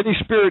forbid any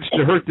spirits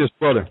to hurt this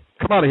brother.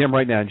 Come out of him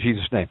right now in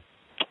Jesus' name.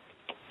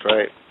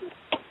 Right.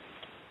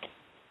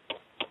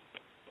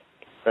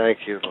 Thank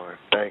you, Lord.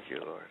 Thank you,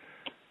 Lord.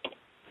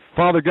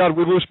 Father God,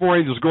 we loose more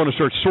angels going to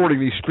start sorting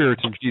these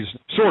spirits in Jesus'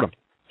 name. Sort them.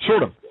 Sort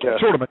them. Yes.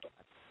 Sort them.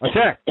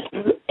 Attack.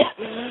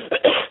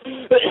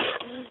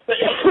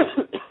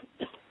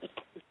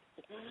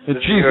 In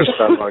This is Jesus' your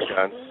son, Lord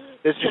God.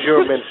 This is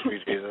your ministry,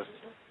 Jesus.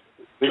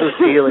 We lose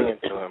healing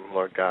into him,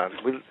 Lord God.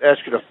 We ask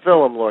you to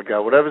fill him, Lord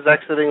God. Whatever's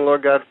exiting,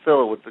 Lord God,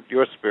 fill it with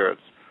your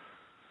spirits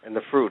and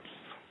the fruits.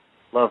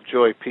 Love,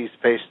 joy, peace,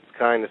 patience,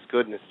 kindness,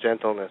 goodness,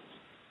 gentleness,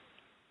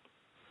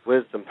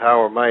 wisdom,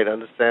 power, might,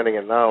 understanding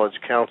and knowledge,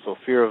 counsel,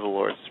 fear of the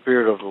Lord,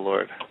 spirit of the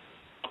Lord.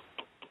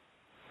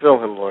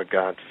 Fill him, Lord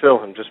God.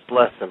 Fill him. Just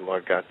bless him,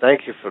 Lord God.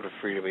 Thank you for the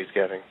freedom he's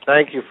getting.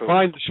 Thank you for...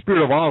 Find the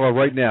spirit of Allah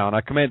right now, and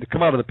I command it to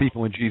come out of the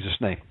people in Jesus'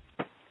 name.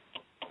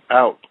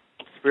 Out.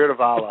 Spirit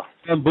of Allah.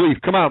 Unbelief,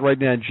 come out right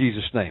now in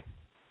Jesus' name.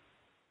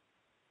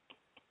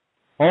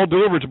 All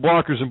deliverance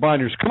blockers and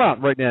binders, come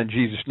out right now in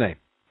Jesus' name.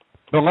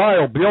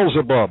 Belial,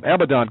 Beelzebub,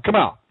 Abaddon, come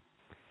out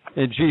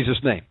in Jesus'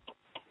 name.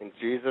 In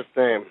Jesus'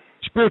 name.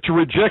 Spiritual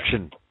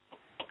rejection,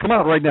 come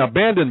out right now.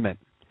 Abandonment,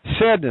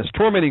 sadness,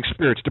 tormenting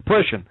spirits,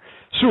 depression,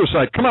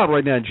 suicide, come out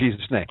right now in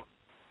Jesus' name.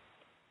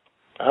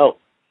 Out.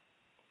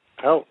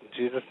 Out in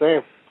Jesus'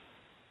 name.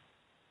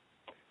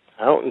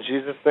 Out in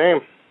Jesus'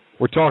 name.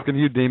 We're talking to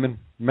you, demon.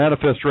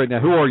 Manifest right now.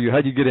 Who are you?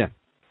 How'd you get in?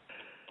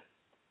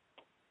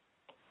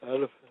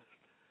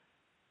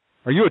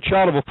 Are you a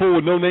child of a fool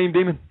with no name,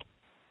 demon?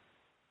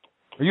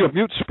 Are you a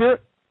mute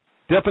spirit?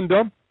 Deaf and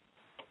dumb?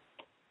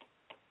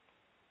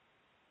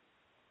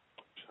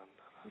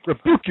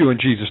 Rebuke you in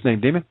Jesus'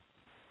 name, demon.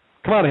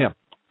 Come out of him.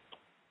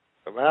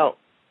 Come out.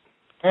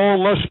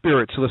 All lust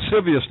spirits,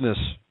 lasciviousness,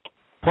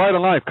 pride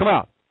of life, come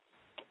out.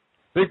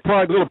 Big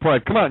pride, little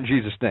pride, come out in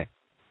Jesus' name.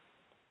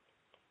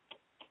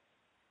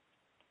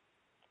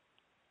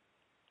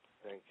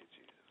 Thank you,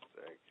 Jesus.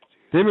 Thank you,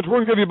 Jesus. Demons, we're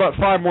going to give you about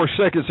 5 more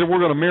seconds, and we're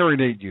going to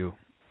marinate you.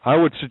 I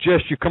would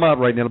suggest you come out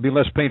right now. It'll be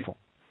less painful.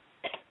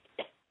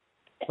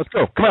 Let's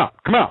go. Come out.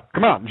 Come out.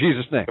 Come out in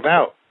Jesus' name. Come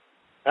out.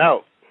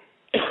 Out.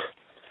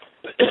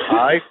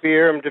 I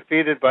fear am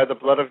defeated by the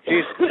blood of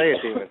Jesus. Say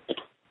it, demon.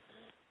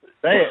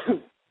 Say it.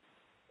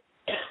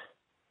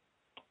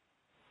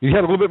 You had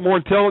a little bit more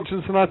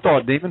intelligence than I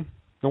thought, demon.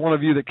 The one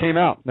of you that came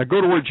out. Now go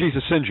to where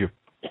Jesus sends you.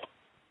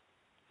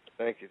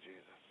 Thank you, Jesus.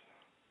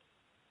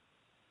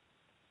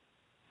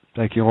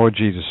 Thank you, Lord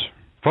Jesus.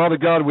 Father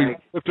God, we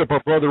lift up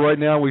our brother right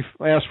now. We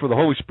ask for the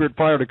Holy Spirit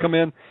fire to come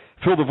in,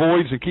 fill the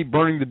voids, and keep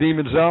burning the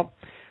demons out.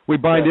 We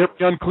bind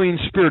every unclean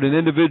spirit in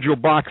individual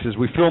boxes.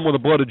 We fill them with the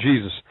blood of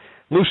Jesus.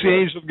 Loose the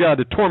angels of God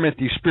to torment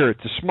these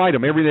spirits, to smite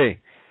them every day,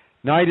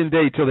 night and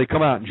day, till they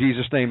come out in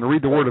Jesus' name, to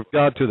read the word of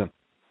God to them.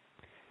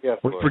 Yes,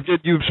 we Lord.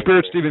 forbid you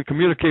spirits to even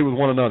communicate with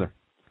one another.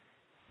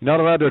 You're not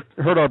allowed to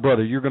hurt our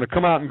brother. You're going to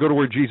come out and go to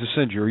where Jesus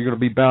sends you, or you're going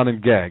to be bound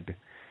and gagged.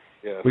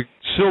 Yes. We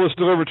seal this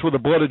deliverance with the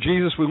blood of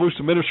Jesus. We loose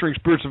the ministering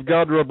spirits of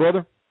God to our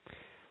brother.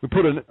 We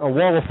put a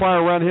wall of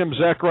fire around him,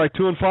 Zechariah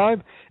 2 and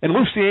 5, and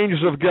loose the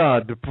angels of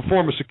God to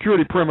perform a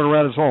security perimeter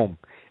around his home.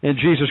 In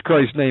Jesus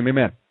Christ's name,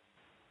 amen.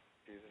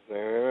 Jesus' name,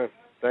 amen.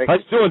 Thank How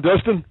you. you doing,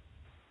 Dustin?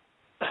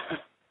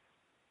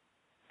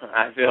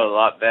 I feel a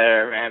lot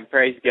better, man.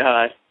 Praise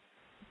God.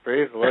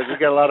 Praise the Lord. You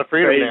got a lot of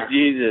freedom Praise there.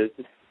 Jesus.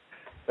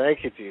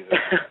 Thank you, Jesus.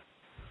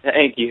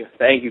 Thank you.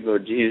 Thank you,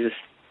 Lord Jesus.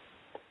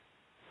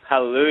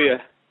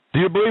 Hallelujah. Do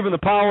you believe in the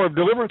power of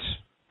deliverance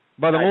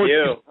by the Lord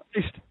Jesus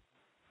Christ?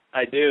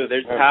 I do.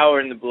 There's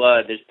power in the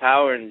blood. There's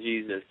power in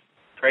Jesus.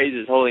 Praise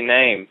His holy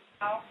name.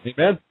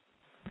 Amen.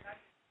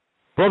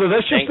 Brother,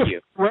 that's just Thank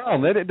you.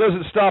 around. It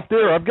doesn't stop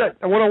there.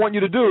 What I want you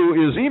to do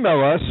is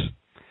email us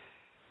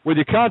with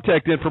your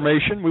contact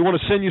information. We want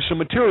to send you some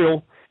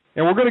material,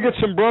 and we're going to get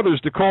some brothers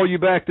to call you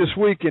back this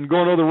week and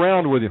go another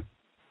round with you.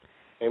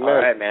 Amen. All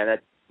right, man.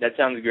 That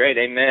sounds great.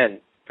 Amen.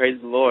 Praise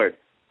the Lord.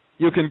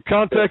 You can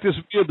contact us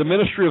via the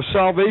Ministry of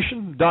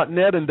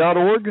Salvation.net and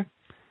 .org.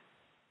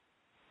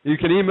 You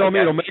can email me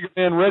at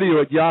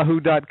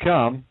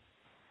omegamanradio@yahoo.com.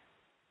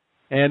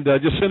 And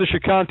just send us your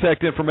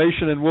contact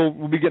information, and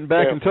we'll be getting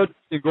back in touch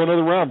and go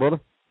another round, brother.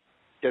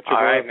 Get you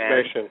more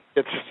information. Man.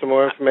 Get you some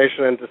more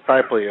information and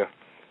disciple you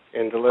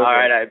in deliverance. All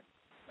right,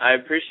 I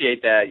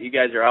appreciate that. You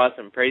guys are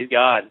awesome. Praise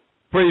God.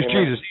 Praise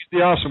Jesus. He's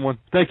the awesome one.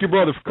 Thank you,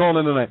 brother, for calling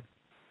in tonight.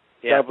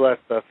 Yeah. God bless,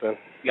 Dustin.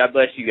 God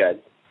bless you guys.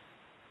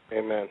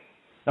 Amen.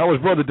 That was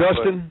Brother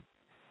Dustin.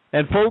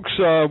 And, folks,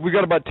 we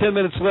got about 10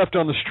 minutes left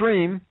on the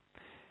stream.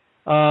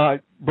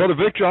 Brother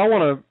Victor, I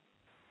want to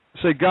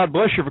say God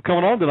bless you for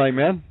coming on tonight,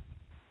 man.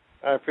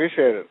 I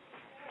appreciate it.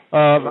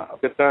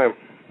 Good time.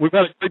 We've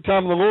had a great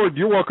time in the Lord.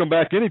 You're welcome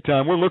back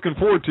anytime. We're looking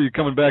forward to you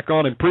coming back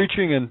on and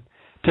preaching and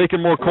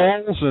taking more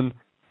calls. And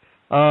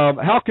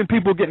how can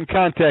people get in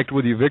contact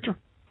with you, Victor?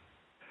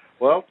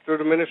 Well, through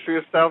the Ministry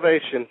of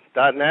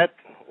Salvation.net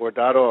or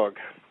 .org.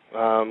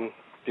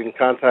 You can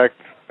contact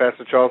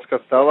Pastor Charles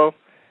Costello,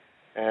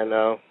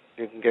 and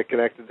you can get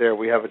connected there.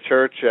 We have a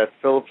church at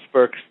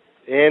Phillipsburg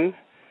Inn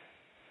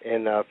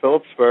in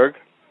Phillipsburg,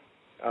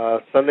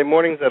 Sunday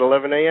mornings at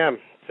 11 a.m.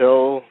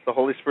 till the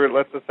Holy Spirit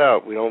lets us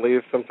out. We don't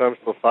leave sometimes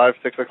till 5,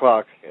 6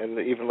 o'clock, and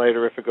even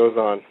later if it goes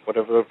on,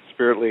 whatever the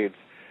Spirit leads.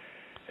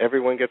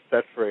 Everyone gets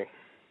set free.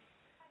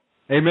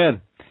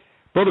 Amen.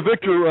 Brother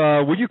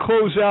Victor, will you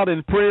close out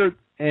in prayer,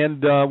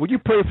 and would you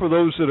pray for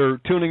those that are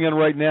tuning in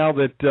right now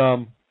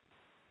that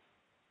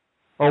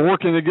are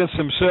working against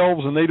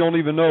themselves and they don't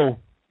even know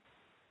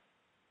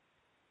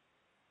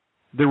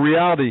the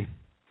reality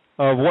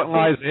of what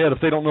lies ahead if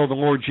they don't know the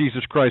Lord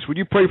Jesus Christ? Would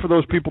you pray for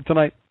those people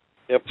tonight?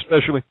 Yep.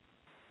 Especially.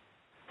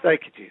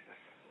 Thank you, Jesus.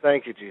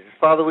 Thank you, Jesus.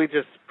 Father, we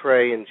just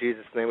pray in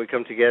Jesus' name. We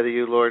come together,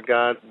 you, Lord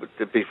God,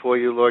 before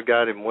you, Lord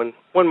God, in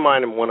one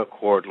mind and one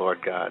accord, Lord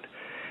God.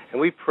 And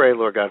we pray,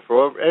 Lord God,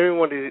 for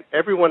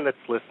everyone that's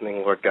listening,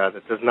 Lord God,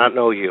 that does not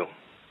know you.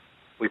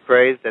 We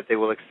pray that they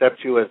will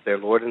accept you as their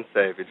Lord and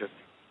Savior. Just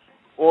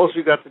all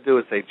you got to do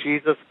is say,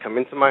 Jesus, come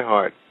into my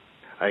heart.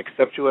 I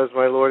accept you as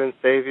my Lord and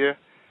Savior.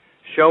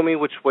 Show me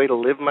which way to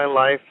live my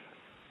life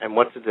and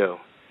what to do.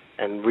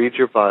 And read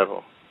your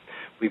Bible.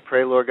 We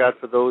pray, Lord God,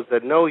 for those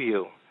that know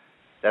you,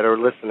 that are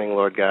listening,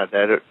 Lord God,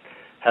 that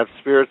have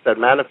spirits that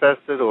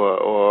manifested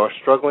or are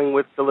struggling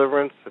with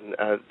deliverance and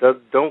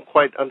don't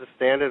quite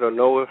understand it or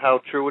know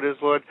how true it is,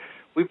 Lord.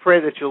 We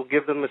pray that you'll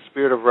give them a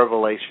spirit of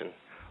revelation.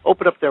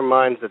 Open up their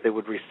minds that they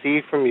would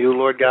receive from you,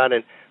 Lord God,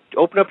 and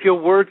open up your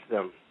word to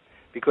them,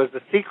 because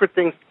the secret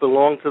things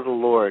belong to the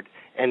Lord,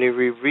 and he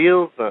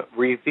reveals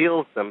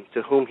them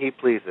to whom he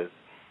pleases.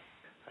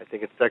 I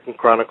think it's 2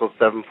 Chronicles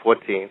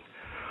 7:14.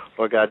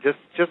 Lord God,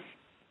 just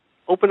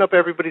open up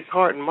everybody's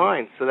heart and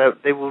mind so that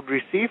they will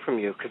receive from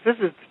you, because this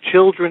is the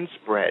children's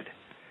bread.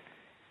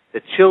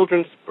 The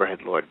children's bread,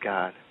 Lord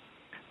God.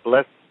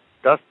 Bless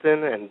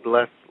Dustin and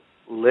bless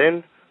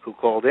Lynn, who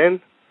called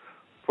in.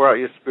 Pour out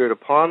your Spirit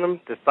upon them,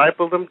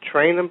 disciple them,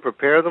 train them,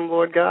 prepare them,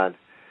 Lord God.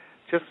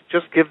 Just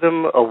give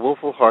them a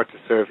willful heart to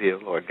serve you,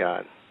 Lord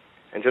God.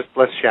 And just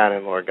bless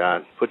Shannon, Lord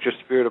God. Put your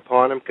Spirit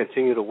upon him.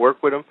 Continue to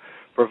work with him.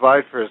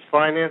 Provide for his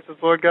finances,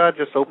 Lord God.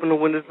 Just open the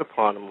windows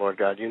upon him, Lord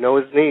God. You know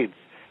his needs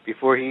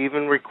before he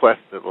even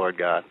requests it, Lord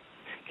God.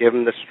 Give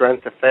him the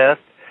strength to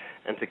fast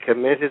and to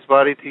commit his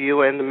body to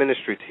you and the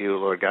ministry to you,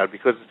 Lord God,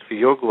 because it's for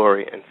your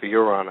glory and for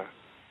your honor.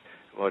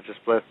 Lord,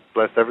 just bless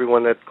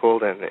everyone that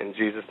called in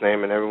Jesus'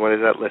 name, and everyone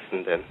that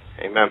listened in.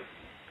 Amen.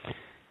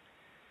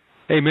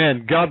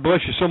 Amen. God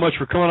bless you so much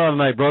for coming on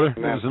tonight, brother.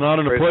 Amen. It was an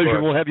honor and a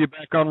pleasure. We'll have you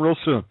back on real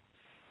soon.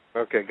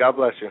 Okay, God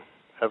bless you.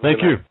 Have a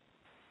Thank good you. night.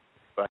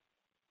 Bye.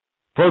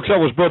 Folks, that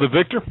was Brother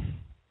Victor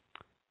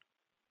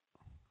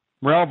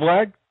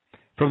Mravlag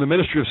from the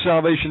Ministry of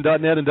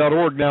Salvation.net and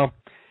 .org. Now,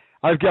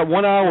 I've got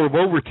 1 hour of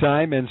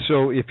overtime, and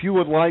so if you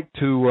would like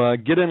to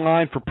get in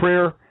line for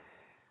prayer,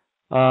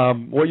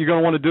 what you're going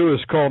to want to do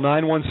is call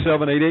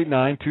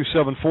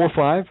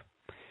 917-889-2745.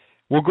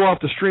 We'll go off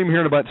the stream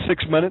here in about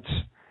 6 minutes,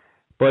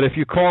 but if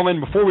you call in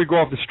before we go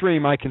off the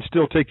stream, I can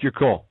still take your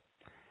call,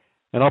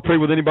 and I'll pray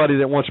with anybody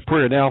that wants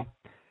prayer. Now,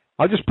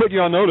 I'll just put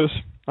you on notice.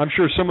 I'm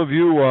sure some of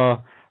you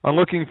are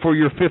looking for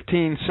your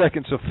 15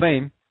 seconds of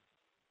fame,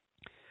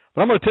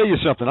 but I'm going to tell you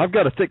something. I've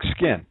got a thick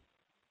skin.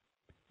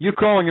 You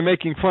calling and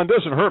making fun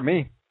doesn't hurt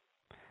me.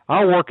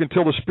 I'll work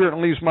until the spirit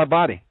leaves my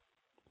body,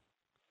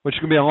 which is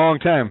going to be a long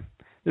time.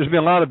 There's going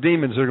to be a lot of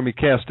demons that are going to be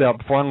cast out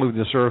before I leave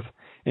this earth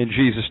in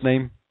Jesus'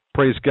 name.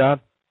 Praise God.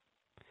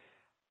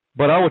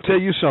 But I will tell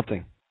you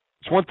something.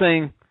 It's one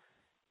thing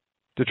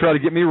to try to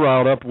get me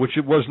riled up, which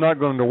it was not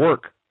going to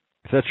work,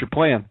 if that's your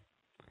plan.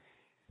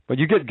 But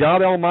you get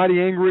God Almighty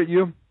angry at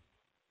you,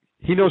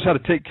 He knows how to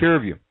take care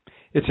of you.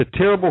 It's a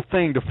terrible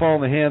thing to fall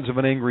in the hands of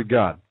an angry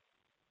God.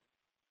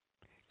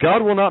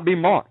 God will not be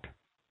mocked.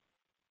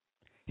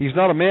 He's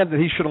not a man that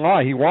He should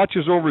lie. He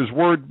watches over His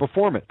word to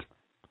perform it.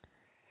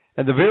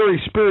 And the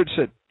very spirits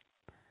that,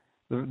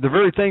 the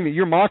very thing that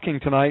you're mocking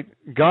tonight,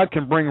 God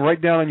can bring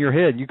right down on your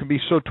head. You can be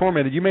so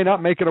tormented, you may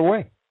not make it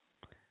away.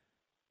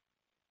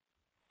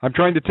 I'm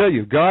trying to tell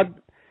you, God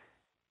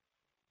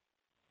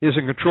is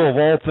in control of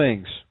all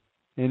things.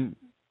 And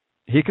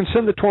He can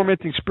send the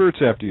tormenting spirits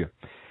after you.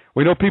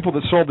 We know people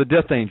that saw the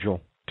death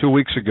angel 2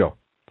 weeks ago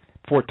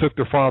before it took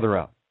their father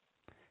out.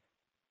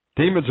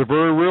 Demons are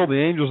very real. The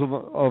angels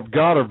of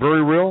God are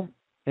very real.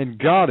 And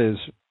God is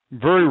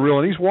very real.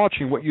 And He's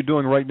watching what you're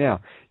doing right now.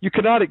 You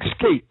cannot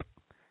escape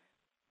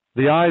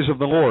the eyes of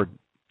the Lord.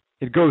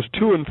 It goes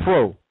to and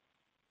fro,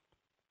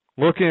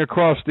 looking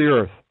across the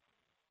earth.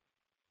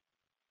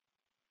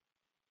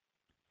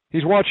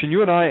 He's watching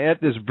you and I at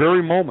this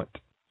very moment.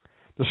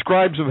 The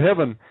scribes of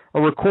heaven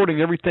are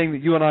recording everything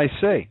that you and I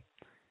say.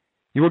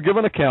 You will give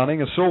an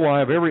accounting, and so will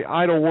I, of every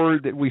idle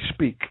word that we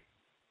speak.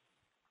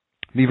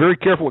 Be very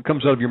careful what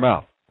comes out of your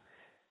mouth.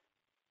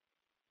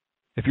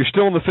 If you're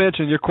still on the fence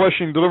and you're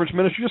questioning deliverance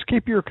ministry, just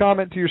keep your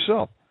comment to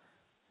yourself.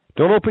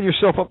 Don't open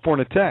yourself up for an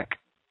attack,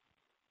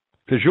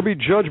 because you'll be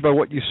judged by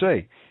what you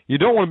say. You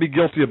don't want to be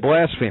guilty of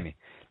blasphemy.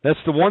 That's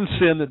the one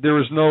sin that there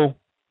is no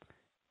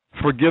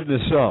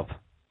forgiveness of.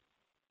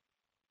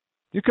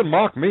 You can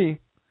mock me.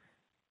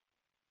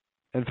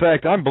 In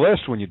fact, I'm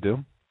blessed when you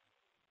do,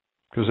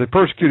 because they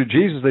persecuted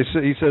Jesus.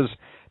 He says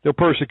they'll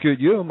persecute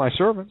you, my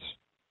servants.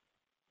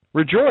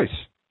 Rejoice,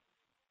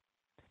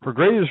 for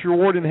great is your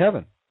reward in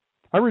heaven.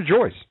 I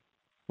rejoice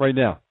right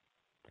now.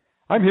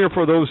 I'm here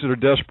for those that are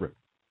desperate.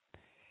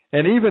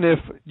 And even if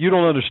you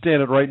don't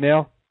understand it right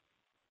now,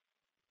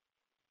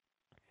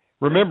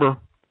 remember,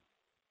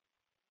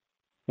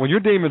 when your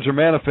demons are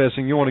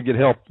manifesting, you want to get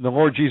help. The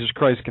Lord Jesus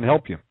Christ can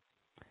help you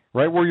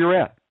right where you're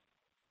at.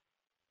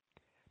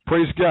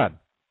 Praise God.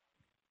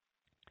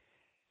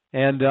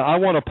 And I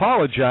want to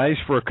apologize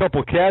for a couple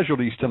of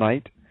casualties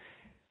tonight.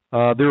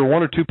 There were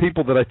one or two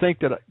people that I think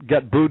that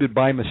got booted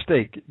by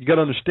mistake. You got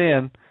to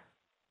understand,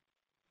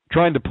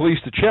 trying to police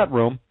the chat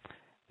room,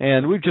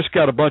 and we've just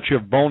got a bunch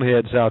of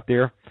boneheads out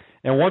there,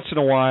 and once in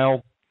a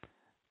while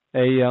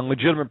a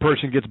legitimate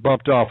person gets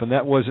bumped off, and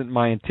that wasn't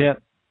my intent.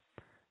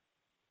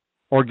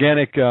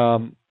 Organic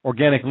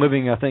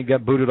Living, I think,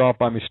 got booted off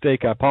by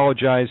mistake. I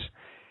apologize.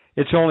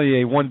 It's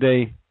only a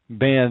one-day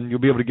ban. You'll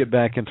be able to get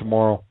back in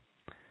tomorrow.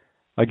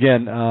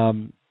 Again,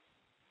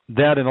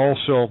 that, and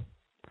also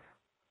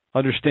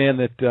understand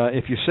that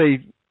if you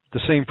say the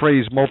same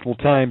phrase multiple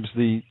times,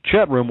 the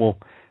chat room will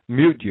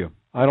mute you.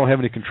 I don't have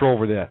any control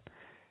over that.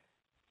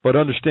 But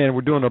understand,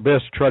 we're doing our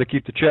best to try to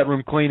keep the chat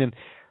room clean. And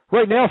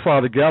right now,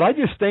 Father God, I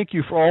just thank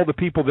you for all the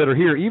people that are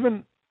here,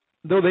 even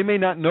though they may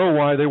not know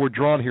why they were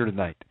drawn here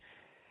tonight.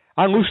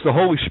 I loose the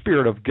Holy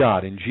Spirit of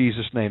God in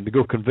Jesus' name to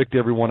go convict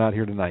everyone out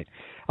here tonight.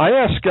 I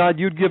ask, God,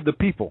 you'd give the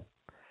people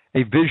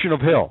a vision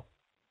of hell.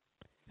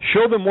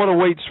 Show them what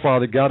awaits,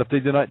 Father God, if they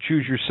do not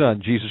choose your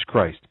Son, Jesus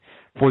Christ,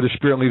 before the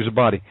spirit leaves the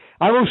body.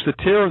 I loose the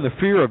terror and the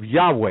fear of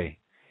Yahweh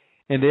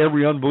and to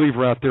every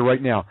unbeliever out there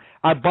right now.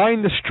 I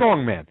bind the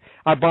strong man.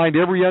 I bind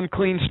every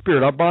unclean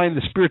spirit. I bind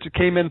the spirits that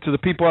came into the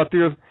people out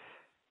there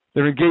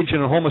that are engaged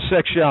in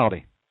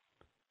homosexuality,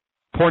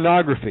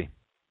 pornography,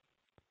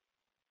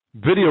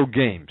 video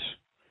games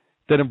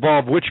that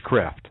involve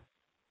witchcraft.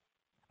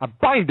 I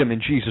bind them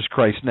in Jesus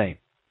Christ's name.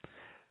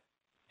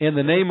 In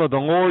the name of the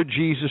Lord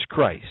Jesus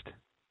Christ.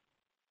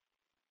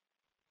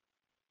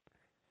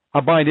 I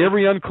bind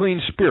every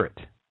unclean spirit.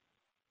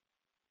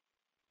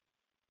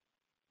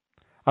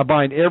 I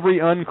bind every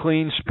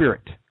unclean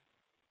spirit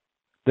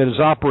that is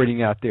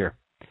operating out there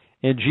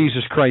in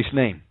Jesus Christ's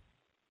name.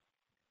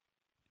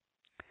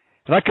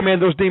 And I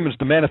command those demons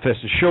to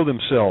manifest and show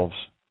themselves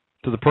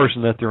to the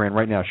person that they're in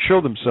right now.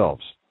 Show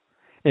themselves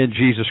in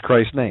Jesus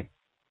Christ's name.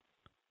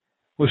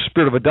 With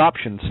spirit of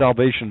adoption and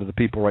salvation to the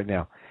people right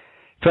now.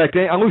 In fact,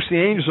 I loose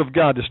the angels of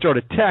God to start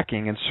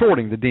attacking and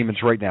sorting the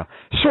demons right now.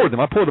 Sword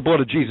them. I pour the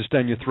blood of Jesus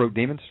down your throat,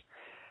 demons.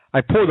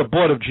 I pour the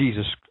blood of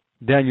Jesus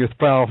down your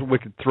foul,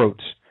 wicked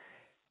throats.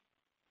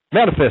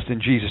 Manifest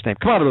in Jesus' name.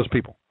 Come out of those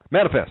people.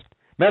 Manifest.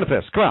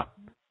 Manifest. Come out.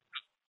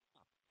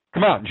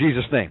 Come out in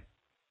Jesus' name.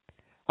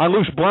 I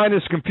loose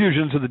blindness and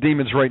confusion to the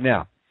demons right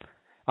now.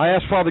 I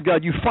ask, Father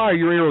God, you fire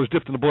your arrows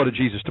dipped in the blood of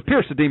Jesus to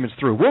pierce the demons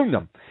through. Wound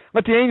them.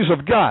 Let the angels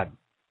of God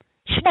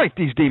smite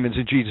these demons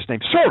in Jesus'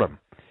 name. Sword them.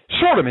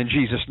 Sword them in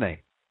Jesus' name.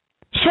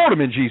 Sword them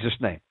in Jesus'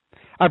 name.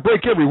 I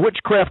break every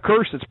witchcraft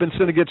curse that's been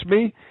sent against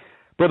me,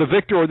 Brother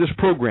Victor, or this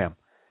program.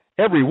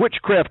 Every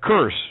witchcraft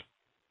curse.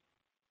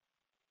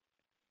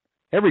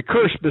 Every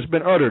curse that's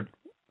been uttered.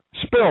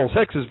 Spells,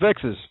 hexes,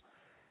 vexes.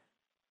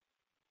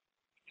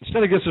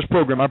 Sent against this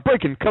program. I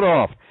break and cut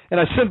off. And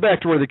I send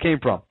back to where they came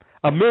from.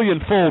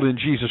 1,000,000-fold in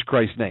Jesus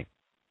Christ's name.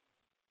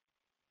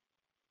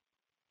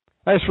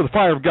 I ask for the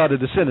fire of God to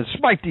descend and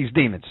smite these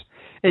demons.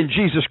 In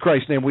Jesus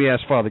Christ's name we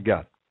ask, Father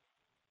God.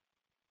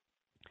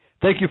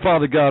 Thank you,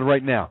 Father God,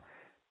 right now.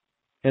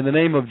 In the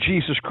name of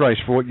Jesus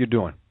Christ for what you're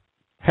doing.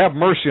 Have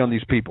mercy on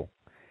these people.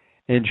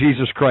 In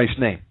Jesus Christ's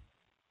name.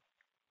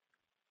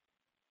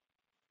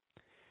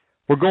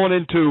 We're going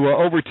into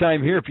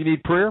overtime here. If you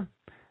need prayer,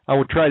 I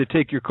will try to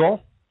take your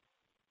call.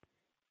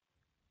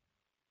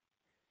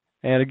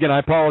 And again, I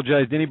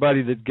apologize to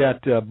anybody that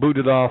got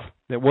booted off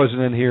that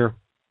wasn't in here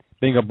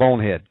being a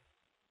bonehead.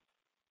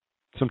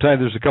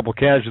 Sometimes there's a couple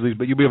casualties,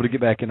 but you'll be able to get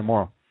back in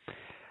tomorrow.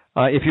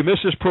 If you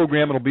missed this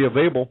program, it'll be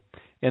available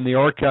in the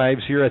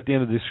archives here at the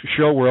end of this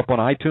show. We're up on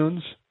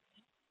iTunes.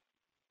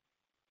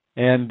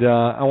 And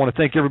I want to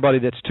thank everybody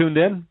that's tuned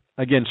in.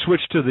 Again,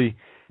 switch to the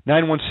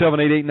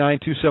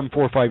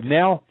 917-889-2745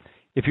 now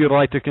if you'd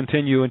like to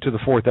continue into the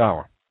fourth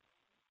hour.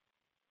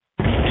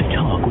 To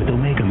talk with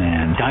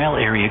Omegaman, dial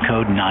area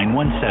code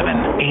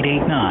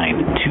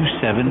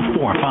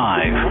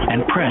 917-889-2745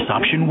 and press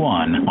option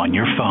 1 on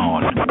your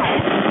phone.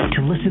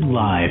 To listen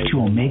live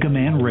to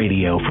Omegaman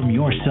Radio from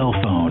your cell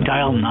phone,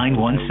 dial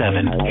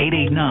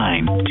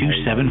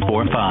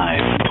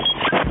 917-889-2745.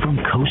 From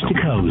coast to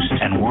coast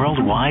and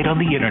worldwide on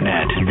the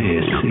internet,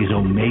 this is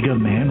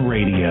Omegaman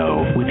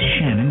Radio with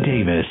Shannon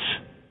Davis.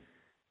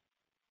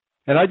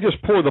 And I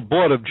just pour the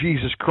blood of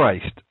Jesus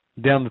Christ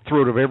down the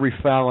throat of every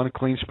foul,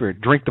 unclean spirit.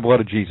 Drink the blood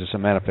of Jesus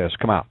and manifest.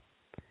 Come out.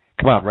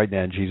 Come out right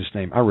now in Jesus'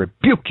 name. I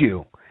rebuke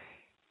you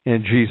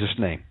in Jesus'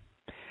 name.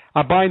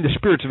 I bind the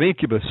spirits of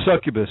incubus,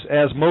 succubus,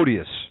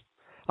 Asmodeus,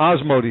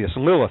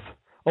 Lilith,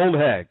 old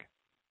hag.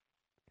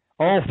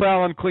 All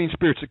foul, unclean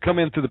spirits that come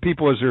in through the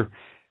people as they're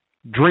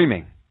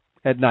dreaming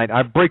at night.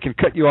 I break and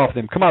cut you off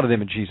them. Come out of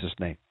them in Jesus'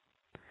 name.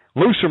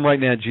 Loose them right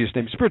now in Jesus'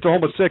 name. Spirits of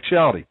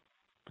homosexuality,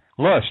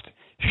 lust,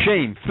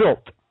 shame,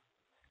 filth.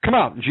 Come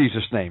out in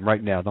Jesus' name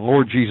right now. The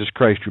Lord Jesus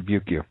Christ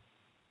rebuke you.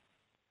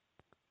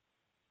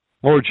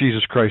 Lord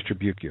Jesus Christ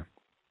rebuke you.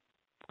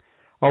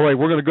 All right,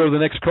 we're going to go to the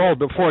next call.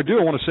 But before I do,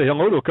 I want to say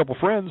hello to a couple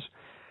friends.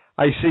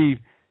 I see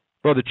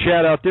Brother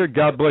Chad out there.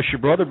 God bless you,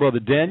 brother. Brother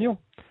Daniel.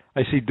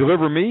 I see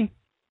Deliver Me.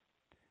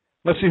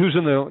 Let's see who's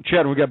in the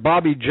chat. We got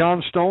Bobby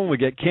Johnstone. We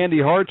got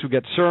Candy Hearts. We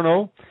got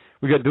Cerno.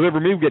 We got Deliver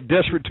Me. We got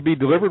Desperate to be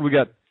Delivered. We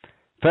got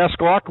Fast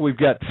Clock. We've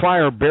got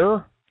Fire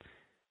Bearer.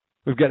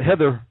 We've got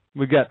Heather.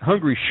 We've got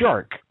Hungry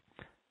Shark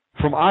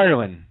from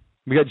Ireland.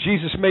 We got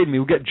Jesus Made Me.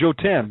 We got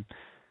Jotam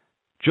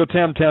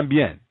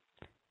Tambien.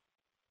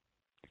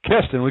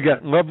 Keston. We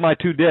got Love My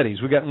Two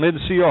Daddies. We got Lynn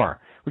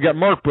C.R. We got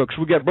Mark Brooks.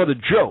 We got Brother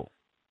Joe.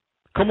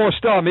 ¿Cómo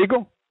está,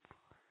 amigo?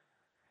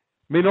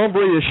 Mi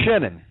nombre es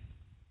Shannon.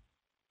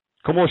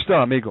 ¿Cómo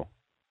está, amigo?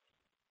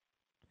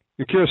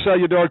 Yo quiero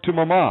saludar a tu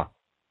mamá.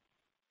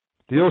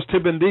 Dios te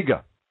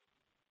bendiga.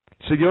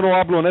 Si yo no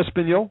hablo en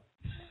español,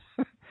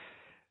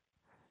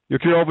 yo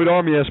quiero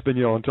olvidar mi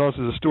español,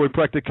 entonces estoy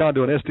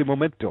practicando en este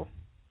momento.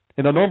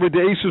 En el nombre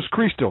de Jesús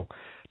Cristo,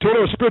 todos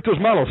los espíritus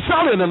malos,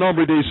 sale en el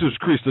nombre de Jesús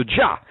Cristo,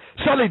 ya,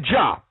 sale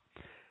ya.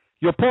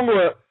 Yo pongo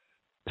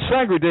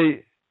sangre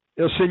de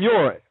el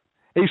Señor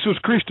Jesús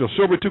Cristo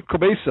sobre tu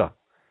cabeza,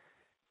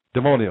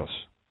 demonios.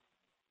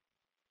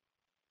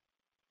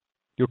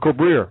 Yo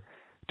cubrir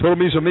todos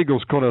mis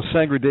amigos con el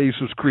sangre de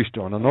Jesús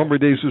Cristo, en el nombre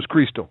de Jesús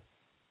Cristo.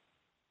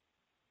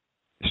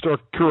 Estar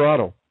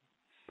curado.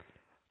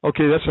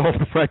 Okay, that's all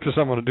the practice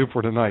I'm going to do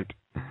for tonight.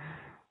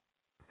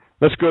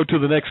 Let's go to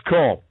the next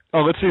call.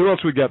 Oh, let's see who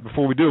else we got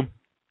before we do.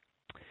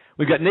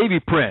 We've got Navy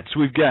Prince.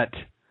 We've got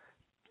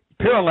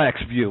Parallax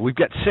View. We've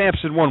got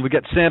Samson 1. We've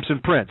got Samson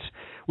Prince.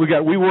 We've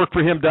got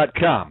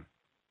WeWorkForHim.com.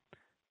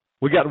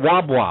 We got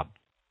Wob Wob.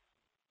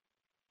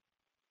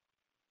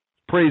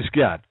 Praise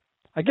God.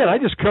 Again, I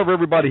just cover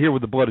everybody here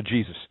with the blood of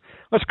Jesus.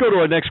 Let's go to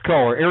our next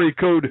caller. Area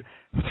code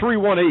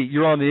 318.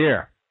 You're on the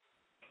air.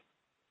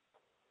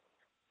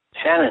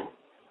 Shannon.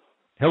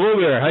 Hello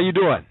there. How you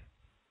doing?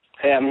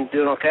 Hey, I'm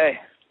doing okay.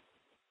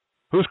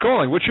 Who's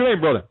calling? What's your name,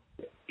 brother?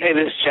 Hey,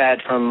 this is Chad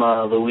from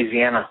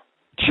Louisiana.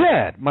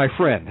 Chad, my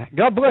friend.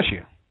 God bless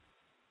you.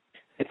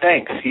 Hey,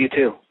 thanks. You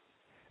too.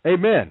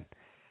 Amen.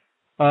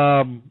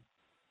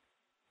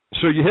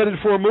 So you headed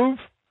for a move?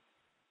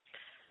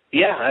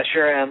 Yeah, I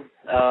sure am.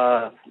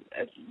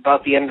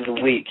 About the end of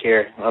the week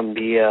here, I'm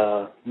be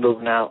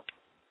moving out.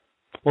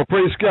 Well,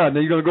 praise God.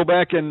 Now you're going to go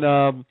back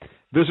and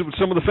visit with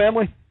some of the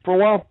family for a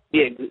while?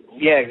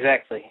 Yeah,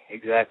 exactly.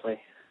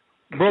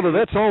 Brother,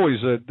 that's always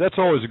a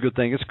good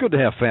thing. It's good to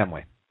have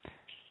family.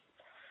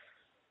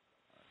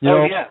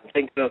 Yeah, I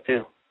think so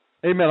too.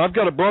 Amen. I've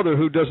got a brother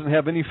who doesn't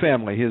have any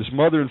family. His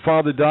mother and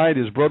father died.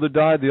 His brother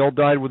died. They all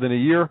died within a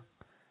year.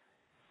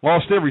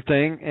 Lost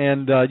everything.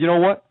 And you know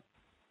what?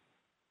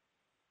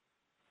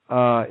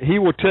 He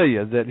will tell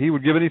you that he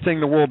would give anything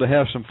in the world to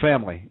have some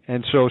family.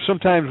 And so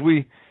sometimes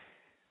we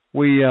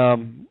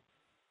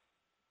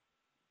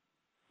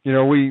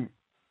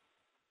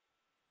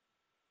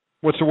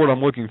what's the word I'm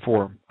looking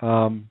for?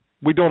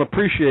 We don't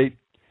appreciate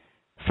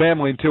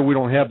family until we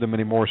don't have them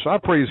anymore. So I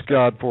praise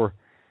God for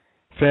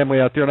family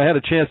out there. And I had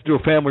a chance to do a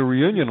family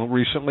reunion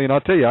recently, and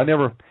I'll tell you, I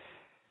never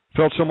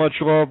felt so much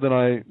love than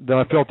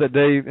I felt that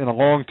day in a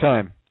long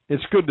time.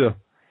 It's good to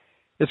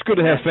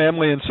have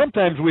family, and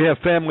sometimes we have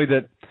family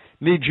that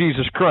need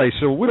Jesus Christ,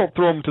 so we don't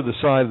throw them to the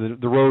side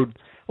of the road.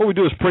 What we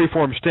do is pray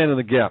for them, stand in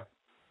the gap.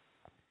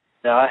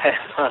 No, I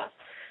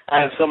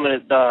have so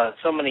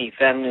many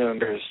family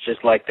members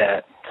just like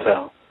that.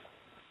 So,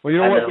 well, you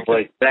know I know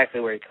exactly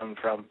where you come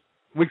from.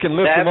 We can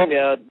lift them up.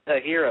 To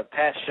hear a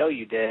past show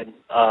you did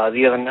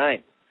the other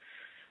night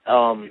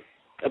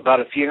about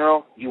a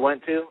funeral you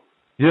went to.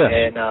 Yes.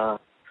 And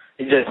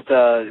it just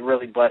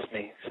really blessed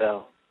me.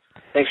 So,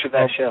 thanks for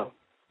that show.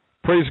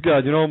 Praise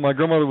God. You know, my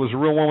grandmother was a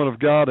real woman of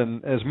God,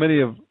 and as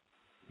many of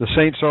the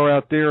saints are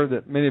out there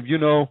that many of you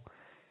know,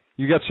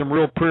 you got some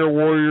real prayer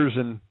warriors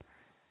and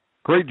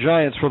great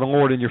giants for the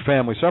Lord in your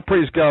family. So I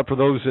praise God for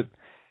those that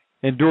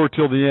endure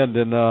till the end,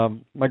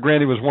 and my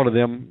granny was one of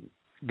them.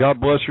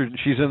 God bless her.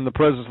 She's in the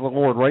presence of the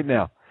Lord right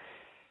now.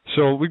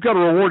 So we've got a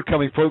reward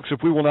coming, folks, if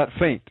we will not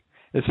faint.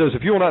 It says,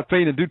 if you will not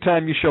faint, in due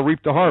time you shall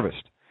reap the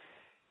harvest.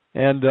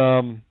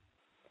 And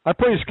I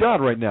praise God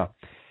right now.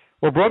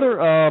 Well, brother,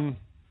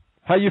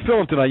 how you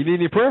feeling tonight? You need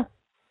any prayer?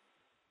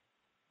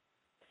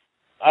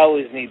 I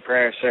always need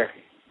prayer, sir.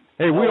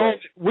 Hey,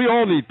 we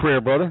all need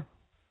prayer, brother.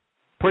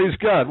 Praise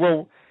God.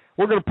 Well,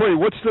 we're going to pray.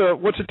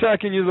 What's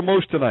attacking you the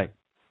most tonight?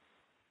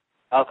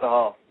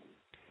 Alcohol.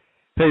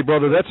 Hey,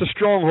 brother, that's a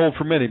stronghold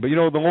for many, but you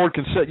know the Lord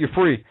can set you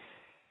free.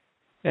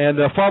 And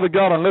Father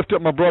God, I lift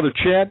up my brother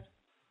Chad.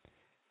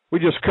 We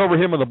just cover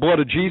him in the blood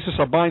of Jesus.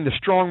 I bind the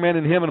strong man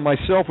in him and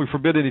myself. We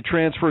forbid any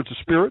transference of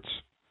spirits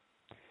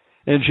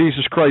in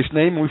Jesus Christ's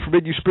name, and we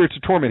forbid you spirits to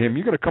torment him.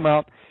 You're going to come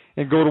out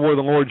and go to where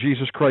the Lord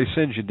Jesus Christ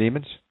sends you,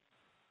 demons.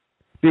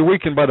 Be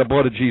weakened by the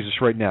blood of Jesus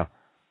right now.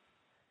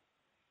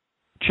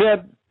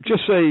 Chad,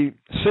 just say,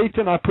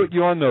 Satan, I put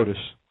you on notice.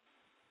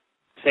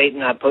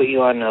 Satan, I put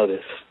you on notice.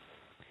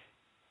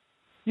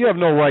 You have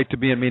no right to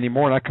be in me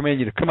anymore, and I command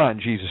you to come out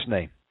in Jesus'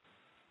 name.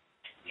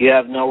 You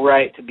have no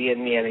right to be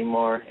in me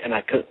anymore, and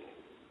I'm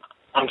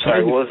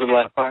sorry, what was the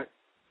last part?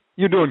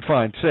 You're doing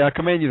fine. Say, I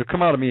command you to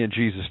come out of me in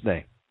Jesus'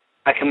 name.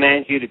 I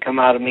command you to come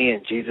out of me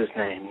in Jesus'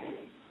 name.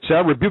 Say, I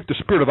rebuke the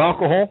spirit of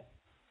alcohol.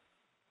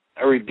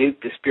 I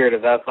rebuke the spirit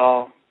of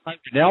alcohol. I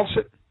renounce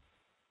it.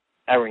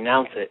 I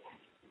renounce it.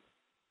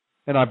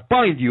 And I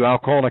bind you,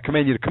 alcohol, and I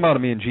command you to come out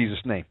of me in Jesus'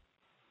 name.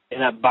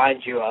 And I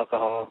bind you,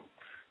 alcohol.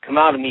 Come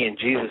out of me in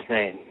Jesus'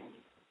 name.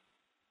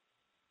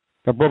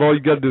 Now, brother, all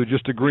you got to do is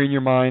just agree in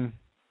your mind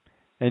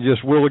and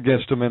just will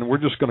against them, and we're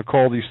just going to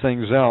call these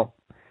things out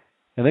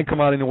and then come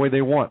out in the way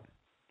they want.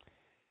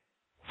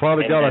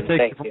 Father God, I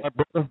thank you for my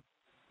brother.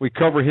 We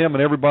cover him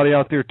and everybody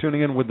out there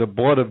tuning in with the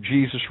blood of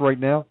Jesus right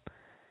now.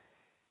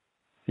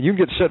 And you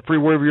can get set free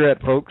wherever you're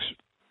at, folks.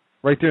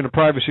 Right there in the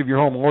privacy of your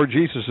home. Lord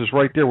Jesus is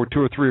right there where two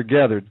or three are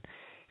gathered.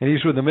 And he's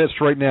in the midst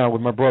right now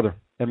with my brother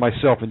and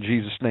myself in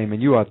Jesus' name.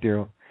 And you out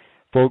there,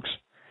 folks.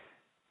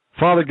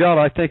 Father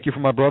God, I thank you for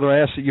my brother.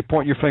 I ask that you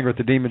point your finger at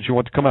the demons you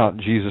want to come out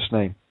in Jesus'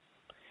 name.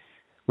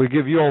 We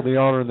give you all the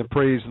honor and the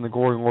praise and the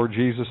glory, Lord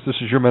Jesus. This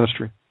is your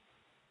ministry.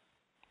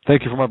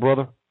 Thank you for my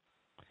brother.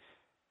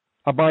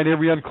 I bind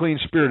every unclean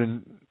spirit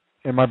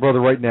in my brother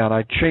right now, and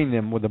I chain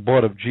them with the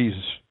blood of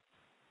Jesus.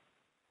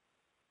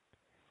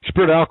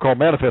 Spirit of alcohol,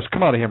 manifest.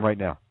 Come out of him right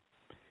now.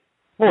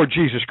 Lord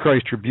Jesus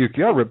Christ, rebuke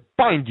you. I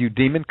bind you,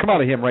 demon. Come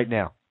out of him right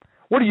now.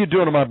 What are you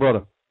doing to my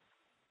brother?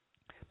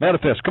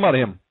 Manifest. Come out of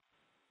him.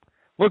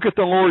 Look at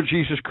the Lord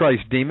Jesus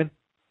Christ, demon.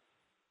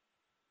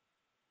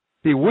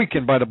 Be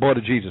weakened by the blood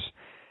of Jesus.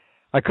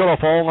 I cut off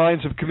all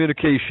lines of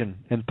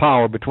communication and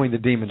power between the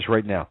demons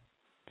right now.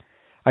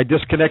 I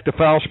disconnect the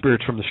foul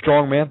spirits from the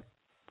strong man.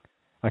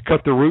 I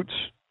cut the roots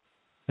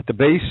at the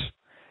base,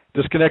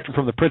 disconnect them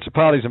from the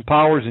principalities and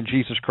powers in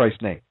Jesus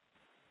Christ's name.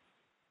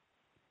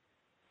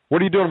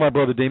 What are you doing, my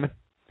brother demon?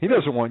 He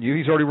doesn't want you.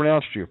 He's already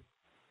renounced you.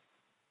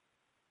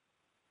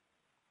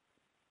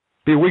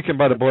 Be weakened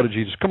by the blood of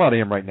Jesus. Come out of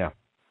him right now.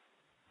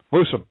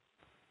 Loose him.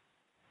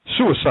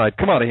 Suicide,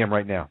 come out of him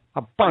right now.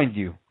 I bind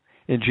you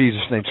in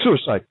Jesus' name.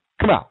 Suicide,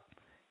 come out.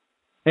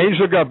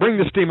 Angel of God, bring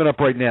this demon up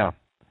right now.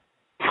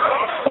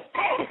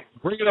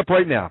 Bring it up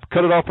right now.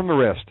 Cut it off from the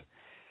rest.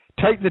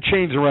 Tighten the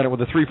chains around it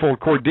with a threefold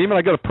cord. Demon,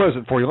 I got a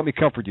present for you. Let me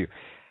comfort you.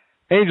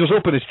 Angels,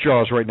 open his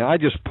jaws right now. I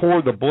just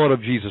poured the blood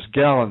of Jesus,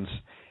 gallons,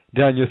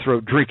 down your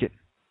throat. Drink it.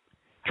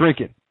 Drink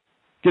it.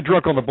 Get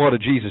drunk on the blood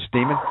of Jesus,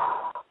 demon.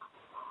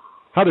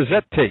 How does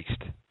that taste?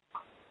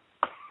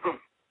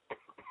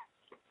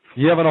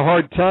 You having a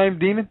hard time,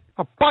 demon?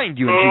 I'll bind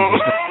you in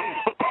Jesus'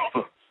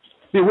 name.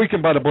 Be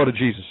weakened by the blood of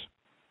Jesus.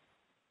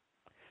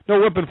 No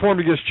weapon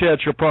formed against Chad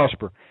shall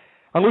prosper.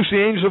 I loose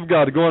the angels of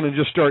God to go on and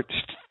just start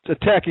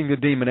attacking the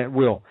demon at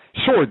will.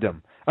 Sword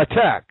them.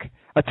 Attack.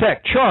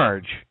 Attack.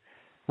 Charge.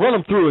 Run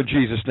them through in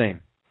Jesus'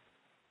 name.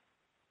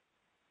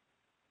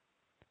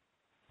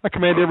 I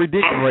command every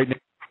demon right now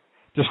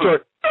to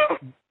start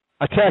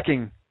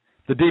attacking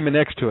the demon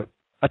next to it.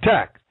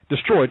 Attack.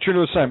 Destroy. It's your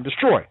new assignment.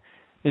 Destroy.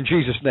 In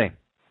Jesus' name.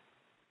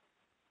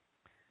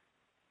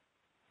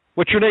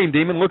 What's your name,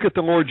 demon? Look at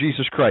the Lord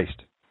Jesus Christ.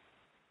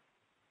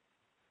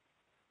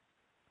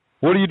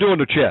 What are you doing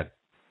to Chad?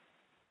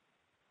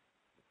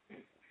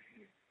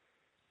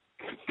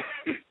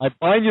 I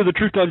bind you the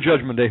truth on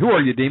Judgment Day. Who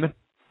are you, demon?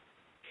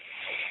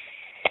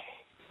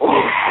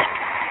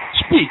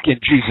 Speak in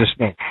Jesus'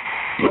 name.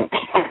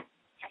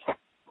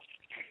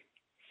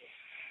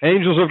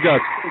 Angels of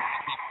God,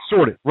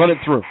 sort it, run it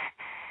through.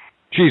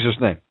 Jesus'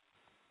 name.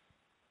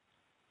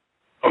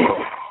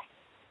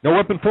 No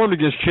weapon formed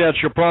against Chad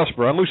shall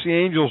prosper. I loose the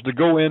angels to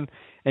go in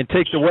and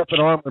take the weapon,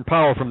 armor, and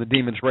power from the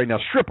demons right now.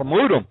 Strip them,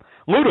 loot them,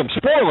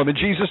 spoil them in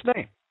Jesus'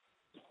 name.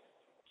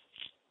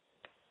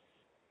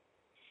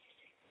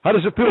 How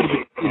does it feel to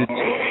be defeated?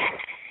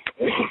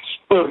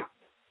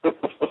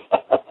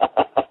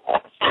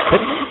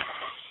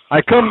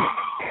 I come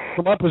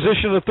from my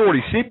position of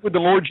authority, seated with the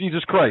Lord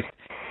Jesus Christ.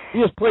 He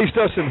has placed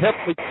us in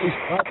heavenly places,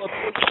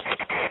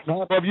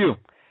 not above you.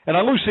 And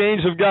I loose the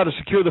angels of God to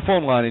secure the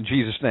phone line in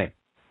Jesus' name.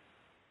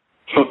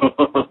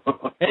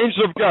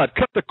 Angels of God,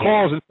 cut the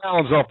claws and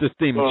talons off this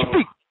demon.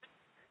 Speak.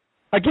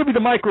 I give you the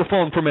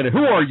microphone for a minute.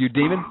 Who are you,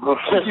 demon?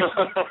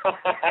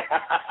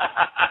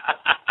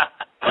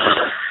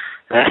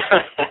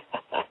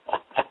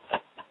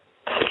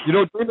 You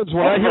know, demons,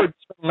 when I hear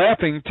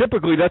laughing,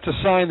 typically that's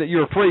a sign that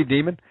you're afraid,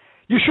 demon.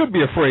 You should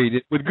be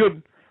afraid, with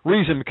good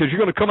reason, because you're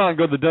going to come out and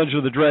go to the Dungeon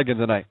of the Dragon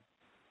tonight.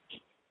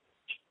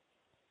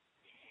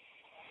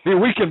 Be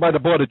weakened by the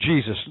blood of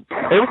Jesus.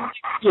 Everything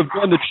you have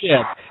done to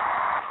Chad,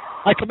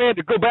 I command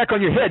to go back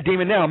on your head,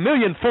 demon, now,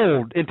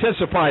 millionfold,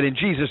 intensified in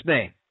Jesus'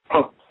 name.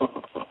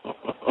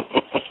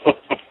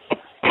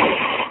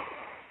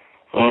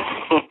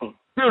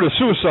 Spirit of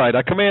suicide,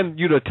 I command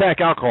you to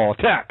attack alcohol.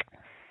 Attack.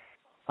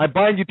 I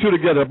bind you two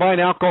together. I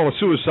bind alcohol and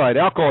suicide.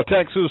 Alcohol,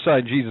 attack, suicide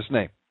in Jesus'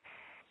 name.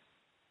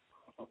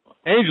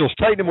 Angels,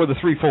 tighten them with a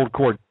threefold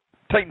cord.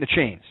 Tighten the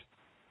chains.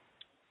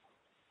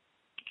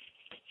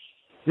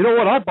 You know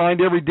what? I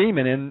bind every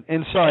demon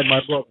inside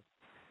my brother.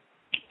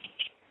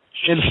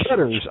 In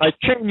fetters. I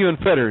chain you in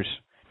fetters.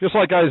 Just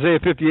like Isaiah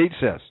 58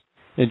 says.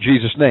 In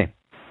Jesus' name.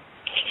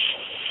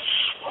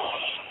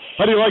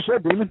 How do you like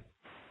that, demon?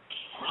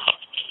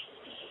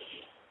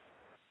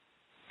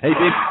 Hey,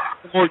 demon.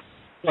 The Lord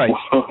Christ.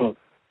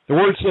 The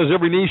word says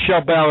every knee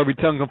shall bow, every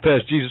tongue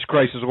confess Jesus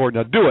Christ is Lord.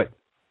 Now do it.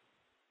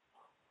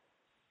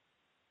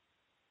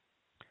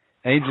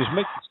 Angels,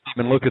 make this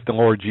demon look at the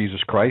Lord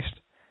Jesus Christ.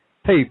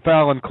 Hey,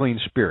 foul and clean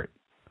spirit.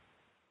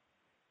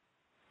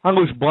 I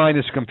loose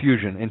blindness,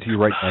 confusion into you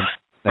right now.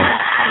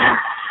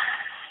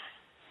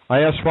 I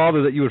ask,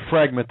 Father, that you would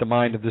fragment the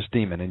mind of this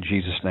demon in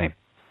Jesus' name.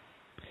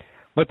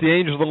 Let the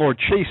angel of the Lord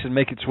chase and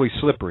make its way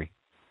slippery.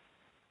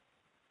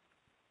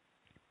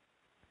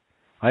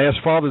 I ask,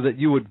 Father, that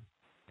you would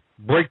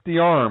break the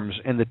arms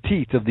and the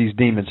teeth of these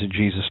demons in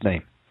Jesus'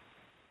 name.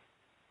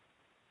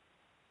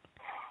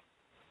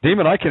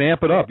 Demon, I can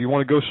amp it up. You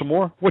want to go some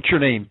more? What's your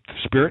name,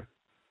 spirit?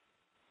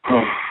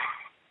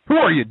 Who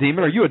are you,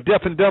 demon? Are you a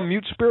deaf and dumb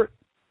mute spirit?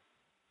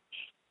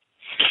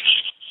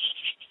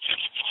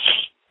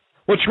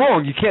 What's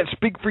wrong? You can't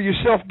speak for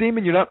yourself,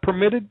 demon? You're not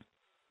permitted?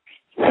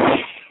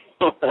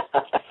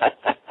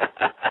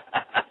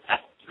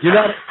 You're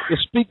not to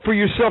speak for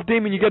yourself,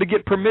 demon? You got to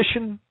get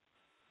permission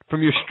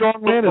from your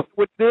strong man? Is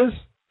what it is?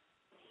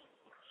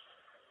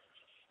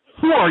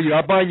 Who are you?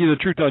 I bind you the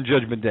truth on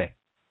Judgment Day.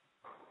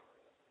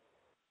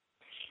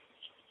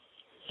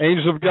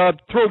 Angels of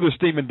God, throw this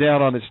demon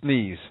down on its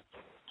knees.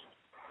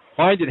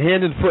 Bind it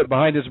hand and foot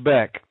behind its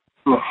back.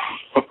 Put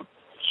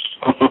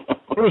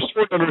a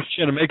sword under its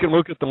chin and make it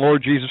look at the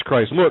Lord Jesus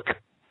Christ. Look.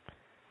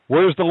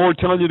 Where is the Lord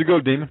telling you to go,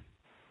 demon?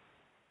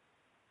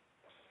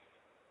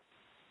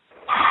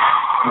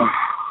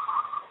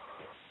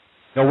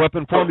 No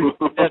weapon formed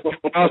against you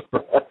shall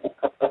prosper.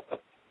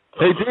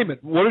 Hey, demon,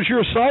 what is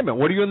your assignment?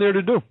 What are you in there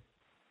to do?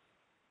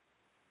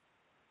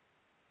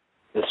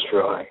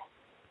 Destroy.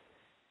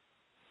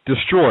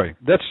 Destroy.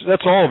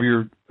 That's all of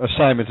your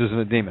assignments, isn't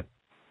it, demon?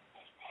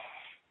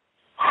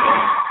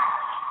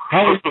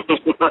 How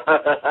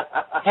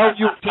are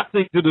you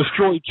attempting to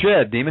destroy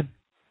Chad, demon?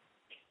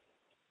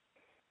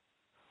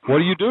 What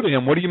do you do to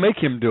him? What do you make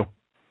him do?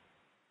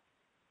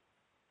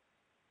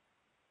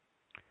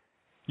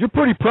 You're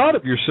pretty proud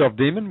of yourself,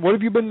 demon. What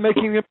have you been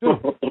making him do?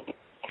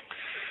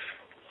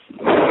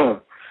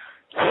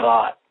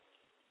 Thought.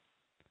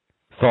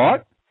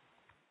 Thought?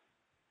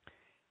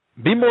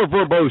 Be more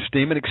verbose,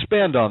 demon.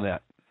 Expand on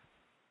that.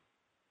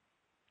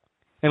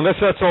 Unless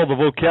that's all the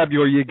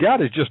vocabulary you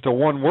got is just a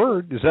one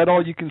word. Is that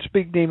all you can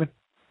speak, demon?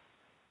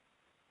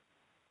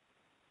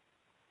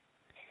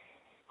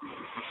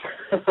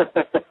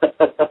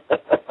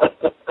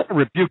 I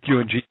rebuke you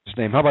in Jesus'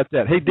 name. How about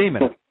that? Hey,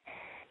 demon,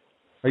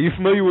 are you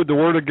familiar with the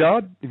Word of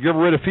God? Have you ever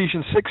read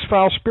Ephesians 6,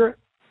 foul spirit?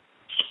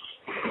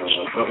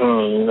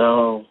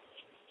 No.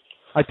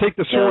 I take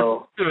the sword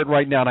of the Spirit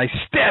right now and I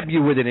stab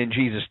you with it in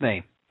Jesus'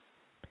 name.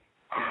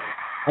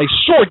 I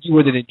sword you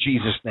with it in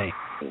Jesus' name.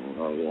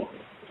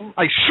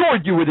 I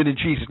sword you with it in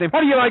Jesus' name. How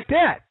do you like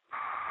that?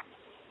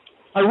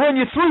 I run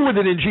you through with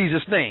it in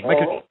Jesus' name.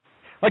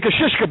 Like a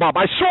shish kebab.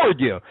 I sword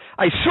you.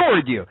 I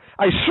sword you.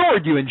 I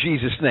sword you in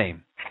Jesus'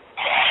 name.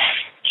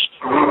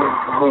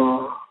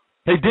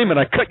 Hey, demon,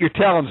 I cut your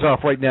talons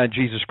off right now in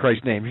Jesus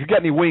Christ's name. If you've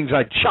got any wings,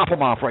 I chop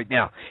them off right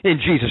now in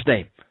Jesus'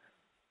 name.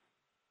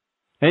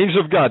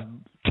 Angels of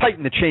God,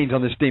 tighten the chains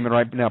on this demon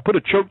right now. Put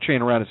a choke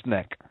chain around its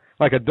neck,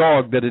 like a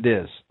dog that it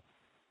is.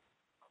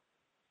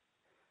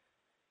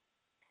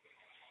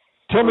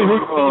 Tell me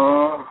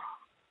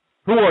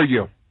who are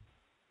you?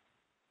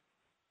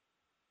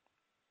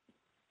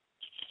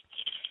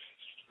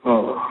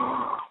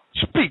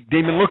 Speak,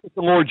 demon. Look at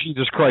the Lord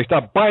Jesus Christ. I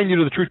bind you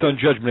to the truth on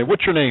judgment day.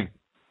 What's your name?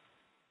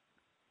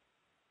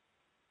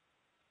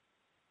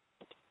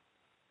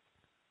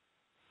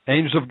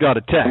 Angels of God,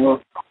 attack.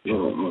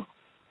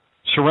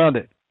 Surround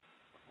it.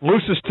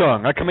 Loose his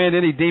tongue. I command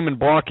any demon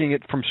blocking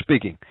it from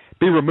speaking.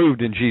 Be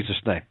removed in Jesus'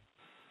 name.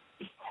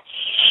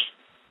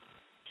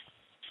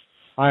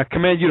 I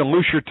command you to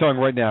loose your tongue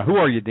right now. Who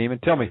are you, demon?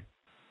 Tell me.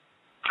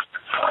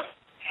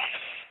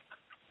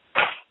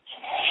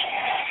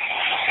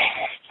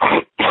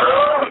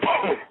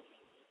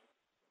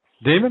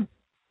 Demon?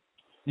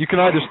 You can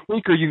either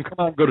speak or you can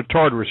come out and go to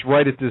Tartarus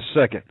right at this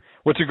second.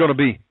 What's it going to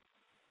be?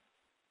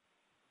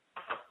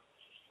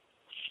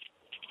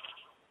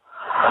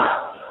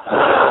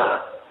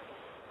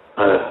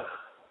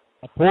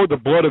 I pour the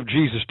blood of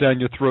Jesus down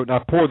your throat, and I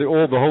pour the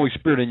oil of the Holy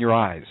Spirit in your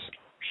eyes.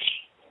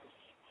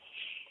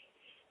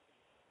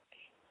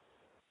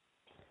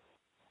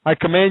 I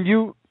command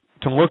you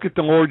to look at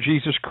the Lord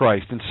Jesus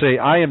Christ and say,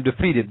 I am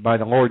defeated by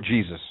the Lord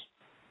Jesus.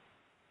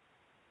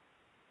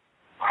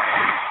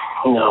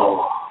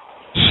 No.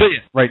 Say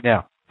it right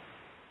now.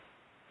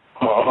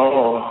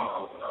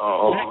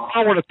 Oh. I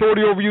want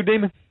authority over you,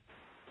 demon?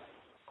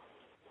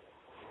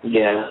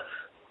 Yeah.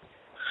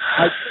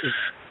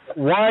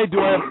 Why do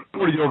I have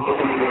authority over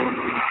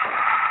you?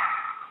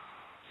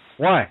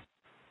 Why?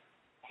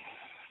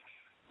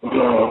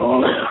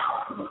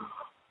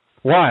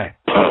 Why?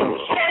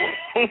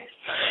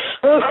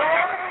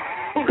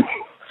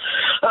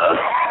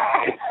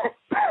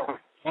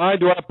 Why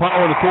do I have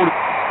power and authority?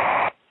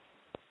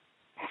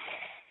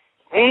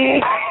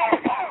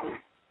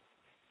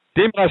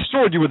 Demon, I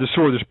sword you with the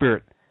sword of the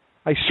Spirit.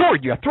 I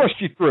sword you. I thrust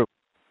you through.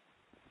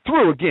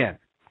 Through again.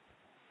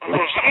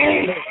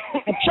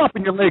 I'm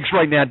chopping your legs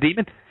right now,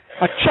 demon.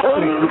 I'm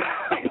chopping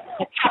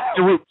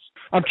your roots.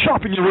 I'm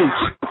chopping your roots.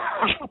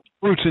 I'm chopping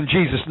your roots in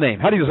Jesus' name.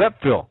 How does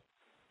that feel?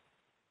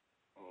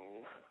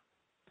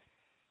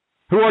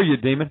 Who are you,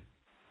 demon?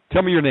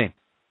 Tell me your name.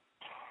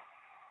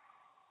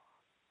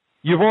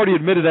 You've already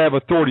admitted I have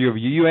authority over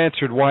you. You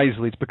answered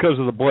wisely. It's because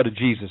of the blood of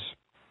Jesus.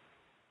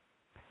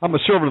 I'm a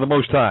servant of the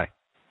Most High.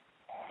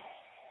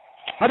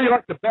 How do you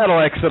like the battle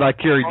axe that I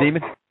carry,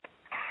 demon?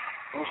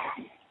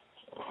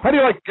 How do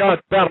you like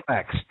God's battle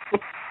axe?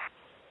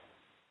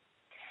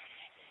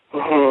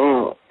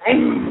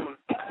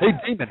 Hey,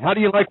 demon, how do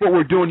you like what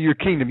we're doing to your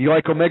kingdom? You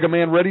like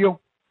Omegaman Radio?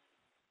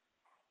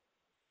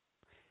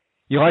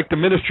 You like the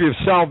ministry of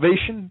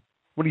salvation?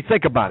 What do you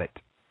think about it?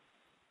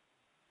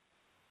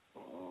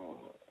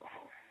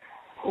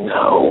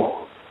 No.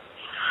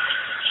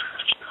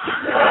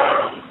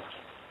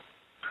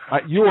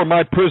 You are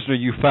my prisoner,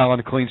 you foul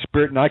and unclean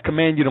spirit, and I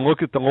command you to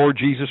look at the Lord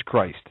Jesus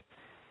Christ.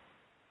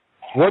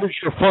 What is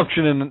your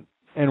function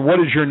and what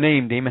is your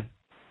name, demon?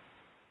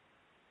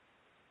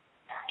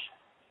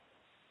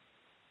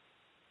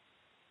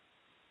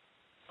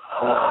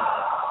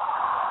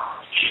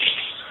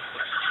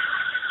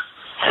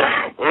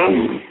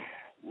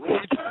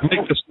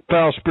 Make this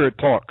foul spirit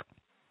talk.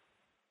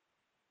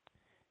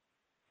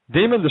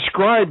 Demon, the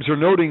scribes are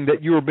noting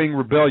that you are being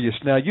rebellious.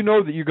 Now, you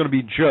know that you're going to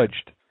be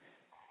judged.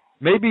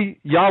 Maybe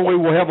Yahweh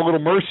will have a little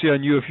mercy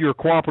on you if you're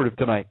cooperative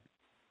tonight.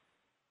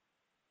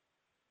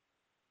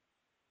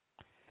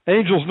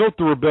 Angels, note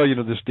the rebellion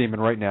of this demon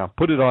right now.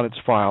 Put it on its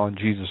file in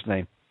Jesus'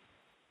 name.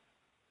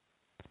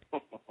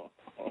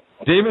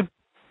 Demon,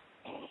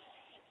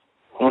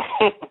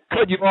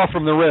 cut you off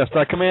from the rest.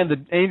 I command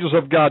the angels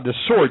of God to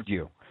sword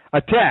you.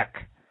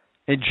 Attack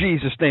in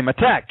Jesus' name.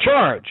 Attack.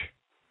 Charge.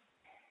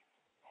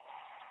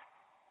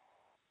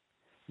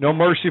 No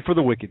mercy for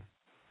the wicked.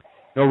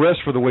 No rest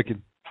for the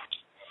wicked.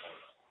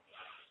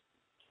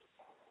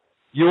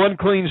 You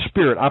unclean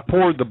spirit, I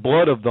poured the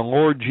blood of the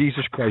Lord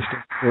Jesus Christ.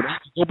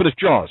 Open his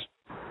jaws.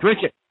 Drink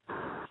it.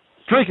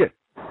 Drink it.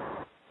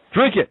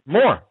 Drink it.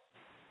 More.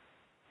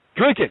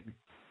 Drink it.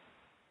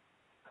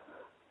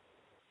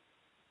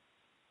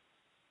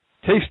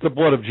 Taste the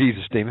blood of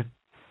Jesus, demon.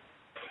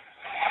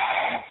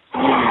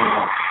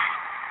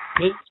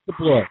 Taste the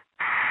blood.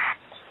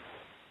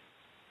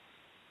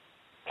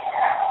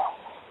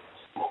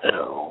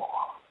 No.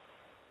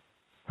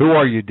 Who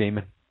are you,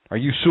 demon? Are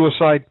you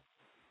suicide?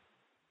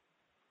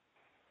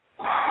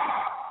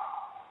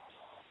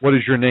 What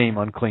is your name,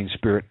 unclean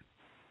spirit?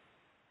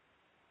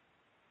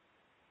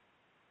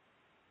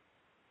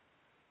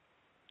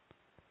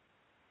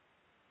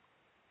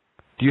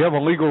 Do you have a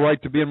legal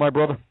right to be in my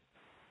brother?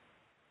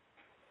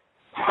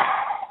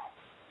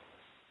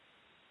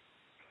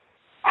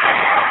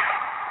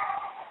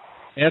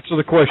 Answer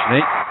the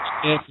question.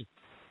 Answer.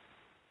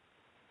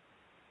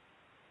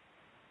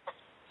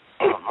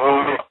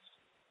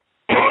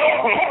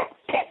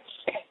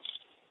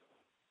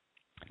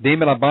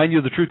 Demon, I bind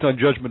you the truth on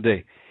Judgment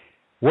Day.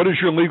 What is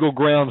your legal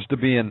grounds to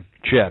be in,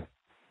 Chad?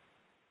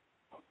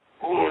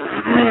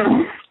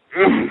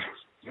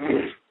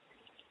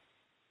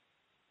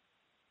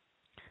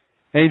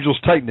 Angels,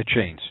 tighten the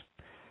chains.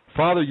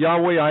 Father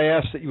Yahweh, I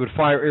ask that you would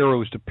fire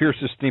arrows to pierce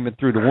this demon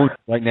through the wound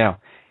right now.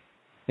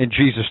 In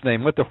Jesus'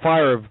 name. Let the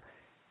fire of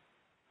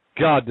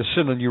God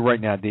descend on you right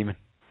now, demon,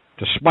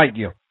 to smite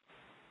you.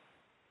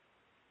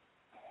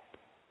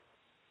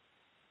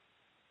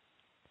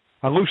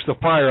 I loose the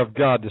fire of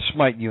God to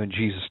smite you in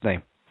Jesus'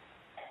 name.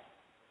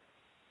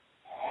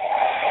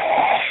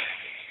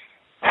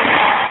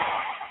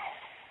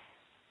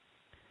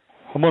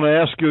 I'm going to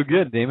ask you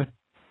again, demon.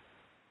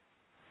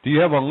 Do you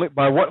have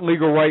by what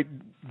legal right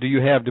do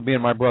you have to be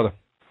in my brother?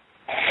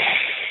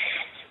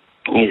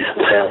 He's a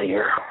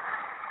failure.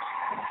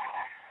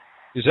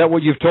 Is that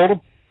what you've told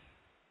him?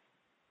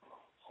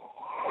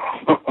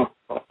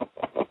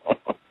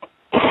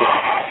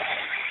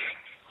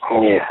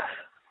 Yes.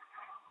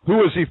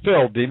 Who has he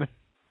failed, demon?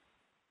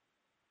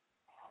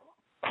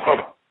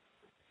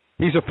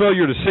 He's a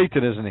failure to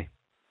Satan, isn't he?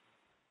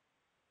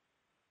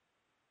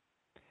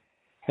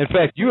 In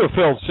fact, you have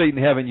failed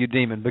Satan, haven't you,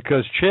 demon?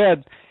 Because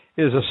Chad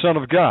is a son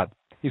of God.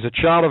 He's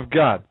a child of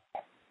God.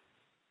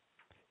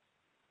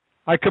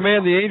 I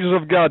command the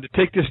angels of God to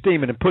take this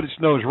demon and put its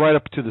nose right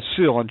up to the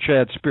seal on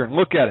Chad's spirit.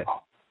 Look at it.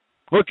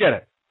 Look at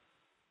it.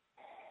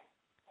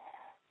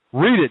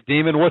 Read it,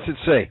 demon. What's it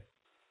say?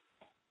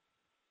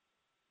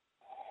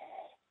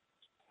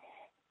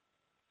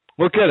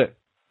 Look at it.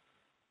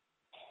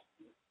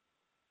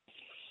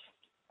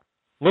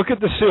 Look at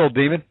the seal,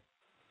 demon.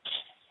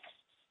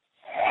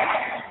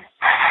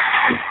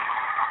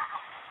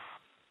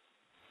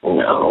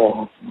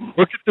 No.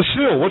 Look at the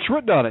seal. What's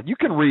written on it? You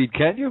can read,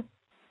 can't you?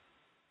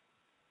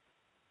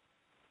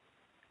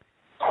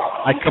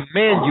 I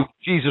command you, in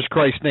Jesus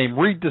Christ's name,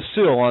 read the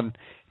seal on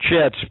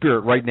Chad's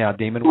spirit right now,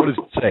 demon. What does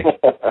it say?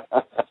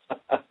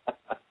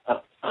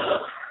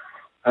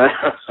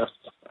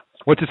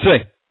 What's it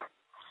say?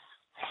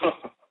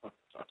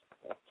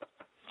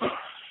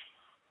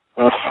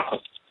 Are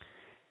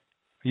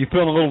you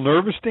feeling a little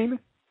nervous, demon?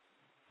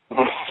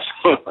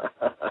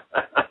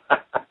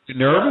 You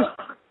nervous?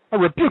 I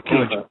rebuke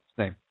you in Jesus'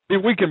 name. Be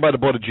weakened by the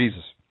blood of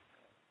Jesus.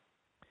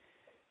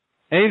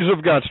 Angels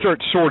of God,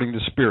 start sorting the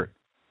spirit.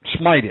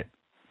 Smite it.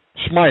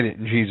 Smite it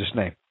in Jesus'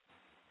 name.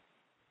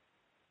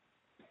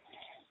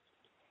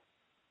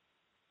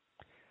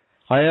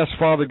 I ask,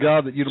 Father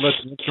God, that you let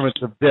the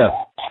instruments of death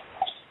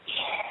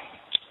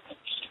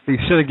be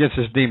sent against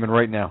this demon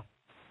right now.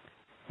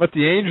 Let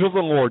the angel of the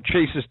Lord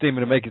chase this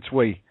demon and make its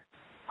way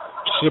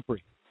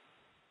slippery.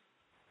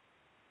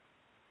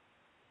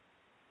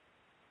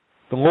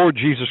 The Lord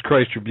Jesus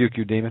Christ rebuke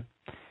you, demon.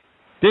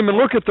 Demon,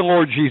 look at the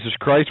Lord Jesus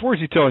Christ. Where's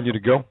he telling you to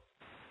go?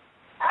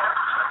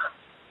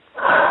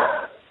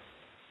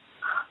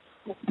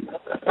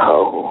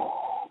 No.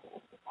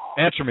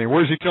 Answer me.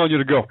 Where's he telling you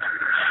to go?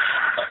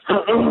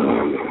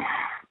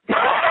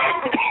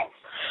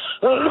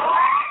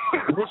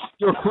 Where's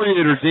your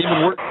creator,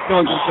 demon? Where's he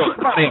telling you to go?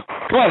 Come on him.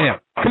 Come on him.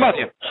 Come on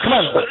him. Come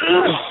on him.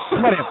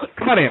 Come on him.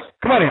 Come on him.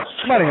 Come on him.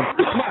 Come on him.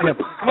 Come on him.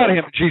 Come on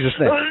him in Jesus'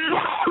 name.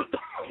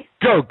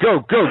 Go, go,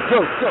 go, go,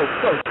 go,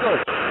 go, go.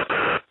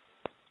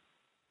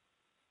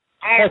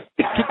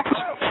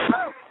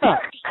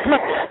 Come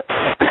on.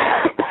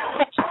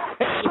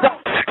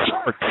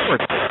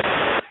 Sword.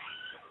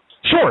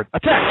 Sword.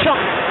 Attack. Shot.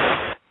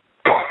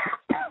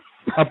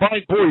 I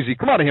bind poison.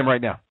 Come out of him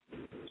right now.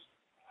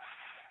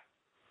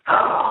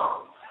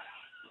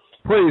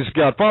 Praise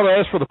God. Father, I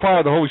ask for the fire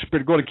of the Holy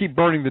Spirit. Go to keep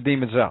burning the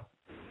demons out.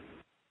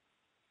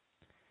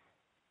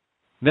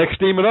 Next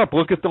demon up,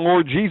 look at the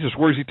Lord Jesus.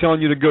 Where's he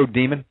telling you to go,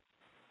 demon?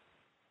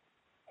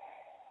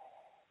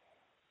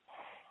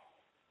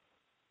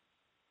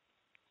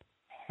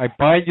 I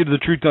bind you to the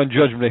truth on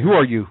Judgment Day. Who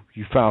are you,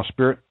 you foul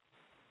spirit?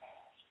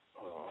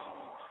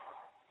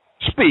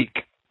 Speak.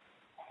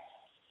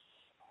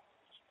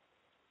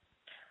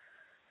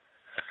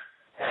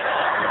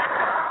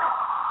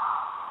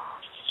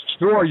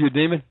 Who are you,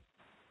 demon?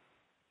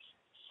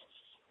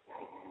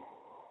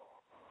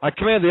 I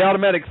command the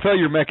automatic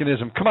failure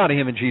mechanism. Come out of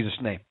him in Jesus'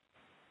 name.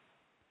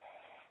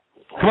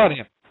 Come out of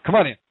him. Come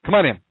out of him. Come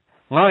out of him.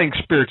 Lying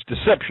spirits,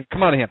 deception.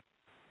 Come out of him.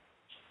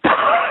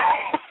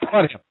 Come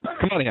out of him.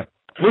 Come out of him.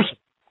 Loose him.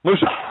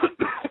 Loose him.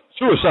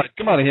 Suicide.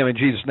 Come out of him in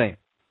Jesus' name.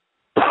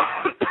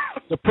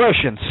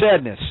 Depression,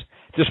 sadness,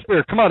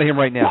 despair. Come out of him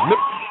right now.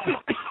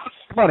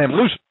 Come out of him.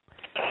 Loose him.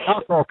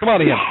 Alcohol. Come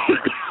out of him.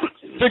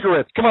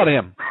 Cigarettes. Come out of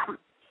him.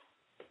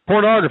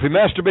 Pornography,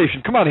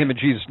 masturbation. Come out of him in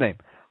Jesus' name.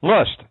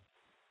 Lust.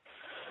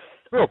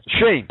 Guilt,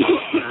 shame,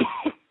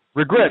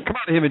 regret, come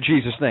out of him in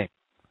Jesus' name.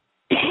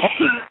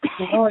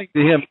 Lying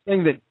to him,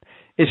 saying that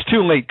it's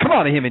too late. Come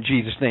out of him in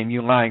Jesus' name,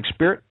 you lying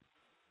spirit.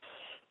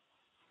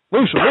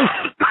 Loose him,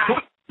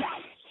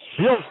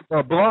 loose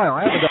him.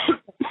 Belial,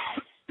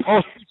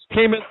 all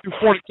came in through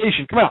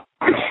fornication. Come out.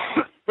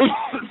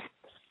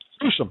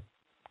 Loose him.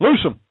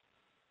 Loose him.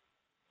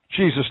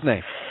 Jesus'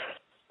 name.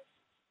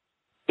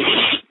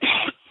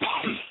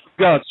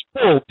 God's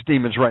full of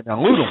demons right now.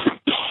 Loot them.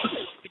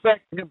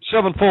 Back to him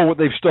sevenfold what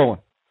they've stolen.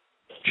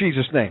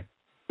 Jesus' name.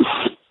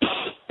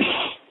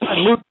 I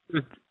loot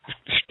your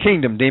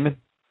kingdom, demon.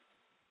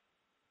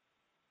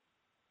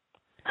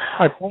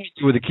 I point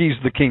you with the keys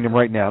of the kingdom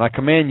right now, and I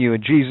command you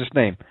in Jesus'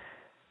 name.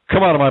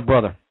 Come out of my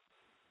brother.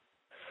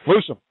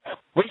 Loose him.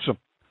 Loose him.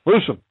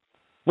 Loose him.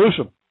 Loose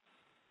him.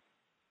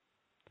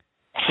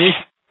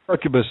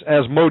 Succubus,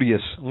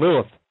 Asmodeus,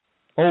 Lilith,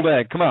 Old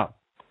Ag, come out.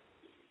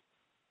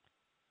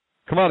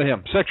 Come out of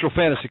him. Sexual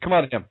fantasy, come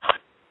out of him.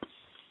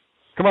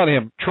 Come out of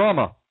him.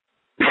 Trauma.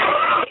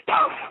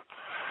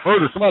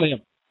 Murder. Come out of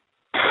him.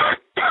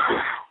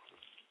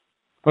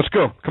 Let's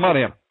go. Come out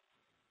of him.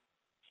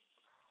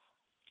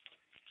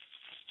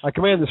 I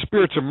command the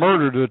spirits of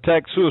murder to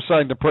attack suicide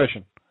and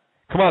depression.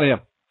 Come out of him.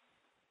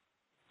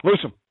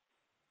 Loose him.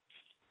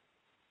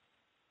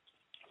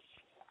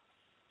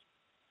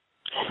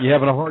 You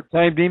having a hard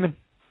time, demon?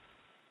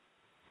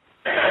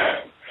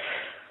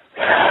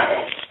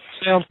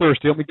 Sound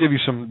thirsty. Let me give you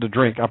some to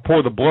drink. I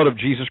pour the blood of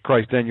Jesus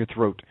Christ down your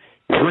throat.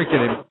 Drink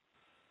it.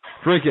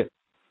 Drink it.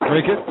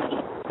 Drink it.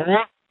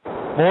 More.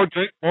 More.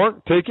 Drink more.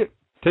 Take it.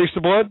 Taste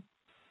the blood.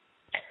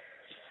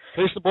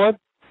 Taste the blood.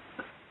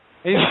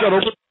 Angels got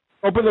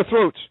open their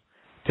throats.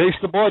 Taste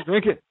the blood.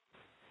 Drink it.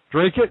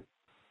 Drink it.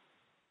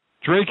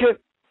 Drink it.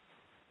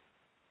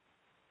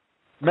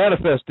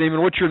 Manifest,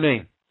 demon. What's your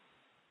name?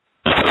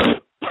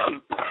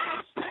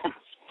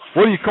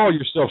 What do you call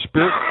yourself,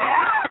 spirit?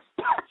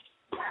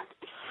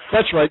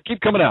 That's right.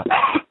 Keep coming out.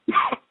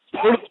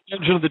 Go to the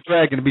dungeon of the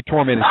dragon and be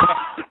tormented.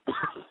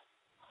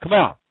 Come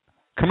out.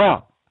 Come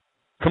out.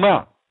 Come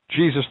out.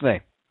 Jesus' name.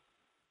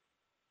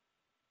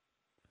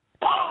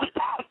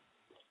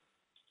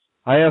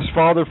 I ask,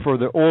 Father, for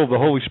the oil of the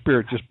Holy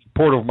Spirit just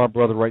poured over my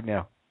brother right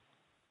now.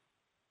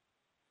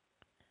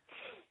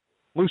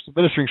 Loose the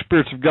ministering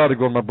spirits of God to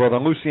go to my brother.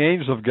 And loose the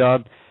angels of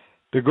God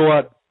to go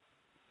out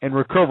and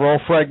recover all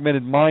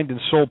fragmented mind and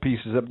soul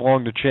pieces that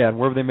belong to Chad,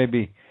 wherever they may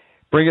be.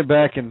 Bring it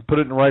back and put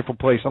it in the rightful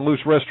place. And loose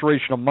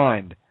restoration of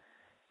mind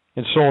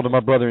and soul to my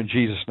brother in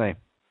Jesus' name.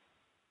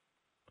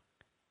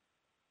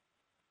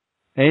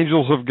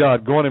 Angels of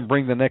God, go on and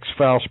bring the next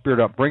foul spirit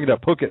up. Bring it up.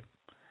 Hook it.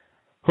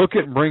 Hook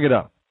it and bring it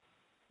up.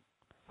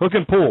 Hook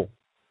and pull.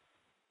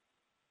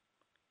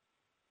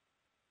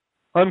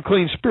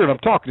 Unclean spirit. I'm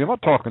talking to you. I'm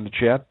not talking to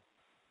Chad.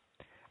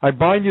 I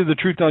bind you to the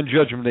truth on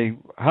Judgment Day.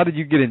 How did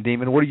you get in,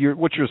 demon? What's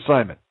your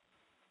assignment?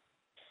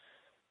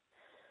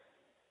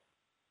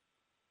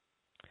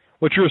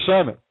 What's your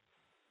assignment?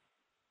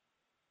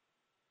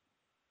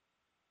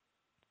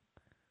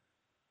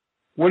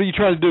 What are you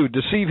trying to do?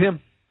 Deceive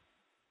him?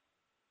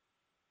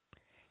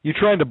 You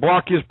trying to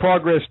block his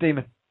progress,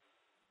 demon?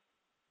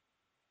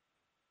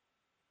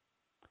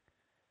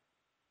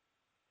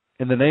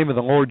 In the name of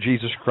the Lord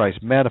Jesus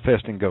Christ,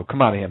 manifest and go.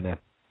 Come out of him then.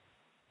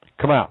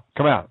 Come out.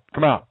 Come out.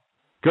 Come out.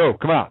 Go.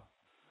 Come out.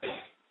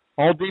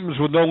 All demons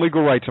with no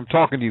legal rights, I'm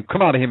talking to you.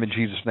 Come out of him in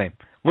Jesus' name.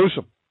 Loose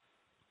him.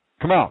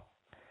 Come out.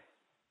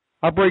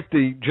 I break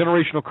the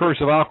generational curse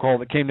of alcohol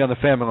that came down the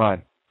family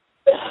line.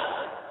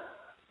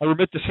 I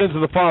remit the sins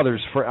of the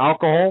fathers for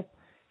alcohol,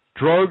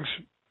 drugs,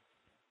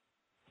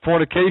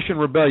 fornication,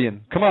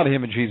 rebellion. Come out of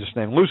him in Jesus'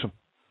 name. Loose him.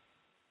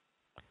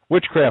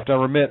 Witchcraft, I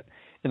remit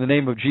in the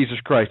name of Jesus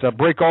Christ. I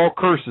break all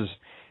curses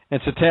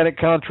and satanic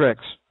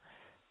contracts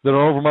that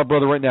are over my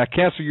brother right now. I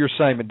cancel your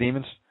assignment,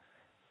 demons.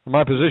 In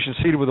my position,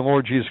 seated with the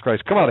Lord Jesus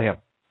Christ. Come out of him.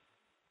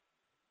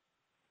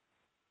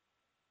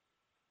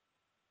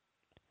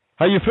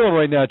 How you feeling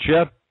right now,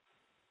 Chad?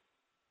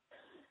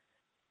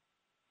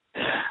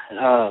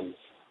 I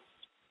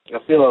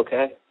feel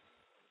okay.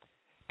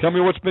 Tell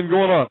me what's been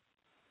going on.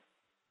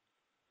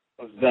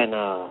 I've been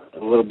a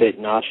little bit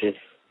nauseous.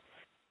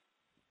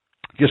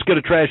 Just get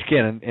a trash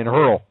can and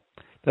hurl.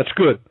 That's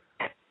good.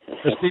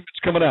 That's demons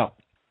coming out.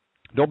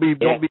 Don't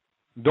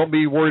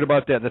be worried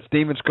about that. That's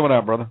demons coming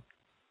out, brother.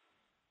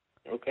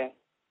 Okay.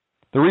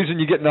 The reason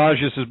you get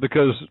nauseous is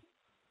because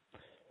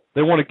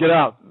they want to get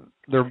out.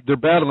 They're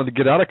battling to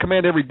get out. I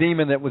command every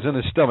demon that was in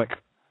his stomach,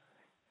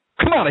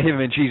 come out of him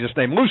in Jesus'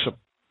 name. Loose him.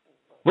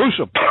 Loose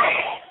him.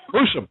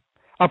 Loose him.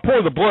 I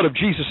pour the blood of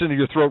Jesus into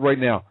your throat right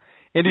now.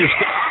 Into your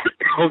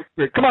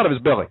spirit. Come out of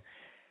his belly.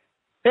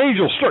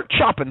 Angels, start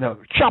chop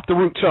the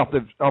roots off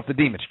the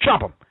demons. Chop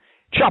them.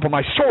 Chop them.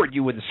 I sword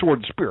you with the sword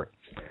of the Spirit.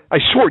 I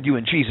sword you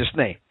in Jesus'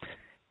 name.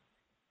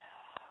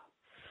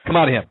 Come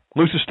out of him.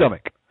 Loose his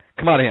stomach.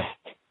 Come out of him.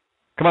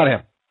 Come out of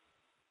him.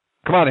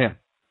 Come out of him.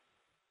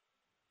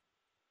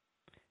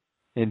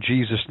 In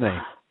Jesus' name.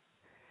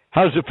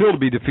 How does it feel to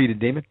be defeated,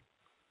 demon?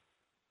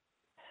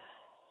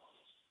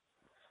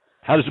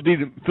 How does it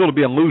feel to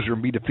be a loser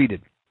and be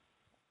defeated?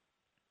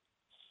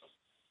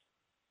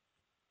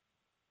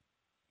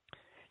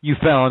 You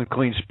foul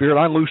unclean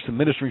spirit, I loose the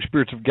ministering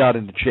spirits of God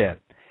into Chad.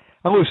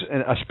 I loose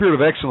a spirit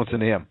of excellence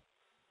into him.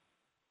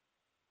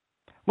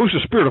 Loose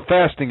a spirit of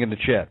fasting into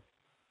Chad.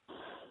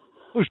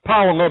 Loose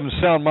power, love, and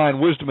sound mind,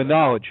 wisdom, and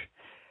knowledge.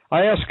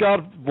 I ask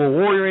God for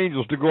warrior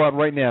angels to go out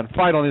right now and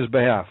fight on his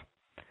behalf.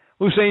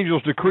 Loose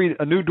angels to create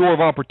a new door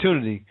of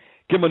opportunity.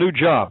 Give him a new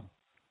job.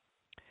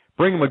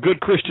 Bring him a good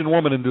Christian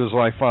woman into his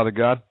life, Father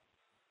God.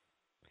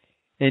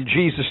 In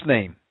Jesus'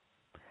 name.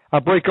 I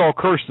break all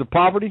curses of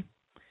poverty.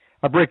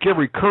 I break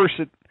every curse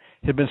that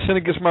had been sent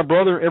against my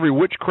brother, every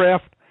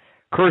witchcraft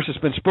curse that's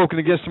been spoken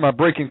against him. I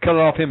break and cut it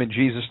off him in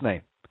Jesus'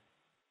 name.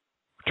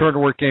 Return to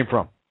where it came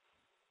from.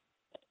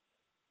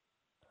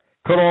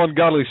 Cut all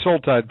ungodly soul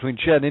tie between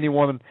Chad and any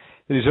woman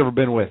that he's ever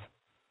been with.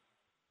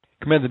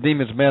 Command the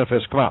demons to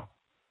manifest. Come out.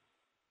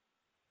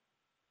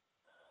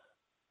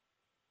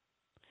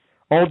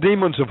 All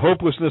demons of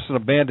hopelessness and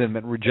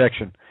abandonment and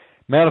rejection,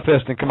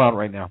 manifest and come out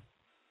right now.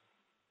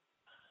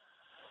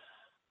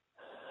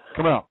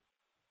 Come out.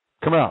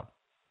 Come out.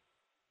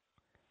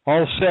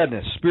 All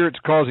sadness, spirits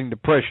causing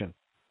depression.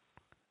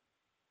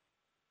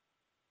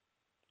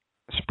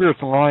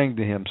 Spirits lying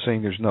to him,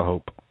 saying there's no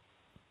hope.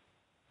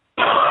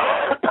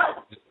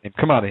 And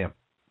come out of him.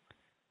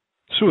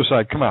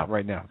 Suicide, come out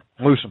right now.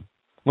 Loose him.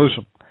 Loose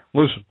him.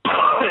 Loose him.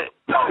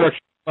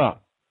 Destruction, come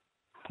out.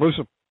 Loose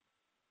him.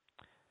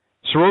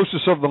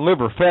 Cirrhosis of the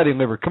liver, fatty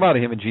liver, come out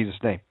of him in Jesus'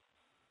 name.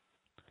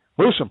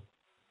 Loose him.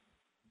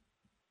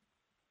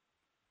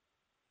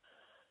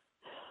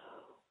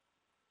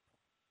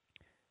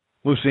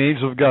 Loose the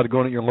angels of God to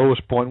go in at your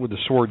lowest point with the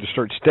sword to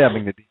start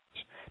stabbing the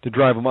demons, to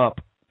drive them up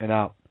and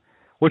out.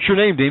 What's your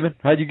name, demon?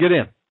 How'd you get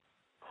in?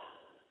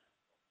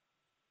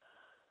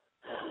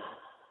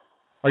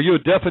 Are you a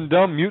deaf and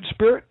dumb mute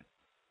spirit?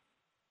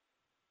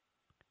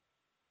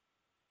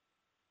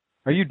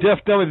 Are you deaf,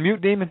 dumb, and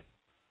mute, demon?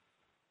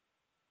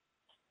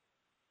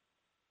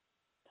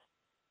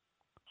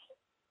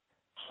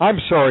 I'm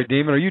sorry,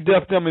 demon. Are you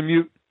deaf, dumb, and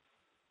mute?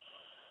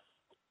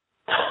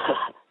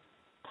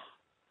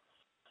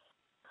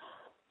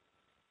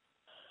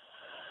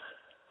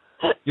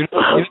 You're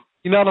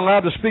not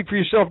allowed to speak for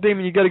yourself,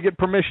 demon. You got to get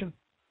permission.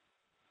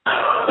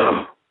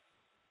 I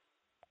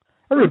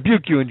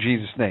rebuke you in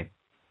Jesus' name.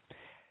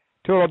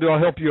 Tell what I'll do. I'll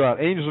help you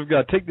out. Angels of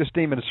God, take this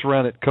demon and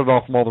surround it. Cut it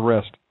off from all the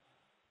rest.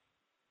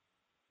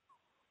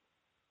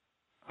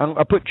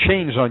 I put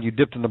chains on you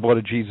dipped in the blood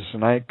of Jesus,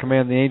 and I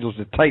command the angels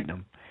to tighten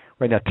them.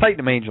 Right now, tighten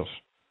them, angels.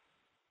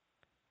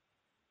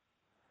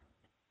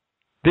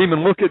 Demon,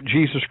 look at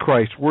Jesus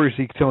Christ. Where is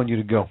he telling you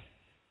to go?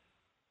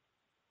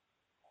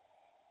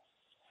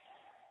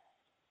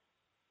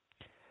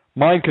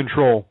 Mind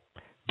control,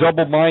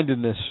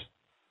 double-mindedness.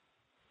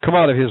 Come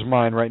out of his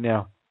mind right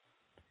now.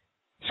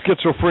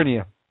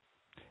 Schizophrenia.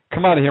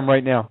 Come out of him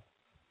right now.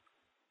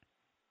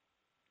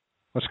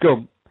 Let's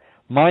go.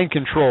 Mind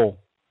control.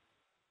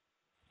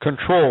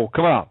 Control.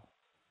 Come out.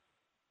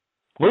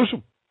 Lose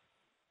him.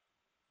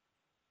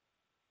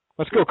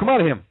 Let's go. Come out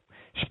of him.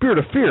 Spirit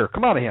of fear.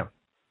 Come out of him.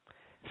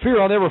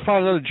 Fear, I'll never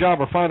find another job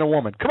or find a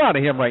woman. Come out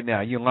of him right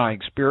now, you lying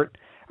spirit.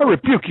 I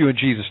rebuke you in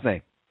Jesus'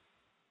 name.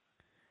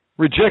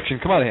 Rejection,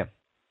 come out of him.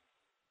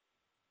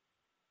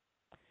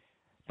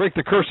 Break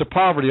the curse of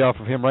poverty off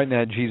of him right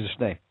now in Jesus'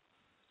 name.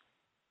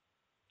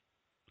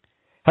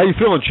 How you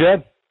feeling,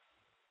 Chad?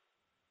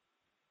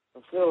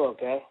 I feel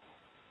okay.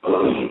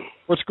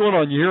 What's going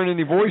on? You hearing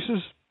any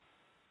voices?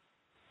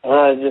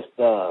 Just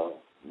a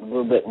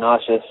little bit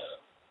nauseous.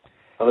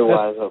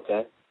 Otherwise,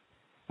 okay.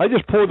 I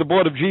just poured the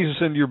blood of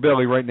Jesus into your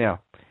belly right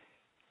now.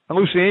 And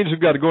loose the angels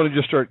have got to go in and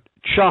just start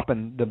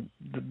chopping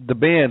the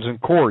bands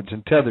and cords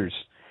and tethers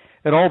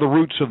and all the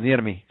roots of the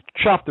enemy.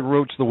 Chop the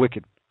roots of the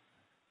wicked.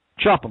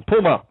 Chop them. Pull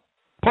them out.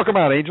 Pluck them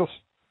out, angels.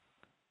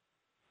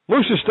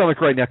 Loose his stomach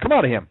right now. Come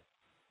out of him.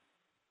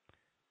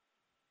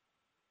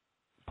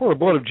 Pour the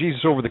blood of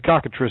Jesus over the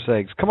cockatrice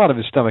eggs. Come out of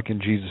his stomach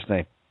in Jesus'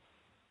 name.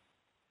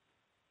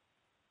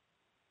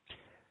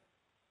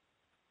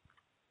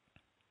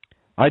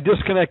 I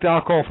disconnect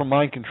alcohol from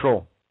mind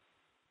control.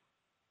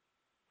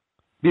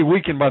 Be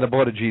weakened by the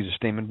blood of Jesus,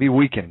 demon. Be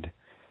weakened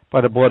by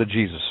the blood of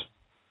Jesus.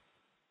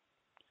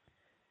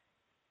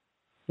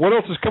 What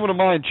else is coming to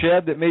mind,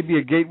 Chad, that may be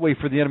a gateway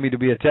for the enemy to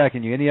be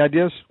attacking you? Any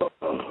ideas?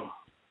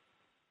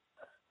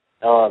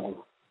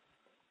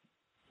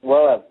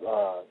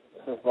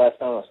 Since the last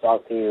time I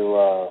talked to you,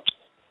 or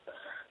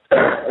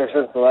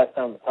since the last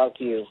time I talked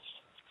to you,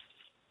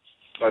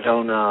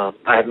 I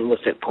haven't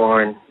looked at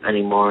porn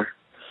anymore,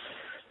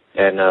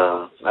 and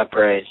I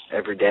pray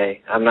every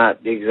day. I'm not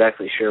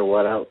exactly sure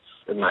what else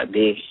it might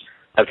be.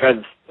 I've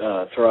tried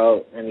to throw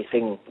out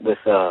anything with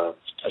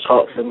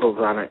occult symbols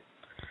on it,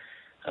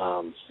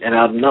 and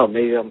I don't know,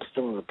 maybe I'm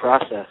still in the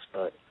process,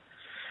 but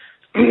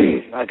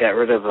I got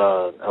rid of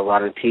a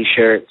lot of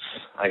T-shirts.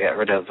 I got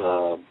rid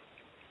of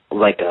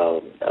like a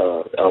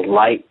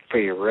light for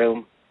your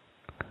room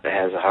that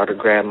has a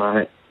heartogram on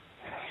it.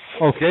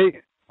 Okay.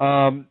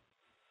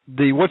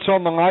 The what's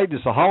on the light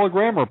is a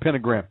hologram or a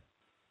pentagram?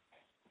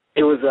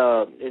 It was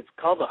it's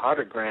called a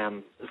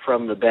heartogram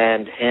from the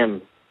band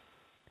Him,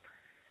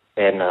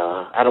 and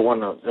I don't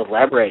want to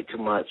elaborate too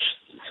much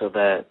so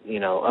that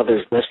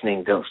others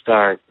listening don't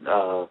start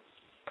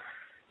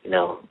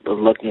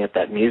looking at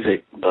that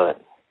music.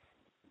 But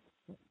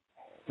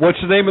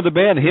what's the name of the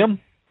band? Him.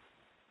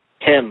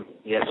 Him,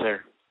 yes, sir.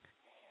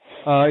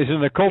 Is it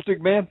an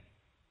occultic band?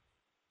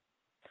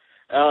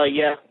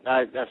 Yeah,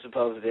 I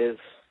suppose it is.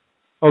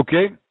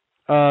 Okay.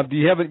 Do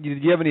you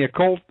have any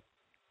occult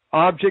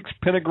objects,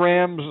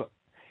 pentagrams,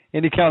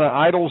 any kind of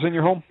idols in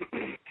your home?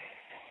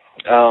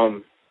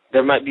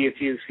 There might be a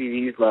few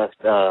CDs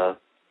left.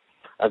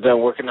 I've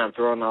been working on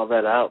throwing all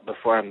that out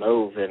before I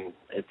move, and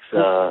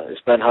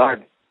it's been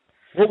hard.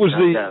 What was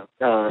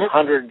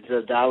hundreds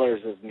of dollars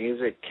of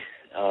music,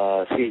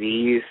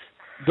 CDs.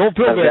 Don't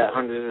feel bad.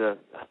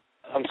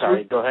 I'm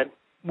sorry, go ahead.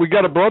 We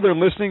got a brother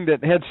listening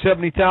that had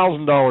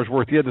 $70,000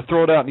 worth. He had to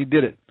throw it out, and he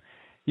did it.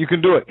 You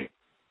can do it.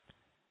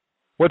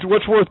 What's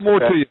worth more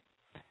to you?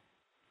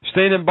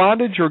 Staying in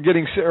bondage, or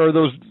having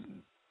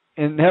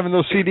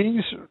those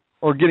CDs,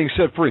 or getting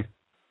set free?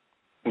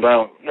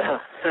 Well,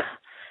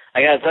 I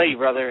gotta tell you,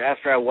 brother.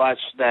 After I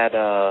watched that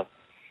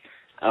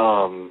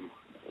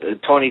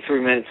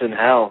 23 Minutes in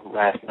Hell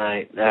last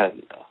night,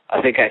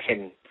 I think I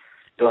can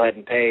go ahead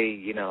and pay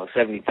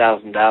 $70,000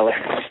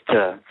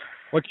 to.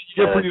 What can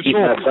you get for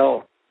your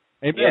soul?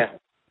 Amen.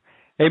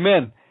 Yeah.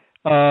 Amen.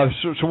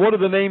 So what are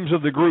the names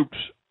of the groups?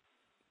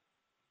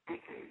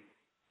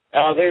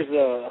 There's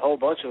a whole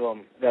bunch of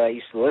them that I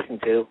used to listen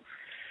to.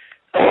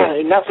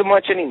 Not so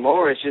much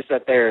anymore. It's just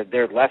that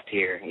they're left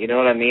here. You know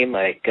what I mean?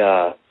 Like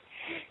I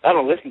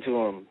don't listen to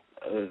them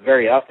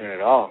very often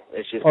at all.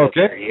 It's just that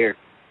they're here.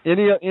 Did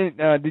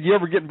you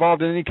ever get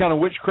involved in any kind of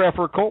witchcraft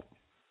or occult?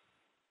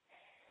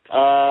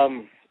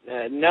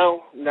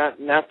 No,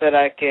 not that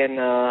I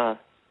can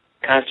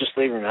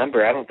consciously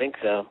remember. I don't think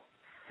so.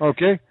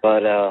 Okay.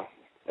 But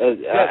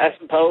I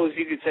suppose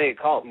you could say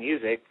occult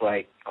music,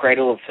 like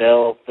Cradle of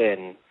Filth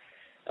and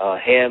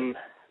Him,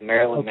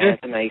 Marilyn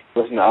Manson. I used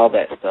to listen to all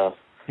that stuff.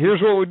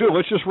 Here's what we do.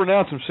 Let's just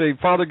renounce them. Say,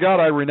 Father God,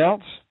 I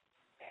renounce.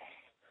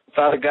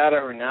 Father God,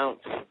 I renounce.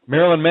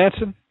 Marilyn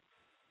Manson.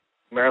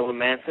 Marilyn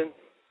Manson.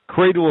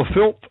 Cradle of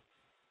Filth.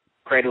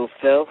 Cradle of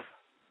Filth.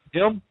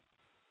 Him.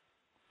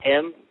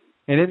 Him.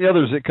 And any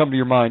others that come to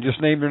your mind.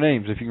 Just name their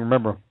names if you can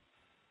remember them.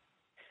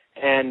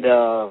 And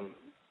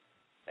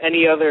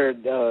any other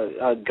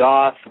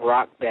goth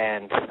rock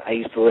band I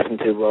used to listen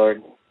to,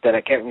 Lord, that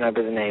I can't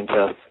remember the names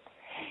of.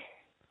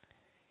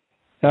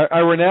 I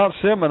renounce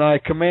them, and I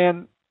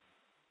command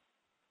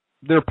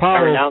their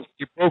power to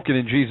be broken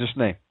in Jesus'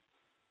 name.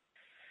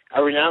 I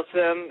renounce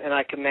them, and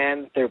I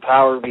command their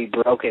power to be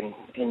broken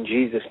in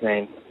Jesus'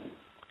 name.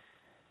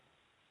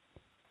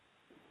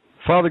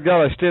 Father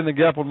God, I stand in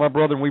the gap with my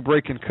brother, and we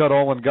break and cut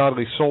all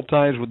ungodly soul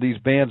ties with these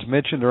bands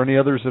mentioned or any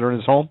others that are in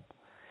his home.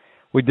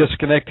 We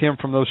disconnect him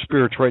from those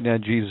spirits right now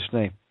in Jesus'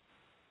 name.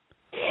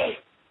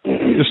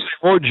 Just say,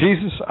 Lord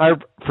Jesus,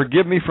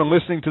 forgive me for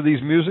listening to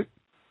these music.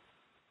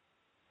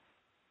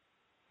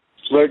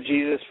 Lord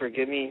Jesus,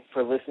 forgive me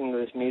for listening to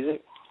this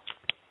music.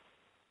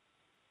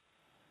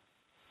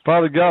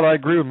 Father God, I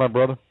agree with my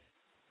brother.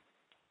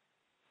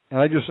 And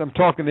I'm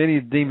talking to any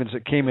demons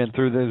that came in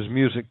through those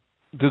music,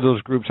 through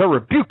those groups. I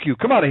rebuke you.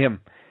 Come out of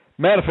him.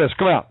 Manifest.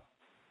 Come out.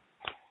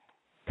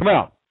 Come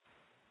out.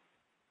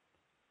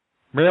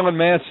 Marilyn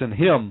Manson,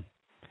 Him,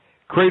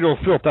 Cradle of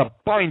Filth, I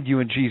bind you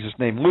in Jesus'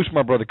 name. Loose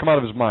my brother. Come out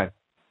of his mind.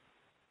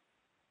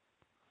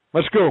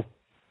 Let's go.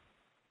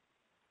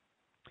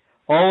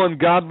 All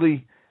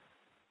ungodly,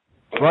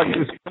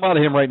 come out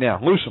of him right now.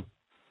 Loose him.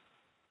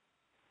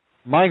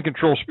 Mind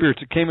control spirits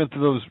that came into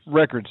those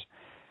records.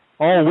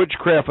 All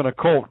witchcraft and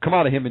occult, come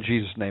out of him in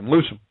Jesus' name.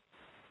 Loose him.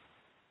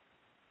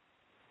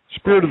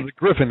 Spirit of the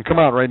Griffin, come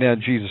out right now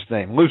in Jesus'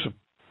 name. Loose him.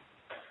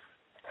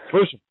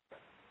 Loose him.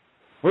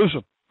 Loose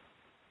him.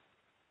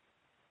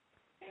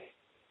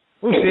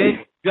 Loose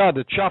the God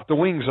to chop the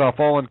wings off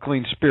all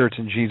unclean spirits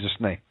in Jesus'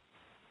 name.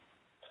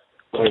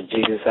 Lord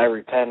Jesus, I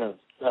repent of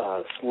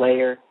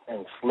Slayer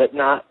and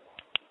Slipknot.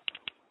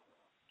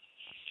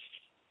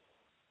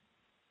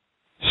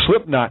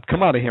 Slipknot,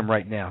 come out of him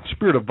right now.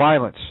 Spirit of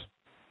violence.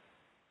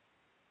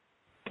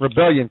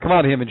 Rebellion, come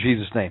out of him in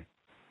Jesus' name.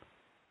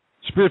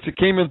 Spirits that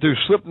came in through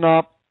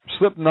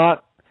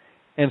Slipknot,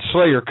 and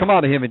Slayer, come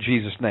out of him in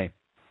Jesus' name.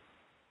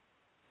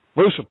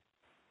 Loose him.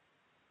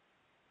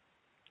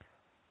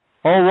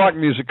 All rock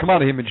music, come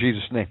out of him in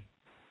Jesus' name.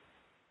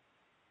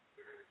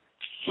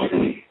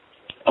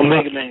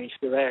 Omegaman, you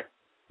still there?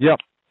 Yep.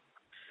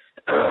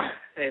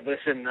 Hey,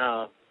 listen,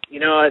 you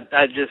know,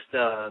 I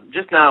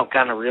just now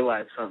kind of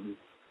realized something.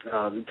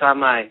 The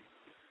time I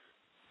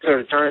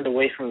sort of turned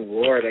away from the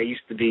Lord, I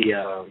used to be,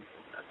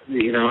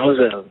 you know, I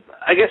was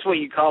I guess what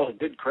you call a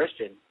good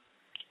Christian.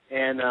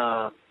 And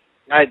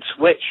I'd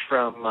switched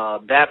from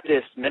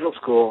Baptist middle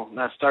school, and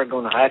I started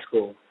going to high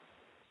school.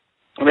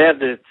 And I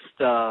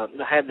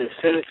had this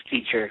civics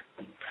teacher.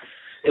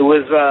 It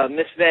was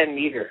Miss Van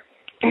Meter.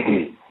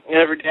 And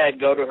every day I'd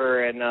go to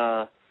her,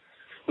 and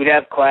we'd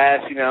have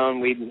class, you know,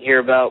 and we'd hear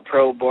about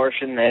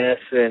pro-abortion this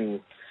and,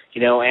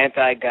 you know,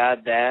 anti-God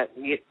that.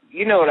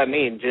 You know what I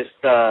mean. Just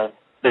that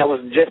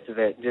was the gist of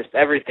it. Just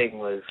everything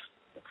was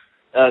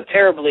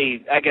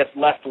terribly, I guess,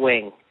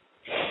 left-wing.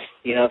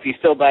 You know, if you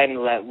still buy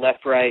into that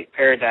left-right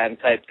paradigm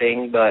type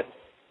thing. But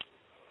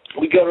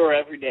we go to her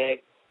every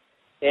day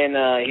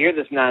and hear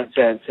this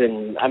nonsense.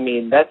 And, I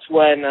mean, that's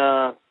when,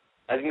 I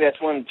think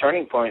that's when the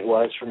turning point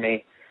was for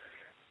me.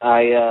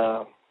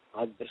 I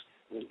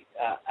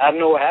don't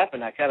know what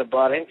happened. I kind of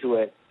bought into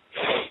it.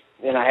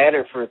 And I had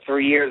her for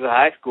 3 years of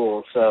high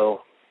school, so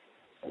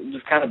it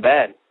was kind of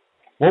bad.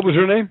 What was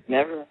her name?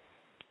 Never.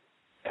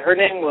 Her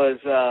name was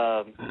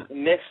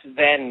Miss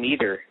Van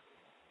Meter.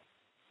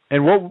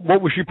 And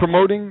what was she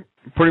promoting,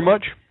 pretty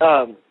much?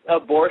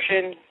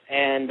 Abortion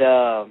and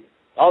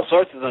all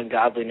sorts of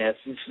ungodliness.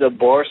 It's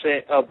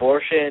abortion,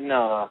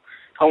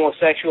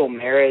 homosexual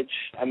marriage.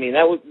 I mean,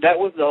 that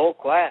was the whole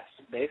class,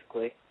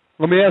 basically.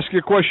 Let me ask you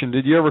a question.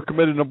 Did you ever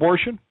commit an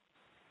abortion?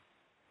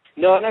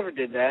 No, I never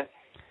did that.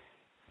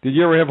 Did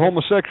you ever have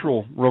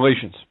homosexual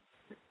relations?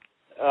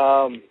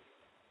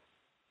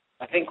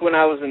 I think when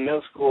I was in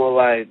middle school,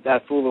 I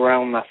fooled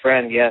around with my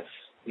friend, yes.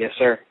 Yes,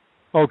 sir.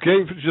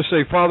 Okay, just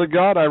say, Father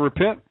God, I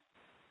repent.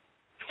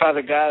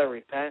 Father God, I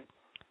repent.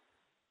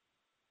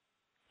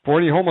 For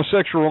any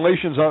homosexual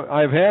relations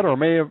I've had or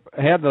may have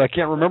had that I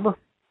can't remember?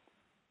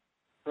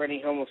 For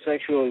any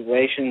homosexual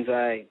relations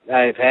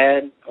I've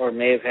had or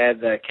may have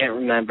had that I can't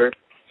remember.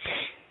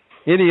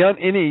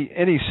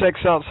 Any sex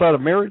outside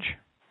of marriage?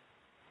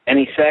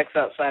 Any sex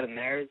outside of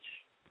marriage?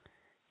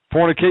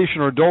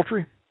 Fornication or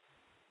adultery?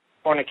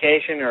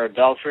 Fornication or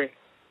adultery?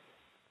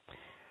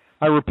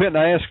 I repent and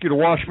I ask you to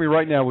wash me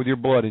right now with your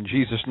blood in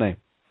Jesus' name.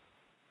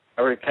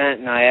 I repent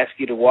and I ask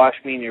you to wash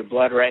me in your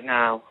blood right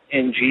now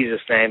in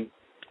Jesus' name.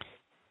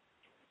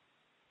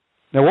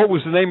 Now, what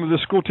was the name of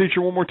this school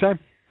teacher one more time?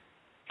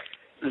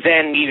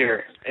 Van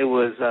Meter. It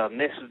was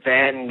Miss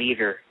Van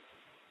Meter.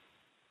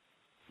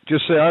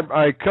 Just say,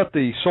 I cut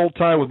the soul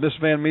tie with Miss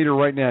Van Meter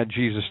right now in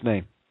Jesus'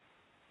 name.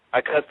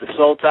 I cut the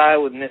soul tie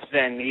with Miss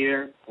Van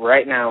Meter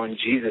right now in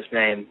Jesus'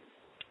 name.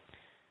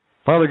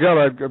 Father God,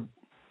 I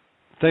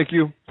thank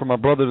you for my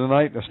brother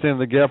tonight. I stand in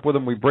the gap with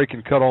him. We break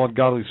and cut all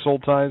ungodly soul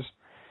ties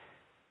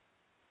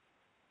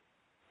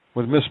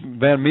with Miss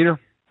Van Meter.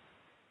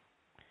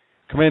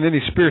 Command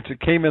any spirits that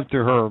came in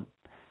through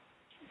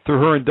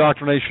her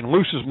indoctrination.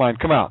 Loose his mind.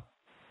 Come out.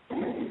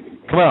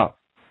 Come out.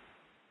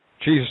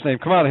 In Jesus' name.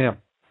 Come out of him.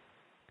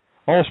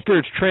 All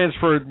spirits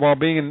transferred while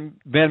being in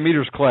Van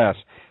Meter's class.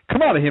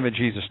 Come out of him in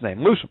Jesus'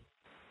 name. Loose him.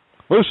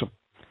 Loose him.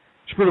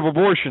 Spirit of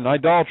abortion,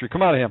 idolatry.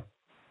 Come out of him.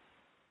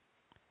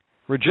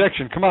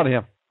 Rejection. Come out of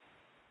him.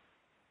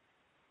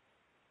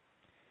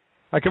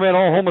 I command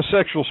all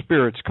homosexual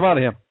spirits. Come out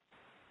of him.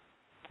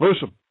 Loose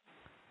him.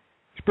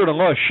 Spirit of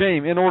lust,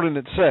 shame,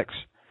 inordinate sex,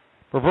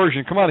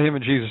 perversion. Come out of him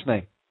in Jesus'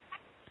 name.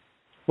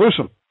 Loose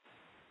him.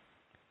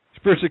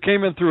 Spirits that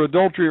came in through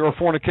adultery or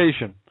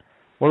fornication,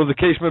 whatever the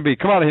case may be,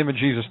 come out of him in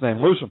Jesus' name.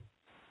 Loose him.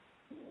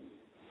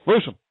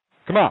 Loose him.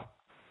 Come out.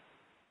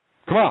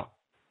 Come out.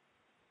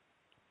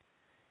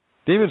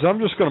 Demons, I'm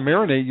just going to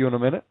marinate you in a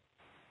minute.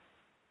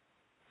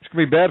 It's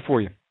going to be bad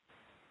for you.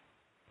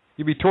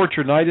 You'll be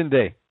tortured night and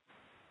day.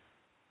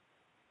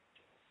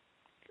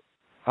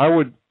 I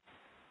would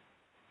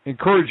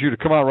encourage you to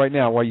come out right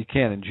now while you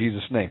can in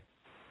Jesus' name.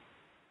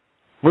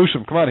 Loose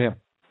him. Come out of him.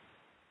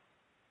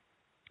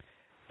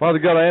 Father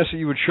God, I ask that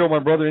you would show my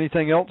brother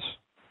anything else.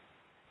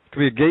 It could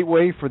be a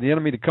gateway for the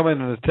enemy to come in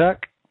and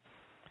attack.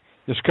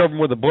 Just cover him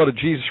with the blood of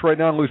Jesus right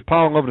now and lose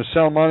power and love and a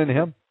sound mind into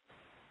him.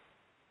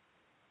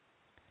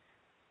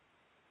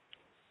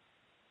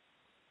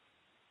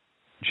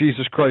 In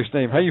Jesus Christ's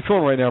name. How you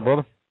feeling right now,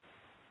 brother?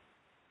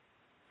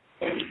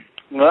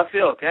 Well, I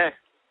feel okay.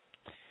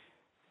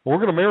 Well,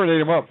 we're going to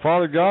marinate him up.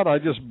 Father God, I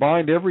just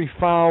bind every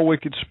foul,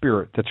 wicked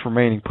spirit that's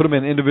remaining. Put them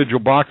in individual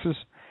boxes.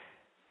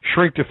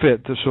 Shrink to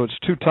fit so it's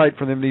too tight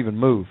for them to even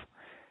move.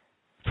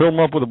 Fill them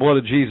up with the blood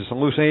of Jesus and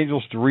loose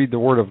angels to read the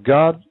word of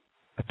God,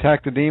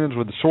 attack the demons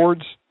with the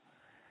swords,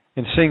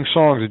 and sing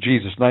songs of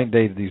Jesus night and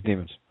day to these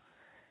demons.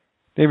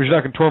 Demons are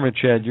not going to torment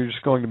Chad. You're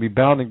just going to be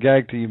bound and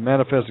gagged till you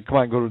manifest and come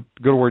out and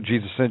go to where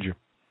Jesus sends you.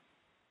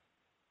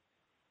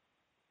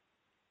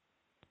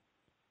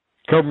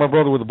 Cover my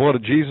brother with the blood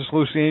of Jesus.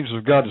 Loose the angels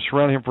of God to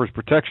surround him for his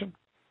protection.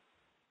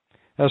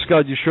 Ask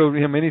God you show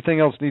him anything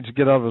else needs to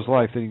get out of his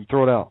life that he can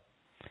throw it out.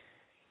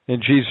 In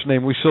Jesus'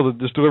 name, we seal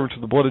this deliverance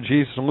to the blood of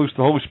Jesus and loose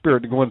the Holy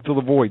Spirit to go in and fill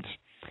the voids.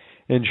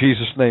 In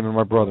Jesus' name, and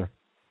my brother.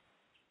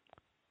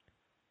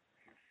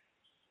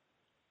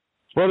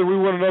 Brother, we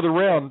want another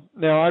round.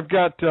 Now, I've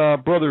got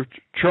Brother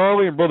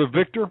Charlie and Brother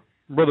Victor,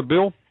 and Brother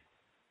Bill,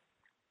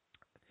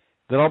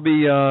 that I'll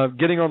be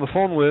getting on the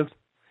phone with,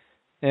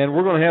 and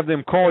we're going to have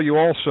them call you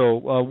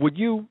also. Would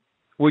you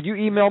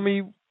email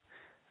me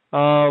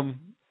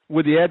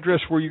with the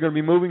address where you're going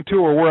to be moving to,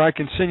 or where I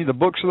can send you the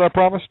books that I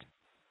promised?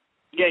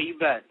 Yeah, you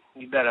bet.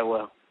 You bet I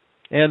will.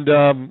 And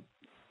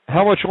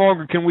how much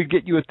longer can we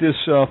get you at this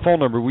phone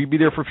number? Will you be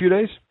there for a few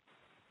days?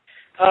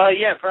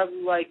 Yeah,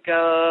 probably like,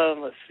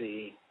 let's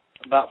see,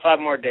 about 5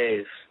 more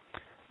days.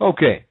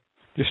 Okay.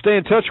 Just stay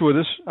in touch with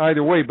us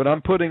either way, but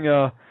I'm putting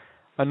a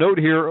note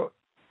here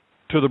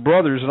to the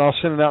brothers, and I'll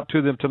send it out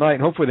to them tonight,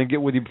 and hopefully they can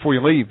get with you before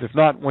you leave. If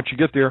not, once you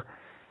get there,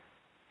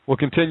 we'll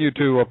continue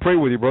to pray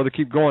with you, brother.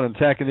 Keep going and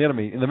attacking the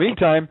enemy. In the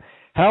meantime,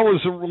 how is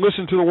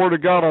listening to the Word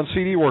of God on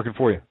CD working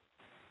for you?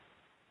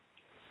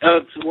 Oh,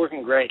 it's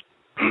working great.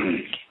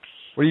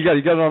 What do you got?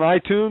 You got it on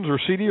iTunes or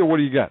CD, or what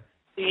do you got?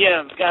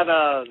 Yeah, I've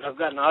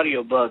got an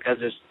audio book. I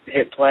just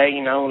hit play,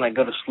 when I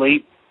go to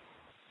sleep.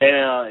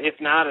 And if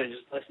not, I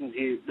just listen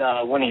to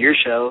one of your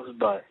shows.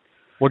 But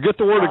well, get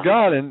the Word of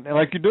God, and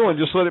like you're doing,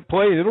 just let it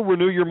play, and it'll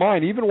renew your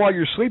mind. Even while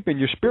you're sleeping,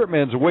 your spirit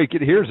man's awake.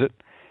 It hears it,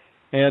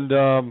 and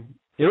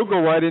it'll go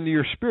right into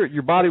your spirit.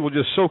 Your body will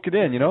just soak it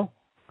in,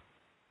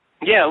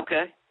 Yeah,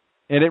 okay.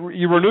 And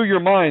you renew your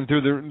mind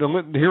through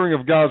the hearing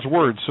of God's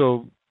Word.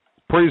 So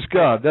praise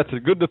God. That's a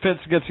good defense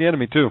against the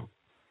enemy, too.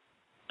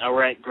 All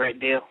right, great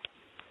deal.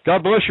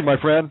 God bless you, my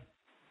friend.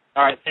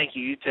 All right, thank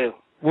you. You too.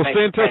 We'll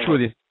stay in touch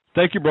with you.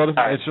 Thank you, brother.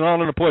 Right. It's an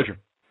honor and a pleasure.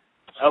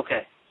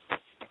 Okay.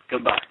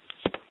 Goodbye.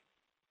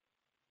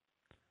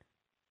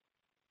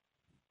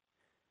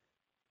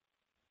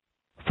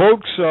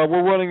 Folks,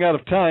 we're running out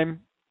of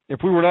time.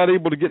 If we were not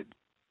able to get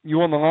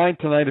you on the line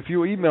tonight, if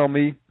you email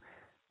me,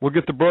 we'll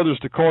get the brothers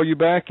to call you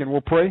back and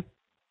we'll pray.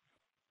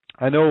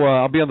 I know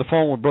I'll be on the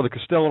phone with Brother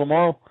Costello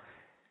tomorrow,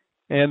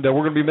 and we're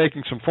going to be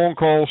making some phone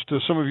calls to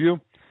some of you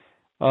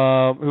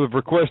who have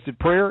requested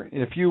prayer.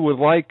 If you would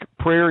like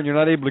prayer and you're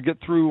not able to get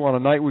through on a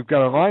night we've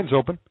got our lines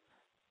open,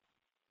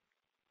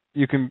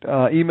 you can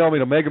email me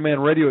to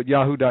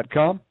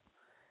omegamanradio@yahoo.com.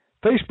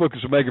 Facebook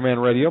is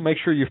Omegaman Radio. Make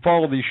sure you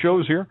follow these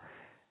shows here.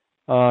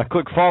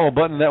 Click follow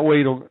button. That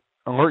way it'll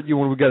alert you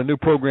when we've got a new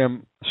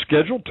program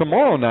scheduled.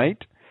 Tomorrow night,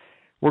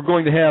 we're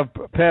going to have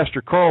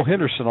Pastor Carl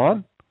Henderson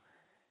on.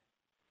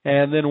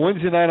 And then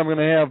Wednesday night, I'm going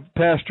to have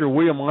Pastor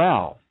William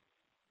Lau.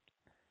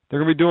 They're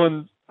going to be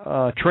doing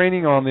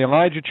training on the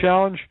Elijah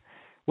Challenge,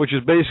 which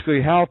is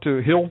basically how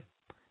to heal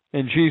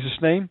in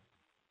Jesus' name.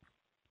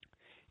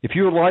 If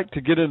you would like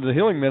to get into the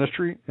healing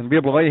ministry and be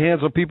able to lay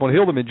hands on people and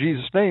heal them in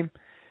Jesus' name,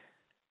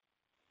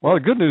 well, the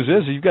good news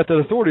is you've got that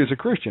authority as a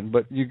Christian,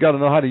 but you've got to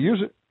know how to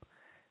use it.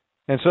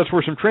 And so that's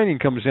where some training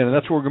comes in, and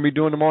that's what we're going to be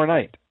doing tomorrow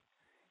night.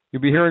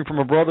 You'll be hearing from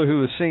a brother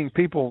who is seeing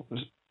people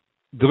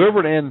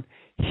delivered and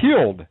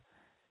healed,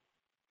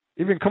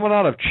 even coming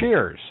out of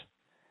chairs.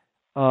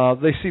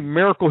 They see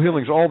miracle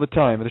healings all the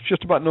time, and it's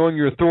just about knowing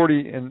your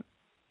authority, and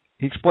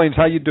he explains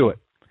how you do it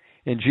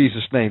in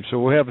Jesus' name. So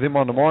we'll have him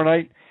on tomorrow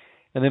night,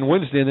 and then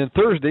Wednesday, and then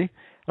Thursday,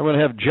 I'm going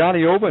to have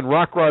Johnny Oba and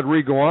Rock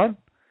Rodrigo on.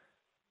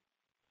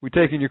 We're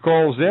taking your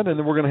calls in, and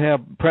then we're going to have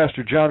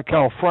Pastor John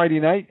Cowell Friday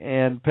night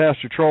and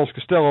Pastor Charles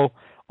Costello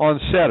on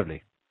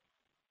Saturday.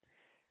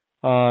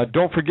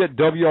 Don't forget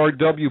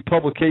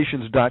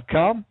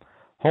WRWPublications.com,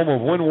 home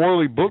of Win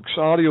Worley Books,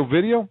 audio,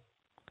 video.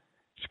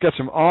 It's got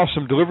some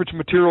awesome deliverance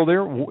material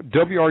there,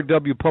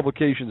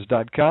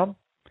 WRWPublications.com.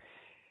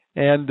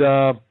 And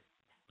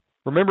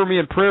remember me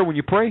in prayer when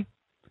you pray,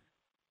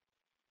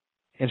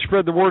 and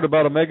spread the word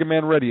about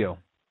Omegaman Radio.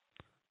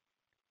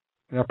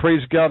 And I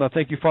praise God, and I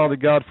thank you, Father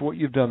God, for what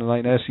you've done tonight,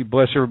 and I ask you to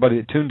bless everybody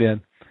that tuned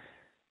in.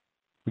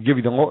 We give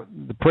you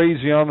the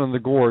praise, the honor, and the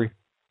glory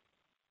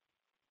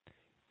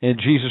in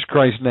Jesus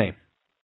Christ's name.